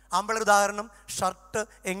 ആമ്പിളരുടെ ഉദാഹരണം, ഷർട്ട്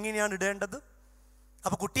എങ്ങനെയാണ് ഇടേണ്ടത്.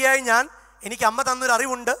 അപ്പോൾ കുട്ടിയായി എനിക്ക് അമ്മ തന്നൊരു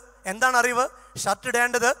അറിവുണ്ട്. എന്താണ് അറിവ്? ഷർട്ട്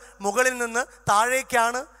ഇടേണ്ടത് മുകളിൽ നിന്ന്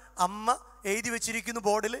താഴേക്കാണ് അമ്മ എഴുതി വെച്ചിരിക്കുന്നു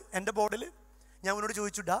ബോർഡിൽ, എൻ്റെ ബോർഡിൽ. ഞാൻ അവനോട്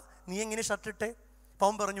ചോദിച്ചുടാ, നീ എങ്ങനെ ഷർട്ട് ഇട്ടേ? അപ്പം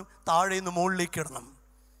അവൻ പറഞ്ഞു, താഴെ നിന്ന് മുകളിലേക്ക് ഇടണം.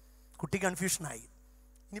 കുട്ടി കൺഫ്യൂഷനായി.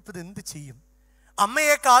 ഇനിയിപ്പോൾ ഇത് എന്ത് ചെയ്യും?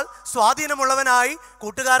 അമ്മയേക്കാൾ സ്വാധീനമുള്ളവനായി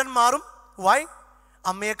കൂട്ടുകാരൻ മാറും. വൈ?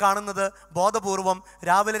 അമ്മയെ കാണുന്നത് ബോധപൂർവം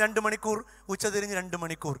രാവിലെ 2 മണിക്കൂർ, ഉച്ചതിരിഞ്ഞ് 2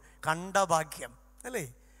 മണിക്കൂർ. കണ്ട ഭാഗ്യം അല്ലേ.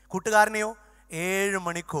 കൂട്ടുകാരനെയോ 7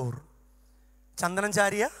 മണിക്കൂർ. ചന്ദനം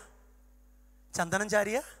ചാരിയ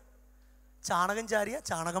ചാണകം ചാരിയ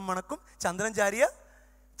ചാണകം മണക്കും, ചന്ദനം ചാരിയ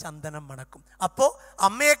ചന്ദനം മണക്കും. അപ്പോൾ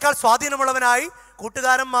അമ്മയേക്കാൾ സ്വാധീനമുള്ളവനായി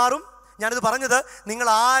കൂട്ടുകാരൻ മാറും. ഞാനിത് പറഞ്ഞത്, നിങ്ങൾ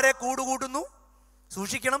ആരെ കൂടുകൂട്ടുന്നു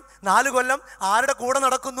സൂക്ഷിക്കണം. 4 കൊല്ലം ആരുടെ കൂടെ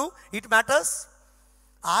നടക്കുന്നു, ഇറ്റ് മാറ്റേഴ്സ്.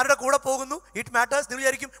 ആരുടെ കൂടെ പോകുന്നു, ഇറ്റ് മാറ്റേഴ്സ്. നിങ്ങൾ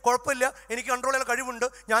വിചാരിക്കും കുഴപ്പമില്ല, എനിക്ക് കൺട്രോൾ ചെയ്യാൻ കഴിവുണ്ട്,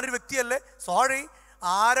 ഞാനൊരു വ്യക്തിയല്ലേ. സോറി,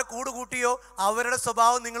 ആരെ കൂട്ടുകൂട്ടിയോ അവരുടെ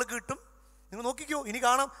സ്വഭാവം നിങ്ങൾക്ക് കിട്ടും. നിങ്ങൾ നോക്കിക്കോ, ഇനി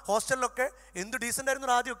കാണാം. ഹോസ്റ്റലിലൊക്കെ എന്ത് ഡീസൻ്റ്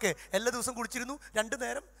ആയിരുന്നു ആദ്യമൊക്കെ. എല്ലാ ദിവസവും കുളിച്ചിരുന്നു 2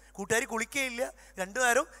 നേരം. കൂട്ടുകാരി കുളിക്കുകയില്ല 2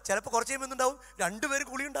 നേരം. ചിലപ്പോൾ കുറച്ച് കഴിയുമ്പോൾ എന്തുണ്ടാവും, 2 പേരും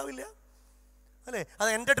കുളി ഉണ്ടാവില്ല അല്ലേ. അത്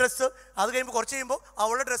എൻ്റെ ഡ്രസ്സ്, അത് കഴിയുമ്പോൾ കുറച്ച് കഴിയുമ്പോൾ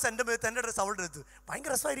അവളുടെ ഡ്രസ്സ് എൻ്റെ മേത്ത്, എൻ്റെ ഡ്രസ്സ് അവളുടെ ഡ്രസ്സ്.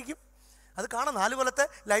 ഭയങ്കര രസമായിരിക്കും. അത് കാണാം. 4 കൊല്ലത്തെ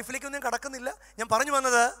ലൈഫിലേക്കൊന്നും ഞാൻ കടക്കുന്നില്ല. ഞാൻ പറഞ്ഞു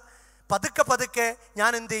വന്നത്, പതുക്കെ പതുക്കെ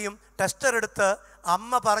ഞാൻ എന്ത് ചെയ്യും? ടെസ്റ്റർ എടുത്ത്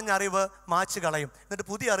അമ്മ പറഞ്ഞ അറിവ് മാച്ച് കളയും. എന്നിട്ട്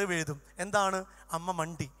പുതിയ അറിവ് എഴുതും. എന്താണ്? അമ്മ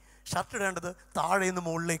മണ്ടി, ഷർട്ട് ഇടേണ്ടത് താഴെ നിന്ന്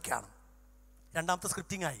മുകളിലേക്കാണ്. 2ാമത്തെ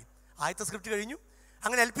സ്ക്രിപ്റ്റിംഗ് ആയി. ആദ്യത്തെ സ്ക്രിപ്റ്റ് കഴിഞ്ഞു.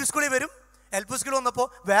 അങ്ങനെ LP സ്കൂളിൽ വരും. LP സ്കൂളിൽ വന്നപ്പോൾ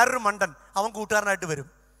വേറൊരു മണ്ടൻ അവൻ കൂട്ടുകാരനായിട്ട് വരും.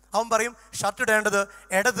 അവൻ പറയും, ഷർട്ട് ഇടേണ്ടത്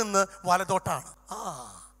ഇടതുനിന്ന് വലതോട്ടാണ്.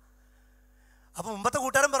 അപ്പോൾ മുമ്പത്തെ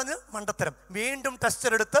കൂട്ടുകാരൻ പറഞ്ഞ് മണ്ടത്തരം. വീണ്ടും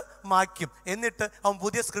ടെസ്റ്റർ എടുത്ത് മായ്ക്കും. എന്നിട്ട് അവൻ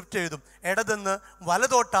പുതിയ സ്ക്രിപ്റ്റ് എഴുതും, ഇടതുനിന്ന്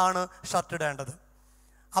വലതോട്ടാണ് ഷർട്ട് ഇടേണ്ടത്.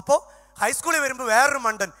 അപ്പോൾ ഹൈസ്കൂളിൽ വരുമ്പോൾ വേറൊരു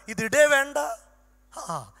മണ്ടൻ, ഇതിടേ വേണ്ട,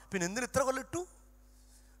 പിന്നെ എന്തിന് ഇത്ര കൊല്ലം ഇട്ടു?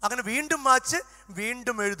 അങ്ങനെ വീണ്ടും മാച്ച്,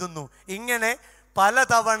 വീണ്ടും എഴുതുന്നു. ഇങ്ങനെ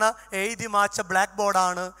പലതവണ എഴുതി മാച്ച ബ്ലാക്ക്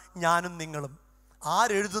ബോർഡാണ് ഞാനും നിങ്ങളും.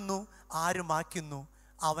 ആരെഴുതുന്നു, ആര് മായ്ക്കുന്നു?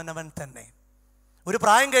 അവനവൻ തന്നെ. ഒരു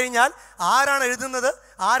പ്രായം കഴിഞ്ഞാൽ ആരാണ് എഴുതുന്നത്,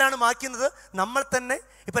 ആരാണ് മായ്ക്കുന്നത്? നമ്മൾ തന്നെ.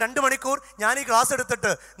 ഇപ്പം 2 മണിക്കൂർ ഞാൻ ഈ ക്ലാസ്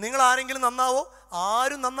എടുത്തിട്ട് നിങ്ങൾ ആരെങ്കിലും നന്നാവോ?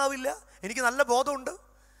 ആരും നന്നാവില്ല. എനിക്ക് നല്ല ബോധമുണ്ട്.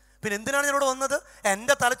 പിന്നെ എന്തിനാണ് ഞാനിവിടെ വന്നത്?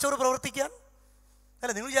 എൻ്റെ തലച്ചോറ് പ്രവർത്തിക്കാൻ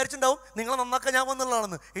അല്ല. നിങ്ങൾ വിചാരിച്ചിട്ടുണ്ടാവും നിങ്ങളെ നന്നാക്കാൻ ഞാൻ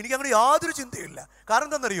വന്നുള്ളതാണെന്ന്. എനിക്കങ്ങനെ യാതൊരു ചിന്തയില്ല. കാരണം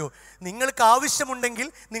എന്താണെന്നറിയോ? നിങ്ങൾക്ക് ആവശ്യമുണ്ടെങ്കിൽ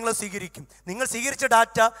നിങ്ങൾ സ്വീകരിക്കും. നിങ്ങൾ സ്വീകരിച്ച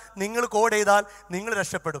ഡാറ്റ നിങ്ങൾ കോഡ് ചെയ്താൽ നിങ്ങൾ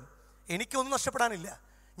രക്ഷപ്പെടും. എനിക്കൊന്നും നഷ്ടപ്പെടാനില്ല.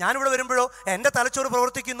 ഞാനിവിടെ വരുമ്പോഴോ എൻ്റെ തലച്ചോറ്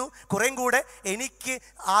പ്രവർത്തിക്കുന്നു. കുറേയും കൂടെ എനിക്ക്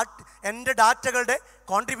എൻ്റെ ഡാറ്റകളുടെ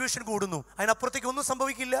കോൺട്രിബ്യൂഷൻ കൂടുന്നു. അതിനപ്പുറത്തേക്ക് ഒന്നും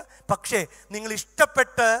സംഭവിക്കില്ല. പക്ഷേ നിങ്ങൾ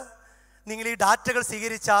ഇഷ്ടപ്പെട്ട് നിങ്ങൾ ഈ ഡാറ്റകൾ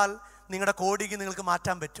സ്വീകരിച്ചാൽ നിങ്ങളുടെ കോഡിങ് നിങ്ങൾക്ക്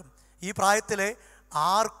മാറ്റാൻ പറ്റും. ഈ പ്രായത്തിലെ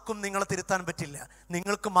ആർക്കും നിങ്ങളെ തിരുത്താൻ പറ്റില്ല.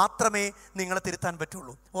 നിങ്ങൾക്ക് മാത്രമേ നിങ്ങളെ തിരുത്താൻ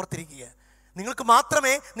പറ്റുള്ളൂ. ഓർത്തിരിക്കുക, നിങ്ങൾക്ക്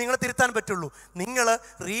മാത്രമേ നിങ്ങളെ തിരുത്താൻ പറ്റുള്ളൂ. നിങ്ങൾ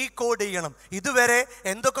റീകോഡ് ചെയ്യണം. ഇതുവരെ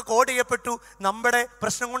എന്തൊക്കെ കോഡ് ചെയ്യപ്പെട്ടു നമ്മുടെ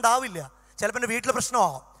പ്രശ്നം കൊണ്ടാവില്ല. ചിലപ്പോൾ എൻ്റെ വീട്ടിലെ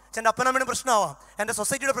പ്രശ്നമാവാം, എൻ്റെ അപ്പനമ്മയുടെ പ്രശ്നമാവാം, എൻ്റെ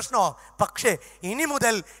സൊസൈറ്റിയുടെ പ്രശ്നമാവാം. പക്ഷേ ഇനി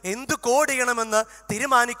മുതൽ എന്ത് കോഡ് ചെയ്യണമെന്ന്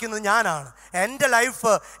തീരുമാനിക്കുന്നത് ഞാനാണ്. എൻ്റെ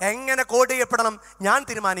ലൈഫ് എങ്ങനെ കോഡ് ചെയ്യപ്പെടണം ഞാൻ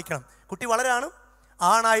തീരുമാനിക്കണം. കുട്ടി വളരെയാണ്,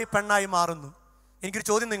 ആണായി പെണ്ണായി മാറുന്നു. എനിക്കൊരു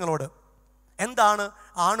ചോദ്യം നിങ്ങളോട്, എന്താണ്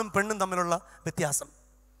ആണും പെണ്ണും തമ്മിലുള്ള വ്യത്യാസം?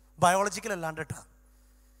 ബയോളജിക്കൽ അല്ലാണ്ട് കേട്ടോ.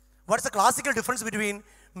 What's the classical difference between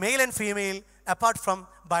male and female apart from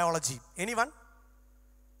biology? Anyone?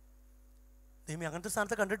 ദൈവമേ, അങ്ങനത്തെ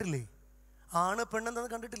സ്ഥാനത്ത് കണ്ടിട്ടില്ലേ? ആണ് പെണ്ണെന്നത്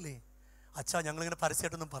കണ്ടിട്ടില്ലേ? അച്ഛാ, ഞങ്ങളിങ്ങനെ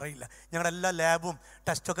പരസ്യമായിട്ടൊന്നും പറയില്ല. ഞങ്ങളുടെ എല്ലാ ലാബും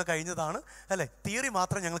ടെസ്റ്റൊക്കെ കഴിഞ്ഞതാണ് അല്ലേ. തിയറി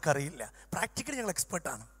മാത്രം ഞങ്ങൾക്കറിയില്ല, പ്രാക്ടിക്കലി ഞങ്ങൾ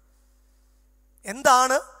എക്സ്പെർട്ടാണ്.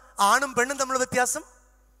 എന്താണ് ആണും പെണ്ണും തമ്മിലുള്ള വ്യത്യാസം?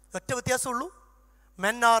 ഒറ്റ വ്യത്യാസമുള്ളൂ.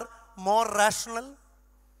 Men are more rational,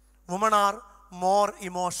 woman are more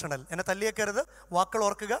emotional. എന്നെ തല്ലിയേക്കരുത്, വാക്കുകൾ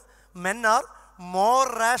ഓർക്കുക. Men are more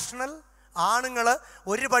rational. ആണുങ്ങൾ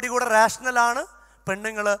ഒരു പടി കൂടെ റാഷണലാണ്,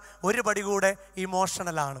 പെണ്ണുങ്ങൾ ഒരു പടി കൂടെ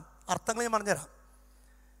ഇമോഷണലാണ്. അർത്ഥങ്ങൾ ഞാൻ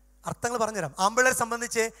പറഞ്ഞുതരാം. ആമ്പിള്ളേരെ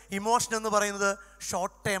സംബന്ധിച്ച് ഇമോഷൻ എന്ന് പറയുന്നത്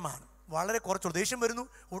ഷോർട്ട് ടൈം ആണ്. വളരെ കുറച്ചുള്ളൂ. ദേഷ്യം വരുന്നു,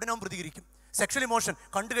 ഉടനെ അവൻ പ്രതികരിക്കും. സെക്ഷൽ ഇമോഷൻ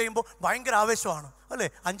കണ്ടു കഴിയുമ്പോൾ ഭയങ്കര ആവേശമാണ് അല്ലേ.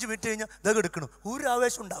 5 മിനിറ്റ് കഴിഞ്ഞാൽ ദഗ് എടുക്കണം, ഒരു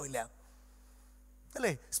ആവേശം ഉണ്ടാവില്ല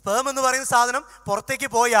അല്ലേ. സ്പേം എന്ന് പറയുന്ന സാധനം പുറത്തേക്ക്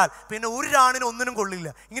പോയാൽ പിന്നെ ഒരാണിനും ഒന്നിനും കൊള്ളില്ല.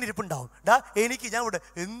 ഇങ്ങനെ ഇരിപ്പുണ്ടാവും. എനിക്ക് ഞാൻ ഇവിടെ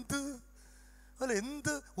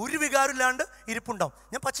എന്ത് ഒരു വികാരമില്ലാണ്ട് ഇരിപ്പുണ്ടാവും.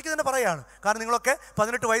 ഞാൻ പച്ചയ്ക്ക് തന്നെ പറയാണ്. കാരണം നിങ്ങളൊക്കെ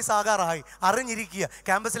 18 വയസ്സാകാറായി, അറിഞ്ഞിരിക്കുക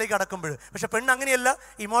ക്യാമ്പസിലേക്ക് അടക്കുമ്പോൾ. പക്ഷെ പെണ്ണ് അങ്ങനെയല്ല,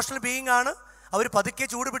 ഇമോഷണൽ ബീയിങ് ആണ്. അവർ പതുക്കെ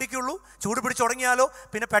ചൂട് പിടിക്കുള്ളൂ. ചൂട് പിടിച്ച് തുടങ്ങിയാലോ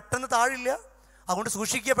പിന്നെ പെട്ടെന്ന് താഴില്ല. അതുകൊണ്ട്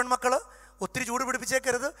സൂക്ഷിക്കുക പെൺമക്കൾ, ഒത്തിരി ചൂട്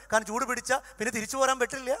പിടിപ്പിച്ചേക്കരുത്. കാരണം ചൂട് പിടിച്ചാൽ പിന്നെ തിരിച്ചു പോരാൻ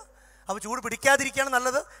പറ്റില്ല. അപ്പോൾ ചൂട് പിടിക്കാതിരിക്കുകയാണ്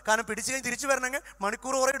നല്ലത്. കാരണം പിടിച്ചു കഴിഞ്ഞ് തിരിച്ചു വരണമെങ്കിൽ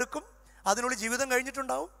മണിക്കൂർ കുറേ എടുക്കും. അതിനുള്ളിൽ ജീവിതം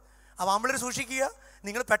കഴിഞ്ഞിട്ടുണ്ടാവും. അപ്പോൾ ആമ്പിള്ളേർ സൂക്ഷിക്കുക,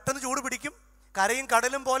 നിങ്ങൾ പെട്ടെന്ന് ചൂട് പിടിക്കും. കരയും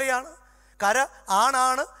കടലും പോലെയാണ്. കര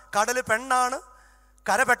ആണാണ്, കടൽ പെണ്ണാണ്.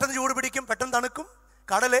 കര പെട്ടെന്ന് ചൂട് പിടിക്കും, പെട്ടെന്ന് തണുക്കും.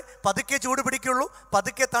 കടൽ പതുക്കെ ചൂട് പിടിക്കുള്ളൂ,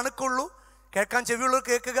 പതുക്കെ തണുക്കുള്ളൂ. കേൾക്കാൻ ചെവിയുള്ളവർ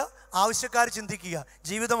കേൾക്കുക, ആവശ്യക്കാർ ചിന്തിക്കുക.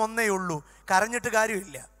 ജീവിതം ഒന്നേ ഉള്ളൂ, കരഞ്ഞിട്ട്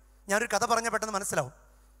കാര്യമില്ല. ഞാനൊരു കഥ പറഞ്ഞാൽ പെട്ടെന്ന് മനസ്സിലാവും.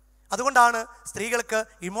 അതുകൊണ്ടാണ് സ്ത്രീകൾക്ക്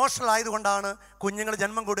ഇമോഷണൽ ആയതുകൊണ്ടാണ് കുഞ്ഞുങ്ങൾ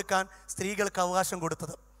ജന്മം കൊടുക്കാൻ സ്ത്രീകൾക്ക് അവകാശം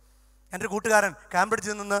കൊടുത്തത്. എൻ്റെ ഒരു കൂട്ടുകാരൻ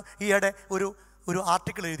കാംബ്രിഡ്ജിൽ നിന്ന് ഈയിടെ ഒരു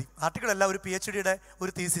ആർട്ടിക്കിൾ എഴുതി. ആർട്ടിക്കിളല്ല, ഒരു PhD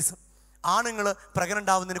ഒരു തീസിസ്. ആണുങ്ങൾ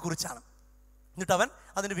പ്രഗ്നൻ്റ് ആവുന്നതിനെ കുറിച്ചാണ്. എന്നിട്ട് അവൻ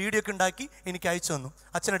അതിൻ്റെ വീഡിയോ ഒക്കെ ഉണ്ടാക്കി എനിക്ക് അയച്ചു തന്നു.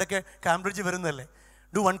 അച്ഛനിടയ്ക്ക് കാംബ്രിഡ്ജ് വരുന്നതല്ലേ,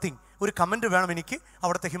 ഡു വൺ തിങ്, ഒരു കമൻറ്റ് വേണം എനിക്ക്.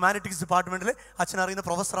 അവിടുത്തെ ഹ്യൂമാനിറ്റീസ് ഡിപ്പാർട്ട്മെൻറ്റിൽ അച്ഛനറിയുന്ന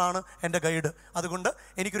പ്രൊഫസറാണ് എൻ്റെ ഗൈഡ്. അതുകൊണ്ട്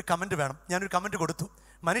എനിക്കൊരു കമൻറ്റ് വേണം. ഞാനൊരു കമൻറ്റ് കൊടുത്തു,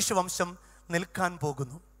 മനുഷ്യവംശം നിൽക്കാൻ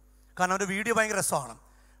പോകുന്നു. കാരണം അവൻ്റെ വീഡിയോ ഭയങ്കര രസമാണ്.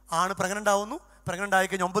 ആണ് പ്രഗ്നൻ്റ് ആവുന്നു, പ്രഗ്നൻ്റ് ആയി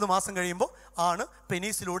കഴിഞ്ഞ് 9 മാസം കഴിയുമ്പോൾ ആണ്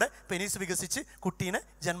പെനീസ് വികസിച്ച് കുട്ടീനെ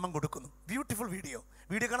ജന്മം കൊടുക്കുന്നു. ബ്യൂട്ടിഫുൾ വീഡിയോ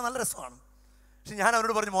കാണാൻ നല്ല രസമാണ്. പക്ഷെ ഞാൻ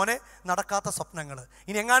അവരോട് പറഞ്ഞു, മോനെ, നടക്കാത്ത സ്വപ്നങ്ങൾ.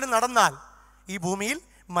 ഇനി എങ്ങാനും നടന്നാൽ ഈ ഭൂമിയിൽ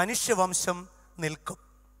മനുഷ്യവംശം നിൽക്കും.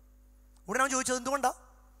 ഉടനെ അവൻ ചോദിച്ചത് എന്തുകൊണ്ടാ?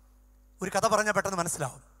 ഒരു കഥ പറഞ്ഞാൽ പെട്ടെന്ന്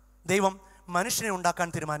മനസ്സിലാവും. ദൈവം മനുഷ്യനെ ഉണ്ടാക്കാൻ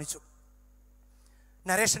തീരുമാനിച്ചു.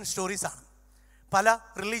 നരേഷൻ സ്റ്റോറീസാണ്. പല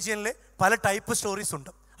റിലീജിയനിൽ പല ടൈപ്പ് സ്റ്റോറീസ്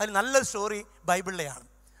ഉണ്ട്. അതിൽ നല്ല സ്റ്റോറി ബൈബിളിലെയാണ്.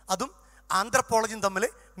 അതും ആന്ത്രപ്പോളജിയും തമ്മിൽ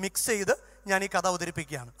മിക്സ് ചെയ്ത് ഞാൻ ഈ കഥ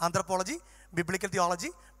അവതരിപ്പിക്കുകയാണ്. Anthropology, biblical theology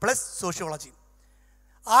plus sociology.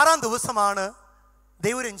 6-ാം ദിവസമാണ്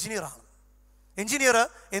ദൈവം ഒരു എഞ്ചിനീയറാണ്. എഞ്ചിനീയർ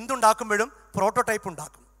എന്തുണ്ടാക്കുമ്പോഴും പ്രോട്ടോടൈപ്പ്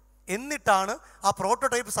ഉണ്ടാക്കും. എന്നിട്ടാണ് ആ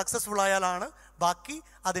പ്രോട്ടോടൈപ്പ് സക്സസ്ഫുൾ ആയാലാണ് ബാക്കി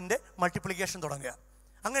അതിൻ്റെ മൾട്ടിപ്ലിക്കേഷൻ തുടങ്ങുക.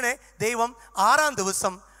 അങ്ങനെ ദൈവം 6-ാം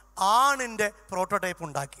ദിവസം ആണിൻ്റെ പ്രോട്ടോടൈപ്പ്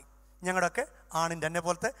ഉണ്ടാക്കി. ഞങ്ങളുടെയൊക്കെ ആണിൻ്റെ, എന്നെ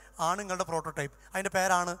പോലത്തെ ആണുങ്ങളുടെ പ്രോട്ടോടൈപ്പ്. അതിൻ്റെ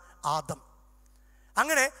പേരാണ് ആദം.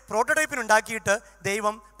 അങ്ങനെ പ്രോട്ടോടൈപ്പിന് ഉണ്ടാക്കിയിട്ട്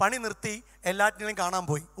ദൈവം പണി നിർത്തി എല്ലാറ്റിനെയും കാണാൻ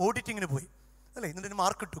പോയി, ഓഡിറ്റിങ്ങിന് പോയി അല്ലേ. എന്നിട്ട്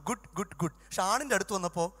മാർക്കിട്ടു, ഗുഡ് ഗുഡ് ഗുഡ്. പക്ഷെ ആണിൻ്റെ അടുത്ത്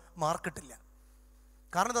വന്നപ്പോൾ മാർക്കിട്ടില്ല.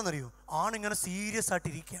 കാരണം എന്താണെന്നറിയോ? ആണിങ്ങനെ സീരിയസ് ആയിട്ട്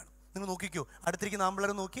ഇരിക്കുകയാണ്. നിങ്ങൾ നോക്കിക്കോ, അടുത്തിരിക്കുന്ന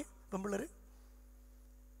ആമ്പിള്ളേരെ നോക്കി, പെമ്പിള്ളേർ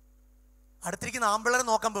അടുത്തിരിക്കുന്ന ആമ്പിള്ളേരെ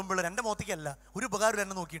നോക്കാൻ പെമ്പിള്ളേർ. എൻ്റെ മോത്തേക്കല്ല, ഒരു ഉപകാരം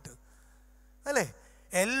എന്നെ നോക്കിയിട്ട് അല്ലേ.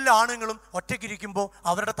 എല്ലാ ആണുങ്ങളും ഒറ്റയ്ക്കിരിക്കുമ്പോൾ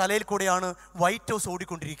അവരുടെ തലയിൽ കൂടെയാണ് വൈറ്റ് ഹൗസ്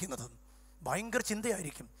ഓടിക്കൊണ്ടിരിക്കുന്നത്. ഭയങ്കര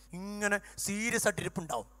ചിന്തയായിരിക്കും, ഇങ്ങനെ സീരിയസ് ആയിട്ട്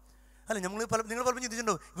ഇരിപ്പുണ്ടാവും അല്ലേ. നിങ്ങൾ പലപ്പോഴും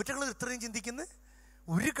ചിന്തിച്ചിട്ടുണ്ടോ, ഇവറ്റകൾ ഇത്രയും ചിന്തിക്കുന്നത്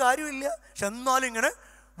ഒരു കാര്യമില്ല. പക്ഷെ എന്നാലും ഇങ്ങനെ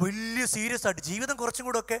വലിയ സീരിയസ് ആയിട്ട് ജീവിതം കുറച്ചും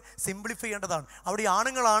കൂടെ ഒക്കെ സിംപ്ലിഫൈ ചെയ്യേണ്ടതാണ്. അവിടെ ഈ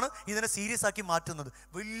ആണുങ്ങളാണ് ഇതിനെ സീരിയസ് ആക്കി മാറ്റുന്നത്.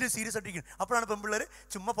 വലിയ സീരിയസ് ആയിട്ടിരിക്കും. അപ്പോഴാണ് പെൺപിള്ളേർ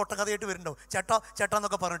ചുമ്മാ പൊട്ടക്കഥയായിട്ട് വരുന്നുണ്ടാവും, ചേട്ടാ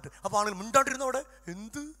എന്നൊക്കെ പറഞ്ഞിട്ട്. അപ്പോൾ ആളുകൾ മിണ്ടാണ്ടിരുന്നവിടെ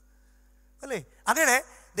എന്ത് അല്ലേ. അങ്ങനെ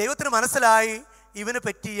ദൈവത്തിന് മനസ്സിലായി ഇവന്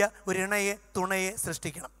പറ്റിയ ഒരു തുണയെ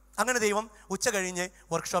സൃഷ്ടിക്കണം. അങ്ങനെ ദൈവം ഉച്ച കഴിഞ്ഞ്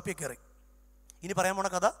വർക്ക്ഷോപ്പിൽ കയറി. ഇനി പറയാൻ പോണ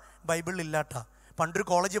കഥ ബൈബിളിലില്ലാട്ടാ. പണ്ടൊരു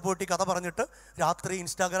കോളേജിൽ പോയിട്ട് കഥ പറഞ്ഞിട്ട് രാത്രി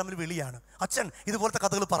ഇൻസ്റ്റാഗ്രാമിൽ വിളിയാണ്, അച്ഛൻ ഇതുപോലത്തെ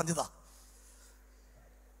കഥകൾ പറഞ്ഞതാ.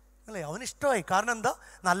 അല്ലേ? അവന് ഇഷ്ടമായി. കാരണം എന്താ?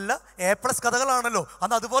 നല്ല A+ കഥകളാണല്ലോ.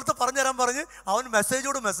 അന്ന് അതുപോലത്തെ പറഞ്ഞു തരാൻ പറഞ്ഞ് അവൻ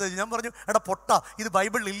മെസ്സേജോട് മെസ്സേജ്. ഞാൻ പറഞ്ഞു, എടാ പൊട്ട, ഇത്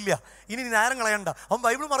ബൈബിളിൽ ഇല്ല, ഇനി നേരം കളയണ്ട. അവൻ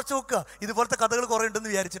ബൈബിൾ മറച്ചു നോക്കുക, ഇതുപോലത്തെ കഥകൾ കുറേ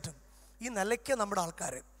ഉണ്ടെന്ന് വിചാരിച്ചിട്ട്. ഈ നിലയ്ക്ക് നമ്മുടെ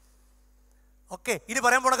ആൾക്കാർ. ഓക്കെ, ഇനി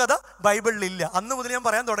പറയാൻ പോണ കഥ ബൈബിളിലില്ല. അന്ന് മുതൽ ഞാൻ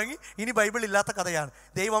പറയാൻ തുടങ്ങി, ഇനി ബൈബിളിൽ ഇല്ലാത്ത കഥയാണ്.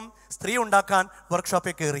 ദൈവം സ്ത്രീ ഉണ്ടാക്കാൻ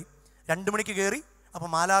വർക്ക്ഷോപ്പിൽ കയറി. 2 മണിക്ക് കയറി. അപ്പം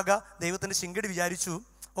മാലാക ദൈവത്തിൻ്റെ ശിങ്കടി വിചാരിച്ചു,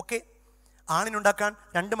 ഓക്കെ, ആണിനുണ്ടാക്കാൻ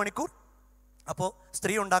 2 മണിക്കൂർ, അപ്പോൾ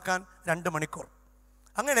സ്ത്രീ ഉണ്ടാക്കാൻ 2 മണിക്കൂർ.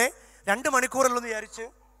 അങ്ങനെ 2 മണിക്കൂറല്ലെന്ന് വിചാരിച്ച്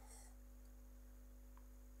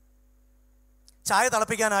ചായ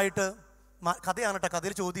തിളപ്പിക്കാനായിട്ട്, കഥയാണ് കേട്ടോ,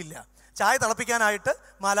 കഥയിൽ ചോദ്യമില്ല. ചായ തിളപ്പിക്കാനായിട്ട്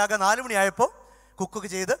മാലാക 4 മണിയായപ്പോൾ കുക്കൊക്കെ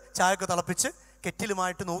ചെയ്ത് ചായയൊക്കെ തിളപ്പിച്ച്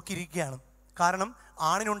കെറ്റിലുമായിട്ട് നോക്കിയിരിക്കുകയാണ്. കാരണം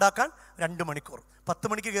ആണിനുണ്ടാക്കാൻ 2 മണിക്കൂർ. 10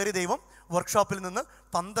 മണിക്ക് കയറി ദൈവം വർക്ക്ഷോപ്പിൽ നിന്ന്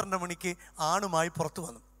 12 മണിക്ക് ആണുമായി പുറത്തു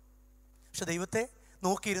വന്നു. പക്ഷെ ദൈവത്തെ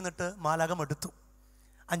നോക്കിയിരുന്നിട്ട് മാലാക മടുത്തു.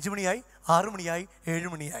 5 മണിയായി, 6 മണിയായി, 7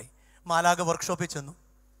 മണിയായി. മാലാക വർക്ക്ഷോപ്പിൽ ചെന്നു.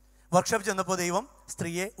 വർക്ക്ഷോപ്പിൽ ചെന്നപ്പോൾ ദൈവം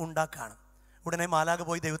സ്ത്രീയെ ഉണ്ടാക്കാണ്. ഉടനെ മാലാക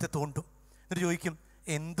പോയി ദൈവത്തെ തോണ്ടും. എന്നിട്ട് ചോദിക്കും,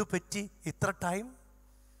 എന്തു പറ്റി ഇത്ര ടൈം?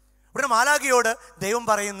 ഉടനെ മാലാകയോട് ദൈവം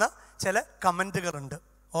പറയുന്ന ചില കമൻറ്റുകളുണ്ട്.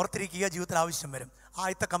 ഓർത്തിരിക്കുക, ജീവിതത്തിൽ ആവശ്യം വരും.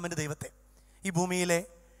 ആദ്യത്തെ കമൻറ്റ് ദൈവത്തെ, ഈ ഭൂമിയിലെ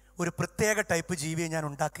ഒരു പ്രത്യേക ടൈപ്പ് ജീവിയെ ഞാൻ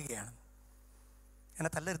ഉണ്ടാക്കുകയാണ്. എന്നെ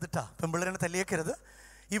തല്ലരുതിട്ടാ, പെൺപിള്ളേരെ തല്ലിയേക്കരുത്.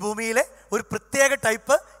 ഈ ഭൂമിയിലെ ഒരു പ്രത്യേക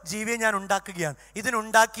ടൈപ്പ് ജീവിയെ ഞാൻ ഉണ്ടാക്കുകയാണ്.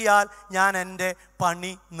 ഇതിനുണ്ടാക്കിയാൽ ഞാൻ എൻ്റെ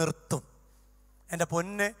പണി നിർത്തും. എൻ്റെ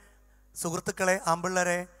പൊന്ന് സുഹൃത്തുക്കളെ,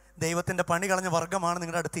 ആമ്പിള്ളേരെ, ദൈവത്തിൻ്റെ പണി കളഞ്ഞ വർഗമാണ്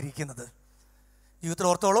നിങ്ങളുടെ അടുത്തിരിക്കുന്നത്. ജീവിതത്തിൽ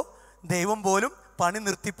ഓർത്തോളൂ, ദൈവം പോലും പണി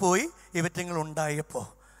നിർത്തിപ്പോയി ഇവറ്റങ്ങൾ ഉണ്ടായപ്പോൾ.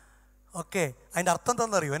 ഓക്കെ, അതിൻ്റെ അർത്ഥം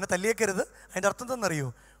തന്നറിയോ? എന്നെ തല്ലിയേക്കരുത്. അതിൻ്റെ അർത്ഥം തന്നറിയോ?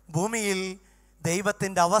 ഭൂമിയിൽ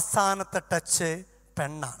ദൈവത്തിൻ്റെ അവസാനത്തെ ടച്ച്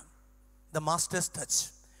പെണ്ണാണ്. The masters touch.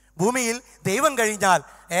 ഭൂമിയിൽ ദൈവം കഴിഞ്ഞാൽ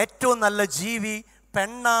ഏറ്റവും നല്ല ജീവി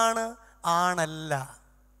പെണ്ണാണ്, ആണല്ല.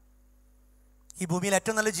 ഈ ഭൂമിയിൽ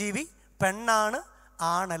ഏറ്റവും നല്ല ജീവി പെണ്ണാണ്,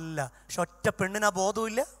 ആണല്ല. പക്ഷെ ഒറ്റ പെണ്ണിന് ആ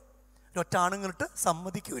ബോധമില്ല, ഒറ്റ ആണുങ്ങളിട്ട്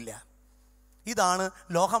സമ്മതിക്കില്ല. ഇതാണ്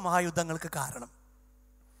ലോകമഹായുദ്ധങ്ങൾക്ക് കാരണം.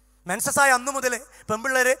 മെൻസസായ അന്ന് മുതലേ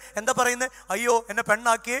പെൺപിള്ളേരെ എന്താ പറയുന്നത്? അയ്യോ, എന്നെ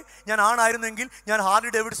പെണ്ണാക്കിയേ, ഞാൻ ആണായിരുന്നെങ്കിൽ ഞാൻ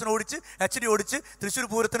ഹാർലി ഡേവിഡ്സൺ ഓടിച്ച് HD ഓടിച്ച് തൃശ്ശൂർ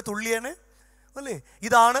പൂരത്തിന് തുള്ളിയാണ് അല്ലേ?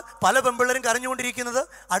 ഇതാണ് പല പെൺപിള്ളേരും കരഞ്ഞുകൊണ്ടിരിക്കുന്നത്.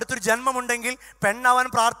 അടുത്തൊരു ജന്മമുണ്ടെങ്കിൽ പെണ്ണാവാൻ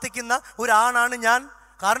പ്രാർത്ഥിക്കുന്ന ഒരാണാണ് ഞാൻ.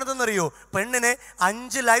 കാരണം എന്തെന്നറിയോ? പെണ്ണിന്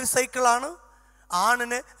 5 ലൈഫ് സൈക്കിളാണ്,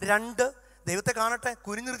 ആണിന് 2. ദൈവത്തെ കാണട്ടെ,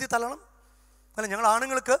 കുനിനിർത്തി തള്ളണം അല്ല. ഞങ്ങൾ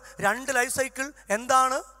ആണുങ്ങൾക്ക് 2 ലൈഫ് സൈക്കിൾ.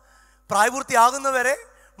 എന്താണ്? പ്രായപൂർത്തിയാകുന്നവരെ,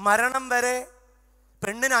 മരണം വരെ.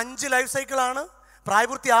 പെണ്ണിന് 5 ലൈഫ് സൈക്കിളാണ്.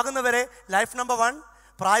 പ്രായപൂർത്തിയാകുന്നവരെ ലൈഫ് നമ്പർ 1,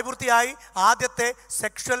 പ്രായപൂർത്തിയായി ആദ്യത്തെ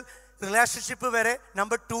സെക്ഷൽ റിലേഷൻഷിപ്പ് വരെ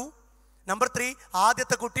നമ്പർ 2, നമ്പർ 3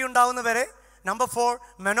 ആദ്യത്തെ കുട്ടി ഉണ്ടാവുന്നവരെ, നമ്പർ 4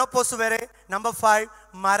 മെനോപോസ് വരെ, നമ്പർ 5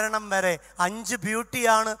 മരണം വരെ. 5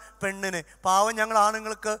 ബ്യൂട്ടിയാണ് പെണ്ണിന്. പാവം ഞങ്ങൾ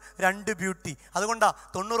ആണുങ്ങൾക്ക് 2 ബ്യൂട്ടി. അതുകൊണ്ടാണ്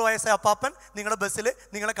 90 വയസ്സായ അപ്പാപ്പൻ നിങ്ങളുടെ ബസ്സിൽ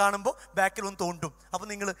നിങ്ങളെ കാണുമ്പോൾ ബാക്കിൽ ഒന്ന് തോണ്ടും. അപ്പം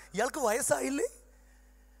നിങ്ങൾ, ഇയാൾക്ക് വയസ്സായില്ലേ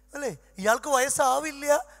അല്ലേ? ഇയാൾക്ക്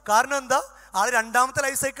വയസ്സാവില്ല. കാരണം എന്താ? ആൾ 2ാമത്തെ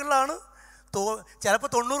ലൈഫ് സൈക്കിളിലാണ്. ചിലപ്പോൾ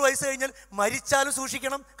 90 വയസ്സ് കഴിഞ്ഞാൽ മരിച്ചാലും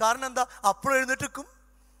സൂക്ഷിക്കണം. കാരണം എന്താ? അപ്പോഴും എഴുന്നേറ്റിക്കും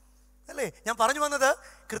അല്ലേ? ഞാൻ പറഞ്ഞു വന്നത്,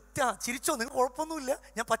 ചിരിച്ചോ, നിങ്ങൾ കുഴപ്പമൊന്നുമില്ല,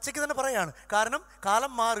 ഞാൻ പച്ചയ്ക്ക് തന്നെ പറയാണ്. കാരണം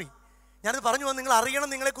കാലം മാറി. ഞാനത് പറഞ്ഞു വന്ന് നിങ്ങൾ അറിയണം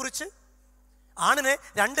നിങ്ങളെക്കുറിച്ച്. ആണിന്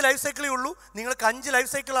 2 ലൈഫ് സൈക്കിളേ ഉള്ളൂ, നിങ്ങൾക്ക് 5 ലൈഫ്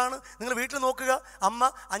സൈക്കിളാണ്. നിങ്ങൾ വീട്ടിൽ നോക്കുക,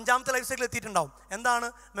 അമ്മ 5ാമത്തെ ലൈഫ് സൈക്കിൾ എത്തിയിട്ടുണ്ടാവും. എന്താണ്?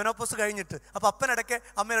 മെനോപോസ് കഴിഞ്ഞിട്ട്. അപ്പോൾ അപ്പനിടയ്ക്ക്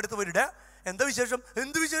അമ്മയുടെ അടുത്ത് വരിക, എന്താ വിശേഷം?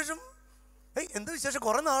 എന്ത് വിശേഷം? എന്ത് വിശേഷം?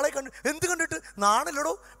 കുറേ നാളെ കണ്ടു. എന്ത് കണ്ടിട്ട്?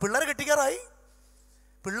 നാണല്ലടോ, പിള്ളേരെ കെട്ടിക്കാറായി.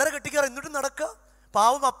 എന്നിട്ടും നടക്കുക.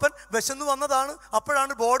 പാവം അപ്പൻ വിശന്നു വന്നതാണ്.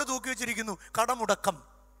 അപ്പോഴാണ് ബോർഡ് തൂക്കി വെച്ചിരിക്കുന്നു, കടമുടക്കം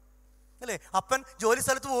അല്ലേ? അപ്പൻ ജോലി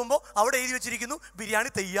സ്ഥലത്ത് പോകുമ്പോൾ അവിടെ എഴുതി വെച്ചിരിക്കുന്നു, ബിരിയാണി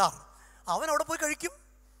തയ്യാർ. അവൻ അവിടെ പോയി കഴിക്കും.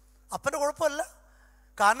 അപ്പൻ്റെ കുഴപ്പമല്ല,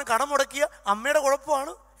 കാരണം കടം മുടക്കിയ അമ്മയുടെ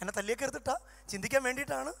കുഴപ്പമാണ്. എന്നെ തല്ലിയേക്കരുതിട്ടാ, ചിന്തിക്കാൻ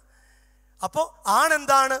വേണ്ടിയിട്ടാണ്. അപ്പോൾ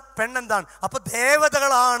ആണെന്താണ്, പെണ്ണെന്താണ്? അപ്പോൾ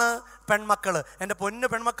ദേവതകളാണ് പെൺമക്കൾ. എൻ്റെ പൊന്നു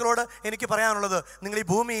പെൺമക്കളോട് എനിക്ക് പറയാനുള്ളത്, നിങ്ങൾ ഈ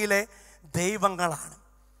ഭൂമിയിലെ ദൈവങ്ങളാണ്.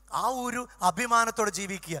 ആ ഒരു അഭിമാനത്തോടെ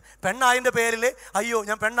ജീവിക്കുക. പെണ്ണായതിൻ്റെ പേരിൽ അയ്യോ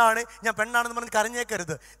ഞാൻ പെണ്ണാണെന്ന് പറഞ്ഞ്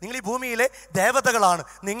കരഞ്ഞേക്കരുത്. നിങ്ങൾ ഈ ഭൂമിയിലെ ദേവതകളാണ്.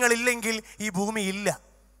 നിങ്ങളില്ലെങ്കിൽ ഈ ഭൂമി ഇല്ല.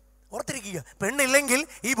 ഓർത്തിരിക്കുക, പെണ്ണില്ലെങ്കിൽ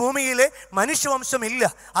ഈ ഭൂമിയിലെ മനുഷ്യവംശമില്ല.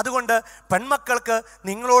 അതുകൊണ്ട് പെൺമക്കൾക്ക്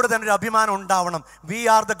നിങ്ങളോട് തന്നെ ഒരു അഭിമാനം ഉണ്ടാവണം. V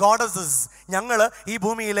are the goddesses. ഞങ്ങൾ ഈ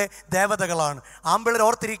ഭൂമിയിലെ ദേവതകളാണ്. ആമ്പിള്ളേർ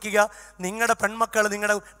ഓർത്തിരിക്കുക, നിങ്ങളുടെ പെൺമക്കൾ,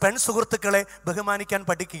 നിങ്ങളുടെ പെൺ സുഹൃത്തുക്കളെ ബഹുമാനിക്കാൻ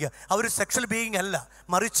പഠിക്കുക. അവർ സെക്ഷൽ ബീയിങ് അല്ല,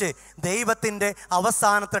 മറിച്ച് ദൈവത്തിൻ്റെ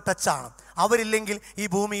അവസാനത്തെ ടച്ചാണ്. അവരില്ലെങ്കിൽ ഈ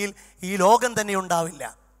ഭൂമിയിൽ ഈ ലോകം തന്നെ ഉണ്ടാവില്ല.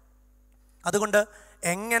 അതുകൊണ്ട്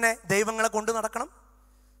എങ്ങനെ ദൈവങ്ങളെ കൊണ്ട് നടക്കണം?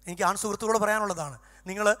 എനിക്ക് ആൺ സുഹൃത്തുക്കളോട് പറയാനുള്ളതാണ്.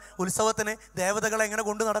 നിങ്ങൾ ഉത്സവത്തിന് ദേവതകളെ എങ്ങനെ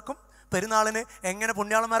കൊണ്ടു നടക്കും? പെരുന്നാളിന് എങ്ങനെ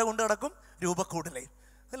പുണ്യാളന്മാരെ കൊണ്ട് നടക്കും? രൂപക്കൂടലേ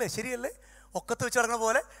അല്ലേ? ശരിയല്ലേ? ഒക്കത്ത് വെച്ച് നടക്കുന്ന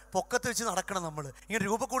പോലെ പൊക്കത്ത് വെച്ച് നടക്കണം. നമ്മൾ ഇങ്ങനെ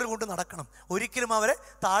രൂപക്കൂടി കൊണ്ട് നടക്കണം. ഒരിക്കലും അവരെ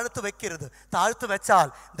താഴ്ത്ത് വെക്കരുത്. താഴ്ത്ത് വെച്ചാൽ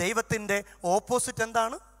ദൈവത്തിൻ്റെ ഓപ്പോസിറ്റ്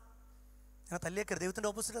എന്താണ്? ഞാൻ തല്ലിയേക്കരുത്. ദൈവത്തിൻ്റെ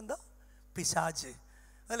ഓപ്പോസിറ്റ് എന്താ? പിശാച്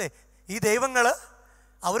അല്ലേ? ഈ ദൈവങ്ങൾ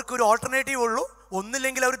അവർക്കൊരു ഓൾട്ടർനേറ്റീവ് ഉള്ളൂ.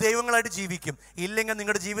 ഒന്നില്ലെങ്കിൽ അവർ ദൈവങ്ങളായിട്ട് ജീവിക്കും, ഇല്ലെങ്കിൽ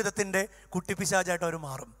നിങ്ങളുടെ ജീവിതത്തിൻ്റെ കുട്ടിപ്പിശാചായിട്ട് അവർ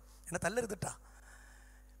മാറും. എന്നെ തല്ലരുതിട്ടാ.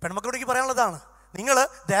 പെൺമക്കളോട് എനിക്ക് പറയാനുള്ളതാണ്, നിങ്ങൾ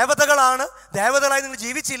ദേവതകളാണ്. ദേവതകളായി നിങ്ങൾ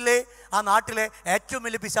ജീവിച്ചില്ലേ, ആ നാട്ടിലെ ഏറ്റവും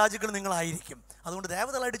വലിയ പിശാചുകൾ നിങ്ങളായിരിക്കും. അതുകൊണ്ട്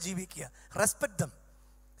ദേവതകളായിട്ട് ജീവിക്കുക. റെസ്പെക്ട്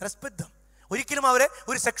ദം. ഒരിക്കലും അവരെ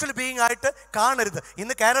ഒരു സെക്ഷൽ ബീയിങ് ആയിട്ട് കാണരുത്.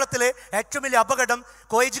 ഇന്ന് കേരളത്തിലെ ഏറ്റവും വലിയ അപകടം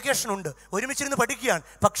കോ എഡ്യൂക്കേഷൻ ഉണ്ട്. ഒരുമിച്ചിരുന്ന് പഠിക്കുകയാണ്,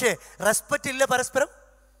 പക്ഷേ റെസ്പെക്റ്റ് ഇല്ല പരസ്പരം.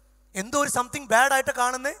 എന്തോ ഒരു സംതിങ് ബാഡ് ആയിട്ട്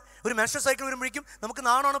കാണുന്നേ. ഒരു മെൻസ്ട്രൽ സൈക്കിൾ വരുമ്പോഴേക്കും നമുക്ക്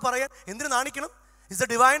നാണമാണ് പറയാൻ. എന്തിനു നാണിക്കണം? It's A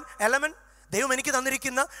divine element. ദൈവം എനിക്ക്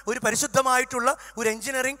തന്നിരിക്കുന്ന ഒരു പരിശുദ്ധമായിട്ടുള്ള ഒരു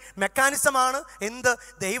എഞ്ചിനീയറിംഗ് മെക്കാനിസമാണ്. എന്ത്?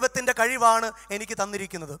 ദൈവത്തിൻ്റെ കഴിവാണ് എനിക്ക്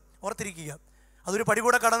തന്നിരിക്കുന്നത്. ഓർത്തിരിക്കുക. അതൊരു പടി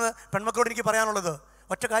കൂടെ കടന്ന് പെൺമക്കളോട് എനിക്ക് പറയാനുള്ളത്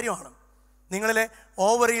ഒറ്റ കാര്യമാണ്. നിങ്ങളിലെ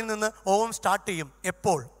ഓവറിയിൽ നിന്ന് ഓവം സ്റ്റാർട്ട് ചെയ്യും.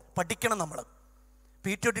 എപ്പോൾ? പഠിക്കണം. നമ്മൾ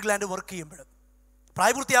പീറ്റിയോട്ടിക് ഗ്ലാൻഡ് വർക്ക് ചെയ്യുമ്പോൾ,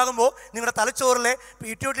 പ്രായപൂർത്തിയാകുമ്പോൾ നിങ്ങളുടെ തലച്ചോറിലെ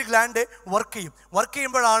പീറ്റിയോട്ടിക് ഗ്ലാൻഡ് വർക്ക് ചെയ്യും. വർക്ക്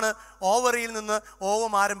ചെയ്യുമ്പോഴാണ് ഓവറിയിൽ നിന്ന്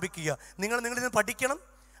ഓവം ആരംഭിക്കുക. നിങ്ങളിൽ നിന്ന് പഠിക്കണം.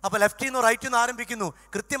 അപ്പോൾ ലെഫ്റ്റിൽ നിന്നോ റൈറ്റിൽ നിന്ന് ആരംഭിക്കുന്നു.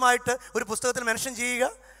 കൃത്യമായിട്ട് ഒരു പുസ്തകത്തിൽ മെൻഷൻ ചെയ്യുക.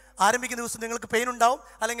 ആരംഭിക്കുന്ന ദിവസം നിങ്ങൾക്ക് പെയിൻ ഉണ്ടാവും,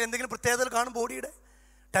 അല്ലെങ്കിൽ എന്തെങ്കിലും പ്രത്യേകതകൾ കാണും. ബോഡിയുടെ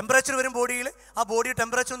ടെമ്പറേച്ചർ വരും. ബോഡിയിൽ ആ ബോഡി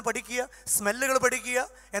ടെമ്പറേച്ചർ ഒന്ന് പഠിക്കുക. സ്മെല്ലുകൾ പഠിക്കുക.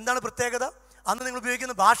 എന്താണ് പ്രത്യേകത? അന്ന് നിങ്ങൾ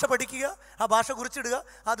ഉപയോഗിക്കുന്ന ഭാഷ പഠിക്കുക. ആ ഭാഷ കുറിച്ചിടുക.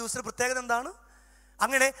 ആ ദിവസത്തെ പ്രത്യേകത എന്താണ്?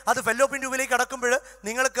 അങ്ങനെ അത് ഫെല്ലോപ്പിൻ ട്യൂബിലേക്ക് കടക്കുമ്പോൾ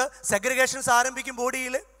നിങ്ങൾക്ക് സെഗ്രിഗേഷൻസ് ആരംഭിക്കും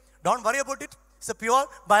ബോഡിയിൽ. Don't worry about it. It's A pure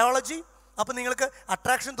biology. അപ്പം നിങ്ങൾക്ക്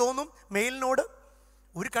അട്രാക്ഷൻ തോന്നും മെയിലിനോട്.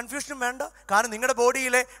 ഒരു കൺഫ്യൂഷനും വേണ്ട. കാരണം നിങ്ങളുടെ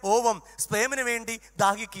ബോഡിയിലെ ഓവം സ്പേമിന് വേണ്ടി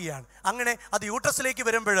ദാഹിക്കുകയാണ്. അങ്ങനെ അത് യൂട്രസിലേക്ക്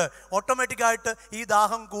വരുമ്പോൾ ഓട്ടോമാറ്റിക്കായിട്ട് ഈ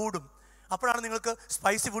ദാഹം കൂടും. അപ്പോഴാണ് നിങ്ങൾക്ക്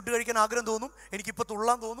സ്പൈസി ഫുഡ് കഴിക്കാൻ ആഗ്രഹം തോന്നും. എനിക്കിപ്പോൾ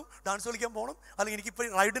തുള്ളാൻ തോന്നും, ഡാൻസ് കളിക്കാൻ പോകണം, അല്ലെങ്കിൽ എനിക്കിപ്പോൾ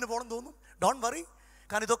റൈഡിന് പോകണം തോന്നും. Don't worry.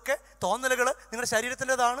 കാരണം ഇതൊക്കെ തോന്നലുകൾ നിങ്ങളുടെ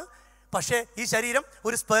ശരീരത്തിൻ്റെതാണ്. പക്ഷേ ഈ ശരീരം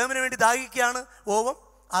ഒരു സ്പേമിന് വേണ്ടി ദാഹിക്കുകയാണ്. ഓവം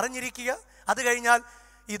അറിഞ്ഞിരിക്കുക. അത് കഴിഞ്ഞാൽ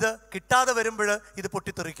ഇത് കിട്ടാതെ വരുമ്പോൾ ഇത്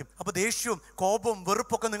പൊട്ടിത്തെറിക്കും. അപ്പോൾ ദേഷ്യവും കോപവും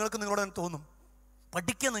വെറുപ്പൊക്കെ നിങ്ങളോട് തോന്നും.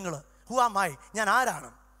 പഠിക്കുക നിങ്ങൾ. Who am I? ഞാൻ ആരാണ്?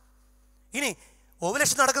 ഇനി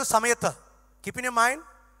ഓവുലേഷൻ നടക്കുന്ന സമയത്ത് keep in your mind,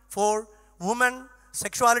 four woman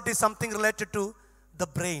sexuality is something related to the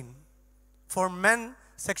brain. For men,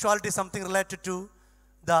 sexuality is something related to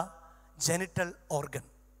the genital organ.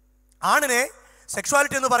 ആണിനെ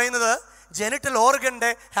sexuality എന്ന് പറയുന്നത് ജെനിറ്റൽ ഓർഗൻ്റെ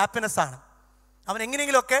ഹാപ്പിനെസ് ആണ്. അവൻ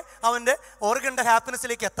എങ്ങനെയെങ്കിലുമൊക്കെ അവൻ്റെ ഓർഗൻ്റെ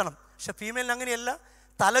ഹാപ്പിനെസ്സിലേക്ക് എത്തണം. പക്ഷെ ഫീമെയിലിന് അങ്ങനെയല്ല.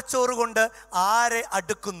 തലച്ചോറ് കൊണ്ട് ആരെ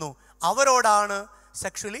അടുക്കുന്നു അവരോടാണ്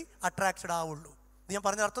സെക്ഷുവലി അട്രാക്റ്റഡ് ആവുള്ളൂ. ഇത് ഞാൻ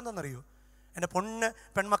പറഞ്ഞ അർത്ഥം എന്താണെന്നറിയോ? എൻ്റെ പൊണ്ണ്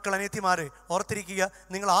പെൺമക്കൾ, അനിയത്തിമാർ, ഓർത്തിരിക്കുക.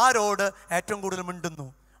 നിങ്ങൾ ആരോട് ഏറ്റവും കൂടുതൽ മിണ്ടുന്നു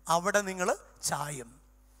അവിടെ നിങ്ങൾ ചായും.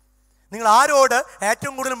 നിങ്ങൾ ആരോട്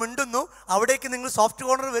ഏറ്റവും കൂടുതൽ മിണ്ടുന്നു അവിടേക്ക് നിങ്ങൾ സോഫ്റ്റ്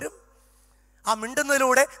കോർണർ വരും. ആ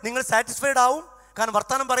മിണ്ടുന്നതിലൂടെ നിങ്ങൾ സാറ്റിസ്ഫൈഡ് ആവും. കാരണം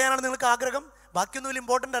വർത്തമാനം പറയാനാണ് നിങ്ങൾക്ക് ആഗ്രഹം, ബാക്കിയൊന്നും വലിയ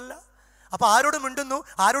ഇമ്പോർട്ടൻ്റ് അല്ല. അപ്പോൾ ആരോട് മിണ്ടുന്നു,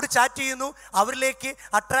 ആരോട് ചാറ്റ് ചെയ്യുന്നു, അവരിലേക്ക്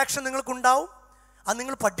അട്രാക്ഷൻ നിങ്ങൾക്കുണ്ടാവും. അത്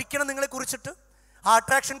നിങ്ങൾ പഠിക്കണം നിങ്ങളെക്കുറിച്ചിട്ട്. ആ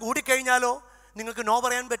അട്രാക്ഷൻ കൂടിക്കഴിഞ്ഞാലോ നിങ്ങൾക്ക് നോ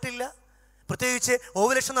പറയാൻ പറ്റില്ല. പ്രത്യേകിച്ച്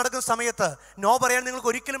ഓവുലേഷൻ നടക്കുന്ന സമയത്ത് നോ പറയാൻ നിങ്ങൾക്ക്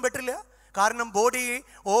ഒരിക്കലും പറ്റില്ല. കാരണം ബോഡി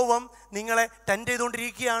ഓവം നിങ്ങളെ ടെൻഡ്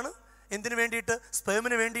ചെയ്തുകൊണ്ടിരിക്കുകയാണ്. എന്തിനു വേണ്ടിയിട്ട്?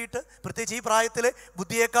 സ്പേമിന് വേണ്ടിയിട്ട്. പ്രത്യേകിച്ച് ഈ പ്രായത്തിൽ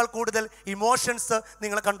ബുദ്ധിയേക്കാൾ കൂടുതൽ ഇമോഷൻസ്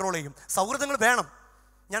നിങ്ങളെ കൺട്രോൾ ചെയ്യും. സൗഹൃദങ്ങൾ വേണം.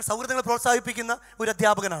 ഞാൻ സൗഹൃദങ്ങൾ പ്രോത്സാഹിപ്പിക്കുന്ന ഒരു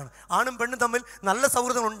അധ്യാപകനാണ്. ആണും പെണ്ണും തമ്മിൽ നല്ല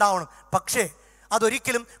സൗഹൃദങ്ങൾ ഉണ്ടാവണം. പക്ഷേ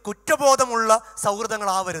അതൊരിക്കലും കുറ്റബോധമുള്ള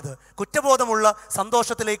സൗഹൃദങ്ങളാവരുത്. കുറ്റബോധമുള്ള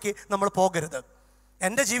സന്തോഷത്തിലേക്ക് നമ്മൾ പോകരുത്.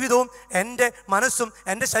 എൻ്റെ ജീവിതവും എൻ്റെ മനസ്സും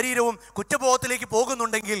എൻ്റെ ശരീരവും കുറ്റബോധത്തിലേക്ക്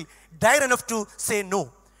പോകുന്നുണ്ടെങ്കിൽ Dyer enough to say no.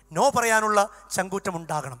 No പറയാനുള്ള ചങ്കൂറ്റം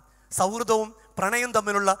ഉണ്ടാകണം. സൗഹൃദവും പ്രണയവും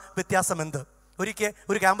തമ്മിലുള്ള വ്യത്യാസം എന്ത്? ഒരിക്കൽ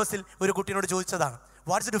ഒരു ക്യാമ്പസിൽ ഒരു കുട്ടീനോട് ചോദിച്ചതാണ്,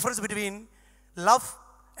 what's the difference between love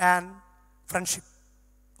and friendship?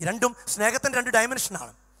 രണ്ടും സ്നേഹത്തിൻ്റെ രണ്ട്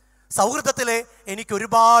ഡയമെൻഷനാണ്. സൗഹൃദത്തിലെ എനിക്ക്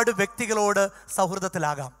ഒരുപാട് വ്യക്തികളോട്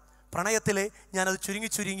സൗഹൃദത്തിലാകാം. പ്രണയത്തിലെ ഞാനത്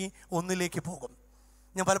ചുരുങ്ങി ഒന്നിലേക്ക് പോകും.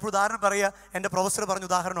 ഞാൻ പലപ്പോഴും ഉദാഹരണം പറയുക. എൻ്റെ പ്രൊഫസർ പറഞ്ഞ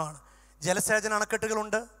ഉദാഹരണമാണ്. ജലസേചന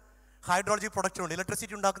അണക്കെട്ടുകളുണ്ട്, ഹൈഡ്രോളജി പ്രൊഡക്റ്റുണ്ട്,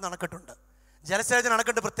 ഇലക്ട്രിസിറ്റി ഉണ്ടാക്കുന്ന അണക്കെട്ടുണ്ട്. ജലസേചന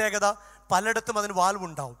അണക്കെട്ട് പ്രത്യേകത, പലയിടത്തും അതിന് വാൽവ്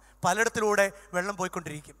ഉണ്ടാവും, പലയിടത്തിലൂടെ വെള്ളം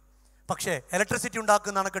പോയിക്കൊണ്ടിരിക്കും. പക്ഷേ ഇലക്ട്രിസിറ്റി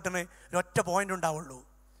ഉണ്ടാക്കുന്ന അണക്കെട്ടിന് ഒരൊറ്റ പോയിന്റ് ഉണ്ടാവുള്ളൂ.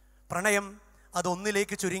 പ്രണയം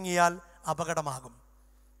അതൊന്നിലേക്ക് ചുരുങ്ങിയാൽ അപകടമാകും.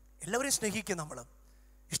 എല്ലാവരെയും സ്നേഹിക്കും നമ്മൾ.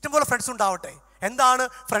 ഇഷ്ടംപോലെ ഫ്രണ്ട്സ് ഉണ്ടാവട്ടെ. എന്താണ്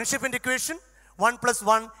ഫ്രണ്ട്ഷിപ്പിൻ്റെ ഇക്വേഷൻ?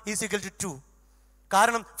 1+1 = 2.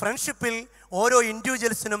 കാരണം ഫ്രണ്ട്ഷിപ്പിൽ ഓരോ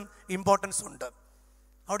ഇൻഡിവിജ്വൽസിനും ഇമ്പോർട്ടൻസ് ഉണ്ട്.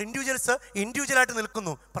 അവിടെ ഇൻഡിവിജ്വലായിട്ട്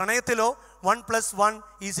നിൽക്കുന്നു. പ്രണയത്തിലോ 1+1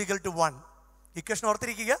 = 1. ഇക്വേഷൻ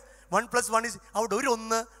ഓർത്തിരിക്കുക. 1+1 അവിടെ ഒരു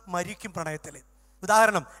 1 മരിക്കും പ്രണയത്തിൽ.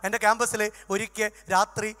 ഉദാഹരണം, എൻ്റെ ക്യാമ്പസിൽ ഒരിക്കൽ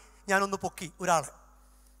രാത്രി ഞാനൊന്ന് പൊക്കി ഒരാളെ.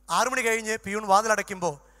 6 മണി കഴിഞ്ഞ് പിയൂൺ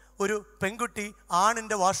വാതിലടയ്ക്കുമ്പോൾ ഒരു പെൺകുട്ടി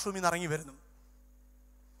ആണിൻ്റെ വാഷ്റൂമിൽ നിന്ന് ഇറങ്ങി വരുന്നു.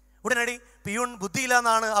 ഉടനടി പിയൂൺ ബുദ്ധിയില്ല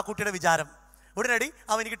എന്നാണ് ആ കുട്ടിയുടെ വിചാരം. ഉടനടി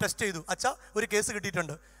അവൻ എനിക്ക് ടെസ്റ്റ് ചെയ്തു, അച്ഛാ ഒരു കേസ്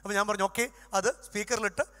കിട്ടിയിട്ടുണ്ട്. അപ്പോൾ ഞാൻ പറഞ്ഞു ഓക്കെ, അത്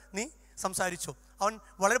സ്പീക്കറിലിട്ട് നീ സംസാരിച്ചു. അവൻ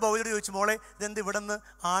വളരെ ബൗദ്ധിയോട് ചോദിച്ചു, മോളെ ഇതെന്ത് ഇവിടെ നിന്ന്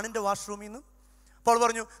ആണിൻ്റെ വാഷ്റൂമിൽ നിന്ന്? അപ്പോൾ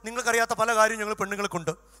പറഞ്ഞു, നിങ്ങൾക്കറിയാത്ത പല കാര്യവും ഞങ്ങൾ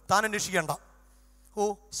പെണ്ണുങ്ങൾക്കുണ്ട്, താൻ അന്വേഷിക്കേണ്ട. ഓ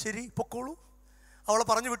ശരി, പൊക്കോളൂ. അവളെ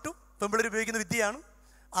പറഞ്ഞു വിട്ടു. പെൺപിള്ളേർ ഉപയോഗിക്കുന്ന വിദ്യയാണ്.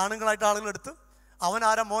 ആണുങ്ങളായിട്ട് ആളുകളെടുത്ത് അവൻ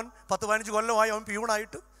ആരാ മോൻ 10-15 കൊല്ലമായി അവൻ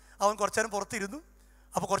പിയൂണായിട്ട് അവൻ കുറച്ചു നേരം പുറത്തിരുന്നു.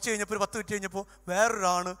 അപ്പോൾ കുറച്ച് കഴിഞ്ഞപ്പോൾ ഒരു 10 മിനിറ്റ് കഴിഞ്ഞപ്പോൾ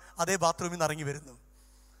വേറൊരാണ് അതേ ബാത്റൂമിൽ നിന്ന് ഇറങ്ങി വരുന്നു.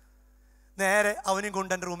 നേരെ അവനും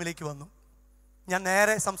കൊണ്ട് എൻ്റെ റൂമിലേക്ക് വന്നു. ഞാൻ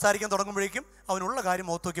നേരെ സംസാരിക്കാൻ തുടങ്ങുമ്പോഴേക്കും അവനുള്ള കാര്യം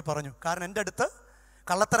മുഖത്ത് നോക്കി പറഞ്ഞു. കാരണം എൻ്റെ അടുത്ത്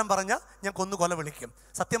കള്ളത്തരം പറഞ്ഞാൽ ഞാൻ കൊന്നു കൊല വിളിക്കും,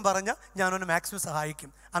 സത്യം പറഞ്ഞാൽ ഞാൻ അവനെ മാക്സിമം സഹായിക്കും.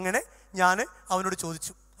 അങ്ങനെ ഞാൻ അവനോട്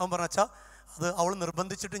ചോദിച്ചു. അവൻ പറഞ്ഞു, അച്ഛാ അത് അവൾ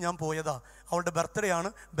നിർബന്ധിച്ചിട്ട് ഞാൻ പോയതാ, അവളുടെ ബർത്ത്ഡേ ആണ്,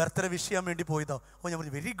 ബർത്ത്ഡേ വിഷ് ചെയ്യാൻ വേണ്ടി പോയതാ. ഓ ഞാൻ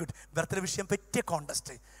പറഞ്ഞു വെരി ഗുഡ്, ബർത്ത്ഡേ വിഷ് ചെയ്യാൻ പറ്റിയ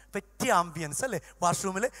കോണ്ടസ്റ്റ്, പറ്റിയ ആംബിയൻസ് അല്ലേ,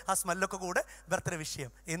 വാഷ്റൂമിൽ ആ സ്മെല്ലൊക്കെ കൂടെ ബർത്ത്ഡേ വിഷ്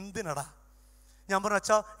ചെയ്യാം. എന്തിനടാ? ഞാൻ പറഞ്ഞു,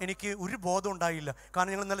 അച്ഛാ എനിക്ക് ഒരു ബോധം ഉണ്ടായില്ല,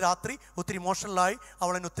 കാരണം ഞങ്ങൾ ഇന്നലെ രാത്രി ഒത്തിരി ഇമോഷണലായി,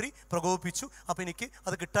 അവളെന്നെ ഒത്തിരി പ്രകോപിപ്പിച്ചു. അപ്പോൾ എനിക്ക്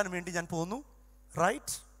അത് കിട്ടാൻ വേണ്ടി ഞാൻ പോന്നു.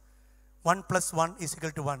 റൈറ്റ്, 1 + 1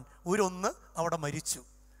 = 1. ഒരു 1 അവിടെ മരിച്ചു.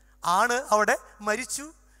 ആണ് അവിടെ മരിച്ചു.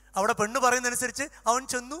 അവിടെ പെണ്ണ് പറയുന്നതനുസരിച്ച് അവൻ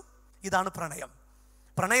ചെന്നു. ഇതാണ് പ്രണയം.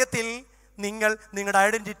 പ്രണയത്തിൽ നിങ്ങൾ നിങ്ങളുടെ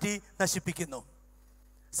ഐഡൻറ്റിറ്റി നശിപ്പിക്കുന്നു.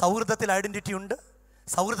 സൗഹൃദത്തിൽ ഐഡൻറ്റിറ്റി ഉണ്ട്,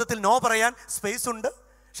 സൗഹൃദത്തിൽ നോ പറയാൻ സ്പേസ് ഉണ്ട്,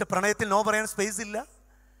 പക്ഷെ പ്രണയത്തിൽ നോ പറയാൻ സ്പേസ് ഇല്ല.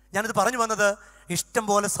 ഞാനിത് പറഞ്ഞു വന്നത്, ഇഷ്ടം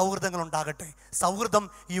പോലെ സൗഹൃദങ്ങൾ ഉണ്ടാകട്ടെ. സൗഹൃദം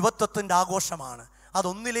യുവത്വത്തിൻ്റെ ആഘോഷമാണ്,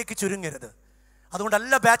 അതൊന്നിലേക്ക് ചുരുങ്ങരുത്. അതുകൊണ്ട്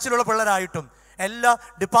എല്ലാ ബാച്ചിലുള്ള പിള്ളേരായിട്ടും എല്ലാ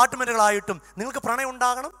ഡിപ്പാർട്ട്മെൻറ്റുകളായിട്ടും നിങ്ങൾക്ക് പ്രണയം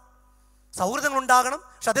ഉണ്ടാകണം, സൗഹൃദങ്ങൾ ഉണ്ടാകണം.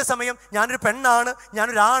 പക്ഷെ അതേസമയം ഞാനൊരു പെണ്ണാണ്,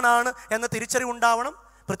 ഞാനൊരു ആണാണ് എന്ന തിരിച്ചറിവ് ഉണ്ടാവണം.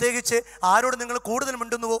 പ്രത്യേകിച്ച് ആരോട് നിങ്ങൾ കൂടുതൽ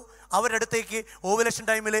മിണ്ടുന്നുവോ അവരുടെ അടുത്തേക്ക് ഓവുലേഷൻ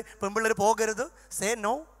ടൈമിൽ പെൺപിള്ളേർ പോകരുത്. Say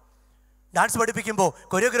no. ഡാൻസ് പഠിപ്പിക്കുമ്പോൾ,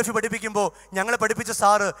 കൊറിയോഗ്രാഫി പഠിപ്പിക്കുമ്പോൾ ഞങ്ങളെ പഠിപ്പിച്ച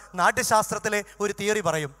സാറ് നാട്യശാസ്ത്രത്തിലെ ഒരു തിയറി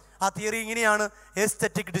പറയും. ആ തിയറി ഇങ്ങനെയാണ്,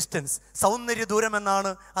 എസ്തെറ്റിക് ഡിസ്റ്റൻസ്, സൗന്ദര്യ ദൂരം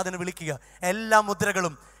എന്നാണ് അതിനെ വിളിക്കുക. എല്ലാ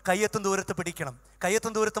മുദ്രകളും കയ്യെത്തും ദൂരത്ത് പിടിക്കണം.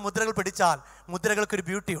 കയ്യെത്തും ദൂരത്ത് മുദ്രകൾ പിടിച്ചാൽ മുദ്രകൾക്കൊരു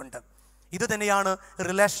ബ്യൂട്ടി ഉണ്ട്. ഇത് തന്നെയാണ്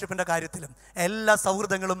റിലേഷൻഷിപ്പിൻ്റെ കാര്യത്തിലും. എല്ലാ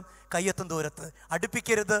സൗഹൃദങ്ങളും കയ്യെത്തും ദൂരത്ത്.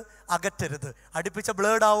 അടുപ്പിക്കരുത്, അകറ്റരുത്. അടുപ്പിച്ച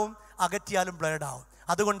ബ്ലേഡാവും, അകറ്റിയാലും ബ്ലേഡാവും.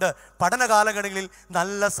 അതുകൊണ്ട് പഠന കാലഘട്ടങ്ങളിൽ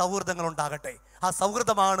നല്ല സൗഹൃദങ്ങൾ ഉണ്ടാകട്ടെ. ആ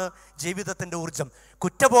സൗഹൃദമാണ് ജീവിതത്തിൻ്റെ ഊർജ്ജം.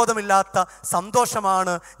 കുറ്റബോധമില്ലാത്ത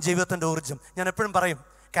സന്തോഷമാണ് ജീവിതത്തിൻ്റെ ഊർജ്ജം. ഞാൻ എപ്പോഴും പറയും,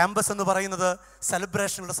 ക്യാമ്പസ് എന്ന് പറയുന്നത്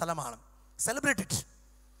സെലിബ്രേഷനുള്ള സ്ഥലമാണ്. Celebrate it.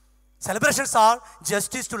 Celebrations R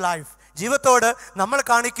justice to life. ജീവിതത്തോട് നമ്മൾ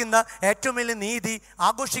കാണിക്കുന്ന ഏറ്റവും വലിയ നീതി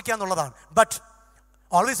ആഘോഷിക്കുക എന്നുള്ളതാണ്. But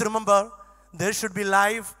always remember, there should be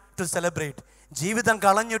life to celebrate. ജീവിതം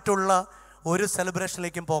കളഞ്ഞിട്ടുള്ള ഒരു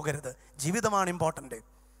സെലിബ്രേഷനിലേക്കും പോകരുത്. ജീവിതമാണ് ഇമ്പോർട്ടൻ്റ്.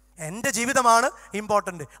 എൻ്റെ ജീവിതമാണ്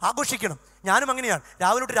ഇമ്പോർട്ടൻ്റ്. ആഘോഷിക്കണം. ഞാനും അങ്ങനെയാണ്.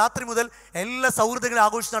 രാവിലെ തൊട്ട് രാത്രി മുതൽ എല്ലാ സൗഹൃദങ്ങളും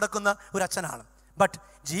ആഘോഷിച്ച് നടക്കുന്ന ഒരു അച്ഛനാണ്. ബട്ട്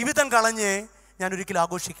ജീവിതം കളഞ്ഞ് ഞാൻ ഒരിക്കലും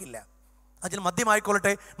ആഘോഷിക്കില്ല. അതിൽ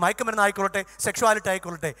മദ്യമായിക്കൊള്ളട്ടെ, മയക്കുമരുന്നായിക്കൊള്ളട്ടെ, സെക്ഷുവാലിറ്റി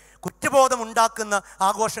ആയിക്കൊള്ളട്ടെ, കുറ്റബോധം ഉണ്ടാക്കുന്ന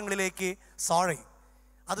ആഘോഷങ്ങളിലേക്ക്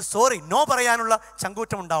സോറി നോ പറയാനുള്ള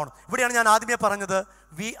ചങ്കൂറ്റം ഉണ്ടാവണം. ഇവിടെയാണ് ഞാൻ ആദ്യമേ പറഞ്ഞത്,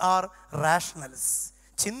 വി ആർ റാഷണൽസ്.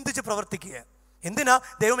 ചിന്തിച്ച് പ്രവർത്തിക്കുക. എന്തിനാ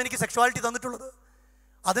ദൈവം എനിക്ക് സെക്ഷുവാലിറ്റി തന്നിട്ടുള്ളത്?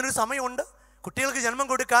 അതിനൊരു സമയമുണ്ട്. കുട്ടികൾക്ക് ജന്മം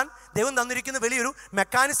കൊടുക്കാൻ ദൈവം തന്നിരിക്കുന്ന വലിയൊരു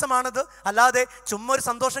മെക്കാനിസമാണത്. അല്ലാതെ ചുമ്മാ ഒരു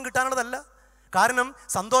സന്തോഷം കിട്ടാനുള്ളതല്ല. കാരണം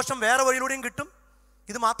സന്തോഷം വേറെ വഴിയിലൂടെയും കിട്ടും.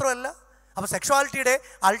 ഇത് മാത്രമല്ല, അപ്പോൾ സെക്ഷുവാലിറ്റിയുടെ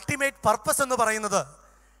അൾട്ടിമേറ്റ് പർപ്പസ് എന്ന് പറയുന്നത്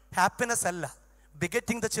ഹാപ്പിനെസ് അല്ല,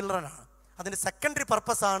 ബിഗറ്റിംഗ് ദ ചിൽഡ്രൻ ആണ്. അതിൻ്റെ സെക്കൻഡറി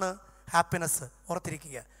പർപ്പസാണ് ഹാപ്പിനെസ്.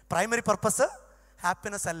 ഓർത്തിരിക്കുക, പ്രൈമറി പർപ്പസ്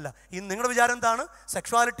ഹാപ്പിനെസ് അല്ല. ഇന്ന് നിങ്ങളുടെ വിചാരം എന്താണ്?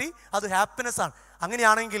 സെക്ഷുവാലിറ്റി അത് ഹാപ്പിനെസ് ആണ്.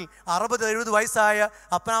 അങ്ങനെയാണെങ്കിൽ 60-70 വയസ്സായ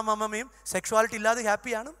അപ്പനമ്മയും സെക്ഷുവാലിറ്റി ഇല്ലാതെ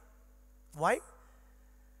ഹാപ്പിയാണ്. വൈ?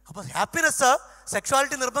 അപ്പോൾ ഹാപ്പിനെസ്,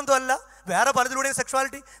 സെക്ഷുവാലിറ്റി നിർബന്ധമല്ല. വേറെ പലതിലൂടെയും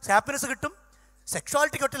ഹാപ്പിനെസ് കിട്ടും.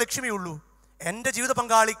 സെക്ഷുവാലിറ്റിക്ക് ഒറ്റ ലക്ഷ്യമേ ഉള്ളൂ, എൻ്റെ ജീവിത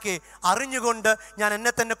പങ്കാളിക്ക് അറിഞ്ഞുകൊണ്ട് ഞാൻ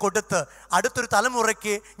എന്നെ തന്നെ കൊടുത്ത് അടുത്തൊരു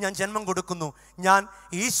തലമുറയ്ക്ക് ഞാൻ ജന്മം കൊടുക്കുന്നു. ഞാൻ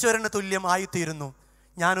ഈശ്വരന് തുല്യം ആയിത്തീരുന്നു.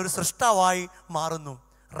 ഞാനൊരു സൃഷ്ടാവായി മാറുന്നു.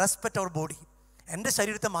 റെസ്പെക്റ്റ് അവർ ബോഡി. എൻ്റെ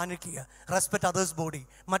ശരീരത്തെ മാനിക്കുക. Respect others body.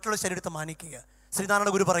 മറ്റുള്ള ശരീരത്തെ മാനിക്കുക. ശ്രീനാരായണ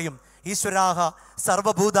ഗുരു പറയും, ഈശ്വരാഹ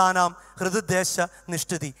സർവഭൂതാനാം ഹൃദുദേശ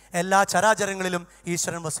നിഷ്ഠിതി. എല്ലാ ചരാചരങ്ങളിലും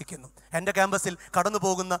ഈശ്വരൻ വസിക്കുന്നു. എൻ്റെ ക്യാമ്പസിൽ കടന്നു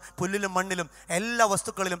പോകുന്ന പുല്ലിലും മണ്ണിലും എല്ലാ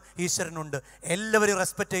വസ്തുക്കളിലും ഈശ്വരനുണ്ട്. എല്ലാവരെയും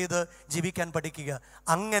റെസ്പെക്റ്റ് ചെയ്ത് ജീവിക്കാൻ പഠിക്കുക.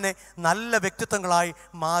 അങ്ങനെ നല്ല വ്യക്തിത്വങ്ങളായി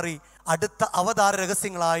മാറി അടുത്ത അവതാര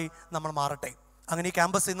രഹസ്യങ്ങളായി നമ്മൾ മാറട്ടെ. അങ്ങനെ ഈ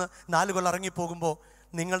ക്യാമ്പസിൽ നിന്ന് 4 കൊല്ലം ഇറങ്ങിപ്പോകുമ്പോൾ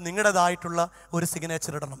നിങ്ങൾ നിങ്ങളുടേതായിട്ടുള്ള ഒരു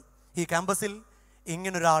സിഗ്നേച്ചർ ഇടണം. ഈ ക്യാമ്പസിൽ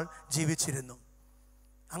ഇങ്ങനൊരാൾ ജീവിച്ചിരുന്നു.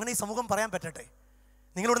 അങ്ങനെ ഈ സമൂഹം പറയാൻ പറ്റട്ടെ.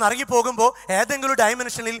 നിങ്ങളിവിടെ ഇറങ്ങി പോകുമ്പോൾ ഏതെങ്കിലും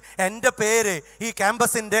ഡയമെൻഷനിൽ എൻ്റെ പേര് ഈ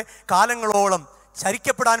ക്യാമ്പസിൻ്റെ കാലങ്ങളോളം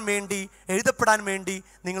ചരിക്കപ്പെടാൻ വേണ്ടി, എഴുതപ്പെടാൻ വേണ്ടി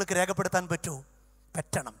നിങ്ങൾക്ക് രേഖപ്പെടുത്താൻ പറ്റുമോ?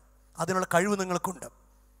 പറ്റണം. അതിനുള്ള കഴിവ് നിങ്ങൾക്കുണ്ട്.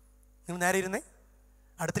 നിങ്ങൾ നേരെ ഇരുന്നേ.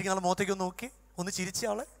 അടുത്തിരിക്കുന്ന ആൾ മുഖത്തേക്ക് ഒന്ന് നോക്കി, ഒന്ന് ചിരിച്ച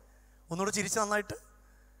ആളെ ഒന്നുകൂടെ ചിരിച്ച് നന്നായിട്ട്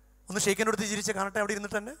ഒന്ന് ഷെയ്ക്കിൻ്റെ അടുത്ത് ചിരിച്ച് കാണട്ടെ. അവിടെ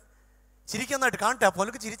ഇരുന്നിട്ട് തന്നെ ചിരിക്കുക നന്നായിട്ട് കാണട്ടെ.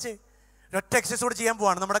 അപ്പോലൊക്കെ ചിരിച്ചേ. ഒറ്റ എക്സസൈസ് കൂടെ ചെയ്യാൻ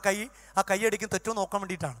പോവാണ്. നമ്മുടെ കൈ ആ കൈ അടിക്കും തെറ്റോ നോക്കാൻ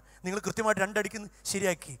വേണ്ടിയിട്ടാണ്. നിങ്ങൾ കൃത്യമായിട്ട് 2 അടിക്കും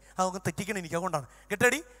ശരിയാക്കി അതൊക്കെ തെറ്റിക്കണം എനിക്ക്. അതുകൊണ്ടാണ്. Get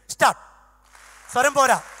ready, start. സ്വരം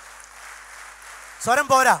പോരാ, സ്വരം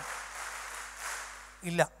പോരാ.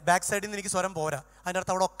 ഇല്ല, ബാക്ക് സൈഡിൽ നിന്ന് എനിക്ക് സ്വരം പോരാ. അതിൻ്റെ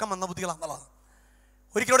അടുത്ത് അവിടെ ഒക്കെ മന്ദബുദ്ധികളാണെന്നുള്ളതാണ്.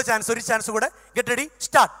 ഒരിക്കലൂടെ ചാൻസ്, ഒരു ചാൻസ് കൂടെ. Get ready,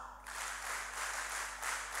 start.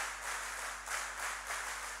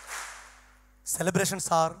 Celebrations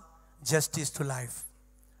are justice to life,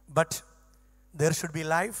 but there should be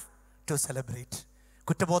life to celebrate.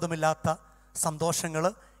 കുറ്റബോധമില്ലാത്ത സന്തോഷങ്ങൾ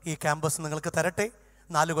ഈ ക്യാമ്പസ് നിങ്ങൾക്ക് തരട്ടെ.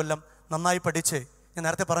 4 കൊല്ലം നന്നായി പഠിച്ച്, ഞാൻ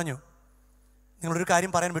നേരത്തെ പറഞ്ഞു, നിങ്ങളൊരു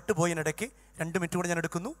കാര്യം പറയാൻ വിട്ടുപോയി. ഇടയ്ക്ക് 2 മിനിറ്റ് കൂടെ ഞാൻ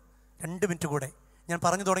എടുക്കുന്നു. 2 മിനിറ്റ് കൂടെ. ഞാൻ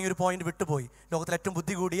പറഞ്ഞു തുടങ്ങിയ ഒരു പോയിന്റ് വിട്ടുപോയി. ലോകത്തിലെ ഏറ്റവും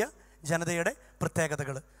ബുദ്ധി കൂടിയ ജനതയുടെ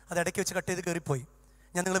പ്രത്യേകതകൾ. അത് ഇടയ്ക്ക് വെച്ച് കട്ട് ചെയ്ത് കയറിപ്പോയി.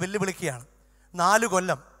 ഞാൻ നിങ്ങളെ വെല്ലുവിളിക്കുകയാണ്. 4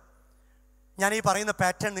 കൊല്ലം ഞാൻ ഈ പറയുന്ന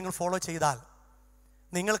പാറ്റേൺ നിങ്ങൾ ഫോളോ ചെയ്താൽ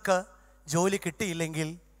നിങ്ങൾക്ക് ജോലി കിട്ടിയില്ലെങ്കിൽ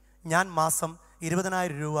ഞാൻ മാസം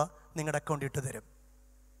 20,000 രൂപ നിങ്ങളുടെ അക്കൗണ്ടിൽ ഇട്ട് തരും.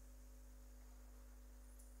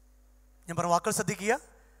 ഞാൻ പറഞ്ഞ വാക്കുകൾ ശ്രദ്ധിക്കുക.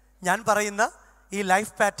 ഞാൻ പറയുന്ന ഈ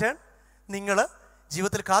ലൈഫ് പാറ്റേൺ നിങ്ങൾ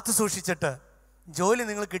ജീവിതത്തിൽ കാത്തു സൂക്ഷിച്ചിട്ട് ജോലി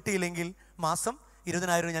നിങ്ങൾ കിട്ടിയില്ലെങ്കിൽ മാസം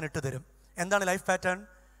 20,000 രൂപ ഞാൻ ഇട്ട് തരും. എന്താണ് ലൈഫ് പാറ്റേൺ?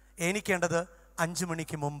 എണീക്കേണ്ടത് 5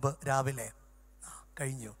 മണിക്ക് മുമ്പ് രാവിലെ.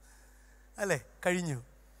 കഴിഞ്ഞു അല്ലേ? കഴിഞ്ഞു.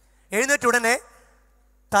 എഴുന്നേറ്റ് ഉടനെ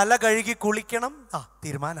തല കഴുകി കുളിക്കണം.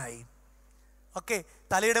 തീരുമാനമായി. ഓക്കെ,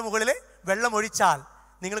 തലയുടെ മുകളിൽ വെള്ളം ഒഴിച്ചാൽ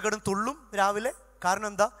നിങ്ങൾ കിടന്ന് തുള്ളും രാവിലെ. കാരണം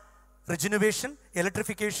എന്താ? റിജുനുവേഷൻ,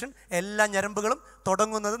 ഇലക്ട്രിഫിക്കേഷൻ, എല്ലാ ഞരമ്പുകളും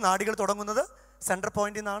തുടങ്ങുന്നത്, നാഡികൾ തുടങ്ങുന്നത് സെൻട്രൽ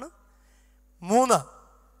പോയിന്റിൽ നിന്നാണ്. 3,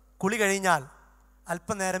 കുളി കഴിഞ്ഞാൽ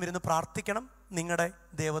അല്പനേരം ഇരുന്ന് പ്രാർത്ഥിക്കണം നിങ്ങളുടെ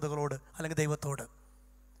ദേവതകളോട് അല്ലെങ്കിൽ ദൈവത്തോട്.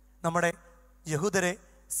 നമ്മുടെ യഹൂദരെ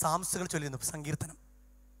സാംസുകൾ ചൊല്ലിയിരുന്നു, സങ്കീർത്തനം.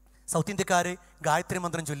 സൗത്ത് ഇന്ത്യക്കാരെ ഗായത്രി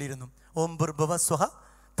മന്ത്രം ചൊല്ലിയിരുന്നു. ഓം ഭുർഭുവ സ്വഹ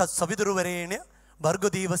തത്സവിതുരുവരേണ്യ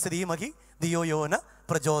ഭർഗുദീവസരീമഹി ദിയോയോന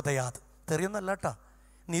പ്രചോദയാത്. തെറിയൊന്നല്ല കേട്ടോ.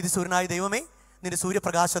 നീതിസൂര്യനായ ദൈവമേ, നിന്റെ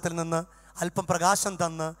സൂര്യപ്രകാശത്തിൽ നിന്ന് അല്പം പ്രകാശം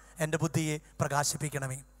തന്ന് എൻ്റെ ബുദ്ധിയെ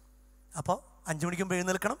പ്രകാശിപ്പിക്കണമേ. അപ്പോൾ 5 മണിക്ക് മുമ്പ്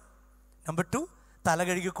എഴുന്നേൽക്കണം. നമ്പർ 2, തല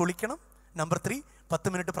കഴുകി കുളിക്കണം. നമ്പർ 3,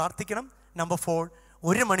 10 മിനിറ്റ് പ്രാർത്ഥിക്കണം. നമ്പർ 4,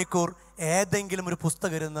 1 മണിക്കൂർ ഏതെങ്കിലും ഒരു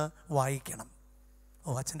പുസ്തകം ഇരുന്ന് വായിക്കണം.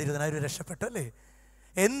 അച്ഛൻ്റെ 20,000 രൂപ രക്ഷപ്പെട്ടു അല്ലേ?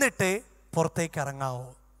 എന്നിട്ടേ പുറത്തേക്ക് ഇറങ്ങാവോ.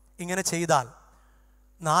 ഇങ്ങനെ ചെയ്താൽ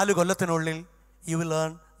 4 കൊല്ലത്തിനുള്ളിൽ you will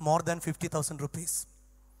earn more than 50,000 rupees.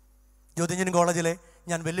 Jyothi engineering കോളേജിലെ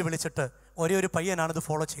ഞാൻ വെല്ലുവിളിച്ചിട്ട് ഒരേ ഒരു പയ്യനാണിത്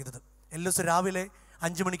ഫോളോ ചെയ്തത്. എല്ലാ ദിവസവും രാവിലെ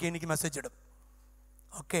 5 മണിക്ക് എനിക്ക് മെസ്സേജ് ഇടും.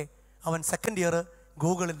 ഓക്കെ, അവൻ 2nd ഇയർ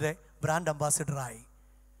ഗൂഗിളിൻ്റെ ബ്രാൻഡ് അംബാസിഡറായി.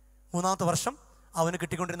 3ാമത്തെ വർഷം അവന്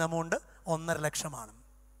കിട്ടിക്കൊണ്ടിരുന്ന എമൗണ്ട് 1.5 ലക്ഷമാണ്.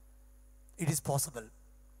 It is possible.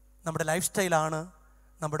 നമ്മുടെ ലൈഫ് സ്റ്റൈലാണ്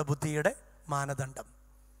നമ്മുടെ ബുദ്ധിയുടെ മാനദണ്ഡം.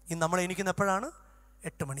 ഇന്ന് നമ്മൾ എണീക്കുന്ന എപ്പോഴാണ്?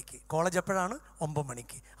 8 മണിക്ക്. കോളേജ് എപ്പോഴാണ്? 9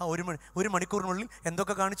 മണിക്ക്. ആ 1 മണിക്കൂറിനുള്ളിൽ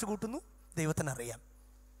എന്തൊക്കെ കാണിച്ചു കൂട്ടുന്നു ദൈവത്തിനറിയാം.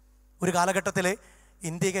 ഒരു കാലഘട്ടത്തിലെ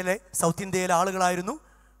ഇന്ത്യയിലെ സൗത്ത് ഇന്ത്യയിലെ ആളുകളായിരുന്നു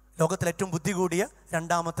ലോകത്തിലെ ഏറ്റവും ബുദ്ധി കൂടിയ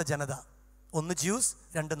 2ാമത്തെ ജനത. 1 ജ്യൂസ്,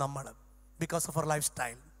 2 നമ്മൾ. Because of our life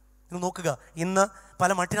style. നിങ്ങൾ നോക്കുക, ഇന്ന്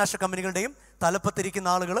പല മൾട്ടിനാഷണൽ കമ്പനികളുടെയും തലപ്പത്തിരിക്കുന്ന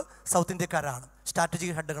ആളുകൾ south ഇന്ത്യക്കാരാണ്,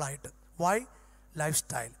 strategic ഹെഡുകളായിട്ട്. Y? Life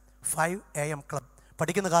style. 5 AM club.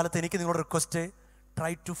 പഠിക്കുന്ന കാലത്ത് എനിക്ക് നിങ്ങളുടെ request,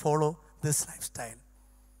 try to follow this life style.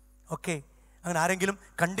 Okay, അങ്ങനെ ആരെങ്കിലും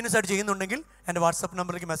കണ്ടിന്യൂസ് ആയിട്ട് ചെയ്യുന്നുണ്ടെങ്കിൽ എൻ്റെ വാട്സപ്പ്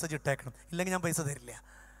നമ്പറിലേക്ക് മെസ്സേജ് ഇട്ടേക്കണം. ഇല്ലെങ്കിൽ ഞാൻ പൈസ തരില്ല.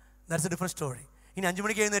 That's A different story. ഇനി 5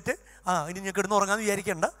 മണിക്ക് എഴുന്നേറ്റ് ഇനി ഞാൻ കിടന്ന് ഉറങ്ങാമെന്ന്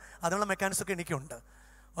വിചാരിക്കേണ്ട. അതിനുള്ള മെക്കാനിസമൊക്കെ എനിക്കുണ്ട്.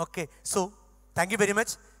 Okay, so thank you very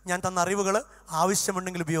much. ഞാൻ തന്ന അറിവുകൾ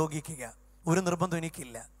ആവശ്യമുണ്ടെങ്കിൽ ഉപയോഗിക്കുക. ഒരു നിർബന്ധം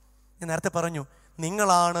എനിക്കില്ല. ഞാൻ നേരത്തെ പറഞ്ഞു,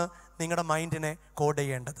 നിങ്ങളാണ് നിങ്ങളുടെ മൈൻഡിനെ കോഡ്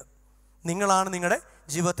ചെയ്യേണ്ടത്. നിങ്ങളാണ് നിങ്ങളുടെ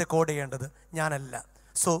ജീവിതത്തെ കോഡ് ചെയ്യേണ്ടത്, ഞാനല്ല.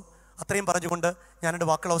 സോ അത്രയും പറഞ്ഞുകൊണ്ട് ഞാൻ എൻ്റെ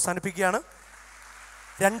വാക്കുകൾ അവസാനിപ്പിക്കുകയാണ്.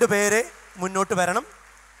 2 പേരെ മുന്നോട്ട് വരണം.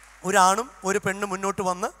 ഒരാണും ഒരു പെണ്ണും മുന്നോട്ട്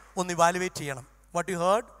വന്ന് ഒന്ന് ഇവാലുവേറ്റ് ചെയ്യണം. What you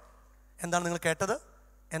heard? എന്താണ് നിങ്ങൾ കേട്ടത്?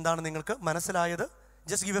 എന്താണ് നിങ്ങൾക്ക് മനസ്സിലായത്?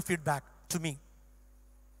 Just give A feedback to me.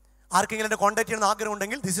 ആർക്കെങ്കിലും എന്നെ കോൺടാക്ട് ചെയ്യണമെന്ന്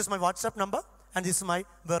ആഗ്രഹമുണ്ടെങ്കിൽ this is my WhatsApp number and this is my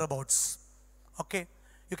wear അബൌട്ട്സ്. Okay,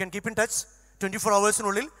 you can keep in touch. 24 hours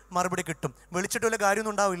മറുപടി കിട്ടും. വിളിച്ചിട്ട് വല്ല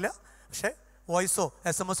കാര്യമൊന്നും ഉണ്ടാവില്ല. പക്ഷേ വോയിസോ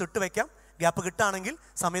SMS ഇട്ട് വയ്ക്കാം. ഗ്യാപ്പ് കിട്ടുകയാണെങ്കിൽ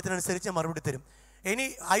സമയത്തിനനുസരിച്ച് മറുപടി തരും. ഇനി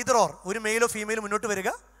ഐദർ ഓർ, ഒരു മെയിലോ ഫീമെയിലോ മുന്നോട്ട് വരിക,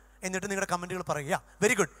 എന്നിട്ട് നിങ്ങളുടെ കമൻറ്റുകൾ പറയുക.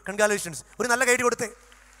 Very good, congratulations. ഒരു നല്ല ഗൈഡ് കൊടുത്തേ.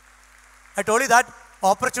 I told you that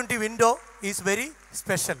opportunity window is very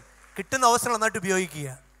special. കിട്ടുന്ന അവസരം നന്നായിട്ട് ഉപയോഗിക്കുക.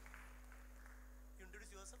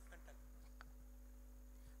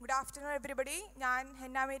 Good afternoon everybody. ഞാൻ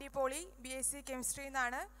henna Mary poly, BSc chemistry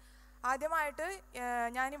എന്നാണ്. ആദ്യമായിട്ട്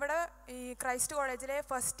ഞാനിവിടെ ഈ ക്രൈസ്റ്റ് കോളേജിലെ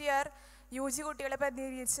ഫസ്റ്റ് ഇയർ UG കുട്ടികളെ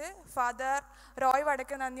പ്രതിനിധീകരിച്ച് ഫാദർ റോയ്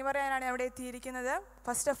വടക്ക് നന്ദി പറയാനാണ് ഇവിടെ എത്തിയിരിക്കുന്നത്.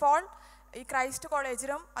 ഫസ്റ്റ് ഓഫ് ഓൾ ഈ ക്രൈസ്റ്റ്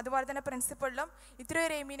കോളേജിലും അതുപോലെ തന്നെ പ്രിൻസിപ്പളിലും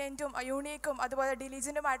ഇത്രയൊരു എമിനൻറ്റും യൂണീക്കും അതുപോലെ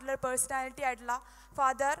ഡിലിജൻറ്റുമായിട്ടുള്ള പേഴ്സണാലിറ്റി ആയിട്ടുള്ള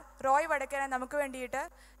ഫാദർ റോയ് വടക്കനെ നമുക്ക് വേണ്ടിയിട്ട്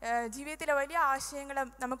ജീവിതത്തിലെ വലിയ ആശയങ്ങളും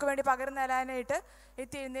നമുക്ക് വേണ്ടി പകർന്നു തരാനായിട്ട്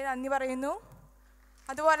എത്തിയിരുന്നതിന് നന്ദി പറയുന്നു.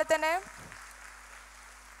 അതുപോലെ തന്നെ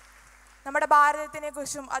നമ്മുടെ ഭാരതത്തിനെ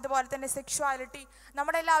കുറിച്ചും അതുപോലെ തന്നെ സെക്ഷുവാലിറ്റി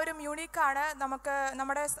നമ്മളെല്ലാവരും യൂണീക്കാണ്. നമുക്ക്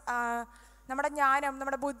നമ്മുടെ ജ്ഞാനം,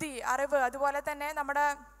 നമ്മുടെ ബുദ്ധി, അറിവ്, അതുപോലെ തന്നെ നമ്മുടെ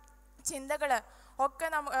ചിന്തകൾ ഒക്കെ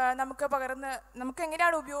നമുക്ക് പകർന്ന് നമുക്ക്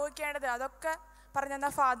എങ്ങനെയാണ് ഉപയോഗിക്കേണ്ടത് അതൊക്കെ പറഞ്ഞു തന്ന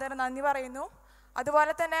ഫാദർ നന്ദി പറയുന്നു.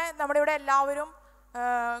 അതുപോലെ തന്നെ നമ്മുടെ ഇവിടെ എല്ലാവരും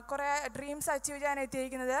കുറേ ഡ്രീംസ് അച്ചീവ് ചെയ്യാൻ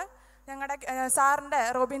എത്തിയിരിക്കുന്നത് ഞങ്ങളുടെ സാറിൻ്റെ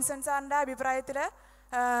റോബിൻസൺ സാറിൻ്റെ അഭിപ്രായത്തിൽ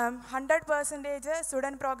 100%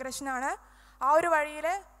 സ്റ്റുഡൻറ്റ് പ്രോഗ്രഷനാണ്. ആ ഒരു വഴിയിൽ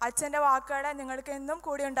അച്ഛൻ്റെ വാക്കുകൾ നിങ്ങൾക്ക് എന്നും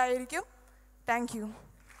കൂടി ഉണ്ടായിരിക്കും. Thank you.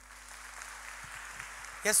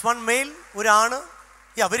 Yes, one mail, ഒരാണ്.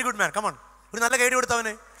 യാ, വെരി ഗുഡ് മാൻ, കമോൺ. ഒരു നല്ല ഗൈഡ്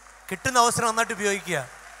കൊടുത്തവന്. കിട്ടുന്ന അവസരം നന്നായിട്ട് ഉപയോഗിക്കുക.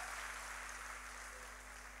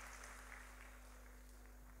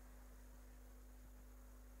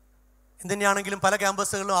 എന്തുതന്നെയാണെങ്കിലും പല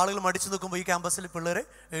ക്യാമ്പസുകളിലും ആളുകൾ മടിച്ചു നിൽക്കുമ്പോൾ ഈ ക്യാമ്പസിൽ പിള്ളേർ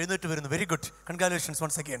എഴുന്നേറ്റ് വരുന്നു. Very good, congratulations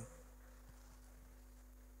once again.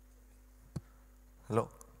 Hello,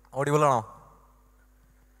 audible ആണോ?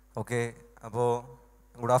 ഓക്കെ, അപ്പോൾ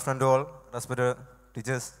good afternoon to all respected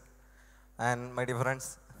teachers and my dear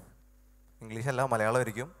friends. ഇംഗ്ലീഷല്ല,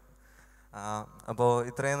 മലയാളമായിരിക്കും. അപ്പോൾ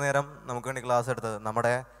ഇത്രയും നേരം നമുക്ക് വേണ്ടി ക്ലാസ് എടുത്തത്,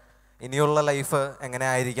 നമ്മുടെ ഇനിയുള്ള ലൈഫ് എങ്ങനെ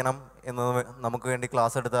ആയിരിക്കണം എന്ന് നമുക്ക് വേണ്ടി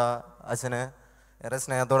ക്ലാസ് എടുത്ത അച്ഛന് ഏറെ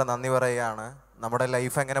സ്നേഹത്തോടെ നന്ദി പറയുകയാണ്. നമ്മുടെ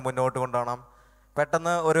ലൈഫ് എങ്ങനെ മുന്നോട്ട് കൊണ്ടുപോകണം.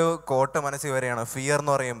 പെട്ടെന്ന് ഒരു കോട്ട് മനസ്സിൽ വരികയാണ്. ഫിയർ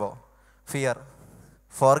എന്ന് പറയുമ്പോൾ, fear,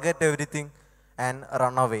 forget everything and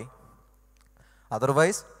run away,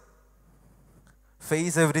 otherwise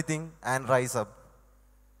face everything and rise up.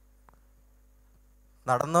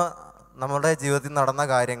 നമ്മുടെ ജീവിതത്തിൽ നടന്ന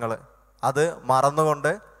കാര്യങ്ങൾ അത് മറന്നുകൊണ്ട്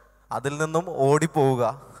അതിൽ നിന്നും ഓടിപ്പോവുക,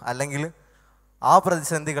 അല്ലെങ്കിൽ ആ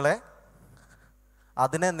പ്രതിസന്ധികളെ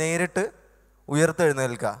അതിനെ നേരിട്ട്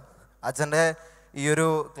ഉയർത്തെഴുന്നേൽക്കുക. അച്ഛൻ്റെ ഈ ഒരു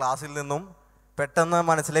ക്ലാസ്സിൽ നിന്നും പെട്ടെന്ന്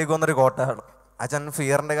മനസ്സിലേക്ക് വന്നൊരു കോട്ടാണ്. അച്ഛൻ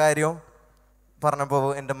ഫിയറിൻ്റെ കാര്യം പറഞ്ഞപ്പോൾ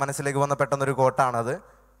എൻ്റെ മനസ്സിലേക്ക് വന്ന പെട്ടെന്നൊരു കോട്ടാണത്.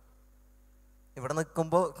 ഇവിടെ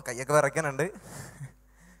നിൽക്കുമ്പോൾ കൈയൊക്കെ വിറയ്ക്കാനുണ്ട്.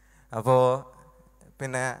 അപ്പോൾ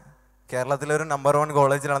പിന്നെ കേരളത്തിലൊരു നമ്പർ 1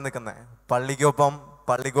 കോളേജിലാണ് നിൽക്കുന്നത്. പള്ളിക്കൊപ്പം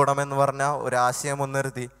പള്ളിക്കൂടം എന്ന് പറഞ്ഞ ഒരാശയം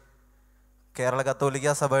മുൻനിർത്തി കേരള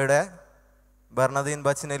കത്തോലിക്ക സഭയുടെ ബർണദീൻ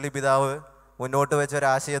ബച്ചിനെല്ലി പിതാവ് മുന്നോട്ട് വെച്ച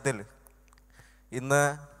ഒരാശയത്തിൽ ഇന്ന്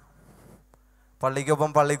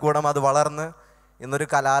പള്ളിക്കൊപ്പം പള്ളിക്കൂടം അത് വളർന്ന് ഇന്നൊരു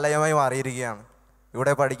കലാലയമായി മാറിയിരിക്കുകയാണ്.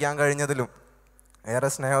 ഇവിടെ പഠിക്കാൻ കഴിഞ്ഞതിലും ഏറെ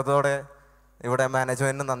സ്നേഹത്തോടെ ഇവിടെ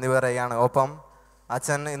മാനേജ്മെൻറ്റിന് നന്ദി പറയുകയാണ്. ഒപ്പം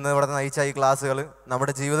അച്ഛൻ ഇന്ന് ഇവിടെ നയിച്ച ഈ ക്ലാസ്സുകൾ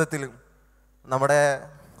നമ്മുടെ ജീവിതത്തിലും നമ്മുടെ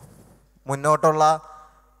മുന്നോട്ടുള്ള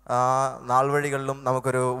നാൾ വഴികളിലും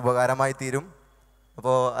നമുക്കൊരു ഉപകാരമായി തീരും.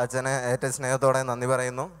 അപ്പോൾ അച്ഛനെ ഏറ്റവും സ്നേഹത്തോടെ നന്ദി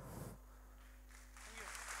പറയുന്നു.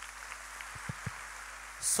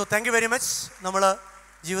 So thank you very much. നമ്മൾ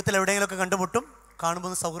ജീവിതത്തിൽ എവിടെയെങ്കിലുമൊക്കെ കണ്ടുമുട്ടും,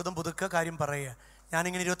 കാണുമ്പോൾ സൗഹൃദം പുതുക്കുക, കാര്യം പറയുക.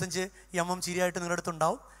 ഞാനിങ്ങനെ 25 MM ചിരിയായിട്ട് നിങ്ങളുടെ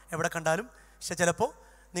അടുത്തുണ്ടാവും എവിടെ കണ്ടാലും. പക്ഷെ ചിലപ്പോൾ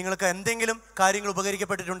നിങ്ങൾക്ക് എന്തെങ്കിലും കാര്യങ്ങൾ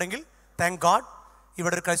ഉപകരിക്കപ്പെട്ടിട്ടുണ്ടെങ്കിൽ താങ്ക് ഗാഡ്,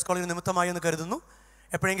 ഇവിടെ ഒരു ക്രൈസ്റ്റ് കോളേജ് നിമിത്തമായി എന്ന് കരുതുന്നു.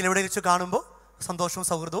 എപ്പോഴെങ്കിലും എവിടെ വെച്ച് കാണുമ്പോൾ സന്തോഷവും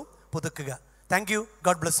സൗഹൃദവും പുതുക്കുക. Thank you,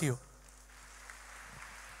 God bless you.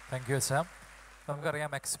 Thank you അച്ഛാ.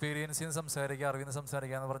 നമുക്കറിയാം, എക്സ്പീരിയൻസിൽ നിന്ന് സംസാരിക്കുക, അറിവിൽ നിന്ന്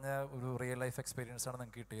സംസാരിക്കുക എന്ന് പറഞ്ഞ ഒരു റിയൽ ലൈഫ് എക്സ്പീരിയൻസ് ആണ്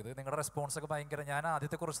നിങ്ങൾക്ക് കിട്ടിയത്. നിങ്ങളുടെ റെസ്പോൺസൊക്കെ ഭയങ്കര, ഞാൻ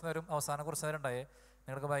ആദ്യത്തെ കുറച്ച് നേരം അവസാനം കുറച്ച് നേരം ഉണ്ടായേ,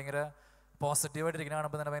 നിങ്ങൾക്ക് ഭയങ്കര പോസിറ്റീവായിട്ടിരിക്കുന്ന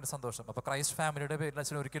കാണുമ്പോൾ തന്നെ ഭയങ്കര സന്തോഷം. അപ്പോൾ ക്രൈസ്റ്റ് ഫാമിലിയുടെ പേരിൽ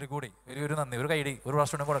അച്ഛൻ ഒരിക്കലും കൂടി ഒരു നന്ദി, ഒരു കൈഡി, ഒരു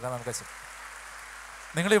പ്രാവശ്യം കൊടുക്കാം നമുക്ക് അച്ഛൻ.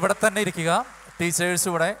 നിങ്ങൾ ഇവിടെ തന്നെ ഇരിക്കുക. ടീച്ചേഴ്സ്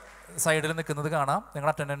ഇവിടെ സൈഡിൽ നിൽക്കുന്നത് കാണാം.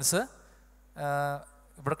 നിങ്ങളുടെ അറ്റൻഡൻസ്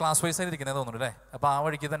ഇവിടെ ക്ലാസ് വൈസ് ആയി ഇരിക്കുന്നത് തോന്നുന്നു അല്ലേ? അപ്പോൾ ആ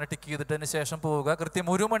വഴിക്ക് തന്നെ ടിക്ക് ചെയ്തിട്ടതിന് ശേഷം പോവുക. കൃത്യം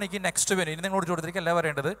 1 മണിക്ക് നെക്സ്റ്റ് വെന്യൂ. ഇനി നിങ്ങളോട് ചോദിച്ചിരിക്കല്ല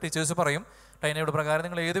വരേണ്ടത്, ടീച്ചേഴ്സ് പറയും ടൈനയുടെ പ്രകാരം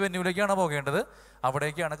നിങ്ങൾ ഏത് വെന്യൂവിലേക്കാണ് പോകേണ്ടത്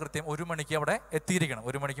അവിടേക്കാണ് കൃത്യം 1 മണിക്ക് അവിടെ എത്തിയിരിക്കണം.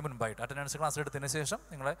 1 മണിക്ക് മുൻപായിട്ട് അറ്റൻഡൻസ് ക്ലാസ് എടുത്തതിന് ശേഷം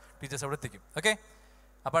നിങ്ങളെ ടീച്ചേഴ്സ് അവിടെ എത്തിക്കും. ഓക്കെ,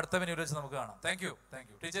 അപ്പോൾ അടുത്ത വെന്യൂവിൽ വെച്ച് നമുക്ക് കാണാം. Thank you.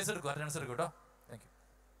 ടീച്ചേഴ്സ് എടുക്കും, അറ്റൻഡൻസ് എടുക്കും കേട്ടോ.